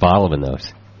like that you bottle them in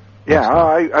those. Yeah,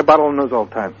 I bottle in those all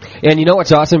the time. And you know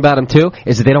what's awesome about them, too,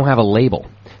 is that they don't have a label.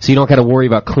 So you don't got to worry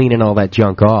about cleaning all that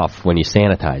junk off when you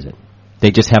sanitize it. They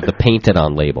just have the painted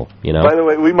on label, you know? By the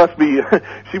way,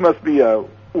 she must be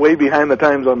way behind the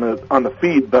times on the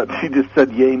feed, but she just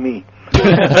said, yay me.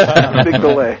 Big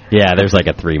delay. Yeah, there's like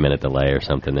a 3-minute delay or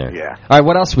something there. Yeah. All right,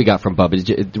 what else we got from Bub?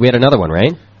 We had another one,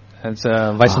 right? That's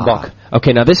Weissenbach.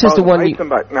 Okay, now this is the one.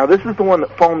 Now this is the one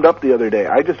that foamed up the other day.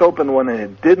 I just opened one and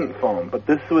it didn't foam, but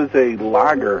this was a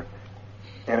lager,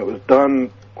 and it was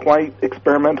done quite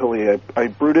experimentally. I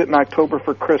brewed it in October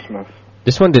for Christmas.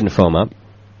 This one didn't foam up.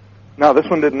 No, this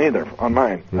one didn't either on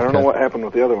mine. Okay. I don't know what happened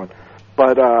with the other one,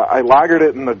 but I lagered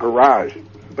it in the garage.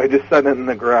 I just set it in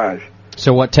the garage.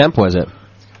 So what temp was it?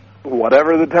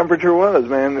 Whatever the temperature was,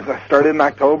 man. I started in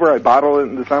October. I bottled it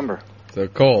in December. So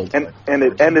cold. And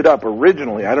it ended up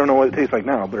originally, I don't know what it tastes like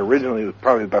now, but originally it was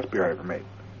probably the best beer I ever made.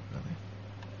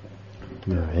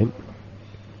 All right.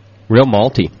 Real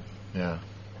malty. Yeah.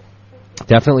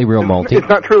 Definitely real malty. It's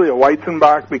not truly a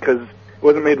Weizenbach because it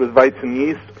wasn't made with Weizen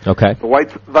yeast. Okay. The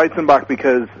Weizenbach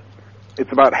because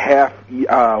it's about half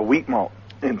wheat malt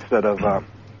instead of...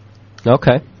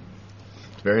 Okay.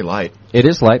 It's very light. It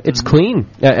is light. It's clean.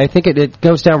 I think it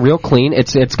goes down real clean.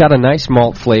 It's got a nice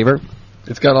malt flavor.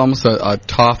 It's got almost a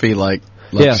toffee-like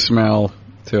smell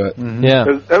to it. Mm-hmm. Yeah.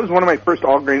 That was one of my first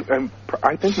all-grain...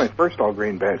 I think my first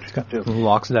all-grain batch. A little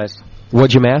oxidized.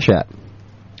 What'd you mash at?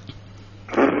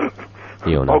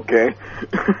 You don't know. Okay.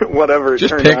 Whatever it Just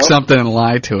turned pick out. something and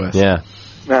lie to us. Yeah.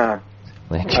 Nah.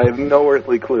 I have no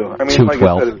earthly clue. I mean, 212. like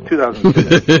I said, it was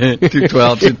 2002.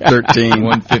 212, 213,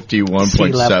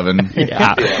 151.7.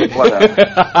 Yeah. Whatever.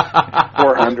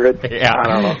 400. Yeah. I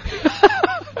don't know.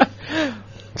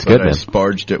 It's good, I man.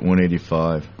 sparged at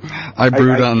 185. I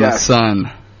brewed on the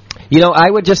sun. You know, I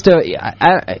would just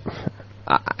I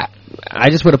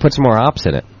just would have put some more hops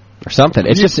in it or something.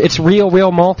 It's real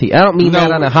malty. I don't mean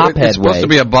that on a hophead way. It's supposed to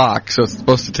be a bock, so it's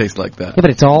supposed to taste like that. Yeah,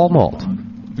 but it's all malt.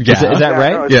 Yeah. Is that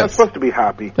right? No, it's not supposed to be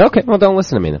hoppy. Okay, well, don't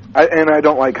listen to me then. And I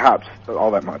don't like hops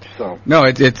all that much. So no,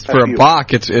 it's for a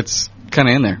bock. It's kind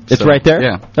of in there. It's right there.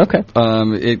 Yeah. Okay.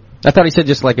 I thought he said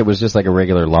it was just like a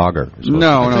regular lager.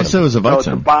 No, I said it was a no, it's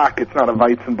a Weizen. bock. It's not a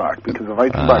Weizenbach because a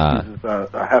Weizenbach uses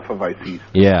a Hefeweiss yeast.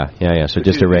 Yeah. So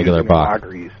just a regular bock.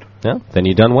 Lager yeast. Yeah. Then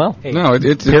you done well. Hey, no,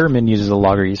 it's Pyramid uses a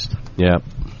lager yeast. Yeah.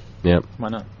 Why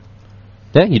not?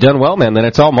 Yeah, you done well, man. Then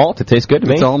it's all malt. It tastes good to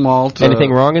me. It's all malt.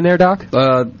 Anything wrong in there, Doc?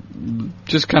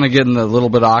 just kind of getting a little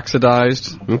bit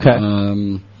oxidized. Okay.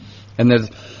 And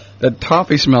the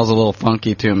toffee smells a little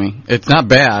funky to me. It's not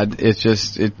bad. It's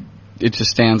just it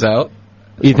just stands out.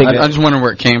 You think? I just wonder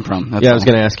where it came from. I was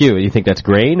going to ask you. You think that's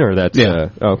grain or that's?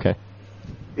 Okay.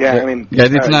 Yeah, I mean,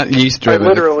 it's not yeast driven. I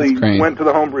literally went to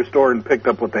the homebrew store and picked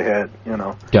up what they had.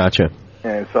 Gotcha.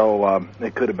 And so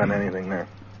it could have been anything there.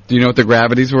 Do you know what the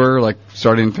gravities were, like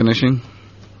starting and finishing,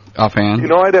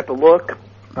 offhand? I'd have to look.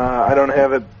 I don't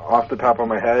have it off the top of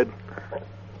my head.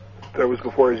 That was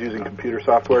before I was using computer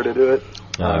software to do it.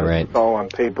 All right. It's all on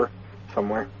paper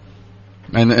somewhere.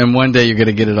 And one day you're going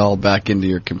to get it all back into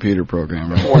your computer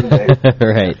program, right? One day.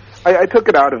 Right. I took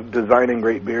it out of designing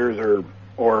great beers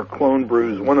or clone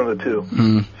brews, one of the two.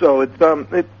 Mm. So it's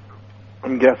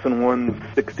I'm guessing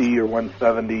 160 or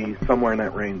 170, somewhere in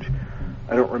that range.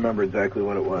 I don't remember exactly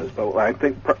what it was, but I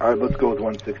think let's go with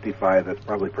 165. That's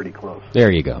probably pretty close.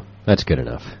 There you go. That's good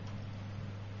enough.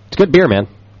 It's good beer, man.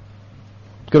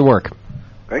 Good work.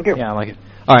 Thank you. Yeah, I like it.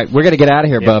 All right, we're going to get out of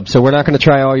here, Bub. So we're not going to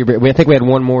try all your beer. I think we had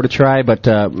one more to try, but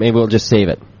maybe we'll just save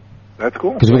it. That's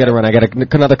cool. Because we got to run. I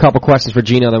got another couple questions for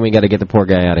Gino, then we got to get the poor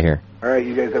guy out of here. All right,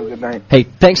 you guys have a good night. Hey,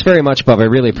 thanks very much, Bub. I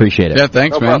really appreciate it. Yeah,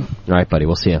 thanks, man. All right, buddy.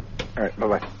 We'll see you. All right,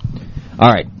 bye-bye.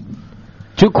 All right.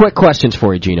 2 quick questions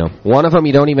for you, Gino. One of them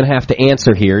you don't even have to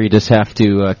answer here. You just have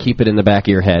to keep it in the back of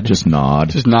your head. Just nod.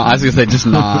 Just nod. I was going to say just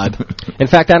nod. In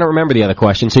fact, I don't remember the other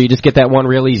question, so you just get that one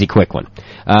real easy, quick one.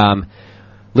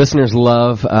 Listeners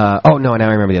love... now I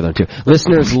remember the other one, too.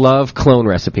 Listeners love clone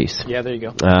recipes. Yeah, there you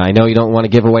go. I know you don't want to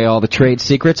give away all the trade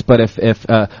secrets, but if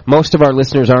most of our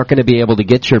listeners aren't going to be able to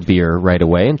get your beer right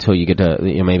away until you get to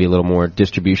maybe a little more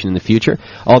distribution in the future,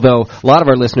 although a lot of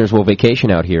our listeners will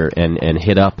vacation out here and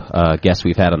hit up guests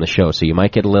we've had on the show, so you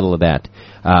might get a little of that.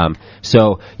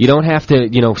 So you don't have to,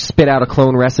 spit out a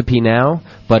clone recipe now,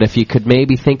 but if you could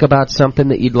maybe think about something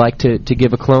that you'd like to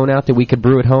give a clone out that we could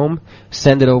brew at home,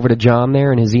 send it over to John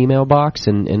there in his email box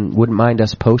and wouldn't mind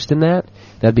us posting that.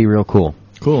 That'd be real cool.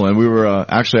 Cool. And we were,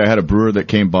 I had a brewer that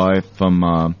came by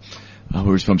from,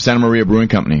 who was from Santa Maria Brewing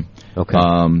Company. Okay.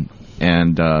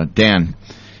 And Dan.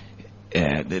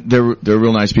 They're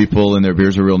real nice people, and their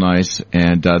beers are real nice.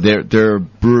 And their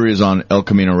brewery is on El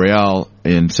Camino Real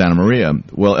in Santa Maria.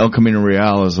 Well, El Camino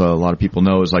Real, as a lot of people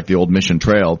know, is like the old Mission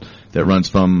Trail that runs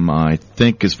from I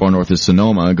think as far north as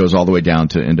Sonoma and goes all the way down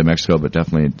into Mexico, but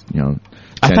definitely San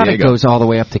I thought Diego. It goes all the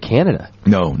way up to Canada.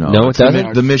 No, it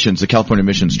doesn't. The missions, the California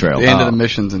Missions Trail. The end of the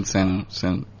missions in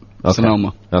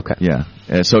Sonoma. Okay. Yeah.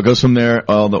 So it goes from there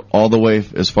all the way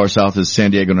as far south as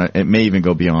San Diego. And it may even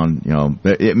go beyond.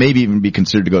 It may even be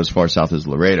considered to go as far south as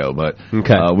Laredo, but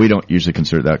we don't usually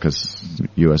consider that because the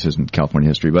U.S. isn't California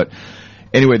history. But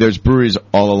anyway, there's breweries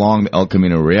all along the El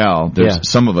Camino Real. There's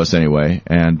some of us anyway,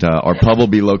 and our pub will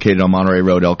be located on Monterey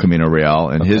Road, El Camino Real,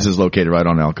 and his is located right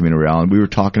on El Camino Real. And we were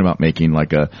talking about making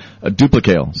like a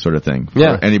duplicale sort of thing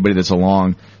for anybody that's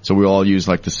along. So we all use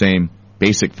like the same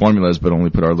basic formulas, but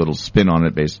only put our little spin on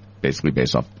it, basically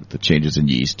based off the changes in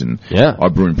yeast and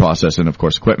our brewing process and, of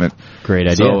course, equipment. Great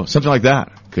idea. So something like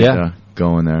that could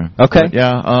go in there. Okay.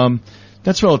 But,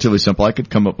 that's relatively simple. I could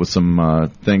come up with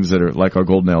some things that are like our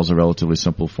Gold Nails, a relatively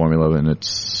simple formula, and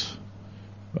it's...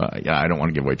 I don't want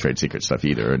to give away trade secret stuff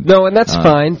either. No, and that's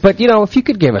fine. But if you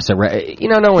could give us no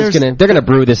one's they're gonna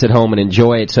brew this at home and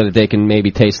enjoy it so that they can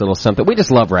maybe taste a little something. We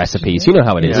just love recipes. You know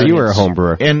how it is. You were a home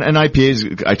brewer. And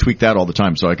IPAs, I tweak that all the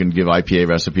time, so I can give IPA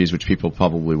recipes, which people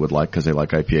probably would like because they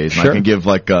like IPAs. Sure. And I can give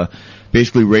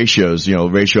basically ratios,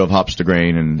 ratio of hops to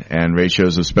grain and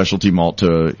ratios of specialty malt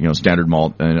to, standard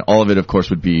malt, and all of it, of course,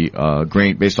 would be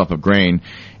grain based off of grain.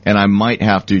 And I might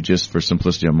have to, just for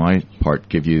simplicity on my part,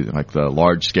 give you like the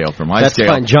large scale for my scale.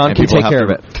 That's fine. John can take care of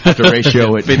it. Have to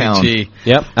ratio it down.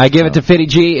 Yep. I give it to Fitty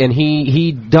G, and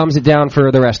he dumbs it down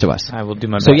for the rest of us. I will do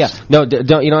my best. So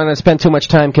don't you don't have to spend too much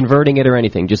time converting it or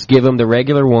anything. Just give them the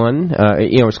regular one.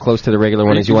 As close to the regular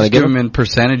one as you want to give them in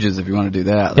percentages if you want to do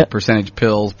that. Like percentage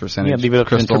pills, percentage leave it up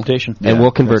to crystal. interpretation. And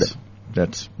we'll convert it.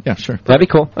 Sure. That'd be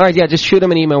cool. All right, just shoot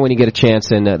them an email when you get a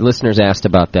chance. And listeners asked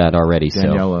about that already.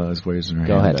 Daniela is raising her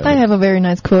hand. Go ahead. I have a very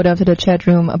nice quote out of the chat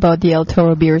room about the El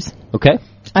Toro beers. Okay.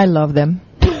 I love them.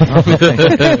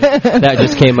 That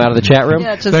just came out of the chat room?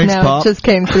 Yeah, just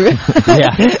came through. Thanks,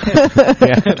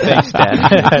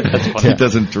 Dad. That's funny. He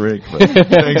doesn't drink, but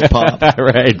thanks, Pop.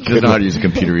 Right. He doesn't know how to use a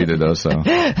computer either, though, so. All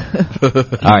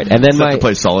right, and then to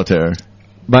play solitaire.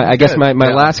 I guess my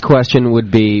last question would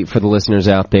be for the listeners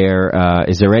out there,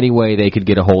 is there any way they could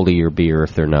get a hold of your beer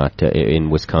if they're not in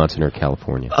Wisconsin or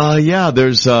California?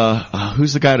 There's,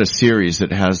 who's the guy at a series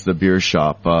that has the beer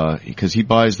shop? Because he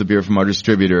buys the beer from our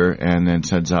distributor and then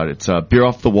sends out, it's Beer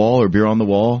Off the Wall or Beer on the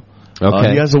Wall.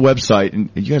 Okay. He has a website, and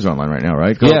you guys are online right now,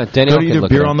 right? Yeah, Daniel go to can either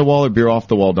look it Beer up. on the Wall or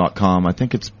beeroffthewall.com. I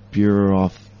think it's Beer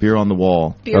on the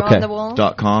Wall.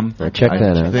 Beeronthewall.com. Check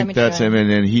that out. I think that's him,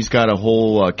 and he's got a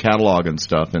whole catalog and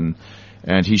stuff, and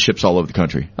he ships all over the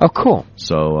country. Oh, cool.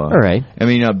 So, all right. I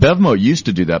mean, Bevmo used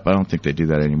to do that, but I don't think they do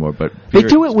that anymore. But They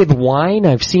do it with wine.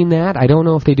 I've seen that. I don't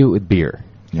know if they do it with beer.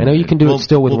 I know you can do it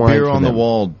still with wine. Beer for on them. the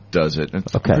Wall does it. I'm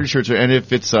pretty sure and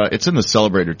if it's in the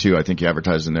Celebrator too, I think he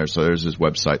advertises in there, so there's his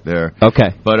website there.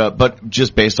 Okay. But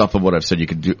just based off of what I've said, you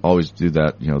could always do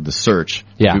that, the search,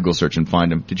 Google search and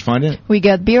find him. Did you find it? We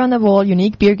got Beer on the Wall,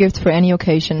 unique beer gifts for any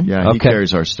occasion. Yeah, he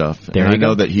carries our stuff. There and you I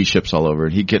know go. that he ships all over.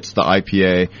 He gets the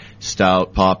IPA,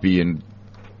 Stout, Poppy, and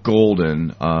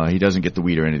Golden. He doesn't get the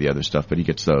wheat or any of the other stuff, but he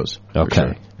gets those. Okay. For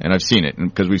sure. And I've seen it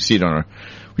because we see it on our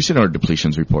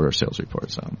depletions report, our sales report.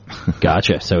 So.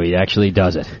 Gotcha. So he actually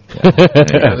does it.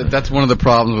 Yeah, that's one of the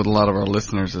problems with a lot of our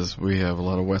listeners is we have a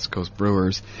lot of West Coast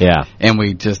brewers. Yeah. And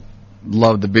we just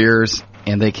love the beers,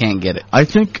 and they can't get it. I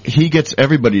think he gets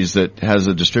everybody's that has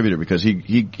a distributor because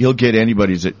he'll get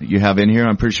anybody's that you have in here.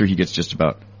 I'm pretty sure he gets just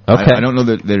about. Okay. I don't know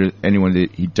that there's anyone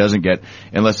that he doesn't get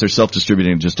unless they're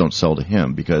self-distributing and just don't sell to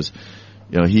him because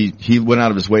he went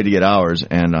out of his way to get ours,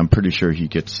 and I'm pretty sure he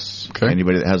gets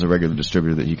anybody that has a regular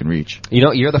distributor that he can reach.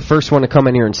 You're the first one to come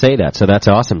in here and say that, so that's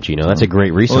awesome, Gino. That's a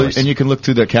great resource. Well, and you can look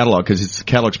through the catalog because the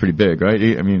catalog's pretty big,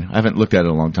 right? I mean, I haven't looked at it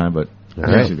in a long time, but all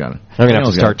right. you got it. I'm going to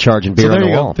have to start charging beer on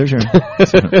the wall. There you go.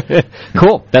 There's your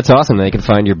Cool. That's awesome. They can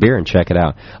find your beer and check it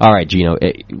out. All right, Gino.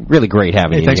 Really great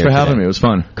having you Thanks here for having today. me. It was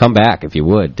fun. Come back if you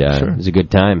would. Sure. It was a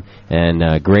good time.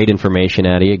 And great information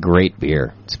out of you. Great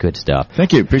beer. It's good stuff.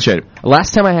 Thank you. Appreciate it.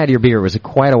 Last time I had your beer was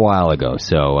quite a while ago.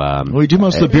 So we do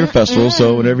most of the beer festivals,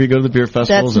 so whenever you go to the beer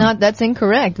festivals... That's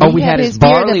incorrect. We had his his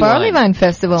beer at the Barley Wine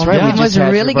Festival. That's right. It was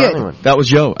really good. That was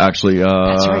Yo, actually.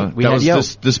 That's right. That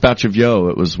was this batch of Yo.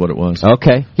 It was what it was.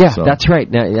 Okay. Yeah, that's right.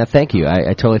 Now, thank you.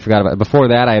 I totally forgot about it. Before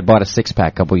that, I had bought a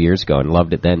 6-pack a couple years ago and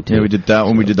loved it then, too. Yeah, we did that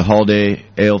when we did the Holiday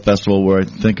Ale Festival, where I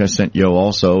think I sent Yo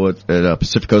also at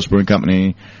Pacific Coast Brewing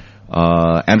Company.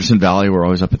 Anderson Valley, we're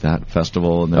always up at that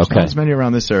festival, and there's not as many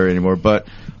around this area anymore, but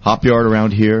Hop Yard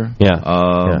around here.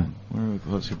 Yeah.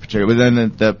 But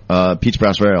then the Peach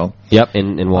Brass Rail. Yep,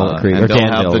 in Walnut Creek, or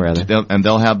Danville, rather. And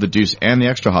they'll have the Deuce and the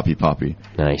extra Hoppy Poppy.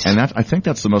 Nice. And I think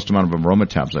that's the most amount of aroma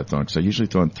tabs I've thrown, because I usually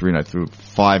throw in 3, and I threw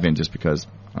 5 in just because,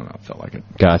 I don't know, I felt like it.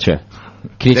 Gotcha.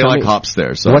 Can you they tell like me hops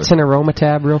there. So what's an aroma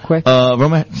tab, real quick?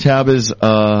 Aroma tab is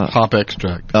hop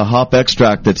extract. A hop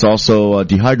extract that's also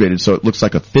dehydrated, so it looks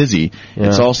like a fizzy. Yeah.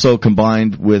 It's also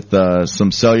combined with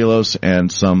some cellulose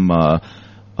and some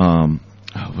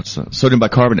sodium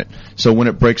bicarbonate. So when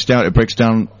it breaks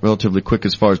down relatively quick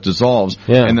as far as dissolves.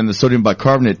 Yeah. And then the sodium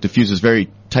bicarbonate diffuses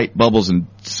very tight bubbles and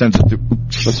sends it through.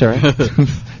 That's all right.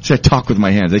 See, I talk with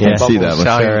my hands. They can't see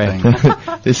that.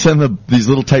 But they send these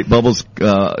little tight bubbles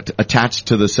attached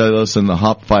to the cellulose and the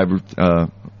hop fiber,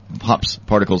 hops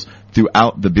particles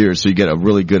throughout the beer, so you get a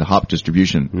really good hop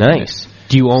distribution. Nice.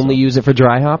 Do you only use it for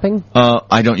dry hopping?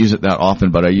 I don't use it that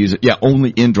often, but I use it,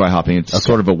 only in dry hopping. It's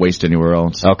sort of a waste anywhere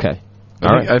else. Okay.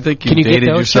 I think you dated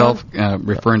yourself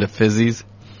referring to fizzies.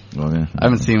 Well, yeah. I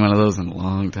haven't seen one of those in a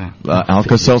long time.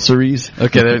 Alka-Seltzeries?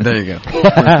 Okay, there you go.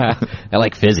 I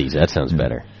like fizzies. That sounds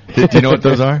better. Do you know what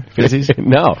those are? Fizzies?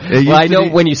 No. Well, I know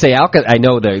when you say Alka, I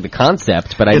know the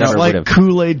concept, but I never would have. It's like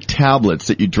Kool-Aid tablets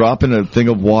that you drop in a thing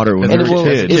of water when you're a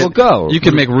kid. It will go. You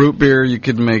can make root beer. You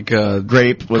could make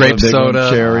grape soda,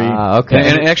 cherry. Okay.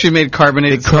 And it actually made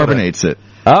carbonated. It carbonates it.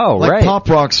 Oh, like right. Pop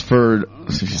Rocks for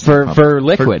liquid. For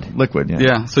liquid, yeah.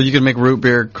 Yeah, so you can make root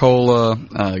beer, cola,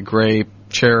 grape,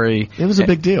 cherry. It was a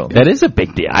big deal. That is a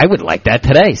big deal. I would like that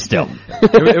today still.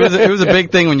 it was a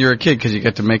big thing when you were a kid because you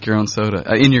get to make your own soda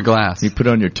in your glass. You put it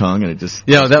on your tongue and it just...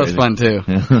 Yeah, that was fun too.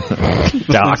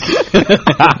 Doc.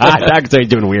 Doc's always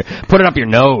doing weird. Put it up your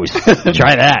nose.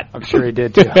 Try that. I'm sure he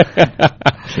did too.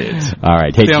 Kids. All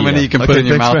right. Hey, see how many you can put in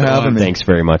your mouth. Thanks for having me. Thanks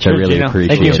very much. I really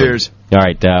appreciate it. Thank you. Cheers. All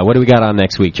right. What do we got on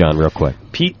next week, John, real quick?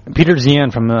 Peter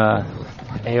Zien from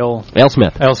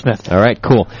AleSmith. All right,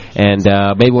 cool. And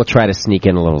maybe we'll try to sneak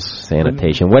in a little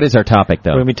sanitation. What is our topic,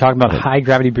 though? We're going to be talking about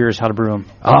high-gravity beers, how to brew them.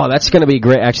 Oh, that's going to be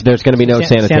great. Actually, there's going to be no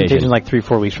sanitation. Sanitation like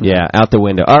 3-4 weeks from now. Yeah, out the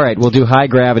window. All right, we'll do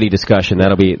high-gravity discussion.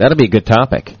 That'll be a good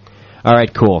topic. All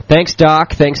right, cool. Thanks,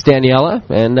 Doc. Thanks, Daniela.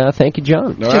 And thank you,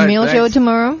 John. Jamil show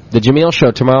tomorrow? The Jamil show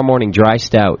tomorrow morning, dry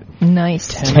stout. Nice.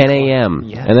 10 a.m.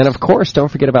 Yes. And then, of course, don't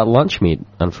forget about lunch meat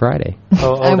on Friday.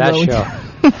 Oh, that show.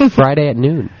 Friday at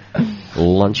noon.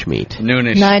 Lunch meat.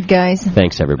 Noonish. Night, guys.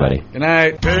 Thanks, everybody. Good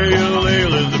night. Pale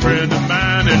ale is a friend of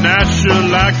mine, and I sure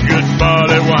like good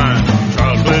barley wine.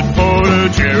 Chocolate porter,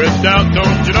 cherry stout,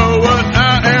 don't you know what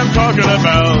I am talking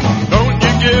about? Don't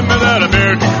you give me that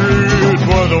American cruise?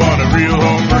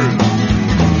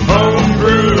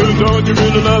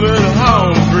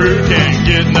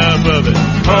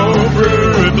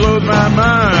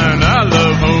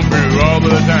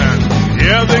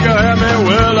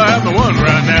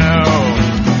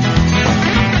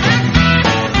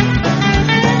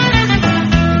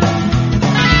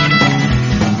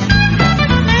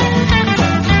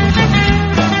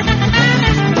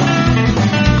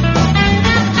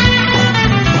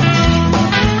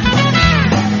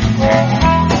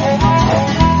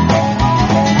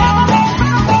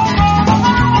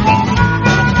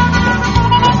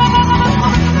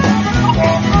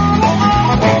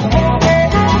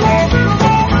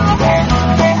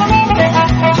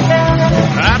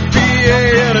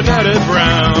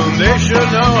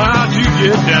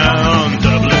 get down.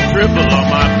 Double and triple on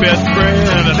my best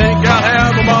friend. I think I'll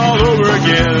have them all over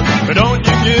again. But don't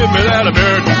you give me that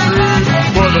American brew.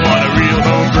 Boys, I want a real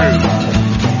home brew.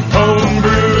 Home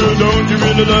brew, don't you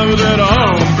really love that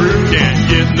home brew? Can't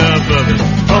get enough of it.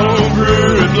 Home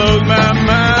brew, it blows my mind.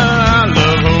 I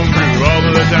love home brew all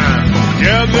of the time.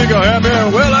 Yeah, I think I'll have me.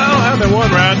 Well, I'll have me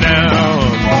one right now.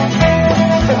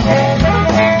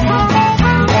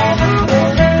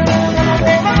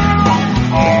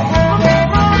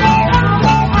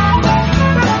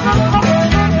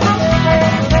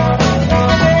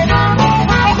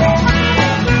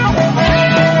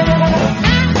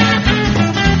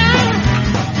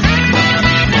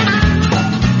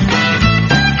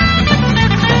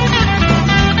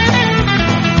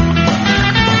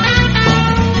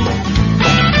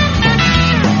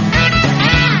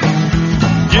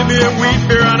 Wheat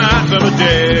beer on a hot summer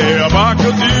day. A bark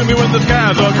will do me when the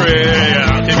skies are gray.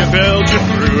 I'll take a Belgian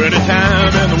brew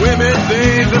anytime, and the women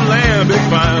sing and lamb big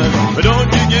fine. But don't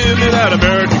you give me that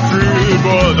American crude,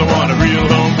 boys, I want a real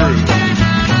home brew.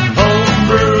 Home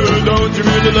brew, don't you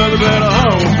really love that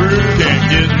home brew? Can't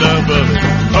get enough of it.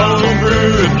 Home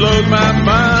brew, it blows my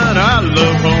mind. I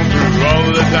love home brew all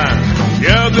of the time.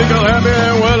 Yeah, I think I'll have me,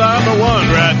 well, I'm the one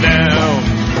right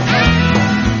now.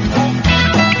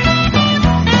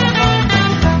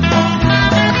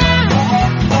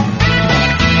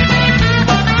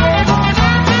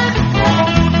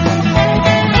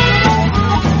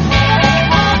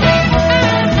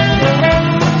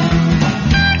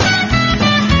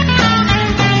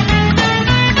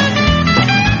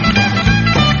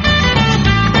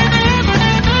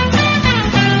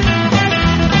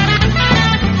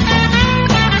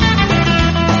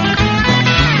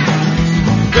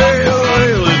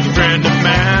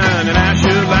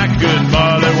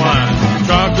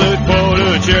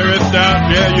 Cherry stout,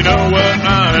 yeah, you know what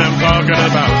I am talking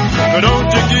about. But don't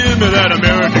you give